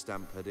it to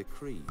stamp her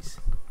decrees,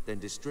 then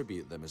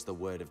distribute them as the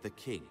word of the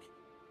king.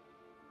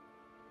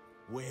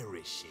 Where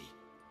is she?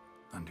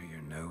 Under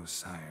your nose,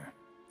 sire.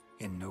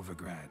 In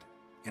Novigrad.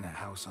 In a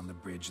house on the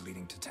bridge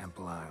leading to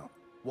Temple Isle.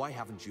 Why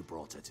haven't you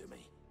brought her to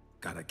me?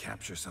 Gotta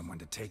capture someone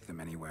to take them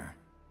anywhere.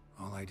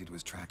 All I did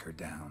was track her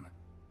down,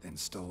 then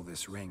stole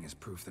this ring as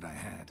proof that I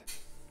had.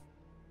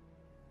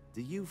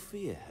 Do you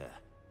fear her?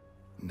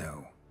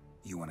 No.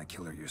 You want to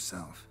kill her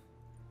yourself.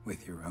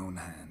 With your own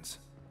hands.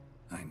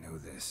 I know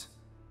this.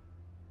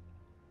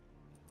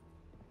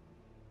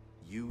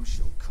 You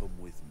shall come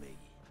with me.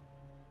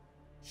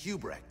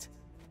 Hubrecht,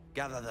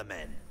 gather the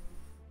men.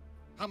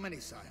 How many,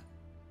 sire?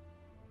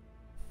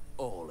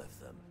 All of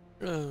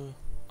them.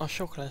 Az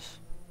sok lesz.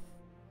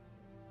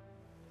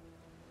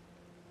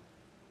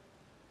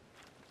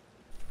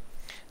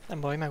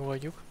 Nem baj,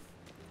 megoldjuk.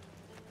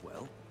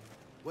 Well,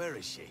 where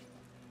is she?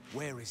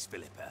 Where is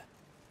Philippa?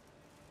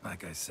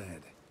 Like I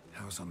said,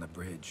 house on the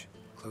bridge,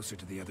 closer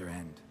to the other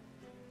end.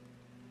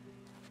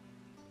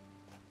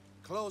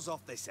 Close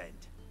off this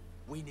end.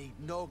 We need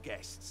no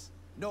guests,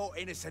 no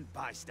innocent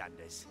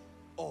bystanders,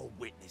 or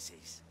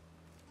witnesses.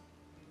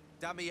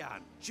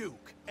 Damian,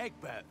 Duke,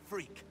 Egbert,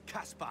 Freak,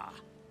 Caspar.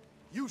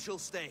 You shall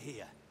stay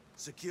here,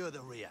 secure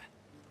the rear,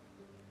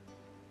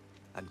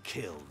 and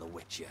kill the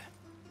Witcher.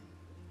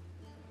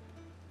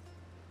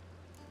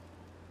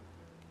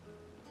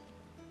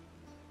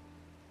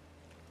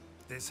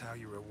 This how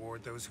you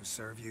reward those who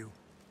serve you?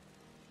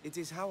 It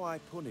is how I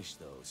punish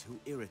those who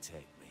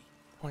irritate me.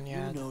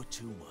 Anyád. You know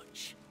too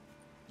much.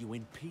 You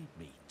impede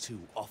me too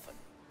often.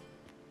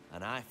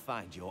 And I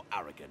find your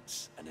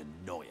arrogance an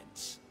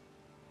annoyance.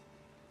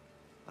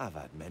 I've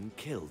had men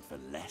killed for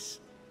less.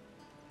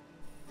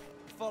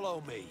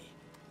 Follow me.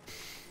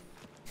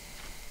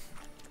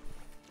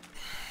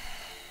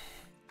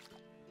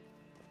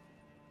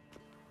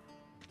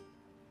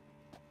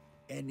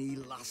 Any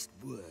last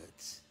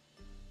words?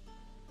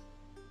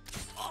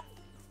 Oh,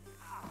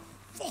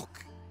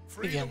 fuck!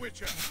 Free Igen. the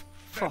Witcher,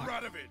 Fuck. then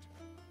Radovid.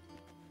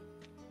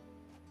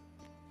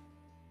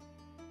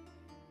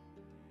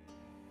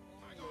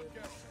 Hang on,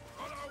 Geralt.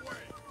 On our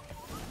way.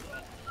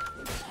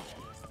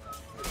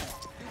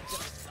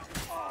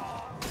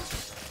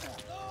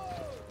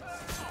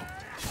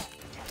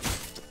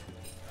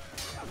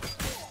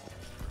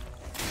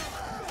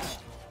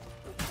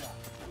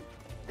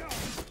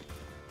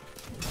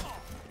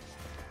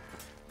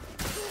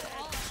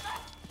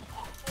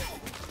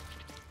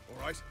 All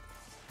right.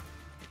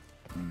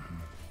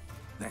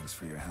 Thanks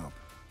for your help.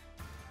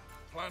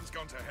 Plan's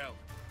gone to hell.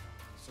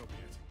 So be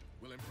it.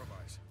 We'll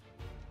improvise.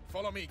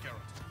 Follow me,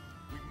 Geralt.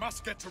 We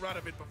must get to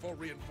Radovid before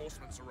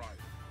reinforcements arrive.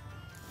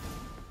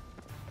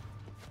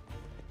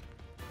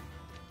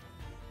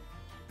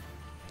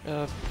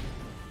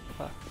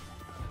 Fuck.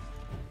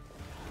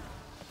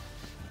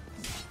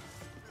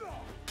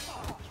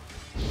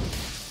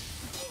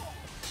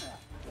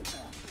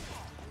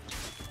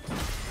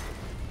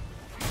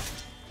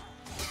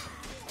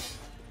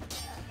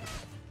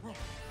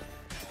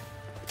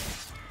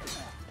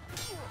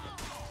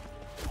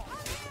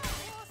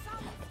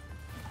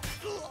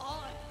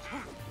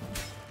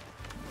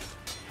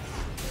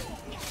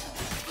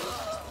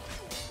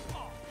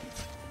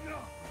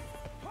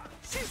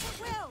 Shoot at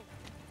will!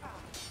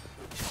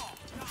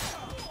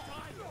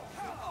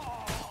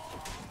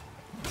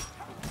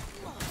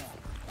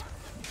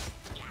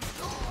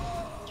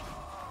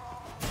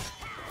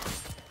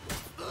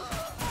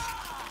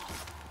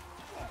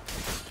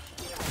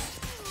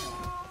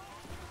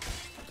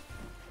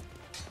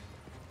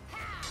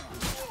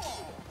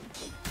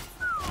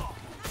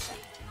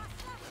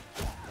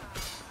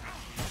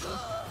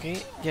 Oké,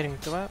 gyerünk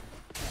tovább.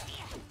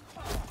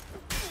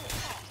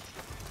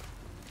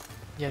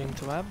 Gyerünk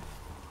tovább.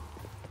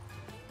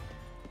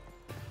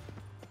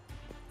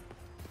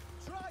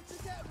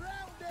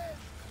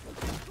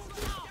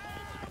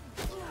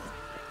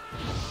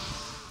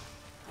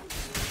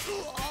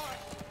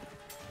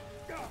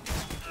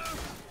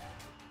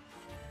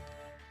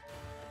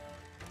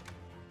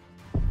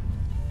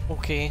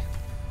 Oké.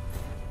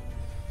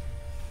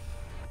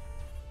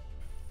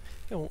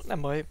 Jó,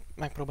 nem baj,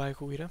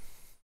 megpróbáljuk újra.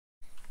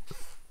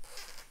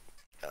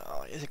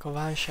 Ezek a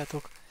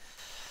vánsátok.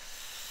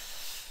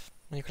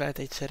 Mondjuk lehet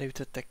egyszerre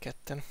ütöttek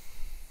ketten.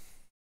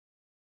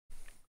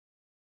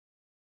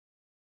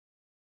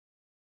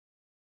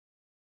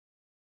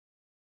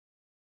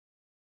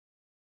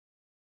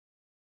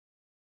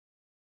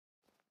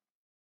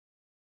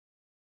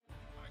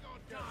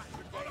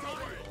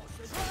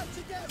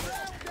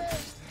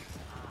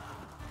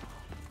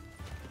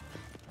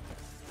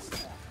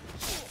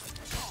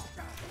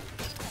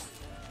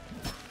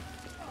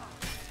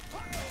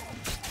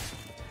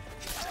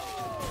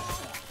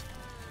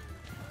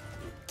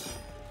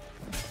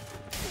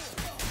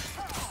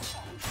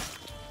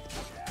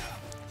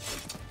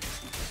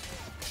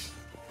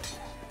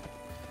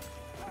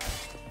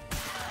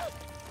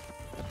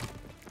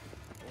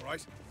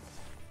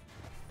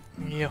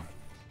 Yeah.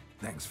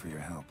 Thanks for your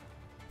help.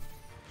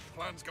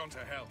 Plan's gone to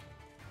hell.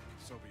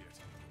 So be it.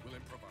 We'll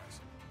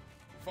improvise.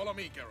 Follow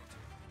me, Geralt.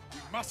 We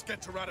must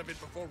get to Radovid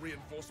before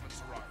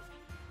reinforcements arrive.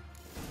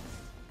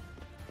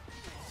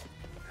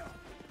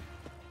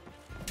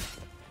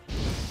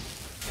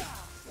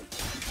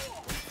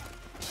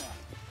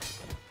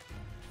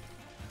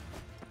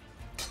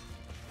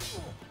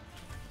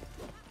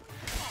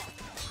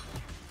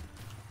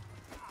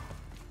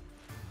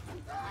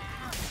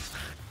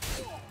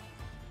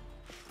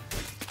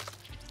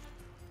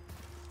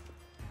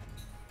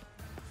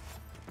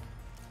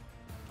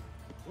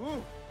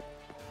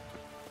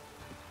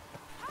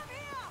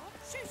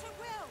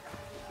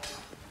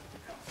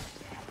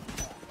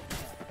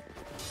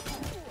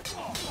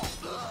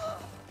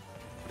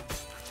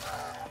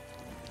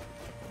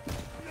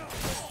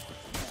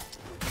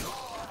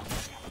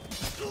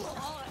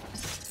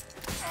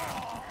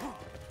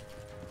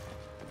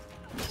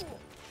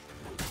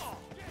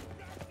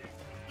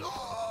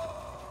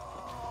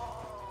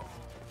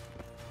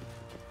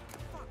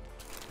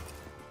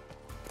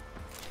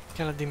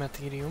 Kell a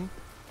dimetérium.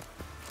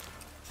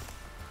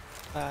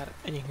 Bár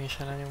egyiknél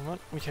sem nagyon van,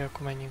 úgyhogy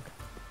akkor menjünk.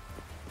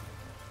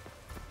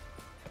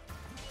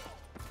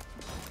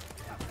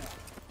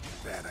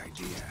 Bad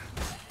idea.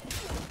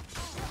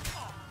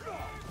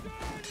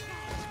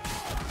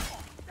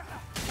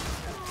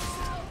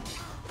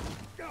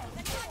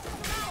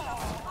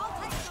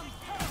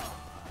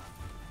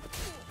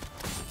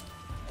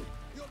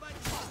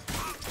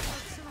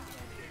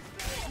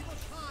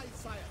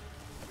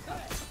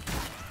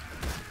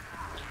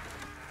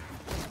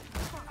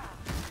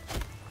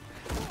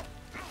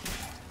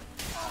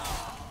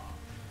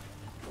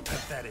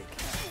 Pathetic.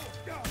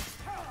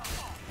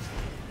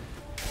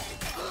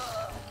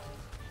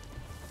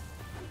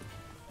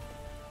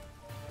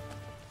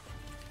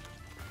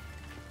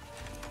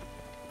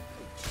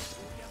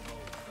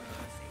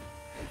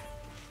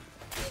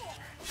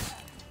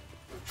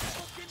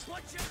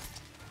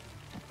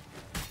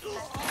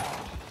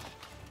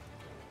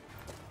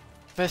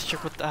 Vesz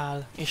csak ott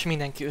áll, és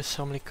mindenki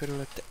összeomlik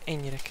körülötte.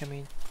 Ennyire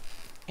kemény.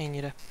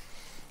 Ennyire.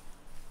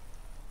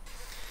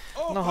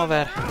 Na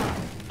haver.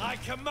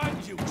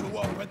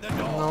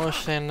 Na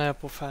most én ne a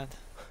pofád.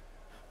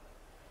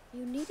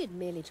 You needed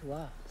merely to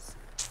ask.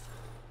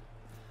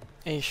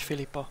 És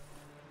Filippa.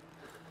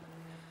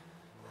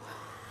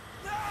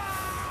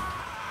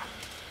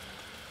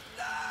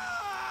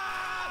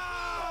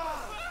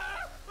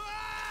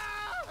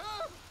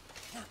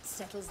 That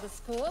settles the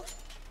score.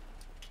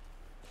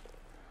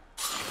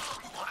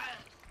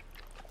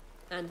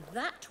 And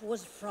that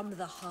was from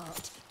the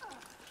heart.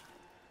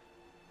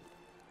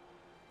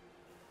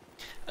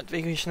 Hát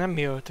végül is nem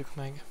mi öltük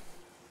meg.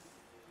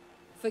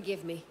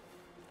 Forgive me.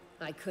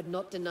 I could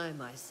not deny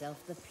myself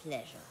the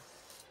pleasure.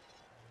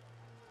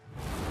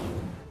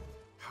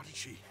 How did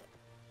she...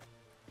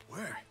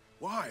 Where?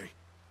 Why?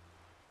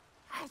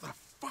 How the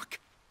fuck?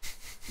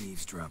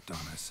 Eavesdropped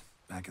on us,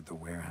 back at the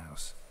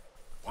warehouse.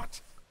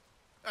 What?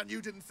 And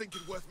you didn't think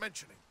it worth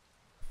mentioning?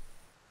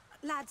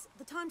 Lads,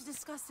 the time to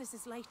discuss this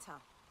is later.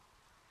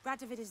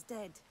 Radovid is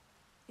dead.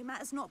 It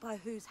matters not by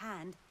whose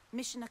hand.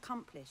 Mission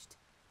accomplished.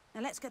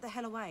 Now let's get the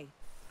hell away.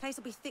 Place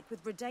will be thick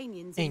with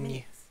Redanians in Ennyi.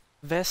 minutes.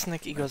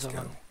 Vesznek igaza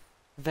van.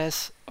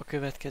 Vesz a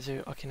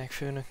következő, akinek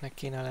főnöknek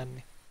kéne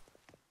lenni.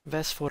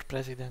 Vesz for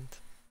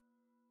president.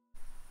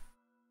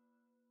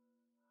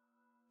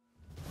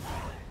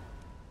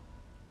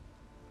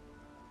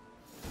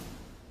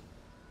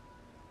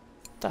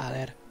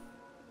 Tyler.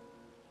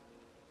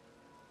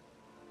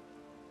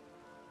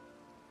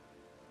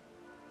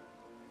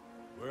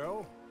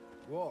 Well,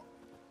 what?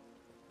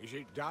 Is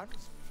it done?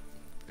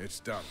 It's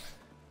done.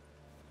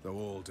 Though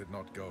all did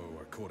not go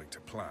according to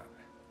plan.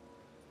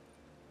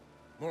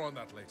 More on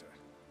that later.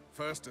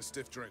 First, a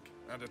stiff drink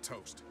and a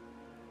toast.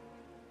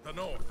 The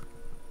North.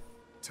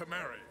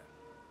 Temeria.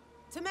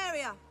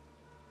 Temeria!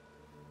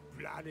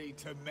 Bloody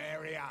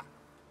Temeria!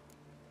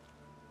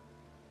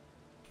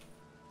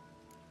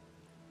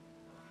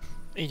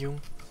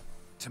 Ígyunk.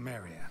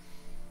 Temeria.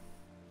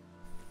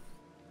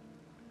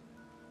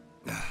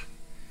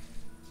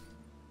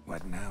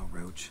 What now,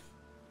 Roach?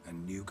 A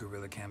new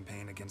guerrilla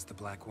campaign against the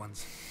Black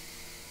Ones?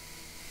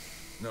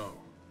 No.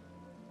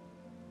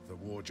 The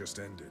war just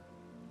ended.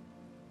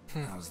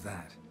 How's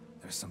that?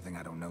 There's something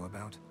I don't know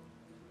about?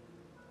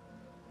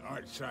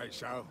 I'd say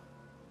so.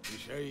 You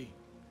see,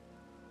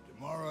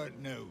 tomorrow at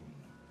noon,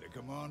 the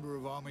commander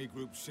of Army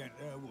Group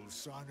Center will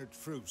sign a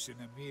truce in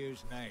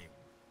Emir's name.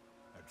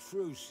 A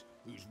truce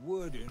whose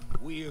wording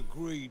we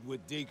agreed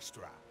with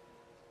Dijkstra.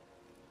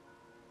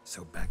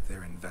 So back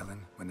there in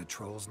Velen, when the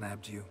trolls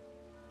nabbed you?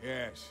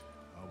 Yes,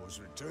 I was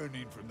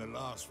returning from the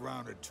last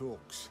round of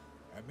talks.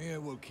 Emir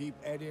will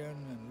keep Edion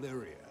and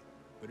Lyria,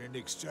 but in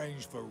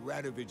exchange for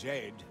Radovid's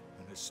head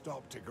and a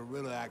stop to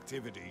guerrilla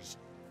activities,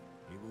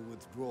 he will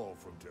withdraw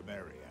from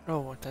Temeria.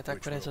 Oh, tehát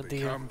akkor ez a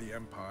deal. Become the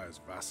Empire's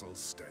vassal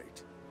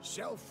state.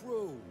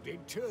 Self-ruled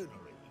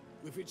internally,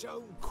 with its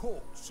own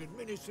courts,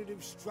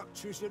 administrative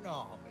structures and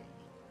army.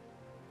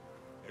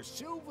 The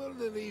silver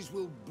lilies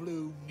will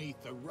bloom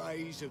neath the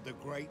rays of the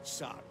great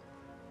sun.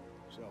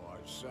 So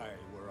I say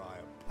were I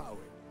a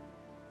poet.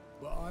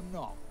 But I'm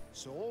not.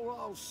 So all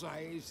I'll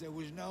say is there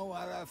was no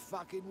other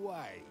fucking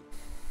way.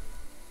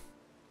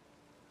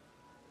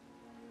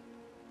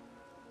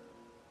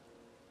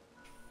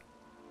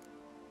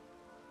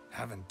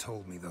 Haven't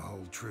told me the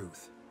whole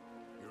truth.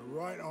 You're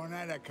right on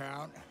that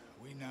account.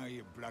 We know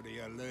you're bloody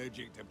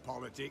allergic to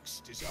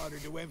politics,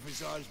 decided to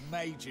emphasize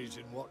majors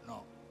and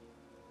whatnot.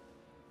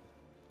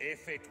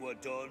 If it were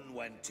done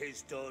when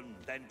 'tis done,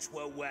 then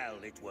 'twere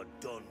well it were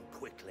done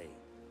quickly.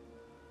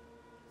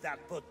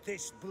 but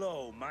this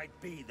blow might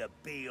be the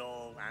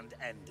be-all and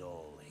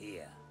end-all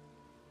here.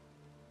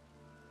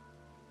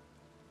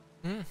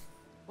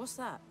 What's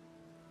that?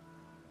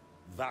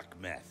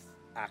 Vakmeth,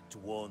 Act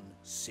 1,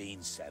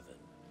 Scene 7.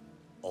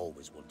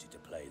 Always wanted to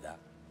play that.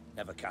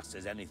 Never cast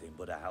as anything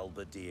but a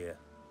halberdier.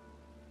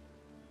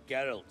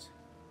 Geralt,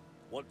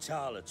 what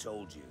Tala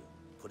told you,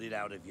 put it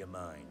out of your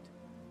mind.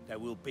 There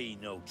will be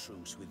no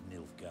truce with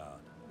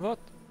Nilfgaard. What?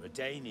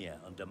 Redania,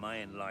 under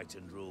my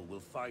enlightened rule,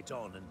 will fight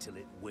on until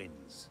it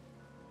wins.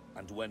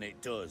 And when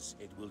it does,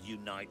 it will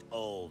unite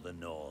all the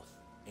North,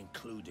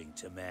 including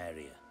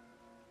Temeria.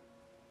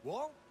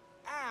 What?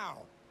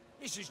 How?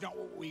 This is not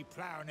what we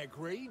planned and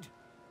agreed.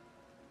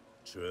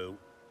 True.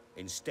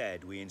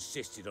 Instead, we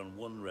insisted on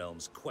one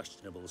realm's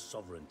questionable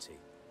sovereignty.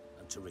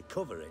 And to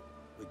recover it,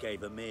 we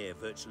gave Emir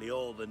virtually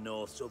all the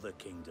North's other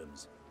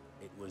kingdoms.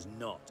 It was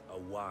not a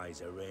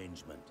wise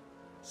arrangement.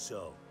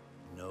 So,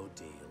 no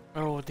deal.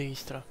 Oh,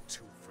 Dijkstra.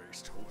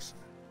 Two-faced horse.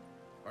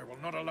 I will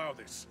not allow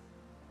this.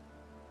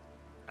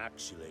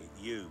 Actually,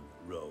 you,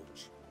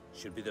 Roach,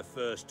 should be the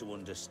first to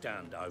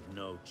understand I've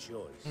no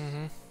choice.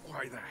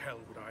 Why the hell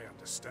would I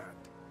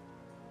understand?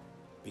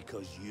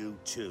 Because you,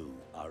 too,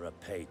 are a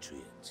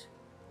patriot.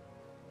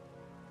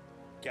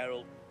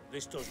 Geralt,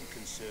 this doesn't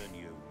concern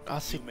you.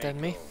 Azt You may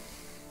hitted mi? go.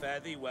 Fare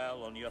thee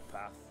well on your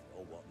path,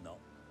 or whatnot.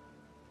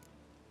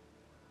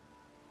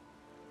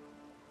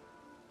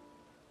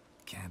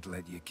 Can't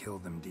let you kill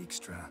them,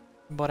 Dijkstra.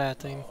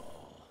 Barátaim.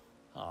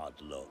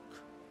 Hard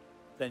luck.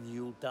 Then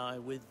you'll die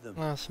with them.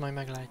 Azt majd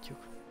meglátjuk.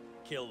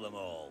 Kill them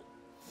all.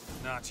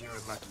 Not your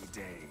lucky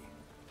day.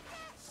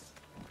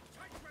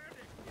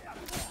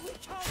 We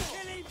can't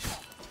kill him!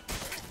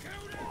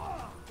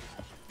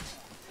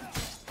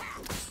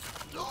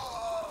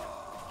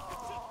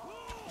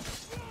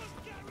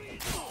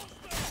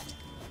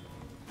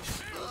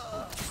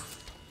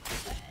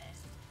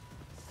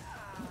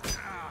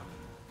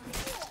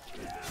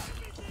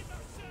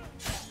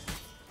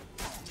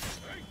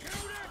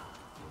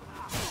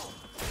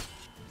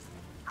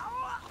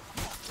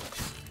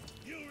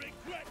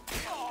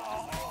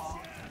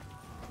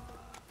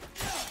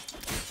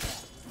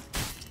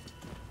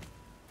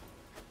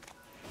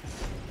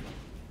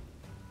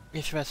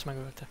 És Vesz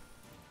megölte.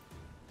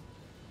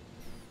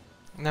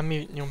 Nem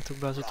mi nyomtuk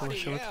be az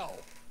utolsót.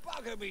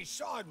 Bugger me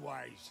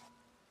sideways.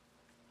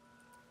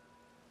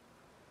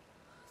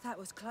 That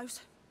was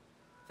close.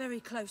 Very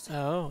close.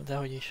 Oh,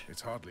 dehogy is.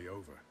 It's hardly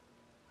over.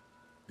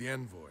 The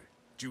envoy,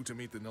 due to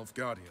meet the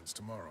Nilfgaardians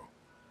tomorrow.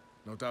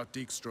 No doubt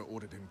Dijkstra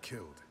ordered him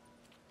killed.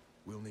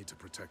 We'll need to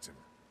protect him.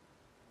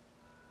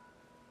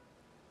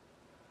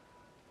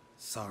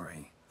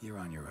 Sorry, you're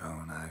on your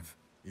own.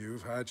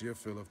 You've had your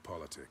fill of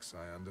politics,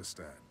 I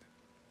understand.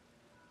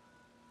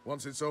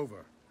 Once it's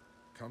over,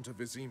 come to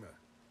Vizima.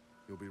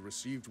 You'll be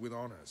received with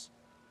honors.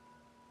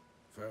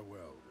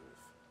 Farewell,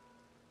 Wolf.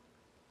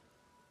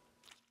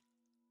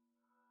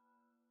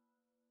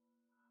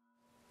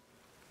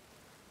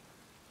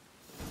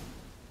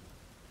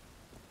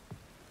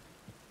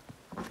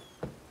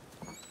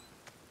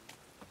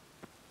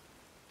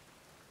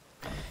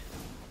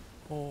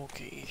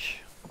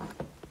 Okés.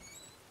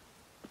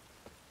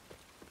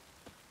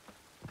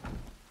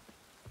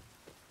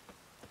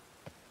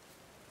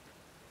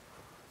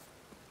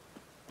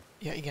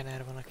 Ja igen,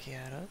 erre van a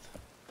kijárat.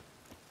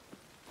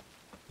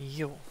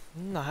 Jó,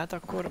 na hát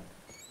akkor...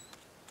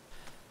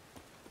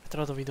 Hát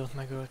Radovidot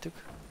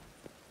megöltük.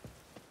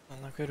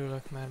 Annak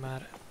örülök, mert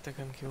már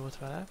tököm ki volt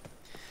vele.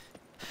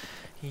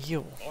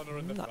 Jó,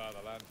 na.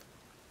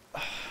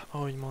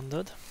 Ahogy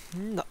mondod.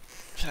 Na,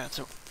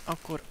 srácok,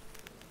 akkor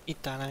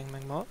itt állnánk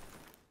meg ma.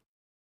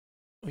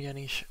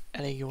 Ugyanis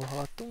elég jól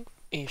haladtunk,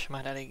 és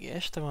már eléggé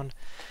este van.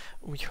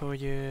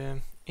 Úgyhogy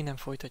innen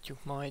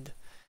folytatjuk majd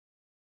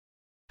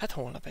hát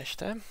holnap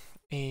este,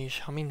 és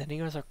ha minden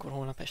igaz, akkor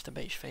holnap este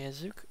be is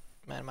fejezzük,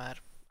 mert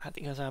már hát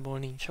igazából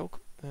nincs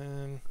sok,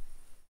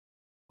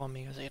 van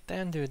még azért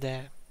teendő,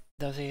 de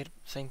azért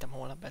szerintem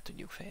holnap be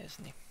tudjuk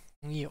fejezni.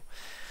 Jó,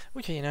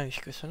 úgyhogy én el is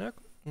köszönök,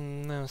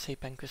 nagyon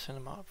szépen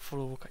köszönöm a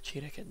followokat,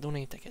 csíreket,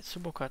 donateket,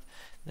 subokat,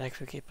 de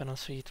legfőképpen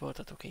az, hogy itt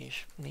voltatok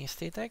és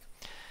néztétek.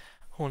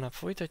 Holnap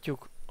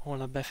folytatjuk,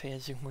 holnap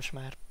befejezzük most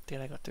már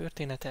tényleg a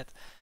történetet,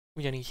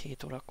 ugyanígy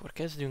 7 órakor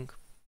kezdünk.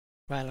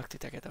 Várlak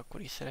titeket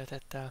akkor is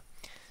szeretettel.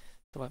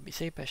 További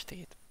szép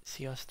estét,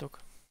 sziasztok!